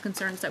questions,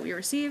 concerns that we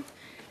received.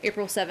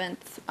 April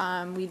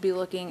 7th, we'd be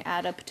looking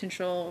at a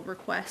potential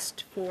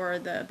request for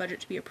the budget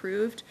to be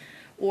approved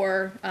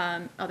or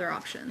other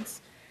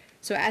options.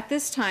 So at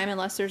this time,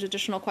 unless there's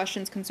additional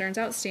questions, concerns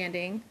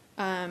outstanding,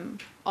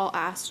 I'll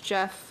ask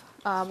Jeff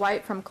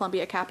White from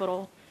Columbia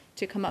Capital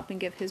to come up and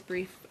give his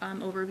brief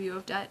overview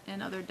of debt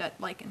and other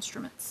debt-like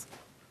instruments.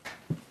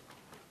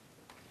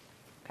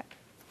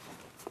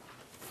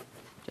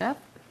 Jeff?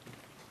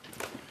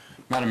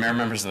 Madam Mayor,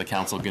 members of the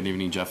council, good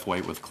evening. Jeff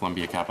White with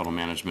Columbia Capital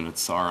Management.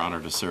 It's our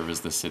honor to serve as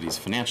the city's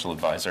financial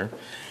advisor.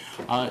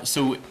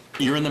 So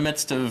you're in the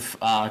midst of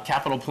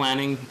capital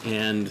planning,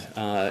 and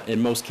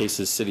in most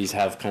cases, cities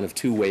have kind of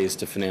two ways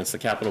to finance the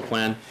capital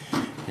plan.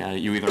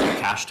 You either have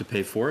cash to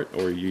pay for it,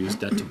 or you use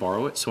debt to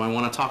borrow it. So I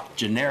want to talk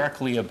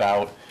generically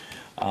about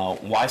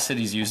why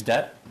cities use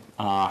debt,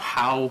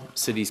 how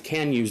cities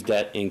can use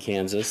debt in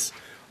Kansas,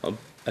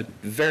 a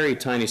very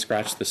tiny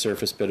scratch the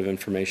surface bit of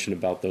information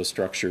about those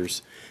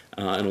structures,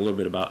 and a little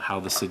bit about how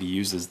the city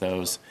uses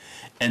those.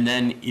 And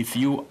then if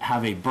you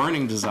have a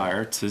burning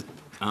desire to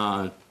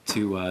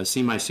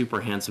see my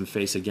super handsome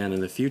face again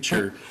in the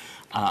future,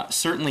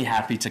 certainly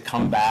happy to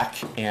come back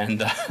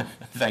and,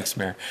 thanks,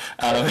 Mayor.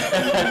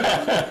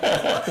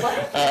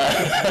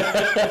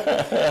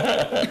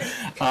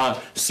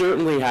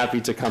 Certainly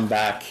happy to come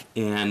back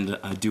and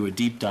do a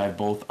deep dive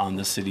both on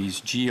the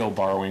city's GO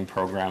borrowing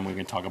program. We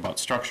can talk about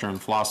structure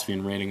and philosophy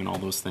and rating and all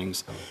those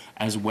things,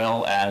 as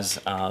well as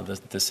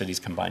the city's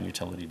combined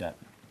utility debt.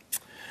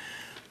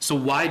 So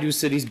why do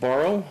cities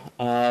borrow?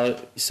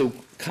 So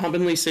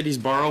commonly cities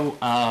borrow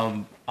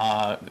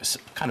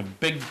kind of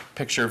big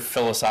picture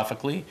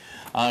philosophically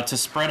to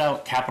spread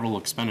out capital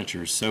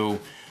expenditures. So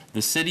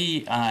the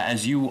city,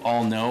 as you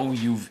all know,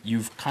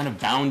 you've kind of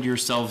bound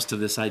yourselves to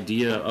this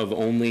idea of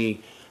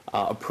only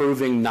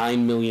approving $9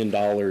 million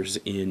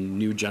in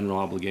new general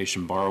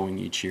obligation borrowing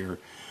each year.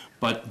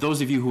 But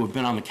those of you who have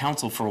been on the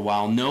council for a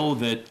while know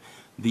that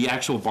the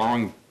actual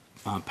borrowing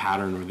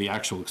pattern or the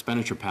actual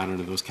expenditure pattern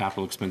of those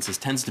capital expenses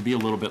tends to be a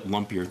little bit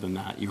lumpier than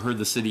that. You heard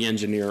the city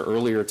engineer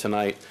earlier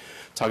tonight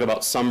talk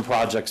about some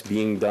projects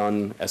being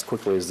done as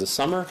quickly as this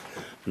summer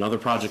and other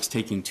projects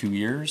taking 2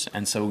 years.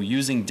 And so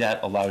using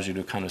debt allows you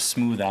to kind of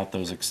smooth out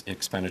those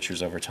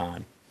expenditures over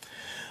time.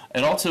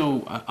 It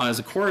also, as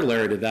a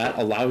corollary to that,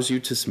 allows you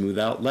to smooth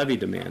out levy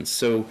demands.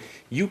 So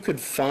you could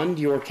fund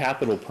your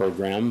capital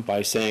program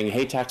by saying,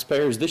 hey,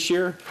 taxpayers, this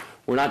year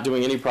we're not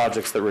doing any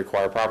projects that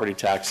require property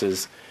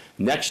taxes.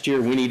 Next year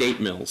we need 8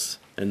 mills,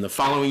 and the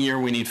following year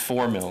we need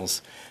 4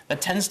 mills.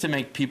 That tends to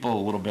make people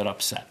a little bit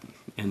upset.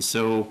 And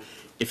so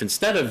if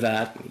instead of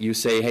that you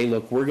say, hey,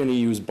 look, we're going to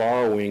use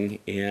borrowing,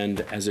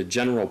 and as a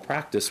general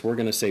practice we're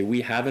going to say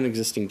we have an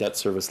existing debt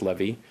service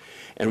levy,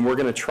 and we're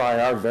going to try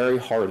our very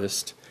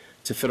hardest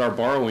to fit our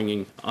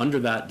borrowing under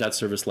that debt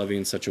service levy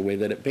in such a way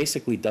that it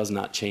basically does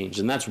not change.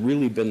 And that's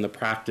really been the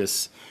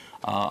practice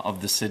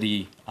of the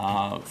city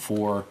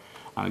for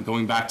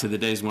going back to the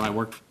days when I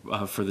worked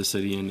for the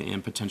city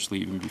and potentially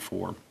even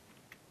before.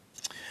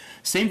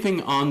 Same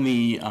thing on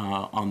the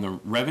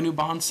revenue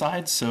bond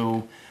side.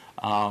 So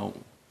our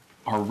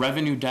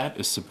revenue debt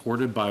is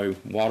supported by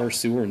water,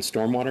 sewer, and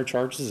stormwater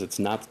charges. It's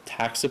not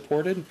tax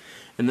supported.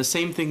 And the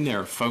same thing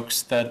there.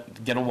 Folks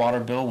that get a water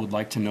bill would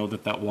like to know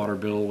that that water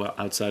bill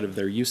outside of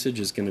their usage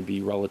is going to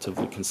be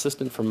relatively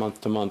consistent from month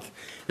to month.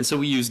 And so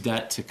we use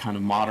debt to kind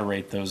of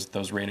moderate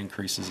those rate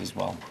increases as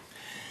well.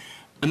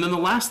 And then the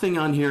last thing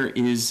on here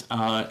is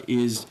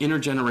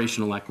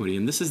intergenerational equity.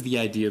 And this is the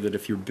idea that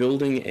if you're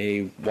building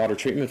a water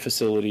treatment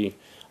facility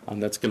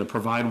that's going to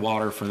provide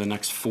water for the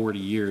next 40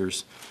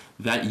 years,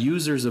 that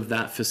users of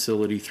that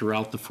facility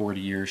throughout the 40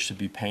 years should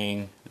be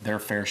paying their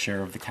fair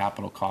share of the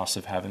capital costs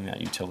of having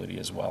that utility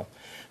as well.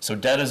 So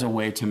debt is a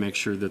way to make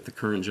sure that the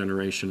current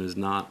generation is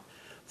not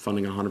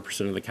funding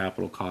 100% of the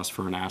capital cost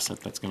for an asset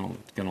that's going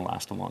to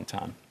last a long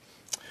time.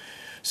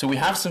 So we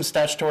have some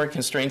statutory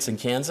constraints in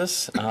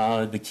Kansas.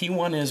 The key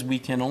one is we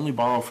can only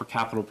borrow for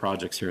capital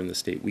projects here in the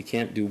state. We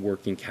can't do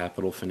working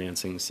capital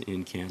financings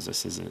in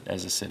Kansas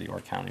as a city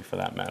or county for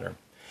that matter.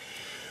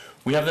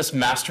 We have this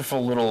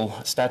masterful little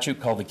statute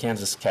called the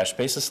Kansas Cash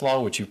Basis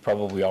Law, which you've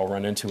probably all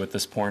run into at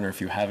this point, or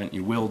if you haven't,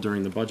 you will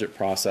during the budget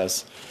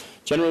process.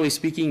 Generally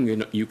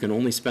speaking, you can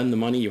only spend the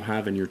money you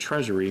have in your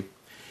treasury,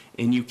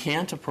 and you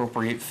can't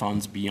appropriate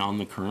funds beyond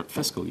the current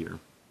fiscal year.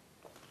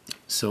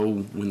 So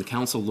when the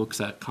council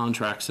looks at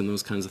contracts and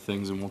those kinds of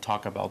things, and we'll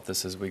talk about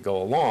this as we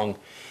go along,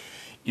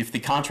 if the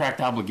contract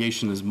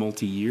obligation is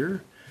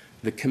multi-year,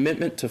 the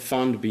commitment to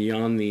fund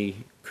beyond the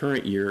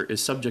current year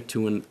is subject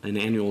to an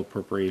annual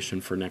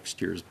appropriation for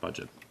next year's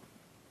budget.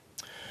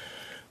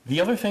 The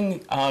other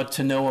thing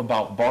to know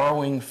about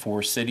borrowing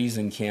for cities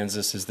in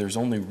Kansas is there's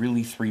only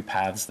really 3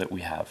 paths that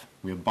we have.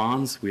 We have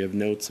bonds, we have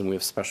notes, and we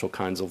have special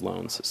kinds of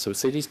loans. So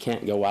cities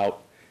can't go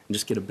out and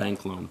just get a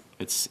bank loan.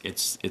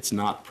 It's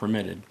not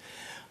permitted.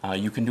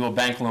 You can do a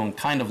bank loan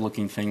kind of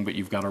looking thing, but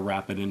you've got to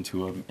wrap it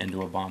into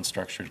a bond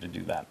structure to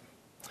do that.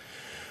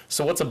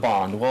 So what's a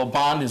bond? Well, a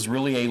bond is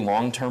really a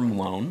long-term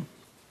loan.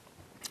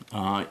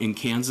 In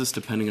Kansas,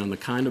 depending on the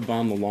kind of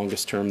bond, the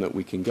longest term that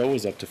we can go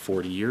is up to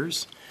 40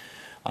 years.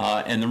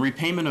 And the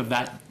repayment of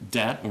that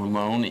debt or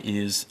loan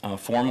is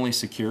formally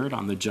secured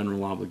on the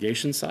general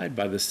obligation side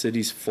by the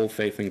city's full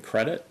faith and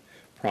credit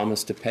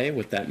promise to pay.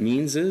 What that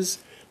means is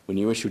when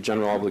you issue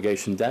general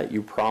obligation debt,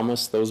 you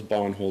promise those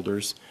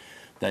bondholders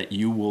that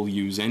you will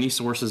use any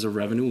sources of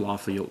revenue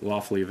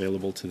lawfully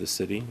available to the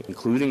city,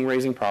 including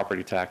raising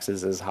property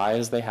taxes as high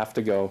as they have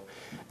to go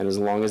and as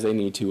long as they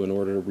need to in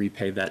order to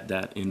repay that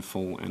debt in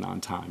full and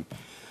on time.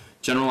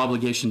 General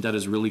obligation debt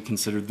is really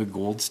considered the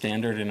gold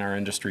standard in our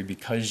industry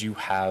because you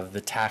have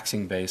the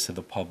taxing base of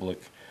the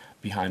public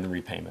behind the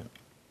repayment.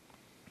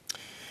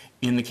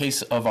 In the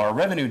case of our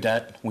revenue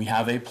debt, we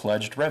have a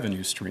pledged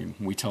revenue stream.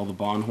 We tell the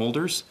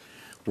bondholders,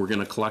 we're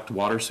going to collect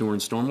water, sewer,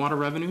 and stormwater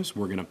revenues.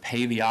 We're going to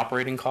pay the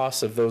operating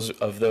costs of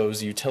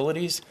those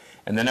utilities,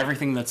 and then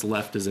everything that's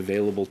left is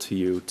available to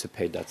you to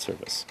pay debt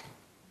service.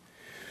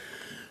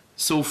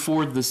 So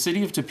for the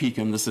city of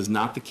Topeka, and this is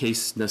not the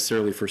case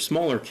necessarily for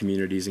smaller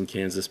communities in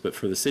Kansas, but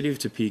for the city of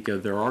Topeka,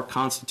 there are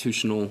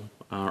constitutional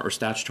or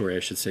statutory, I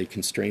should say,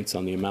 constraints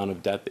on the amount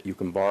of debt that you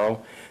can borrow.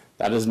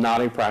 That is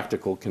not a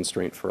practical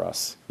constraint for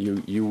us.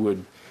 You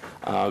would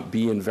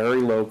be in very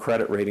low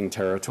credit rating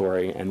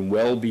territory and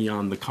well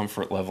beyond the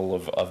comfort level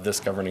of this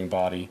governing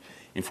body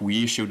if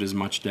we issued as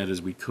much debt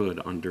as we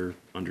could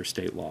under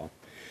state law.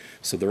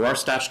 So there are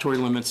statutory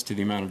limits to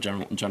the amount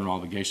of general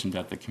obligation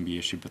debt that can be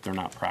issued, but they're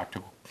not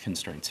practical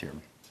constraints here.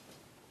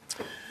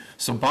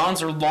 So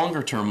bonds are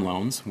longer term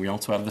loans. We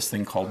also have this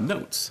thing called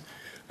notes.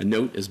 A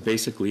note is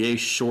basically a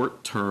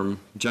short-term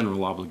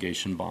general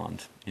obligation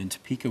bond. In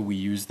Topeka, we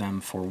use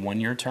them for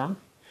 1-year term.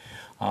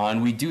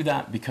 And we do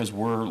that because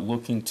we're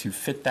looking to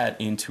fit that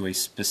into a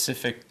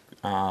specific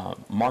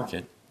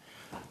market,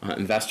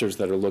 investors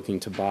that are looking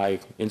to buy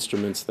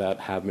instruments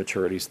that have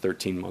maturities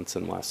 13 months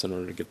and less in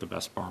order to get the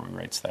best borrowing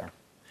rates there.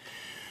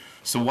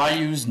 So why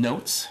use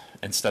notes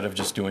instead of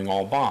just doing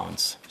all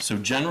bonds? So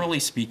generally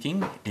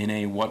speaking, in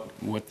a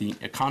what the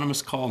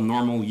economists call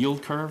normal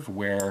yield curve,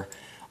 where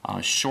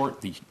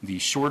the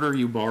shorter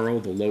you borrow,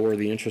 the lower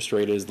the interest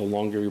rate is, the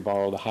longer you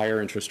borrow, the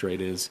higher interest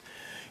rate is.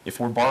 If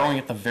we're borrowing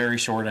at the very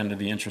short end of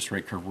the interest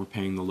rate curve, we're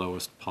paying the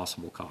lowest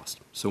possible cost.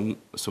 So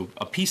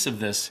a piece of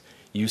this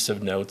use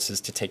of notes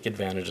is to take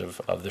advantage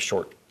of the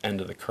short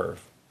end of the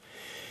curve.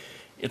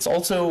 It's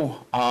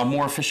also a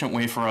more efficient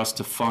way for us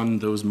to fund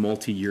those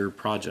multi-year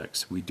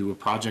projects. We do a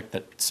project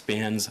that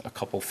spans a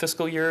couple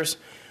fiscal years.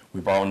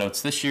 We borrow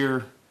notes this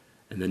year,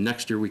 and then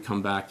next year we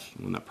come back,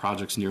 when that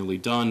project's nearly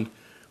done,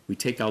 we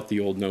take out the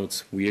old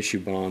notes, we issue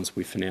bonds,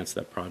 we finance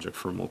that project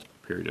for a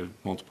period of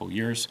multiple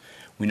years.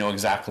 We know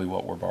exactly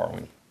what we're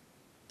borrowing.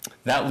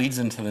 That leads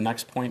into the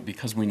next point.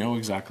 Because we know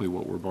exactly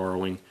what we're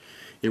borrowing,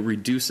 it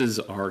reduces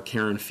our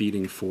care and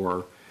feeding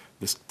for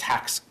this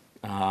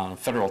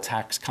federal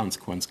tax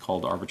consequence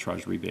called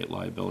arbitrage rebate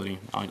liability.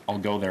 I'll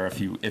go there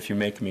if you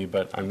make me,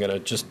 but I'm gonna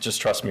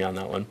just trust me on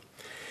that one.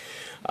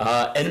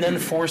 And then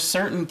for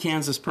certain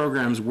Kansas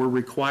programs, we're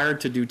required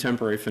to do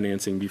temporary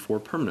financing before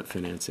permanent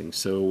financing.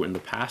 So in the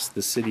past,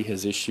 the city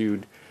has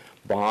issued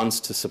bonds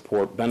to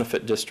support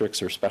benefit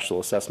districts or special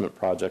assessment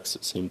projects,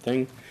 same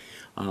thing.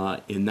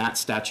 In that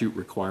statute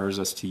requires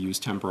us to use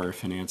temporary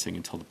financing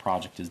until the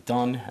project is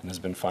done and has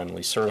been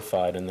finally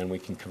certified, and then we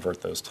can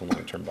convert those to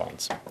long-term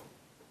bonds.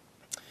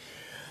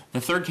 The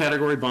third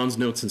category, bonds,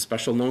 notes, and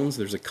special loans.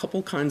 There's a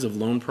couple kinds of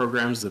loan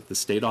programs that the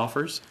state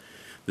offers.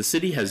 The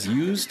city has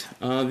used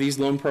these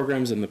loan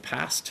programs in the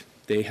past.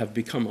 They have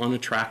become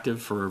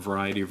unattractive for a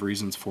variety of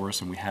reasons for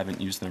us, and we haven't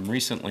used them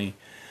recently.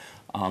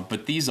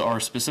 But these are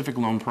specific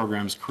loan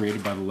programs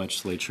created by the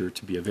legislature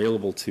to be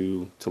available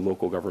to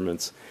local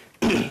governments,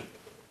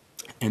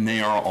 and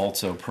they are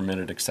also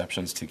permitted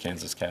exceptions to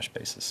Kansas cash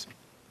basis.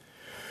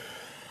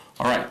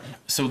 All right,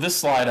 so this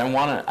slide,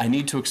 I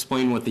need to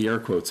explain what the air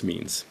quotes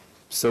means.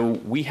 So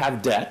we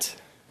have debt,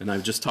 and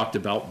I've just talked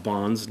about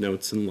bonds,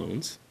 notes, and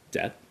loans,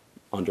 debt,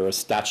 under a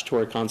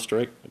statutory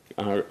construct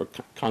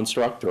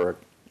or a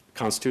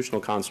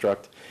constitutional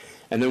construct,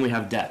 and then we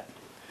have debt.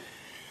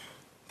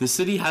 The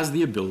city has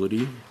the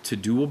ability to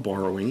do a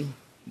borrowing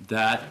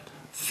that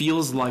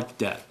feels like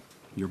debt.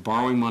 You're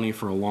borrowing money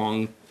for a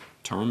long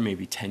term,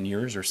 maybe 10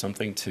 years or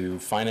something, to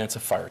finance a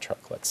fire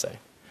truck, let's say.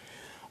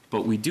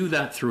 But we do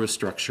that through a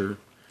structure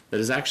that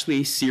is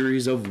actually a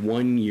series of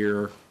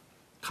 1-year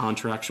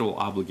contractual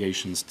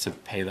obligations to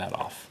pay that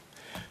off.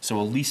 So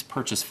a lease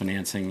purchase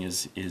financing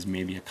is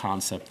maybe a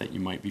concept that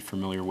you might be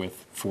familiar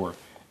with for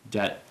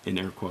debt in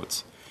air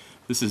quotes.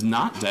 This is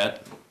not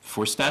debt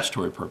for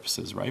statutory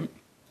purposes, right?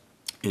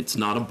 It's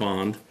not a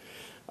bond,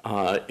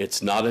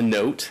 it's not a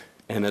note,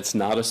 and it's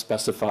not a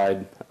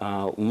specified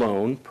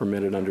loan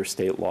permitted under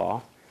state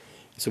law.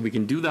 So we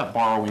can do that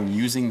borrowing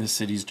using the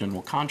city's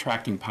general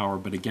contracting power,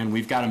 but again,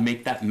 we've got to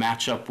make that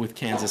match up with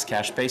Kansas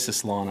cash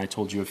basis law, and I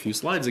told you a few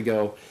slides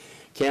ago,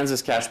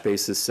 Kansas cash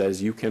basis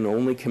says you can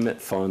only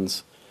commit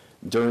funds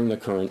during the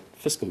current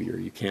fiscal year.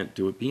 You can't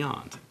do it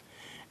beyond.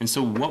 And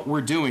so what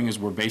we're doing is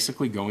we're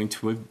basically going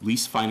to a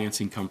lease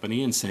financing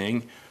company and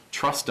saying,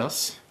 trust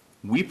us,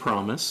 we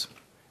promise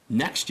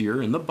next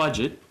year in the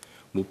budget,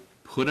 we'll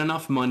put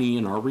enough money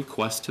in our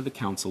request to the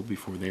council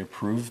before they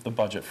approve the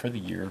budget for the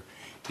year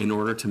in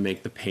order to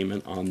make the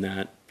payment on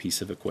that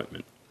piece of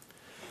equipment.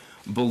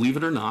 Believe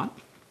it or not,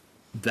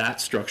 that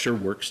structure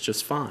works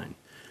just fine.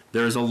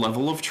 There is a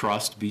level of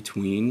trust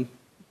between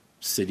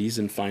cities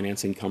and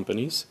financing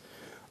companies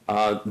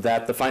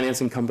that the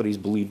financing companies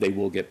believe they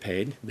will get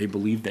paid. They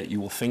believe that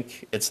you will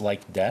think it's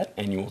like debt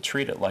and you will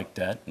treat it like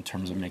debt in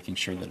terms of making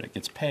sure that it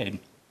gets paid.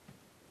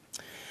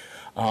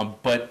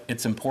 But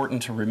it's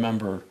important to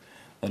remember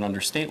that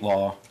under state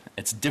law,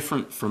 it's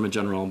different from a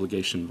general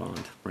obligation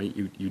bond, right?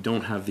 You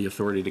don't have the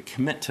authority to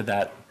commit to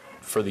that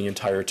for the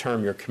entire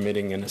term. You're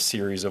committing in a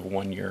series of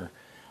one-year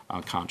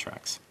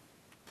contracts.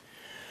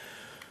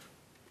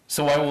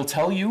 So I will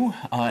tell you,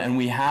 and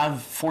we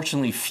have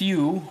fortunately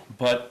few,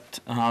 but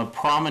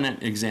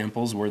prominent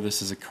examples where this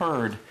has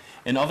occurred.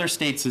 In other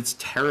states, it's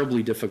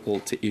terribly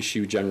difficult to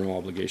issue general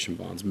obligation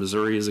bonds.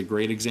 Missouri is a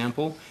great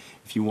example.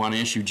 If you want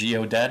to issue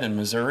GO debt in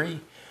Missouri,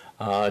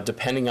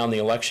 depending on the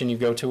election you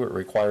go to, it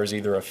requires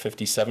either a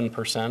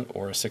 57%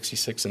 or a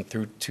 66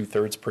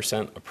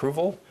 2/3%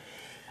 approval.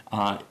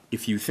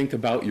 If you think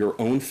about your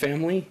own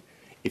family,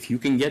 if you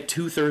can get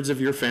 2/3 of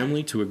your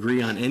family to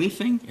agree on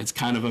anything, it's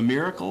kind of a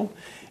miracle.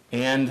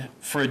 And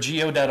for a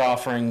GO debt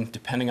offering,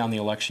 depending on the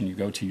election you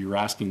go to, you're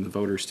asking the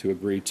voters to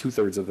agree,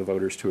 2/3 of the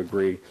voters to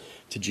agree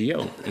to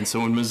GO. And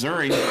so in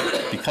Missouri,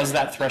 because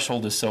that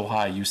threshold is so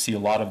high, you see a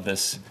lot of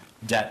this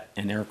debt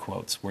in air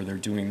quotes where they're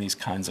doing these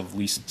kinds of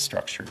lease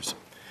structures.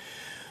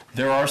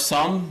 There are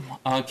some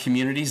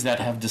communities that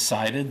have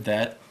decided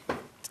that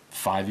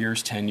 5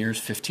 years, 10 years,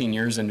 15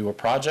 years into a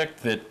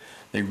project that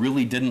they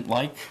really didn't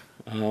like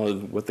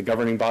what the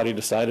governing body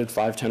decided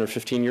 5, 10, or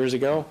 15 years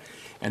ago,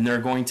 and they're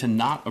going to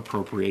not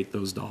appropriate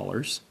those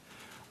dollars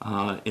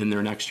in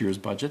their next year's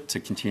budget to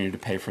continue to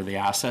pay for the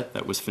asset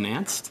that was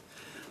financed.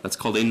 That's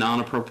called a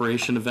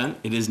non-appropriation event.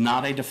 It is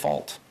not a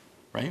default,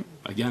 right?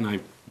 Again,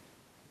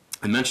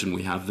 I mentioned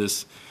we have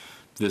this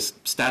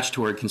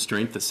statutory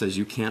constraint that says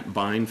you can't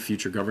bind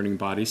future governing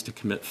bodies to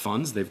commit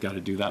funds. They've got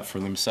to do that for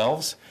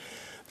themselves.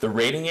 The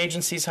rating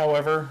agencies,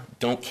 however,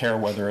 don't care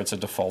whether it's a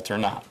default or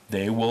not.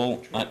 They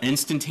will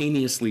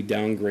instantaneously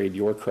downgrade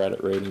your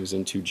credit ratings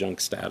into junk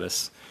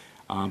status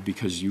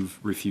because you've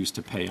refused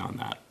to pay on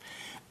that.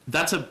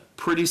 That's a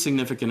pretty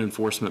significant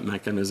enforcement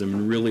mechanism,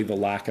 and really the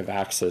lack of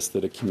access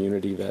that a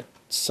community that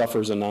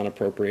suffers a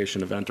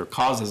non-appropriation event or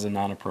causes a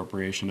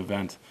non-appropriation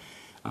event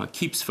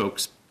keeps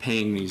folks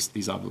paying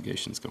these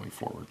obligations going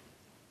forward.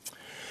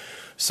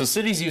 So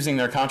cities using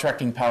their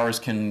contracting powers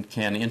can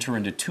enter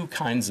into two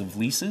kinds of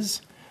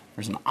leases.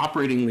 There's an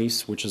operating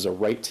lease, which is a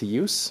right to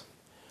use.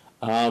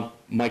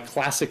 My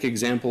classic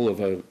example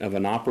of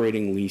an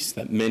operating lease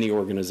that many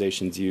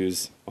organizations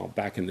use, well,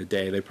 back in the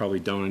day, they probably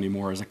don't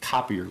anymore, is a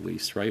copier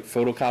lease, right?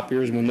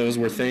 Photocopiers, when those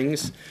were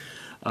things.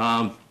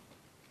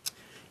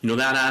 You know,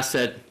 that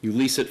asset, you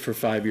lease it for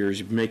 5 years,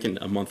 you're making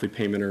a monthly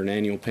payment or an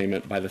annual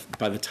payment. By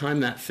the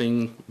time that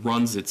thing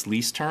runs its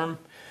lease term,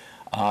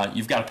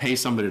 you've got to pay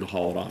somebody to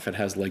haul it off. It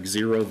has like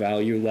zero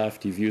value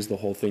left. You've used the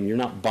whole thing. You're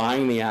not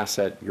buying the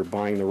asset. You're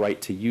buying the right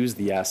to use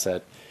the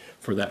asset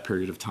for that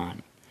period of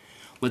time.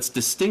 Let's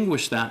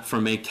distinguish that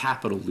from a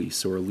capital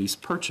lease or a lease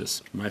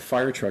purchase. My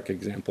fire truck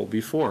example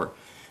before.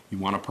 You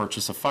want to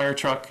purchase a fire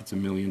truck. It's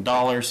 $1 million.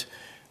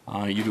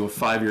 You do a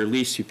 5-year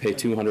lease. You pay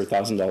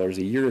 $200,000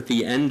 a year. At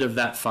the end of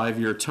that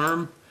 5-year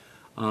term,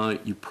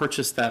 you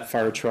purchase that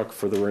fire truck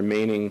for the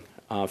remaining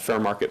fair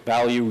market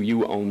value.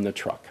 You own the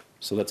truck.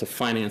 So that's a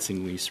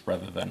financing lease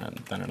rather than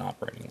an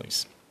operating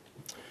lease.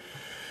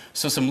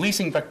 So some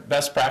leasing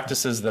best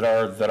practices that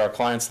our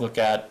clients look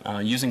at,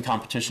 using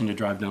competition to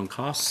drive down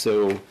costs.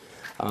 So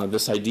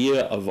this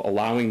idea of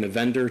allowing the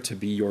vendor to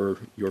be your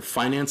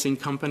financing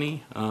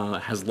company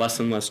has less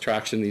and less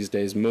traction these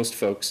days. Most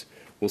folks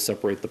will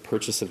separate the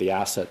purchase of the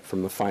asset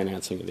from the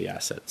financing of the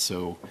asset.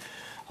 So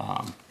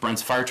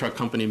Brent's fire truck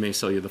company may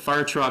sell you the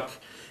fire truck,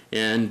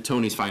 and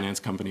Tony's finance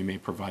company may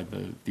provide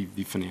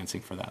the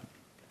financing for that.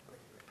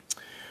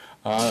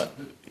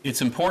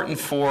 It's important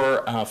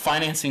for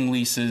financing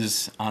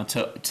leases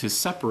to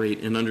separate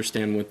and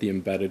understand what the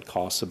embedded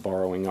costs of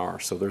borrowing are.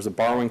 So there's a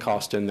borrowing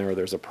cost in there,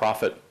 there's a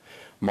profit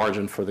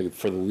margin for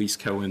the lease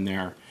co in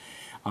there,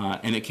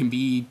 and it can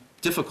be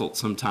difficult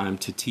sometimes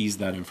to tease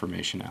that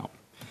information out.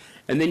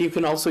 And then you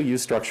can also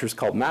use structures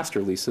called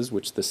master leases,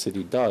 which the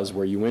city does,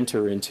 where you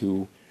enter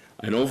into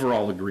an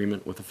overall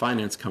agreement with a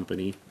finance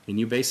company, and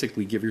you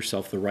basically give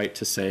yourself the right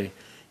to say,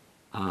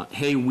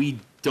 hey, we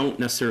don't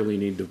necessarily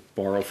need to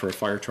borrow for a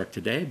fire truck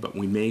today, but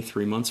we may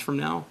 3 months from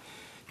now.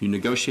 You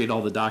negotiate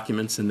all the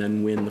documents, and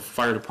then when the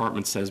fire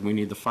department says we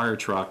need the fire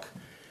truck,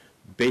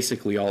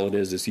 basically all it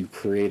is you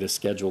create a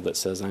schedule that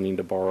says I need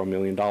to borrow $1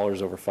 million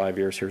over 5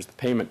 years, here's the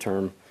payment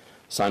term,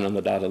 sign on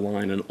the dotted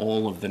line, and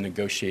all of the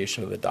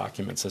negotiation of the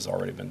documents has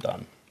already been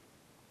done.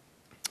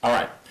 All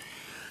right.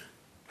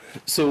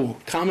 So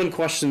common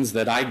questions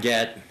that I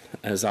get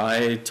as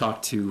I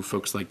talk to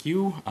folks like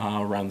you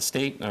around the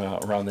state,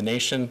 around the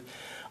nation.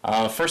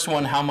 First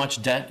one, how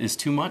much debt is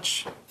too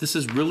much? This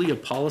is really a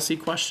policy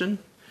question.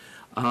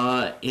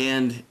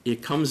 And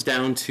it comes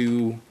down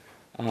to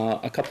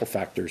a couple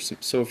factors.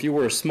 So if you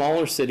were a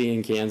smaller city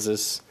in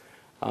Kansas,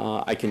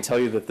 I can tell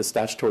you that the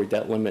statutory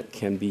debt limit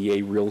can be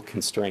a real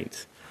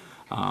constraint.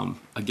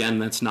 Again,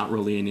 that's not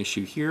really an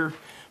issue here,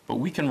 but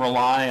we can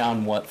rely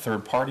on what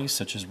third parties,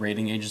 such as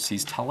rating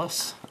agencies, tell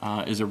us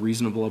is a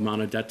reasonable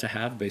amount of debt to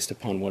have based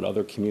upon what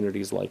other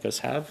communities like us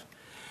have.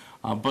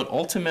 But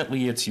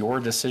ultimately, it's your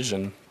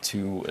decision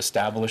to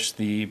establish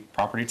the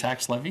property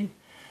tax levy,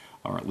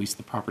 or at least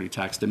the property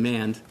tax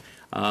demand,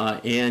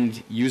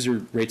 and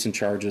user rates and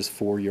charges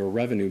for your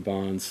revenue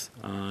bonds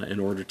in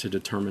order to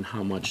determine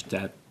how much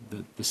debt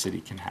the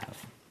city can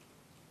have.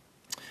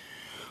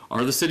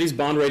 Are the city's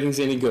bond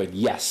ratings any good?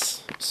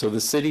 Yes. So the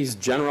city's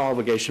general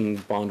obligation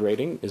bond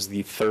rating is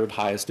the third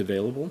highest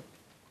available,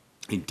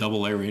 a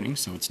AA rating.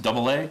 So it's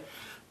AA,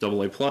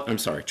 AA plus, I'm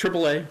sorry,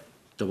 AAA,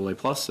 AA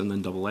plus, and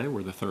then AA.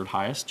 We're the third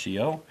highest,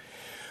 GO.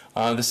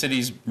 The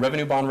city's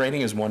revenue bond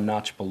rating is one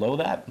notch below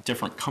that.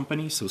 Different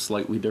company, so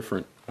slightly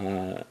different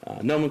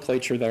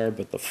nomenclature there,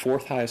 but the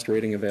fourth highest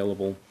rating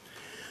available.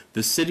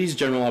 The city's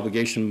general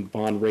obligation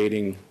bond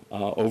rating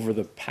over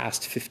the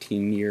past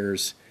 15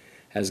 years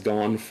has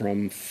gone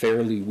from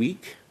fairly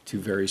weak to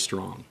very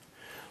strong.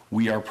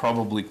 We are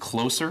probably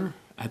closer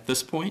at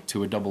this point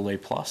to a AA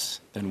plus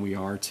than we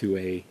are to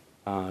a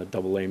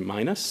AA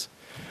minus.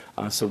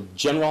 So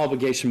general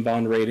obligation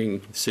bond rating,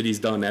 the city's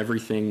done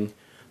everything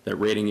that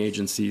rating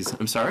agencies,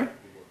 I'm sorry?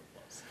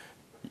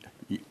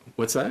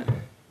 What's that?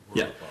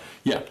 Yeah.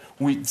 Yeah,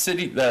 the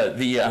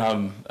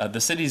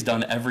city's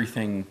done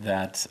everything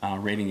that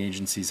rating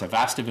agencies have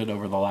asked of it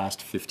over the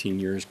last 15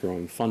 years,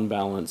 growing fund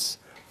balance,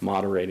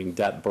 moderating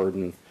debt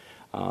burden,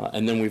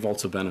 and then we've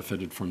also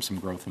benefited from some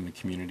growth in the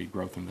community,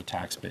 growth in the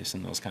tax base,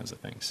 and those kinds of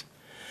things.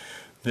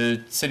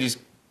 The city's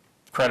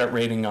credit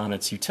rating on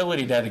its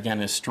utility debt,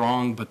 again, is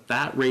strong, but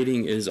that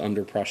rating is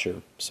under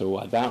pressure.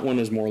 So that one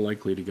is more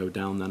likely to go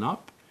down than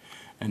up,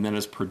 and that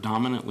is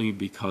predominantly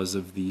because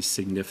of the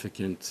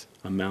significant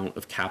amount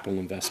of capital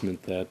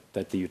investment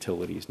that the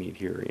utilities need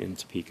here in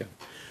Topeka.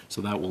 So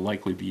that will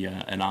likely be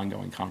an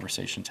ongoing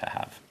conversation to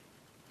have.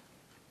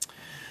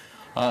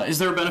 Is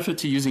there a benefit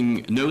to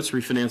using notes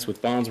refinanced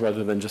with bonds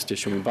rather than just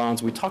issuing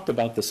bonds? We talked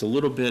about this a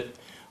little bit.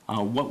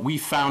 What we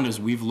found as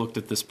we've looked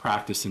at this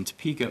practice in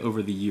Topeka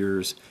over the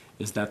years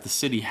is that the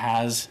city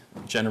has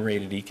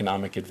generated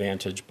economic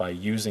advantage by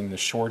using the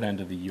short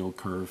end of the yield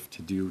curve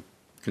to do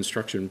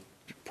construction,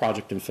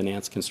 project and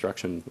finance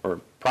construction, or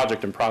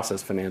project and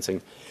process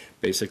financing,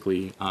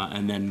 basically,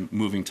 and then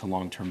moving to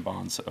long-term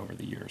bonds over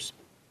the years.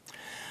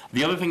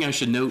 The other thing I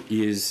should note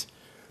is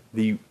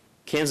the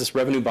Kansas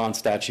revenue bond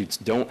statutes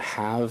don't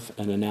have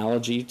an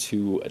analogy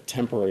to a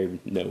temporary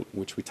note,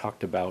 which we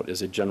talked about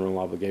as a general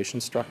obligation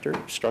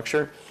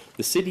structure.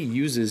 The city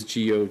uses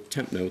GO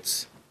temp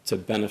notes to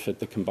benefit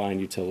the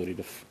combined utility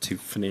to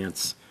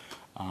finance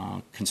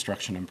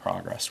construction in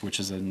progress, which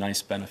is a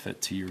nice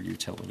benefit to your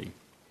utility.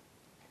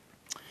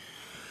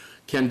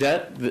 Can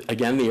debt,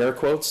 again, the air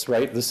quotes,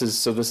 right? This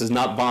is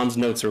not bonds,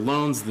 notes, or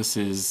loans. This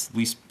is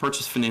lease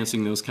purchase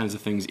financing, those kinds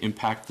of things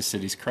impact the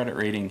city's credit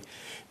rating.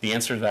 The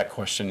answer to that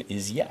question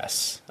is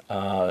yes.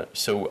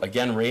 So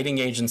again, rating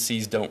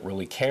agencies don't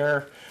really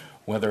care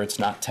whether it's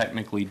not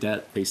technically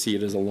debt. They see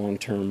it as a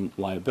long-term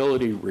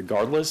liability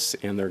regardless,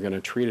 and they're going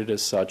to treat it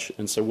as such.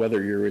 And so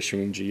whether you're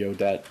issuing GO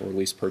debt or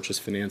lease purchase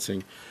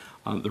financing,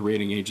 the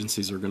rating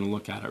agencies are going to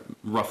look at it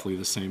roughly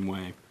the same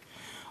way.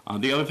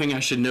 The other thing I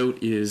should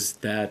note is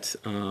that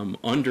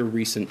under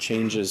recent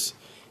changes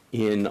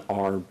in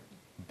our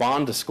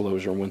bond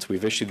disclosure, once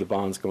we've issued the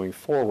bonds going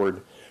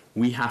forward,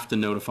 we have to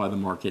notify the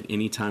market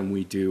anytime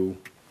we do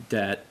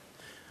debt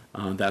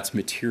that's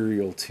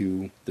material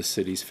to the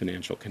city's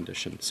financial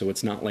condition. So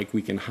it's not like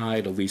we can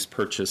hide a lease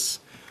purchase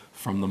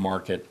from the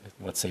market.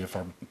 Let's say if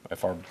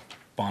our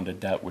bonded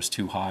debt was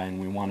too high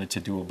and we wanted to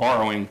do a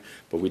borrowing,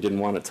 but we didn't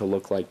want it to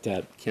look like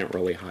debt, can't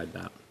really hide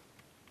that.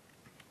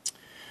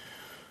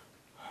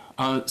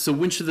 So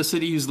when should the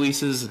city use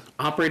leases?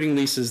 Operating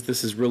leases,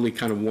 this is really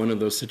kind of one of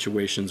those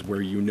situations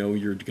where you know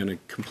you're going to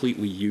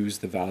completely use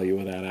the value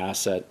of that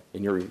asset,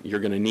 and you're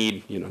going to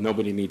need,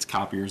 nobody needs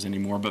copiers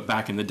anymore, but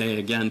back in the day,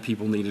 again,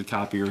 people needed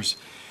copiers,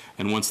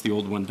 and once the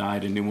old one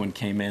died, a new one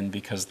came in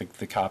because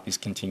the copies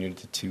continued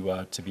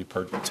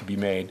to be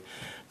made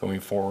going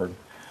forward.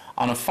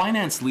 On a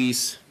finance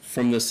lease,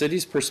 from the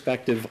city's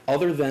perspective,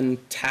 other than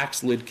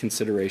tax lid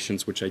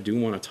considerations, which I do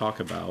want to talk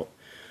about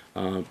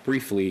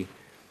briefly,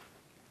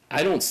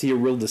 I don't see a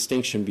real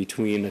distinction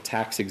between a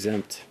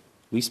tax-exempt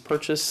lease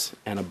purchase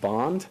and a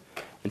bond.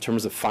 In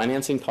terms of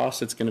financing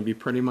costs, it's going to be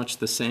pretty much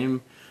the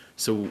same.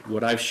 So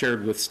what I've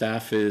shared with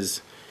staff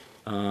is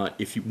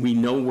we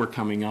know we're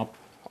coming up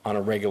on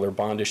a regular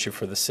bond issue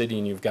for the city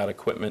and you've got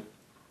equipment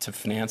to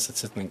finance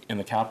that's in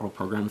the capital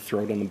program,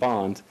 throw it in the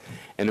bond.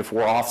 And if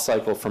we're off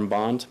cycle from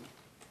bond,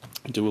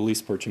 do a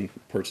lease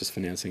purchase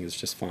financing is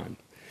just fine.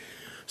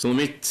 So let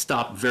me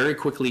stop very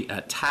quickly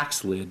at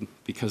tax lid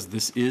because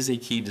this is a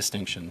key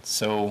distinction.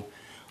 So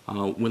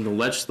when the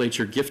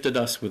legislature gifted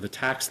us with a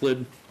tax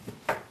lid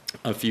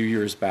a few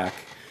years back,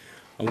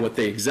 And what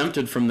they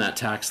exempted from that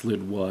tax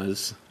lid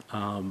was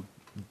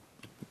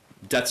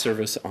debt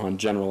service on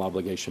general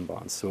obligation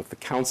bonds. So if the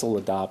council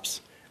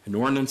adopts an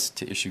ordinance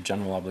to issue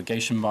general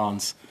obligation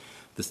bonds,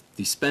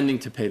 the spending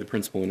to pay the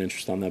principal and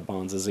interest on that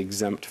bonds is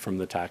exempt from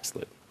the tax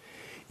lid.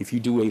 If you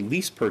do a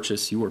lease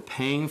purchase, you are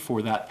paying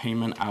for that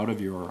payment out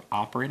of your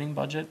operating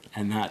budget,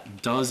 and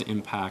that does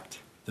impact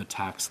the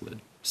tax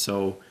lid.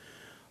 So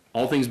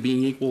all things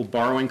being equal,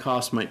 borrowing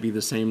costs might be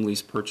the same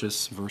lease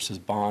purchase versus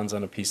bonds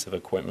on a piece of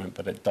equipment,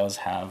 but it does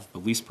have, the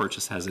lease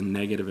purchase has a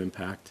negative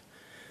impact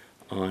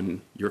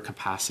on your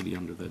capacity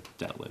under the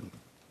debt lid.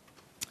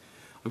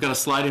 I've got a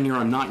slide in here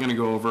I'm not going to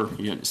go over.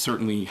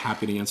 Certainly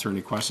happy to answer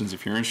any questions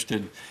if you're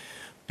interested.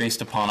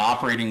 Based upon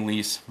operating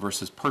lease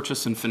versus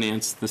purchase and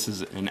finance, this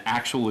is an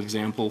actual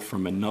example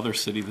from another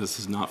city. This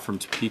is not from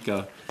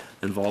Topeka,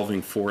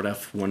 involving Ford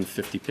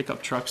F-150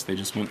 pickup trucks. They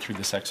just went through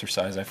this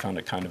exercise. I found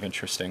it kind of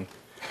interesting.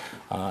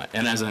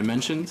 And as I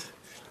mentioned,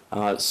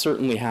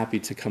 certainly happy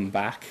to come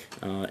back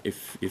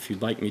if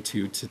you'd like me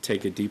to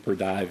take a deeper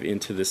dive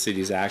into the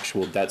city's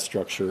actual debt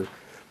structure,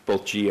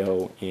 both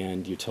GO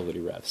and utility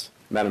revs.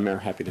 Madam Mayor,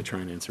 happy to try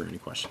and answer any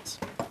questions.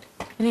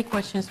 Any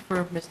questions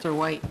for Mr.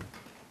 White?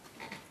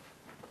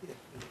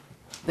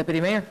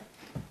 Deputy Mayor.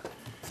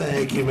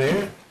 Thank you,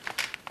 Mayor.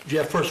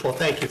 Jeff, first of all,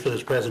 thank you for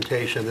this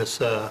presentation.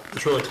 This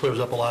really clears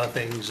up a lot of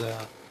things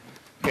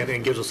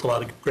and gives us a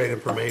lot of great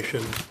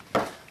information.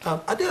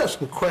 I did have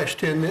some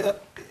question.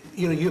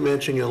 You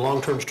mentioned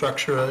long-term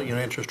structure,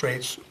 interest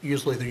rates,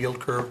 usually the yield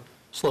curve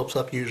slopes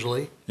up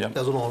usually. Yep.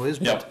 Doesn't always.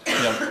 Yep.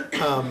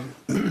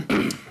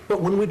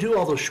 But when we do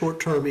all those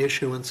short-term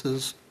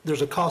issuances,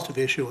 there's a cost of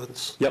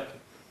issuance. Yep.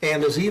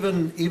 And is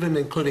even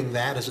including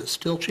that, is it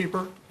still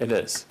cheaper? It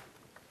is.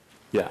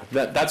 Yeah,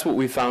 that's what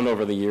we found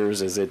over the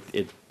years is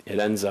it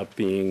ends up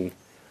being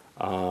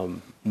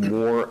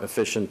more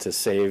efficient to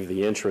save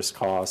the interest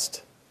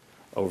cost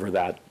over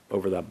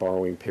that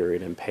borrowing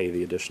period and pay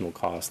the additional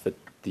cost.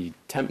 The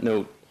temp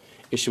note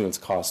issuance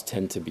costs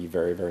tend to be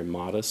very, very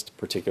modest,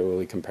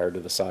 particularly compared to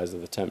the size of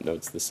the temp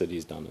notes the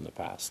city's done in the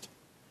past.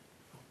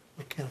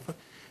 Okay.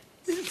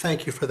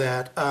 Thank you for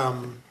that.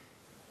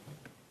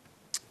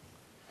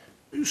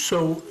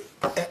 So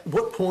at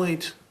what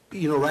point,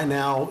 right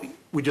now,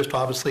 we just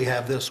obviously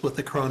have this with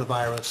the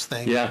coronavirus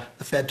thing. Yeah.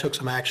 The Fed took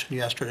some action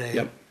yesterday.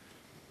 Yep.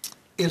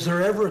 Is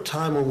there ever a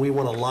time when we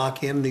want to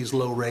lock in these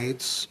low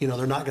rates? They're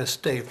not going to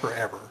stay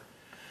forever.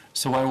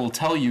 So I will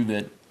tell you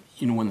that,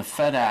 when the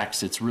Fed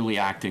acts, it's really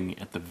acting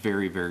at the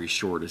very, very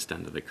shortest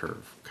end of the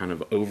curve, kind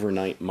of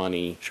overnight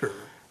money. Sure.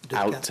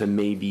 Out to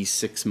maybe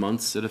 6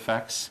 months it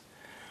affects.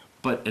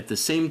 But at the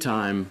same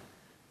time,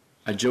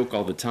 I joke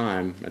all the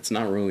time, it's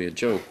not really a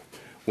joke.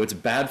 What's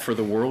bad for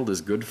the world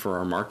is good for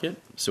our market.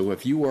 So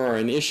if you are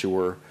an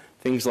issuer,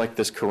 things like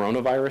this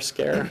coronavirus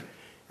scare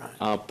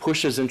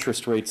pushes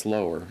interest rates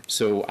lower.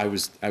 So I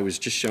was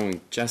just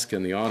showing Jessica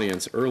in the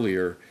audience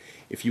earlier,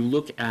 if you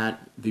look at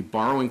the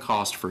borrowing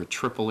cost for a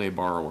AAA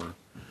borrower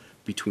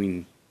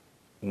between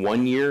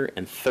 1 year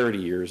and 30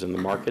 years in the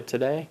market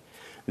today,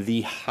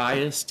 the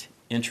highest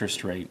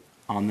interest rate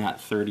on that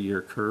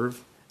 30-year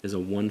curve is a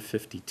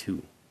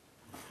 152.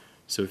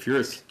 So if you're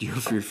a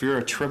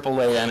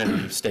AAA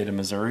entity, state of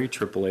Missouri,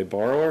 AAA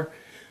borrower,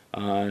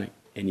 and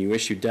you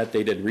issue debt,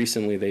 they did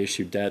recently, they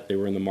issued debt, they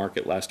were in the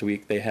market last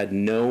week, they had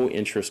no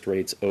interest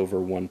rates over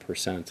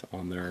 1%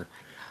 on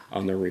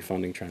their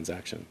refunding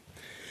transaction.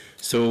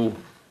 So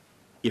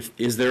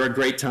is there a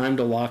great time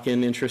to lock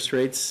in interest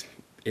rates?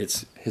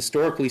 It's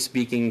historically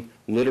speaking,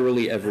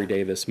 literally every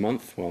day this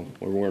month. Well,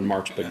 we're in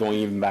March, but going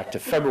even back to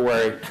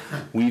February,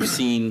 we've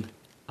seen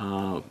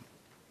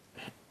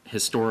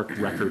historic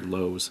record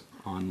lows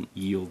on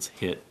yields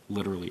hit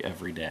literally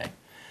every day.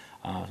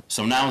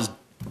 So now is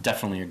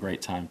definitely a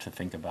great time to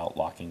think about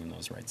locking in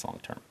those rates long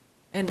term.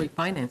 And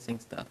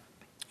refinancing stuff.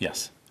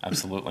 Yes,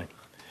 absolutely.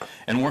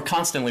 And we're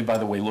constantly, by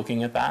the way,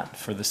 looking at that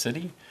for the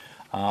city.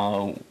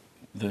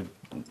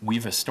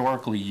 We've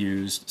historically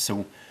used,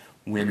 so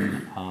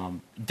when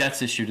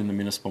debt's issued in the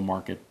municipal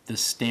market, the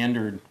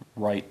standard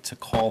right to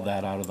call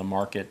that out of the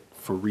market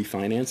for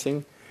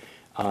refinancing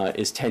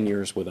is 10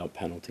 years without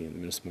penalty in the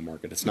municipal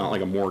market. It's not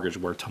like a mortgage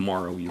where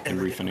tomorrow you can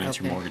refinance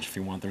your mortgage if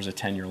you want. There's a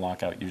 10-year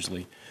lockout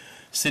usually.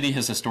 City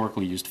has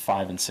historically used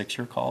 5- and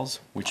 6-year calls,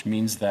 which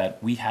means that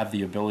we have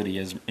the ability,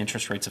 as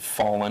interest rates have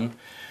fallen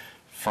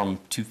from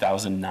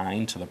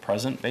 2009 to the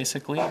present,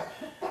 basically,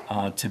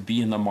 to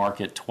be in the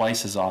market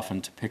twice as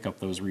often to pick up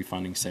those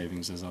refunding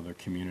savings as other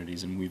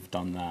communities, and we've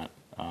done that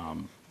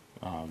in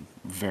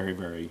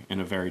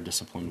a very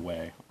disciplined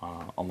way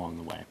along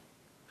the way.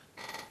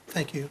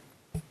 Thank you.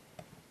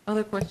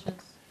 Other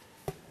questions?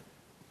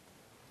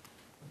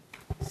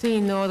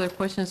 Seeing no other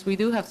questions, we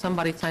do have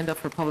somebody signed up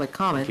for public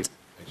comment.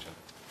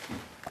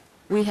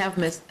 We have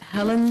Ms.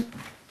 Helen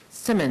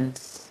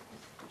Simmons.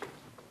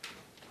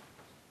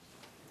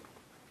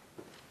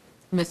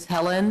 Ms.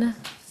 Helen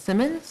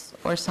Simmons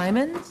or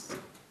Simons?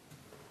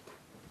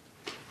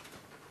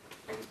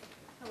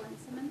 Helen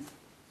Simmons?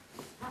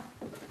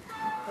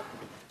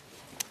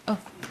 Oh.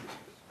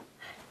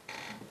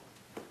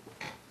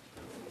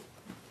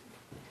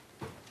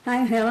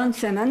 I'm Helen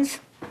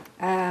Simmons,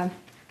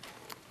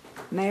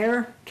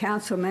 Mayor,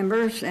 council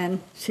members,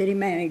 and city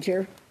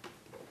manager.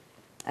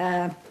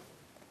 I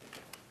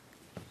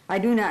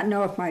do not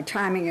know if my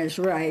timing is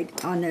right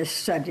on this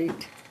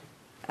subject,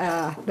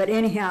 but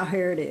anyhow,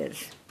 here it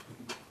is.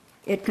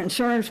 It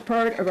concerns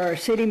part of our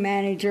city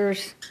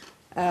manager's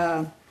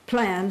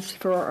plans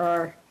for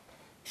our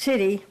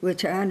city,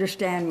 which I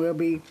understand will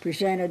be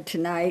presented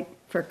tonight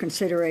for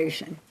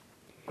consideration.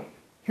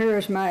 Here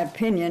is my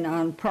opinion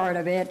on part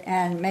of it,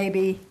 and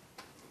maybe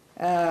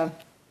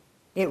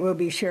it will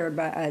be shared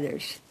by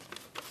others.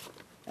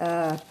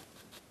 I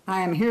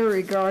am here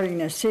regarding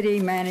the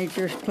city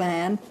manager's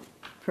plan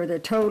for the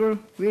total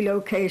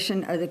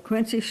relocation of the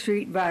Quincy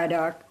Street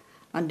Viaduct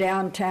on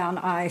downtown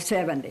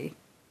I-70.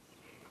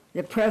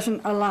 The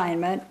present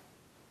alignment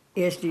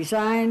is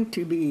designed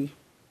to be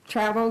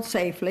traveled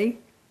safely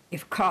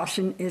if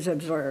caution is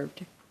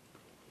observed.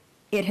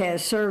 It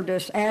has served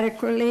us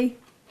adequately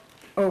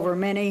over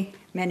many,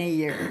 many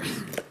years.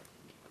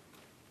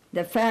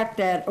 The fact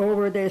that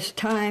over this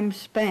time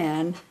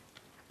span,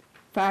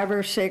 5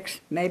 or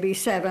 6, maybe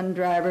 7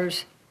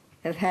 drivers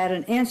have had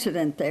an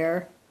incident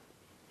there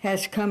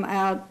has come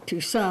out to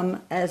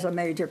some as a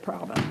major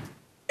problem.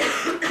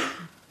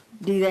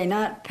 Do they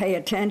not pay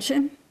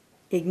attention,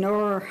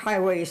 ignore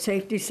highway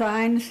safety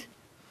signs,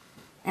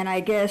 and I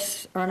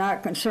guess are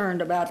not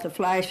concerned about the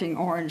flashing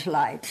orange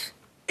lights?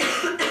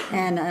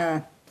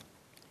 And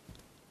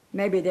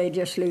maybe they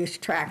just lose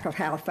track of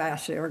how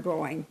fast they're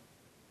going.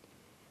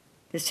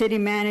 The city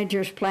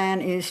manager's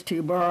plan is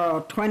to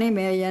borrow $20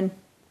 million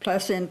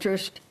plus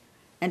interest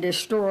and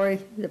destroy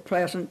the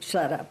present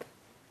setup.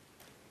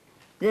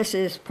 This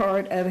is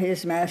part of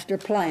his master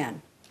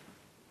plan.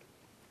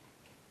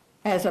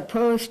 As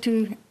opposed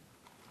to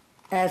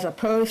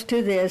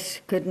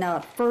this, could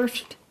not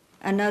first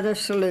another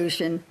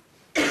solution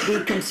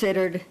be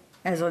considered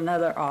as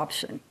another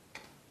option?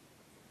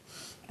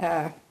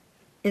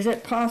 Is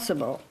it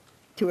possible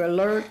to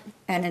alert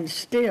and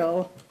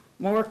instill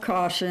more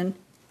caution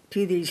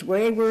to these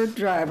wayward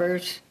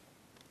drivers,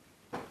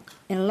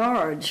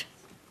 enlarge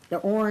the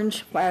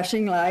orange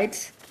flashing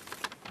lights,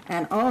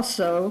 and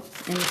also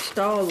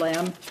install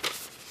them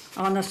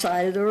on the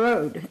side of the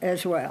road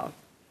as well?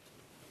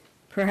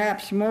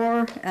 Perhaps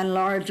more and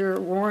larger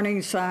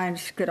warning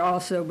signs could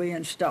also be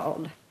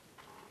installed.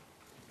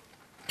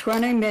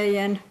 $20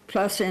 million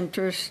plus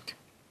interest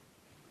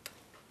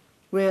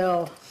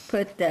will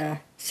put the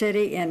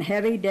city in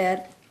heavy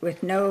debt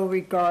with no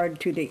regard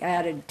to the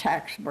added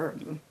tax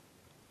burden.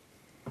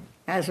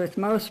 As with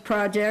most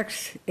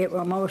projects, it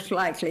will most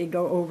likely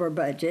go over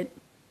budget.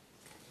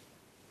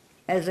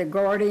 As a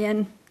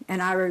guardian,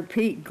 and I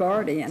repeat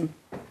guardian,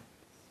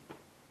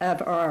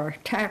 of our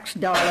tax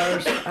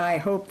dollars, I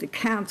hope the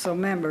council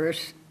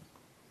members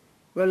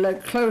will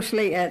look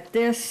closely at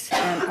this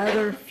and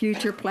other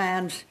future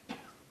plans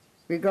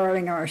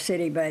regarding our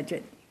city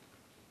budget.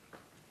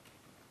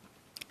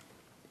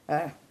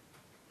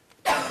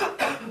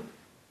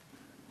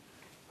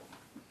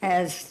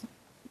 As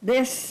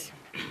this,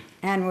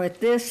 and with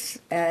this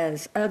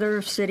as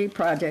other city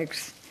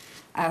projects,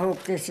 I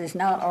hope this is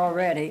not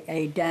already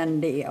a done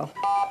deal.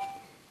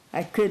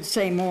 I could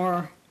say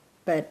more,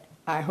 but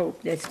I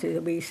hope this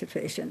will be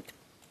sufficient.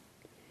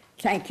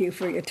 Thank you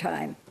for your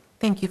time.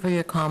 Thank you for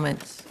your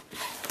comments.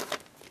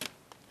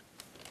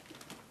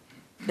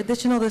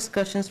 Additional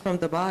discussions from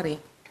the body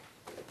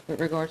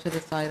with regard to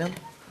this item?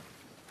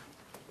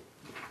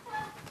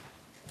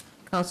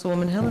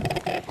 Councilwoman Helen?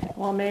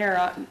 Well,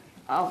 Mayor,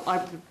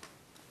 I'll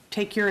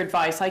take your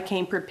advice. I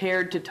came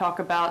prepared to talk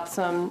about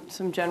some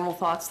general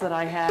thoughts that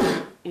I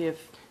had,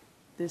 if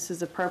this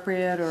is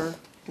appropriate or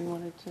you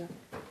wanted to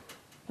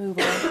move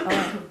on. All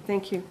right,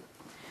 thank you.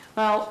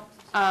 Well,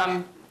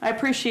 I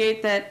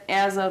appreciate that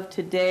as of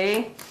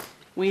today,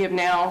 we have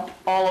now,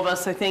 all of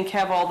us, I think,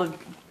 have all the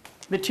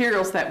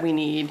materials that we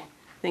need.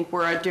 I think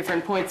we're at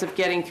different points of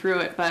getting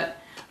through it,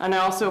 and I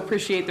also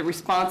appreciate the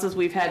responses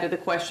we've had to the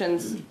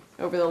questions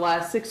over the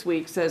last 6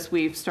 weeks as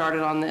we've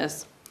started on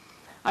this.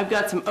 I've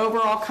got some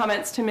overall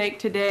comments to make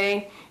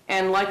today,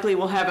 and likely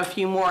we'll have a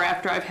few more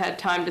after I've had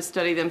time to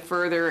study them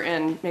further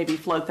and maybe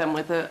float them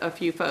with a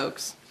few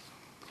folks.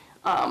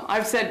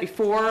 I've said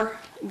before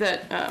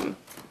that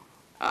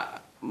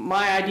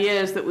my idea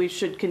is that we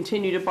should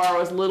continue to borrow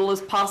as little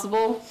as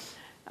possible.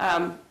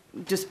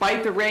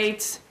 Despite the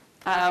rates,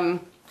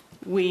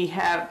 we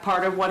have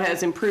part of what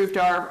has improved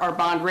our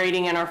bond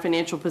rating and our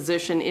financial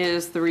position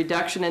is the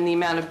reduction in the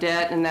amount of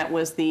debt, and that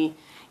was the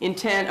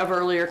intent of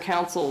earlier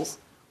councils.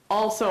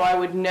 Also, I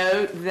would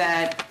note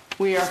that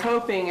we are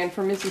hoping, and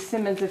for Mrs.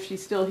 Simmons, if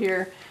she's still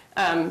here,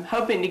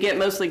 hoping to get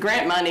mostly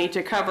grant money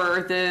to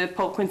cover the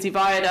Polk Quincy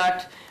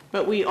Viaduct,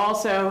 but we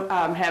also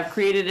have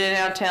created an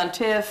downtown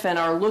TIF and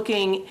are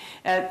looking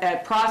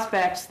at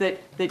prospects that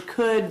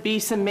could be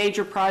some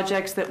major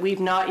projects that we've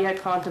not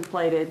yet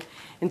contemplated.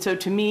 And so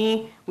to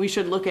me, we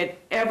should look at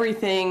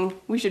everything,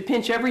 we should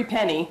pinch every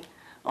penny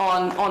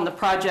on the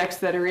projects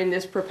that are in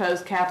this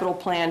proposed capital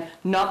plan,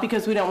 not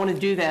because we don't want to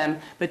do them,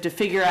 but to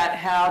figure out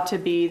how to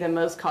be the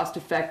most cost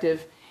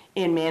effective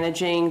in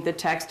managing the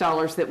tax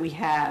dollars that we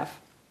have.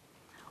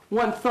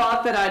 One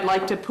thought that I'd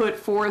like to put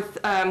forth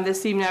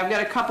this evening, I've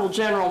got a couple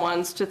general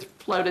ones to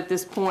float at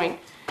this point.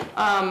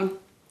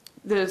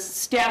 The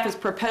staff is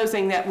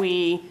proposing that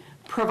we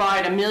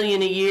provide $1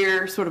 million a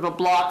year, sort of a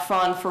block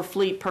fund for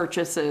fleet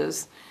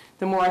purchases.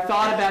 The more I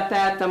thought about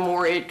that, the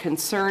more it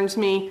concerns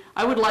me.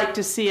 I would like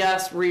to see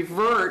us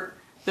revert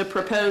the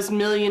proposed $1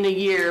 million a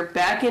year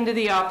back into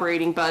the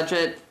operating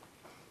budget.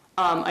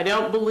 I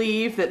don't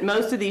believe that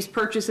most of these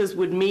purchases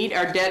would meet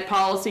our debt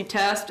policy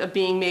test of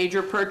being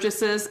major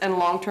purchases and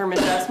long-term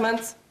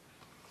investments.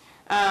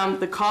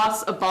 The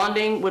costs of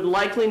bonding would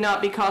likely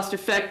not be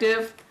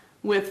cost-effective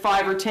with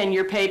 5 or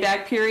 10-year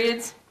payback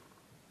periods,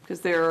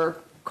 because there are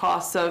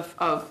costs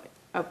of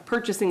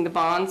purchasing the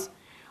bonds.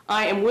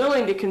 I am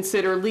willing to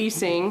consider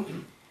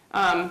leasing.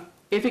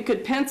 If it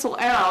could pencil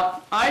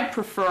out, I'd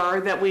prefer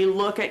that we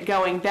look at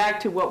going back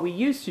to what we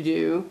used to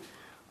do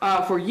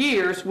for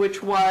years,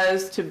 which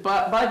was to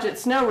budget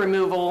snow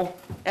removal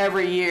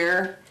every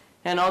year.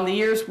 And on the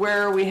years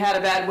where we had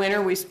a bad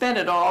winter, we spent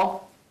it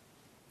all.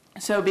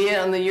 So be it.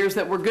 On the years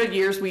that were good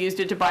years, we used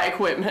it to buy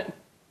equipment.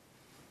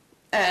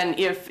 And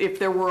if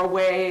there were a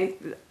way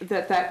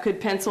that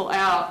could pencil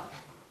out,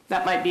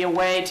 that might be a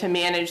way to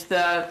manage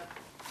the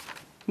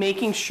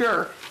making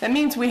sure. That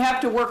means we have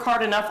to work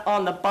hard enough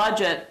on the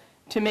budget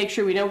to make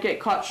sure we don't get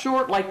caught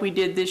short like we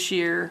did this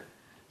year,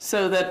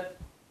 so that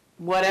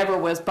whatever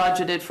was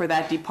budgeted for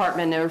that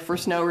department or for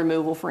snow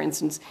removal, for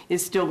instance,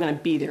 is still going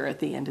to be there at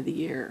the end of the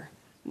year.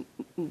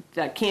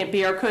 That can't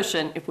be our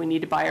cushion if we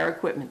need to buy our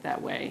equipment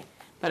that way.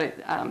 But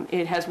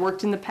it has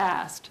worked in the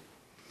past.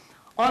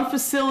 On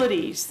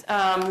facilities,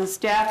 the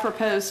staff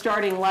proposed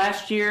starting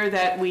last year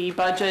that we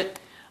budget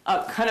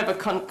kind of a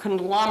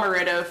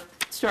conglomerate of,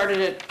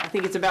 started at, I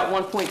think it's about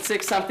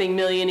 1.6 something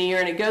million a year,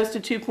 and it goes to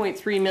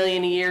 2.3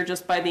 million a year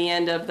just by the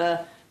end of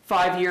the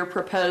 5-year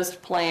proposed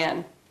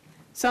plan.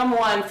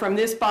 Someone from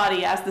this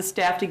body asked the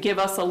staff to give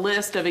us a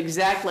list of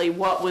exactly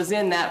what was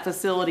in that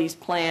facilities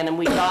plan, and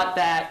we got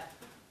that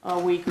a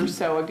week or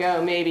so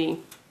ago, maybe.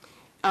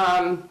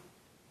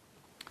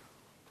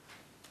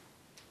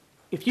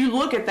 If you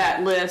look at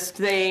that list,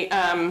 the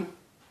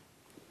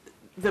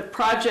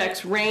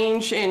projects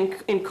range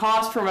in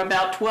cost from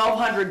about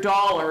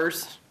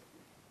 $1,200.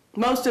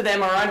 Most of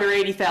them are under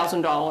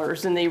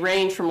 $80,000, and they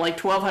range from like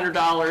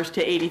 $1,200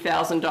 to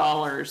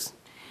 $80,000.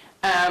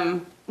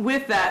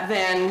 With that,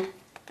 then,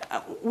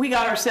 we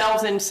got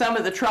ourselves in some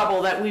of the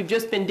trouble that we've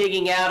just been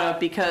digging out of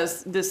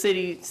because the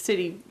city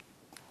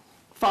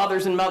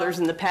fathers and mothers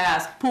in the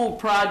past pooled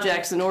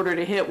projects in order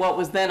to hit what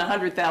was then a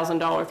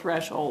 $100,000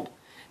 threshold.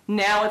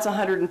 Now it's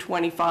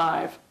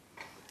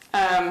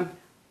 $125,000.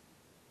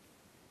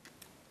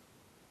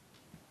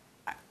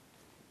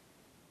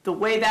 The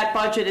way that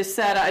budget is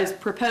set, is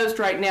proposed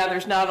right now,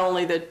 there's not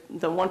only the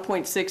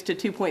 1.6 to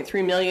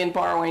 2.3 million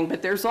borrowing,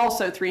 but there's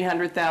also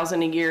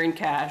 $300,000 a year in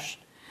cash.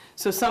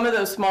 So some of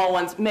those small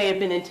ones may have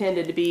been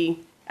intended to be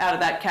out of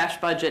that cash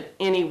budget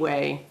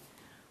anyway.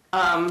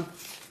 I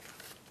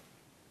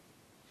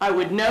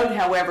would note,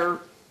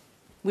 however,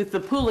 with the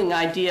pooling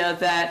idea,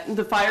 that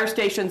the fire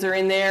stations are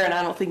in there, and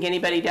I don't think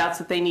anybody doubts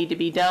that they need to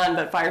be done,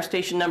 but fire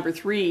station number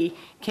 3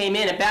 came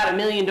in about $1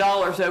 million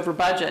over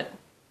budget.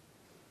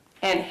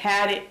 And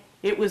had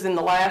it was in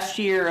the last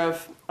year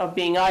of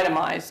being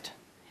itemized.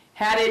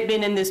 Had it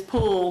been in this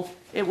pool,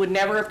 it would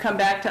never have come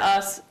back to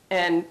us,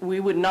 and we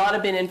would not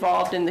have been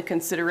involved in the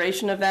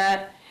consideration of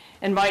that,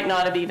 and might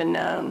not have even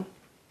known.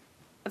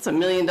 That's $1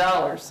 million.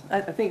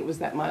 I think it was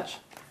that much.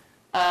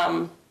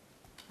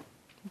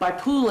 By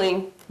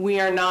pooling,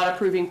 we are not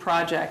approving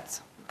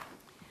projects.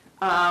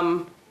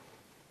 My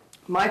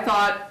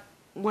thought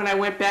when I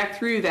went back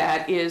through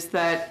that is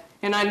that,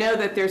 and I know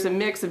that there's a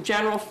mix of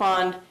general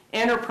fund,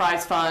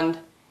 enterprise fund,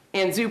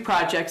 and zoo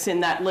projects in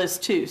that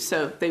list too,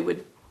 so they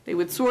would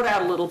sort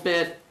out a little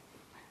bit.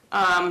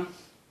 And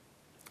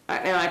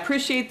I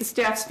appreciate the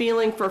staff's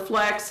feeling for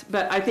flex,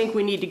 but I think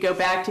we need to go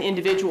back to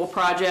individual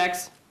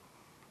projects,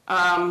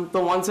 the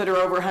ones that are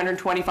over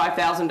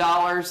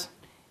 $125,000,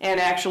 and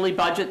actually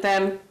budget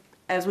them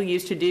as we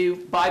used to do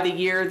by the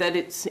year that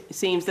it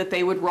seems that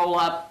they would roll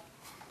up.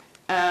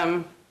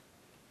 And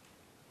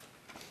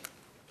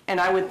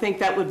I would think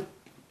that would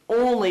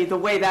only, the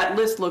way that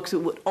list looks, it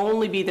would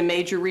only be the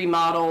major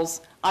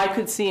remodels. I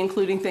could see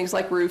including things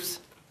like roofs,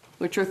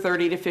 which are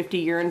 30 to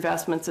 50-year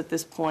investments at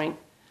this point,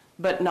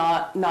 but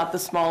not the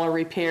smaller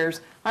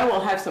repairs. I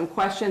will have some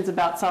questions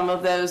about some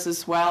of those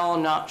as well.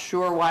 I'm not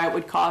sure why it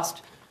would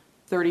cost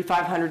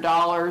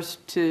 $3,500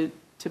 to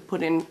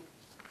put in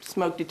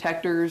smoke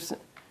detectors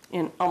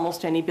in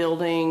almost any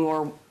building,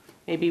 or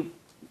maybe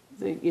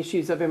the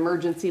issues of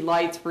emergency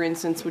lights, for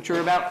instance, which are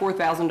about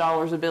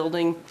 $4,000 a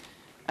building.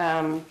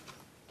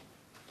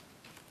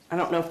 I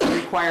don't know if they're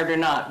required or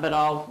not, but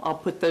I'll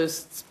put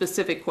those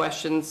specific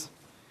questions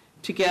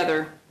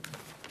together.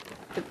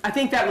 I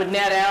think that would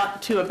net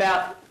out to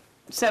about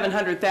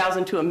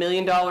 $700,000 to $1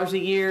 million a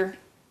year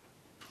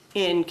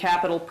in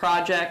capital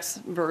projects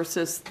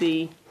versus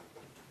the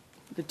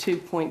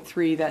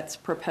 2.3 that's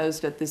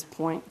proposed at this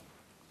point.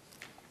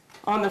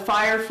 On the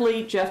fire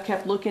fleet, Jeff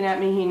kept looking at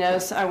me. He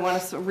knows I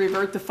want to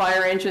revert the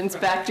fire engines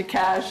back to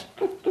cash.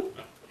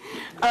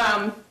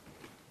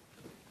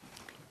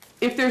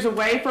 If there's a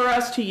way for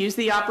us to use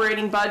the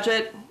operating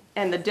budget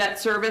and the debt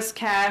service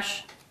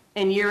cash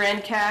and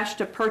year-end cash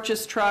to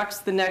purchase trucks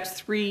the next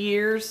 3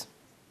 years,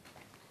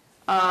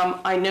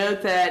 I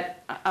note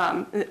that,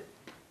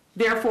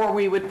 therefore,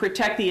 we would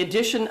protect the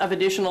addition of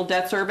additional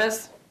debt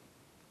service.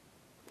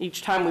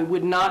 Each time we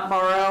would not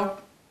borrow,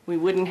 we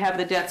wouldn't have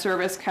the debt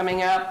service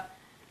coming up.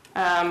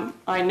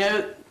 I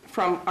note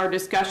from our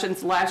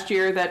discussions last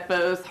year that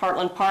both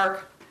Heartland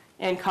Park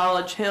and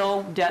College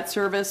Hill debt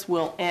service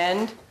will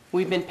end.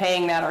 We've been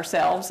paying that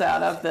ourselves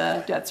out of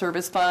the debt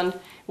service fund.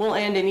 Will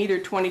end in either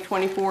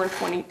 2024 or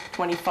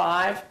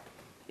 2025.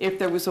 If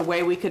there was a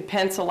way we could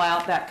pencil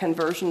out that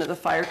conversion of the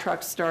fire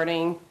trucks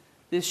starting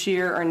this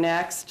year or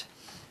next.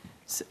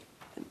 So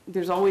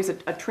there's always a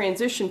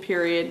transition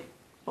period,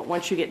 but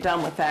once you get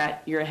done with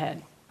that, you're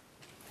ahead.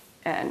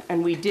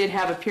 And we did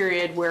have a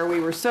period where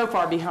we were so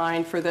far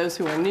behind, for those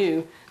who are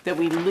new, that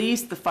we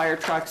leased the fire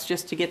trucks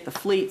just to get the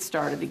fleet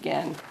started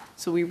again.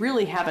 So we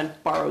really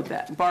haven't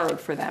borrowed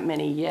for that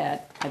many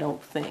yet, I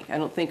don't think. I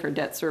don't think our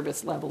debt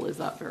service level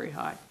is up very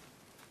high.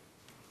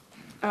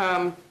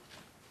 I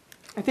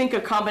think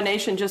a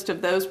combination just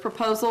of those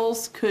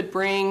proposals could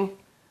bring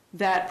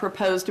that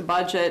proposed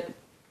budget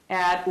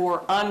at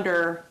or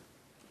under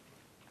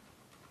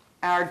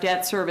our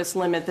debt service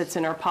limit that's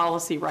in our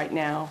policy right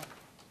now.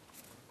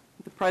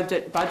 The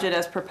budget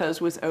as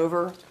proposed was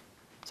over.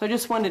 So I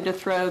just wanted to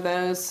throw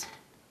those,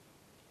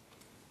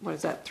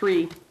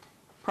 3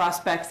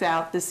 prospects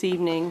out this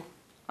evening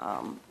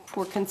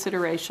for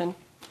consideration.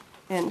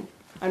 And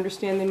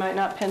understand they might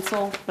not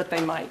pencil, but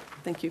they might.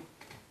 Thank you.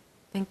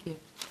 Thank you.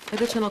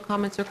 Additional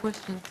comments or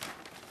questions?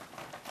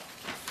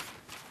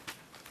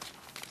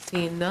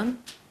 Seeing none,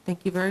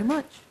 thank you very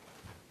much.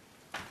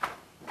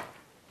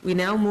 We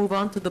now move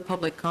on to the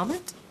public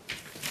comment.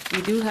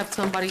 We do have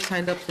somebody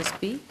signed up to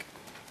speak.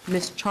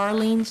 Ms.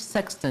 Charlene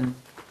Sexton.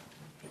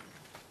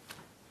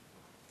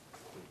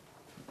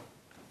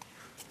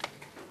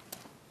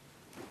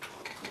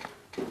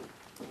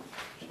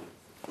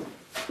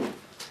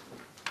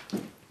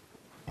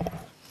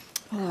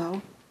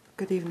 Hello,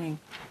 good evening.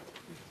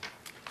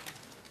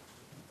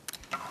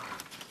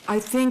 I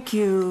think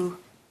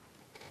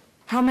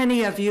how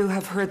many of you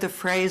have heard the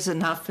phrase,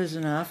 "enough is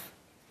enough"?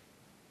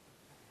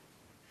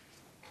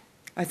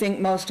 I think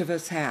most of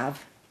us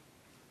have.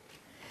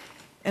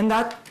 And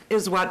that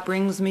is what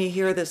brings me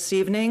here this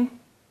evening.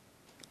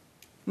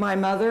 My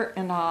mother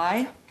and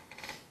I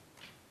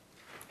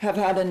have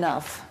had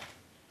enough.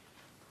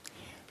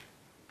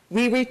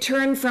 We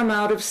returned from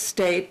out of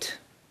state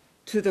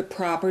to the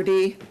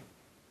property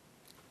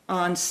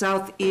on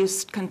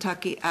Southeast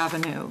Kentucky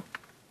Avenue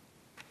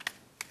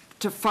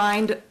to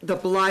find the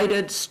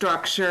blighted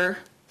structure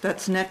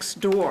that's next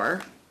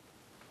door.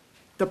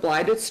 The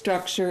blighted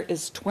structure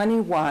is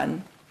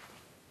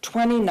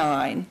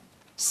 2129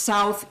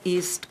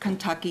 Southeast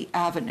Kentucky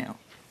Avenue.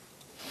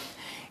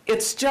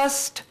 It's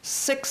just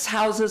 6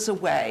 houses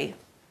away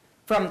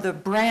from the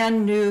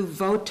brand-new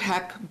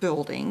Votech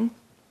building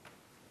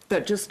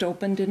that just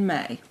opened in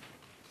May.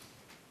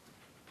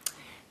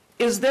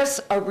 Is this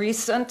a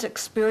recent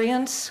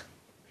experience?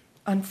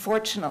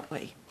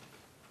 Unfortunately,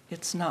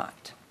 it's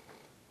not.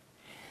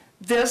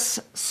 This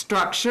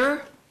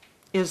structure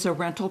is a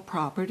rental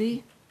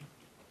property,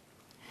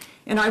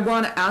 and I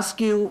want to ask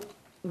you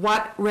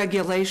what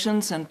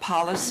regulations and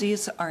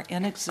policies are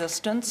in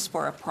existence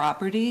for a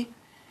property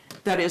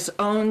that is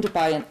owned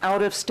by an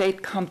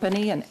out-of-state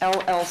company, an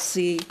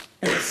LLC,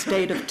 in the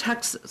state of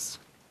Texas.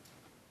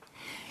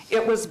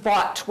 It was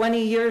bought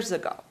 20 years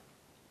ago.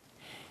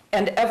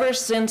 And ever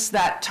since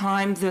that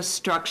time, this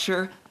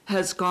structure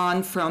has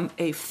gone from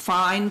a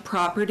fine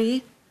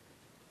property,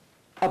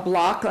 a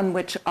block on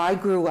which I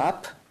grew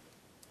up,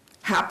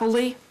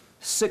 happily,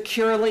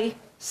 securely,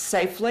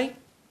 safely,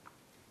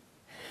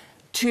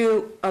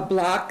 to a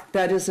block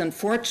that is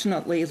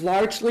unfortunately,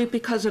 largely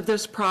because of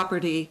this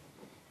property,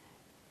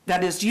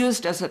 that is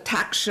used as a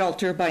tax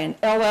shelter by an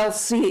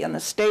LLC in the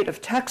state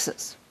of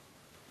Texas.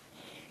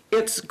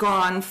 It's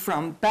gone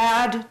from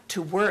bad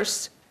to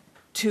worse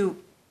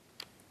to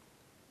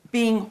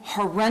being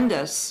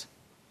horrendous,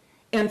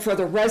 and for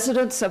the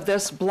residents of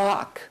this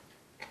block,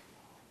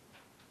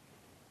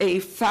 a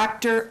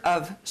factor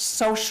of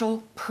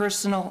social,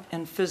 personal,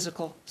 and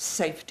physical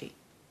safety.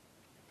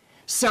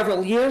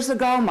 Several years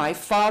ago, my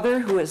father,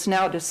 who is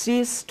now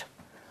deceased,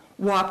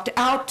 walked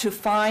out to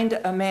find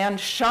a man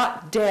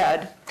shot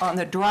dead on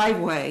the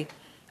driveway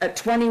at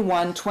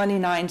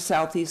 2129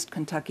 Southeast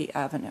Kentucky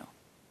Avenue.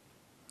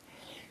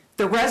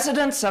 The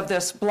residents of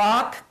this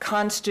block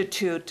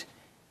constitute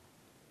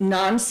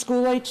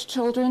non-school-age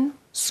children,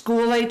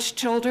 school-age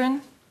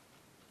children,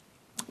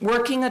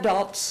 working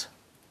adults,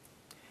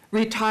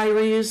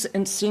 retirees,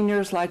 and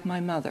seniors like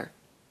my mother.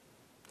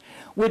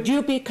 Would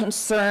you be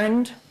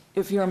concerned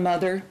if your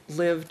mother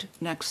lived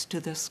next to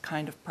this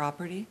kind of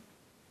property?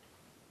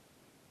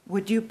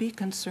 Would you be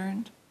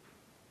concerned?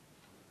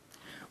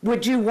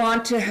 Would you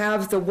want to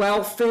have the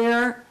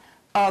welfare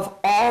of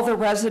all the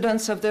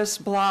residents of this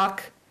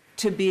block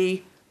to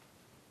be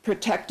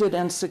protected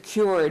and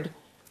secured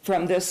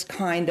from this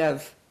kind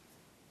of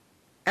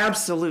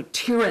absolute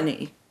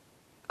tyranny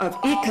of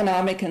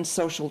economic and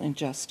social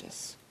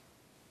injustice?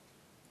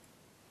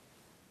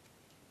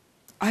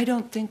 I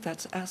don't think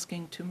that's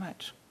asking too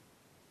much,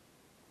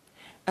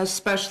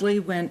 especially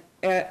when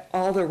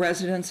all the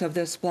residents of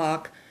this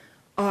block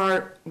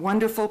are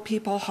wonderful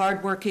people,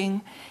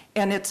 hardworking,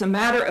 and it's a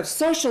matter of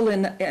social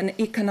and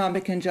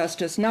economic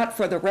injustice, not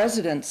for the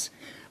residents,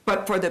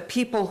 but for the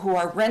people who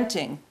are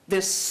renting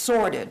this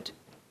sordid,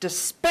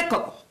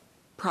 despicable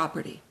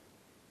property.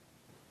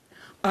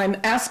 I'm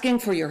asking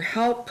for your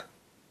help.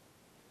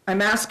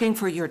 I'm asking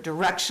for your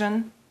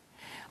direction.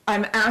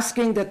 I'm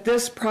asking that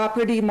this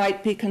property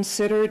might be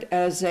considered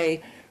as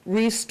a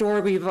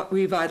restore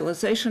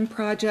revitalization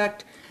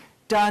project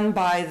done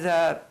by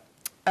the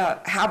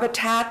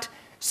Habitat,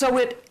 so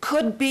it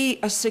could be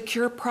a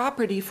secure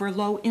property for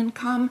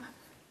low-income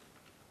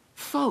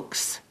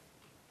folks.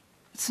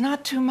 It's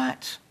not too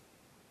much.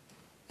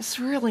 It's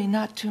really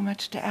not too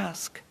much to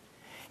ask.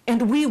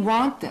 And we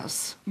want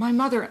this. My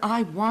mother and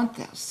I want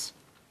this.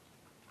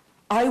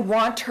 I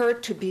want her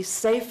to be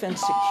safe and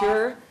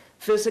secure,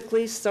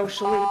 physically,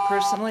 socially,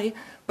 personally,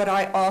 but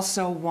I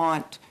also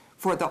want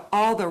for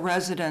all the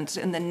residents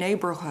in the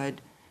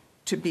neighborhood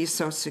to be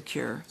so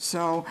secure.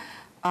 So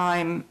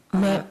I'm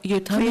Your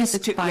time has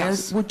pleased to- expired.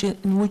 yes.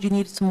 Would you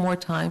need some more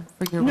time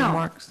for your No.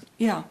 remarks?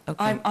 Yeah,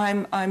 Okay.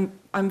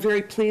 I'm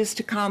very pleased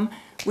to come.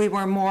 We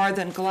were more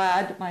than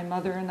glad, my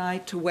mother and I,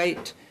 to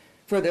wait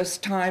for this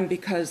time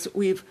because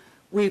we've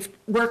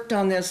worked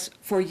on this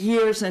for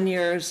years and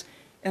years.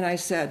 And I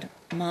said,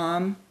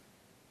 Mom,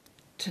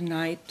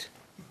 tonight,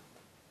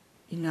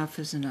 enough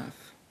is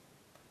enough.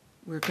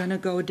 We're going to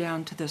go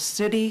down to the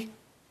city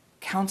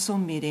council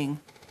meeting.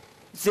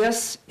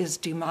 This is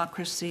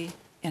democracy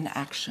in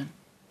action.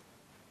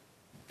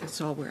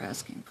 That's all we're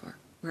asking for.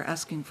 We're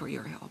asking for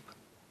your help.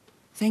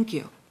 Thank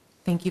you.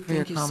 Thank you for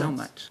your Thank you so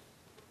comments.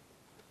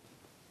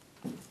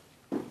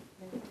 much.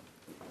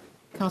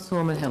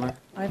 Councilwoman Heller.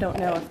 I don't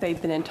know if they've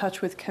been in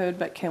touch with code,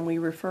 but can we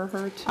refer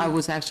her to? I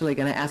was actually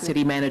going to ask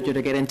city manager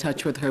to get in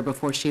touch with her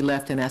before she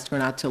left and ask her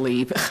not to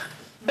leave.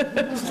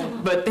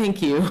 But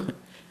thank you.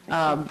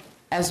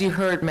 As you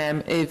heard,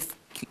 ma'am, if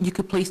you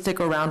could please stick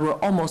around, we're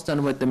almost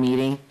done with the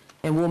meeting,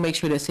 and we'll make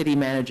sure the city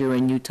manager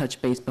and you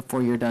touch base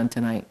before you're done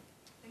tonight.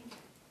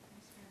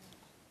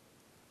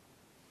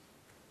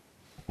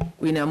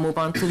 We now move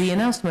on to the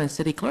announcements.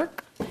 City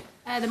clerk?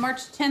 The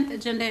March 10th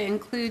agenda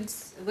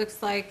includes, it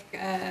looks like,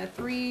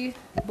 3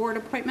 board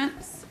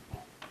appointments.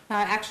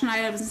 Action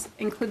items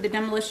include the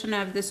demolition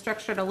of the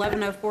structure at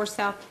 1104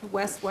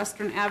 Southwest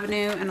Western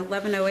Avenue and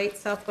 1108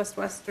 Southwest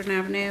Western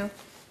Avenue.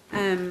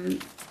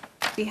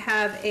 We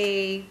have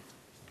a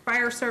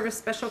fire service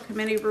special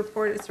committee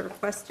report. It's a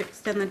request to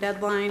extend the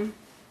deadline.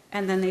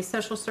 And then the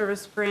social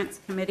service grants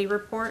committee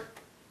report.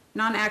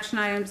 Non-action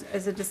items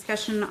is a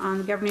discussion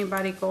on governing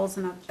body goals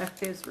and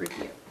objectives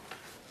review.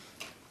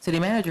 City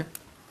manager.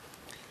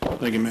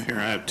 Thank you, Mayor.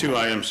 I have 2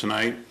 items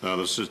tonight.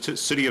 The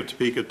City of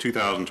Topeka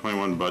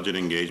 2021 budget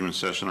engagement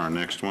session. Our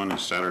next one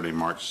is Saturday,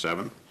 March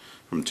 7th,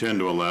 from 10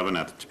 to 11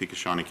 at the Topeka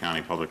Shawnee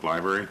County Public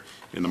Library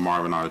in the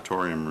Marvin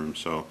Auditorium Room.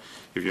 So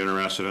if you're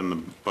interested in the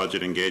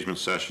budget engagement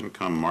session,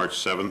 come March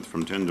 7th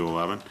from 10 to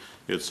 11.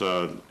 It's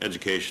an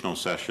educational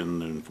session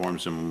that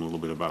informs them a little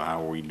bit about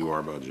how we do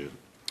our budget.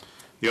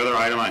 The other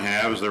item I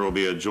have is there will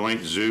be a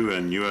joint zoo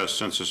and U.S.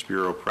 Census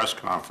Bureau press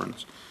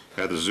conference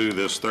at the zoo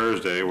this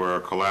Thursday, where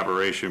a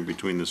collaboration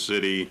between the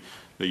city,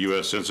 the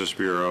U.S. Census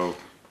Bureau,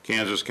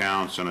 Kansas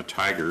Counts, and a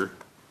tiger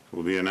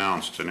will be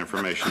announced and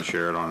information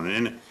shared on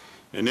an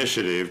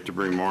initiative to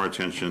bring more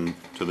attention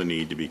to the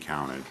need to be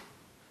counted.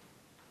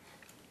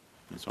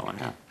 That's all I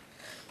have.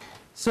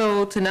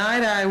 So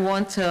tonight, I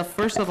want to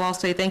first of all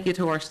say thank you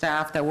to our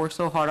staff that worked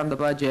so hard on the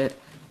budget.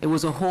 It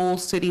was a whole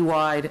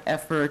citywide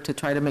effort to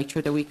try to make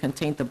sure that we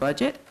contained the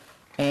budget,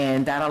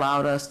 and that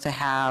allowed us to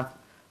have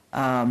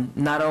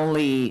not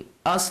only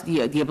us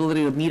the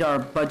ability to meet our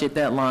budget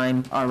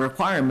deadline, our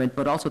requirement,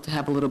 but also to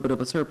have a little bit of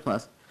a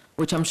surplus,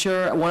 which I'm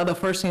sure one of the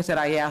first things that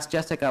I asked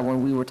Jessica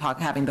when we were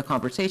having the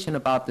conversation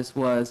about this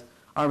was,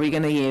 are we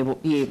going to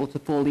be able to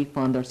fully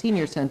fund our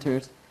senior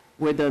centers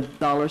with the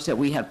dollars that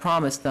we had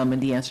promised them?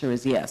 And the answer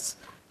is yes.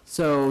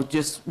 So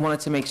just wanted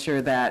to make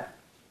sure that,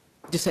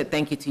 just said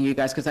thank you to you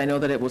guys, because I know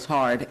that it was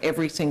hard.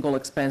 Every single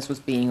expense was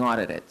being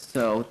audited,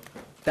 so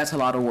that's a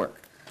lot of work.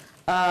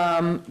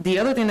 The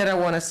other thing that I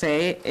want to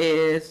say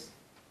is,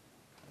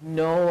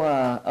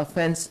 no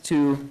offense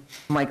to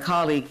my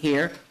colleague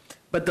here,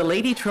 but the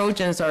Lady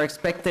Trojans are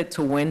expected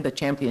to win the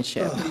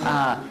championship.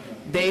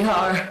 They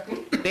are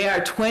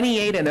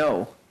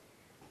 28-0.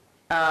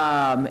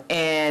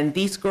 And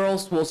these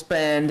girls will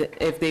spend,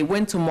 if they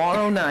win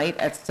tomorrow night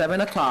at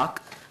 7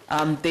 o'clock,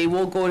 they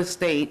will go to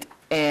state,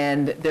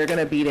 and they're going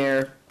to be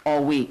there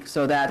all week.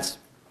 So that's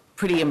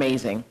pretty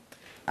amazing.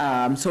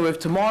 So if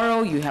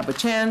tomorrow you have a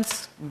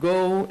chance,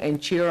 go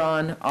and cheer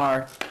on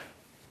our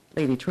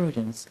Lady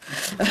Trojans.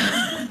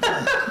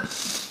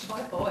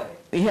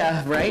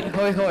 Yeah, right?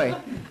 Hoi hoi.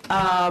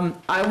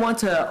 I want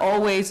to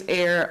always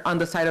err on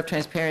the side of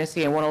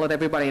transparency. I want to let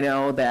everybody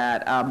know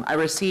that I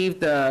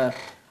received a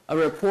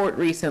report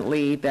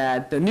recently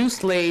that the new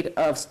slate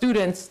of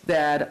students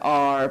that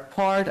are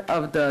part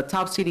of the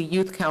Top City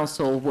Youth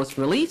Council was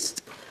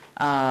released.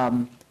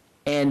 And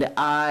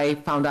I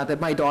found out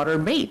that my daughter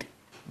made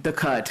the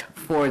cut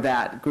for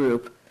that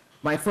group.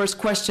 My first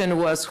question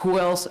was, who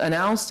else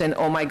announced? And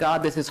oh my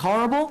God, this is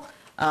horrible.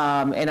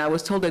 And I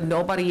was told that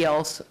nobody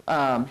else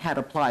had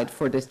applied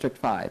for District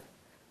 5.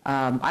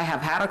 I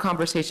have had a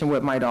conversation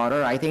with my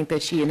daughter. I think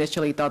that she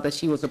initially thought that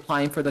she was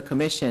applying for the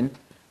commission,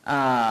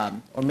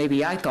 or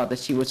maybe I thought that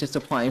she was just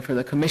applying for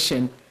the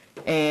commission.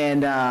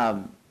 And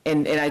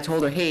I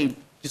told her, hey,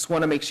 just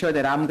want to make sure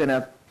that I'm going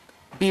to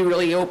be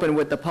really open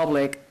with the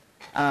public.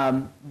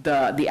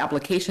 The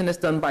application is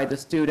done by the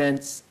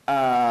students.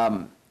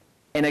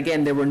 And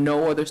again, there were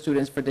no other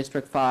students for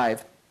District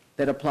 5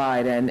 that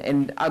applied.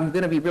 And I'm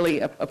going to be really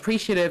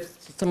appreciative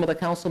to some of the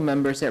council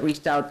members that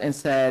reached out and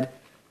said,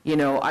 you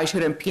know, I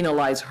shouldn't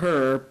penalize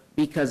her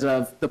because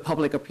of the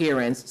public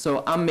appearance.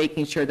 So I'm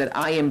making sure that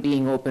I am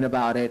being open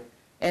about it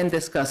and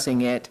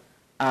discussing it.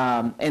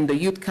 And the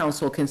youth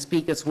council can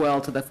speak as well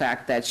to the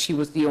fact that she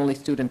was the only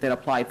student that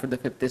applied for the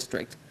 5th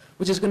district,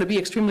 which is going to be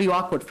extremely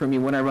awkward for me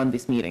when I run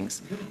these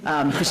meetings,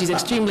 because she's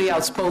extremely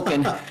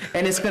outspoken,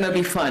 and it's going to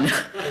be fun.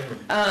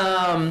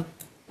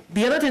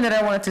 The other thing that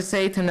I wanted to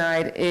say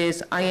tonight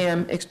is I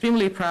am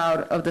extremely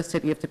proud of the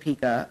city of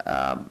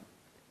Topeka.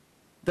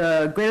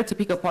 The Greater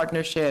Topeka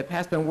Partnership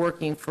has been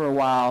working for a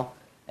while,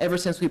 ever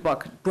since we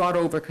brought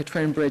over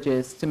Katrin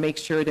Bridges, to make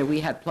sure that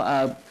we had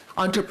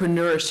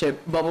entrepreneurship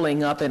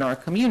bubbling up in our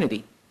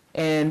community.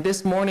 And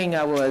this morning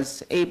I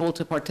was able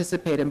to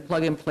participate in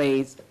Plug and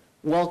Play's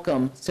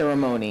welcome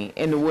ceremony,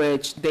 in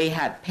which they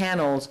had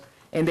panels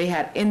and they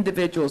had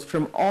individuals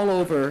from all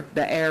over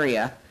the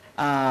area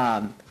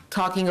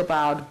talking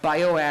about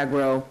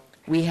bioagro.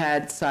 We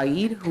had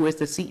Saeed, who is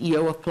the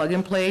CEO of Plug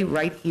and Play,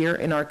 right here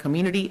in our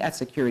community at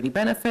Security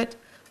Benefit.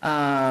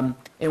 And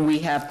we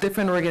have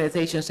different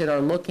organizations that are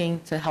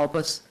looking to help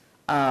us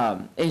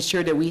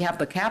ensure that we have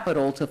the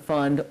capital to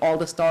fund all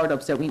the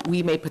startups that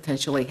we may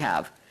potentially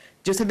have.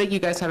 Just to make you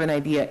guys have an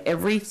idea,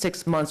 every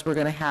 6 months, we're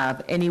going to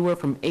have anywhere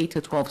from 8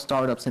 to 12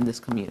 startups in this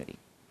community.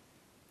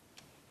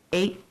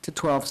 8 to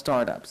 12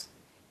 startups.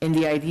 And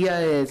the idea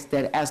is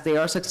that as they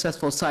are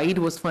successful, Saeed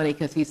was funny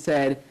because he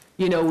said,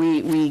 you know,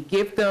 we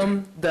give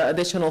them the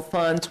additional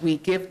funds, we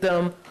give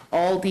them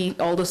all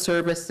the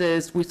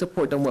services, we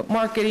support them with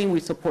marketing, we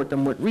support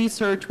them with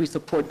research, we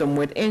support them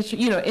with,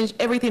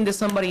 everything that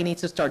somebody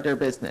needs to start their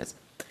business.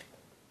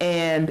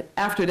 And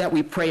after that,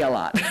 we pray a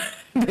lot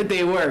that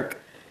they work.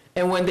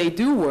 And when they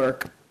do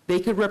work, they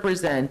could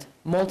represent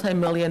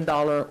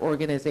multi-million-dollar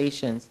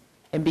organizations.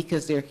 And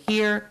because they're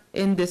here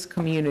in this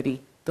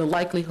community, the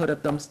likelihood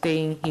of them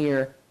staying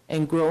here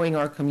and growing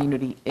our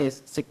community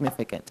is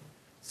significant.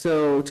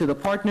 So to the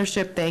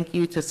partnership, thank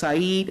you. To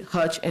Saeed,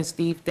 Hutch, and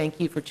Steve, thank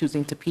you for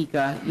choosing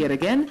Topeka yet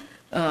again.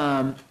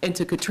 And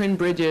to Katrin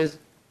Bridges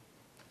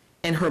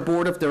and her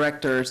board of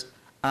directors,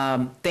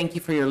 thank you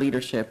for your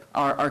leadership.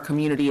 Our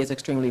community is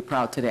extremely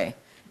proud today.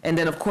 And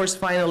then, of course,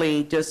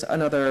 finally, just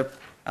another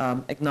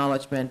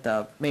acknowledgement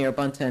of Mayor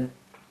Bunton.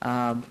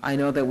 I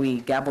know that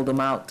we gabbled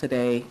him out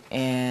today,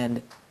 and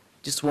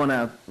just want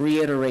to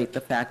reiterate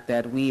the fact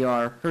that we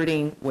are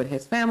hurting with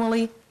his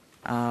family,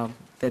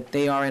 that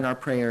they are in our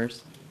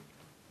prayers.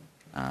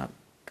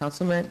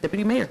 Councilman,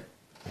 Deputy Mayor.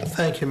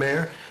 Thank you,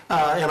 Mayor.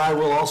 And I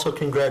will also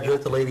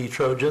congratulate the Lady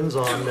Trojans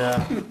on,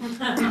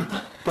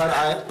 but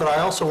I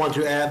also want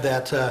to add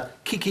that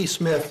Kiki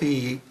Smith,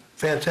 the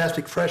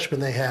fantastic freshman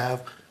they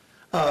have,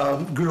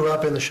 grew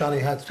up in the Shawnee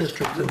Heights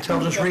district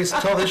until this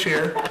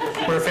year,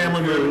 where her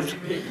family moved.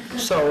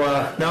 So,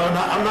 no,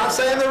 I'm not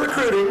saying they're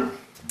recruiting.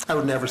 I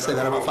would never say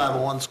that about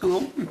 501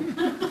 school.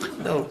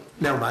 No,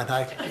 never mind.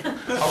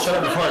 I'll shut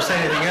up before I say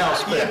anything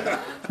else. But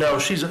no,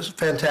 she's a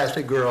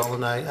fantastic girl,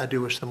 and I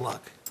do wish them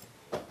luck.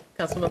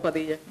 Councilman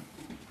Padilla.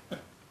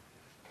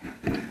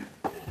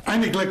 I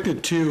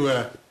neglected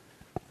to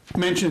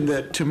mention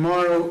that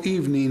tomorrow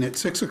evening at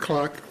 6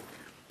 o'clock,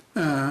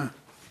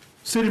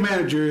 City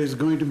Manager is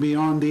going to be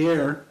on the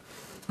air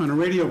on a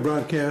radio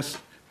broadcast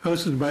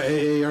hosted by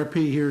AARP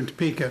here in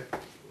Topeka.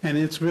 And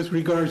it's with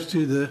regards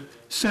to the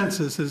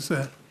census. It's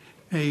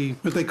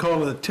what they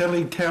call a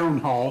tele town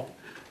hall.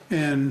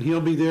 And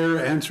he'll be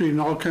there answering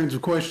all kinds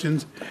of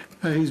questions.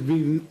 He's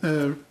been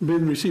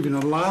receiving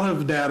a lot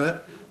of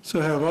data,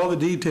 so have all the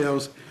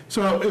details.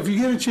 So if you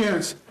get a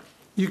chance,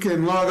 you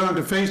can log on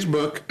to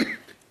Facebook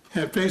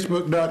at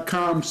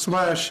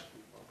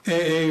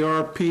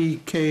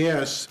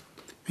facebook.com/AARPKS,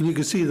 and you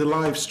can see the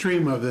live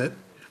stream of it.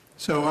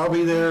 So I'll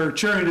be there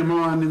cheering him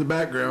on in the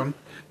background.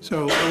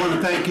 So I want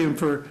to thank him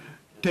for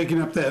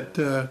taking up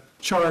that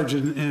charge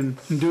and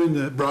doing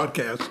the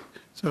broadcast.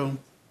 So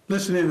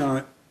listen in on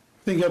it. I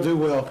think I'll do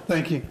well.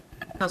 Thank you.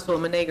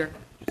 Councilwoman Nager.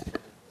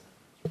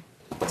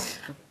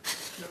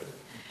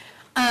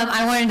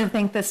 I wanted to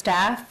thank the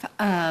staff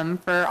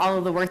for all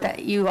of the work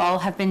that you all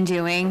have been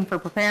doing for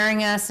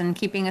preparing us and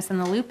keeping us in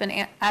the loop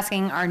and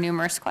asking our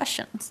numerous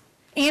questions,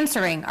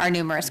 answering our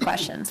numerous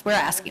questions. We're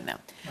asking them.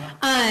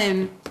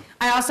 I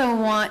also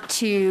want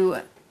to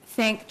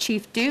thank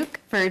Chief Duke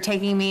for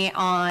taking me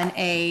on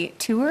a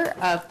tour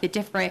of the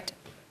different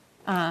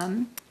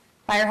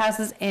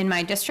firehouses in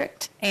my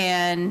district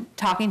and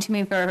talking to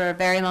me for a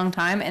very long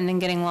time and then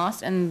getting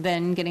lost and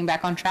then getting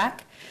back on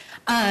track.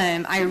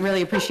 I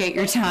really appreciate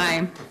your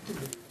time.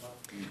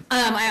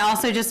 I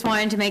also just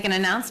wanted to make an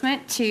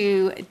announcement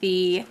to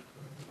the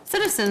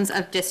citizens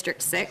of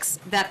District 6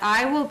 that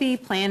I will be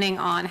planning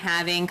on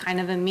having kind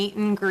of a meet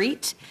and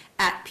greet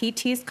at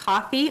PT's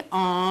Coffee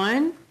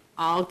on,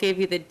 I'll give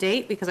you the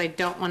date because I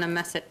don't want to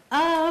mess it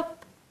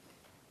up,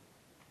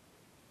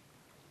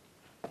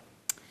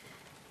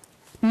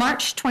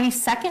 March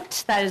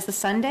 22nd, that is the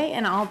Sunday,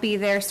 and I'll be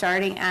there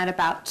starting at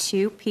about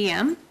 2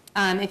 p.m.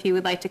 If you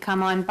would like to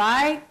come on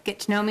by, get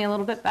to know me a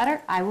little bit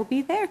better, I will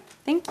be there.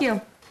 Thank you.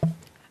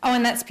 Oh,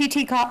 and that's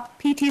PT's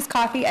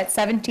Coffee at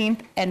 17th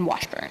and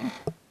Washburn.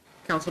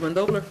 Councilman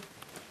Dobler.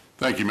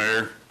 Thank you,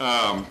 Mayor.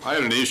 I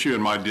had an issue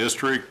in my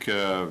district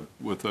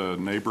with a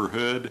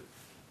neighborhood.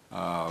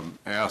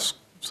 Asked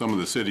some of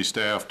the city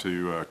staff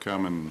to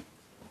come and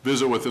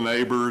visit with the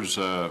neighbors.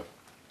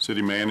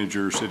 City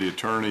manager, city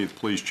attorney, the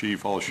police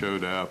chief all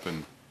showed up,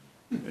 and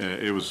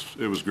it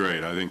was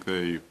great. I think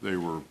they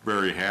were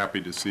very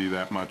happy to see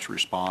that much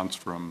response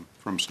from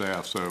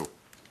staff. So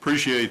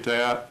appreciate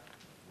that.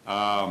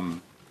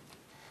 You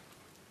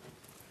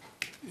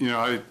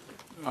know,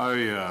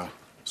 I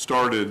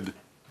started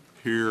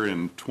here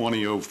in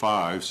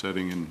 2005,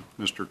 sitting in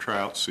Mr.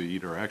 Trout's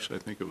seat, or actually I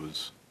think it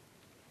was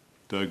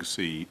Doug's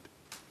seat,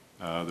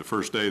 the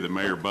first day that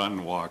Mayor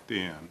Bunton walked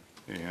in,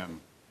 and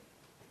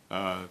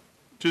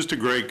just a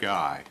great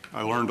guy.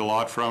 I learned a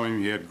lot from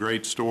him. He had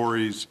great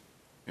stories,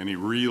 and he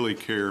really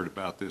cared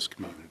about this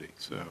community.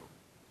 So,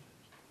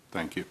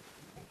 thank you.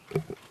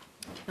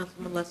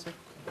 Councilman Lesser.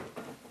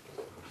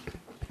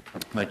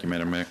 Thank you,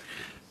 Madam Mayor.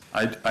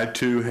 I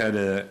too had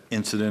an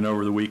incident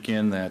over the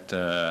weekend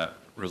that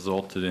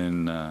resulted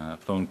in a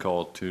phone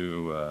call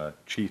to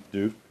Chief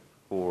Duke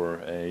for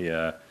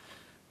a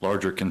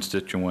larger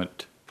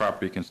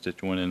property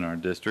constituent in our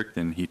district,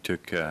 and he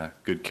took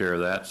good care of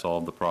that,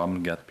 solved the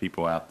problem, got the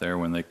people out there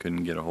when they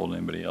couldn't get a hold of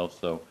anybody else.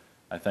 So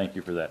I thank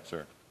you for that,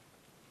 sir.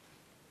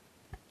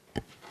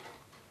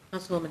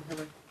 Councilwoman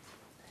Heller.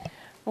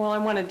 Well, I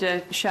wanted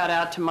to shout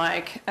out to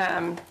Mike.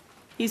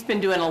 He's been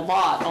doing a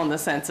lot on the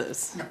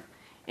census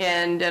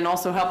and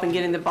also helping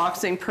getting the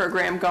boxing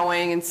program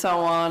going and so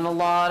on. A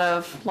lot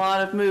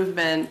of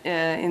movement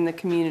in the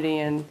community,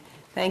 and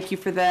thank you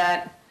for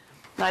that.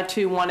 I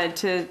too wanted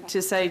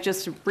to say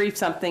just a brief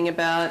something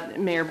about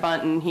Mayor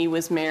Bunton. He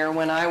was mayor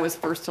when I was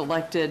first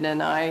elected,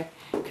 and I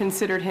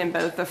considered him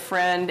both a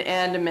friend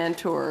and a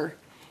mentor.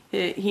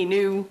 He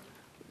knew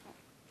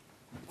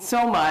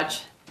so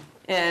much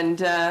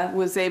and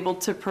was able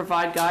to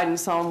provide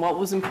guidance on what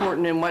was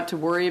important and what to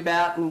worry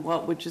about and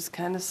what would just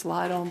kind of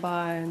slide on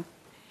by.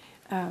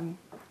 And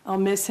I'll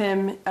miss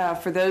him.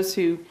 For those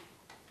who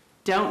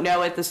don't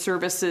know it, the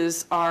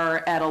services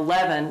are at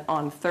 11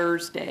 on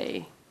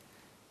Thursday.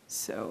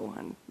 So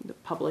the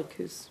public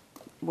is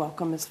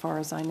welcome as far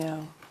as I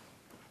know.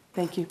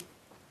 Thank you.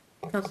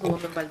 Councilwoman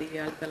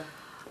Valdivia.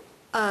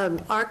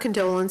 Our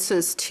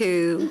condolences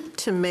to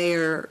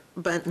Mayor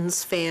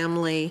Bunton's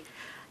family.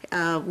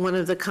 One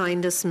of the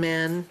kindest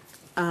men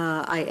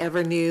I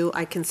ever knew.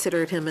 I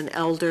considered him an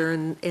elder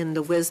in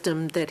the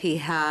wisdom that he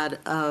had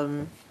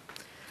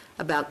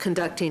about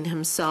conducting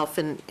himself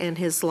and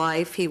his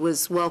life. He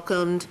was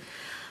welcomed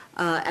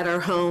at our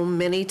home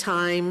many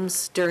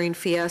times during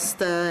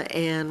Fiesta,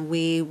 and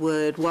we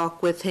would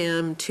walk with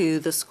him to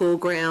the school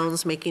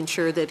grounds, making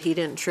sure that he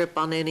didn't trip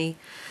on any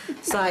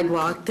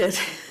sidewalk that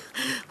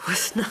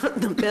was not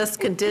in the best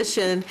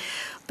condition.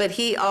 But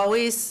he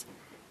always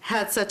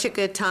had such a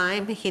good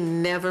time. He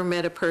never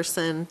met a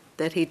person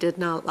that he did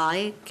not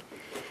like,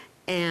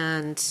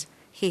 and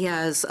he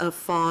has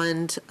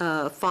fond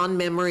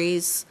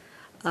memories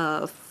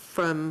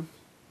from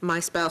my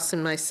spouse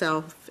and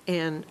myself,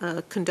 and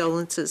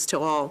condolences to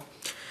all.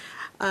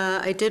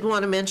 I did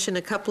want to mention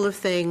a couple of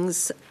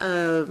things.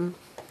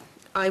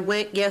 I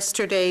went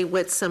yesterday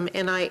with some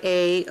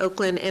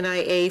Oakland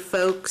NIA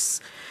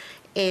folks,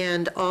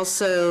 and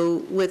also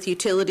with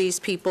utilities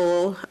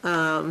people,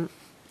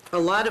 a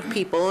lot of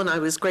people, and I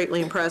was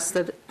greatly impressed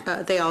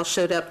that they all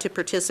showed up to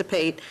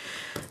participate,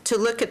 to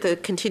look at the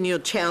continual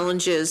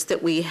challenges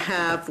that we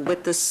have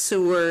with the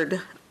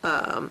Seward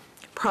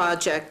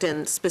project,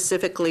 and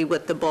specifically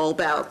with the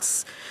bulb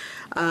outs.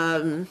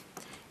 In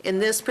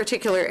this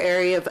particular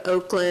area of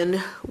Oakland,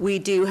 we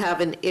do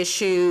have an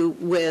issue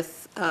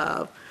with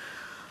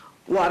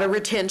water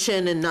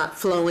retention and not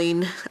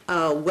flowing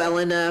well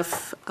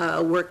enough.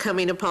 We're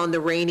coming upon the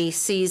rainy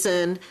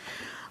season.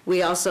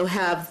 We also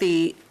have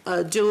the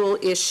dual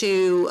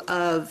issue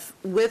of,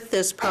 with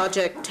this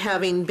project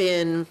having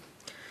been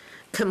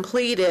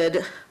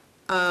completed,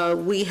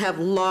 we have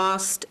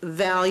lost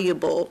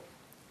valuable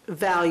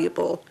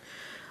valuable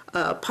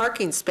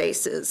parking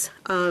spaces.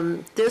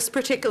 This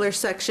particular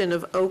section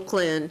of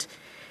Oakland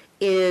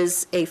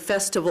is a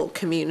festival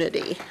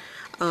community.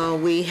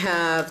 We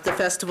have the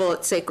festival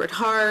at Sacred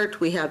Heart,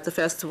 we have the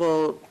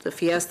festival, the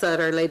Fiesta at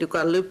Our Lady of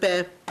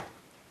Guadalupe,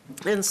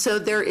 and so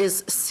there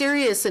is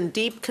serious and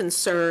deep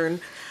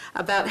concern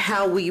about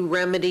how we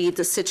remedy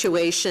the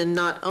situation,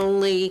 not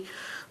only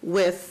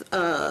with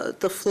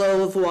the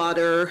flow of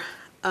water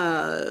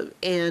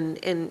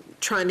and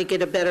trying to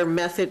get a better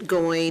method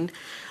going,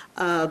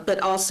 but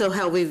also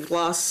how we've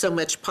lost so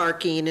much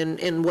parking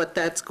and what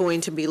that's going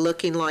to be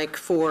looking like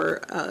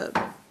for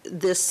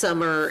this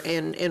summer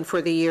and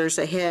for the years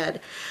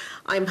ahead.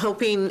 I'm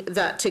hoping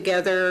that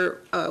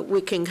together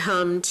we can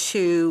come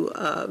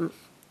to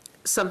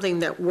something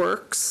that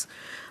works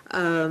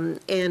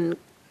and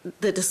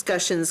the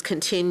discussions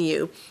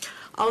continue.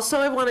 Also,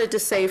 I wanted to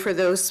say for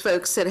those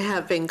folks that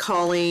have been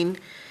calling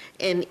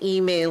and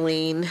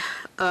emailing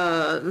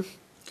that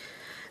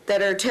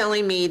are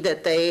telling me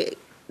that they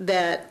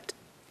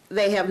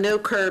have no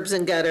curbs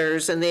and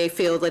gutters and they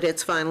feel that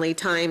it's finally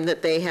time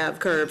that they have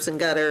curbs and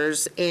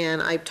gutters,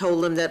 and I've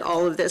told them that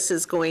all of this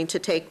is going to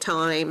take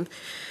time.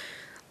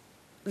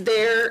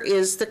 There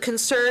is the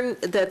concern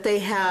that they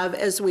have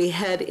as we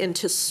head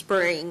into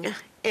spring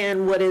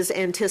and what is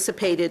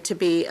anticipated to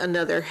be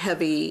another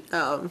heavy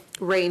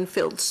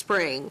rain-filled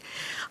spring.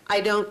 I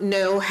don't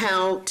know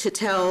how to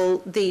tell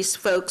these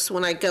folks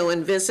when I go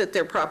and visit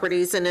their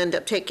properties and end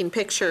up taking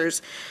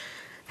pictures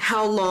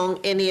how long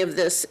any of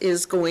this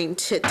is going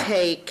to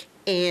take,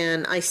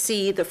 and I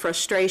see the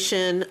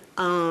frustration.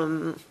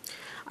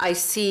 I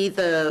see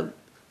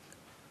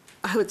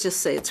I would just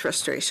say it's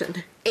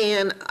frustration.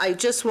 And I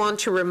just want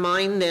to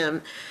remind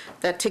them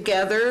that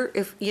together,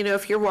 if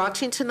you're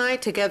watching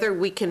tonight, together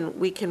we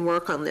can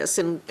work on this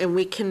and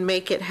we can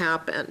make it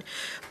happen.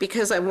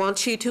 Because I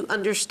want you to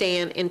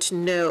understand and to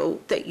know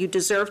that you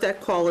deserve that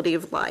quality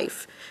of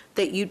life,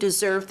 that you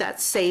deserve that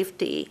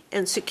safety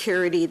and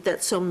security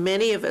that so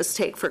many of us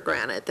take for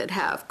granted that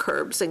have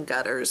curbs and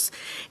gutters,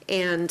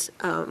 and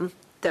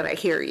that I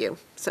hear you.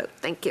 So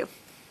thank you.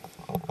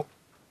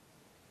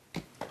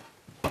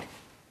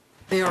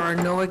 There are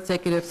no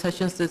executive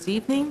sessions this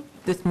evening.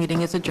 This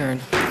meeting is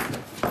adjourned.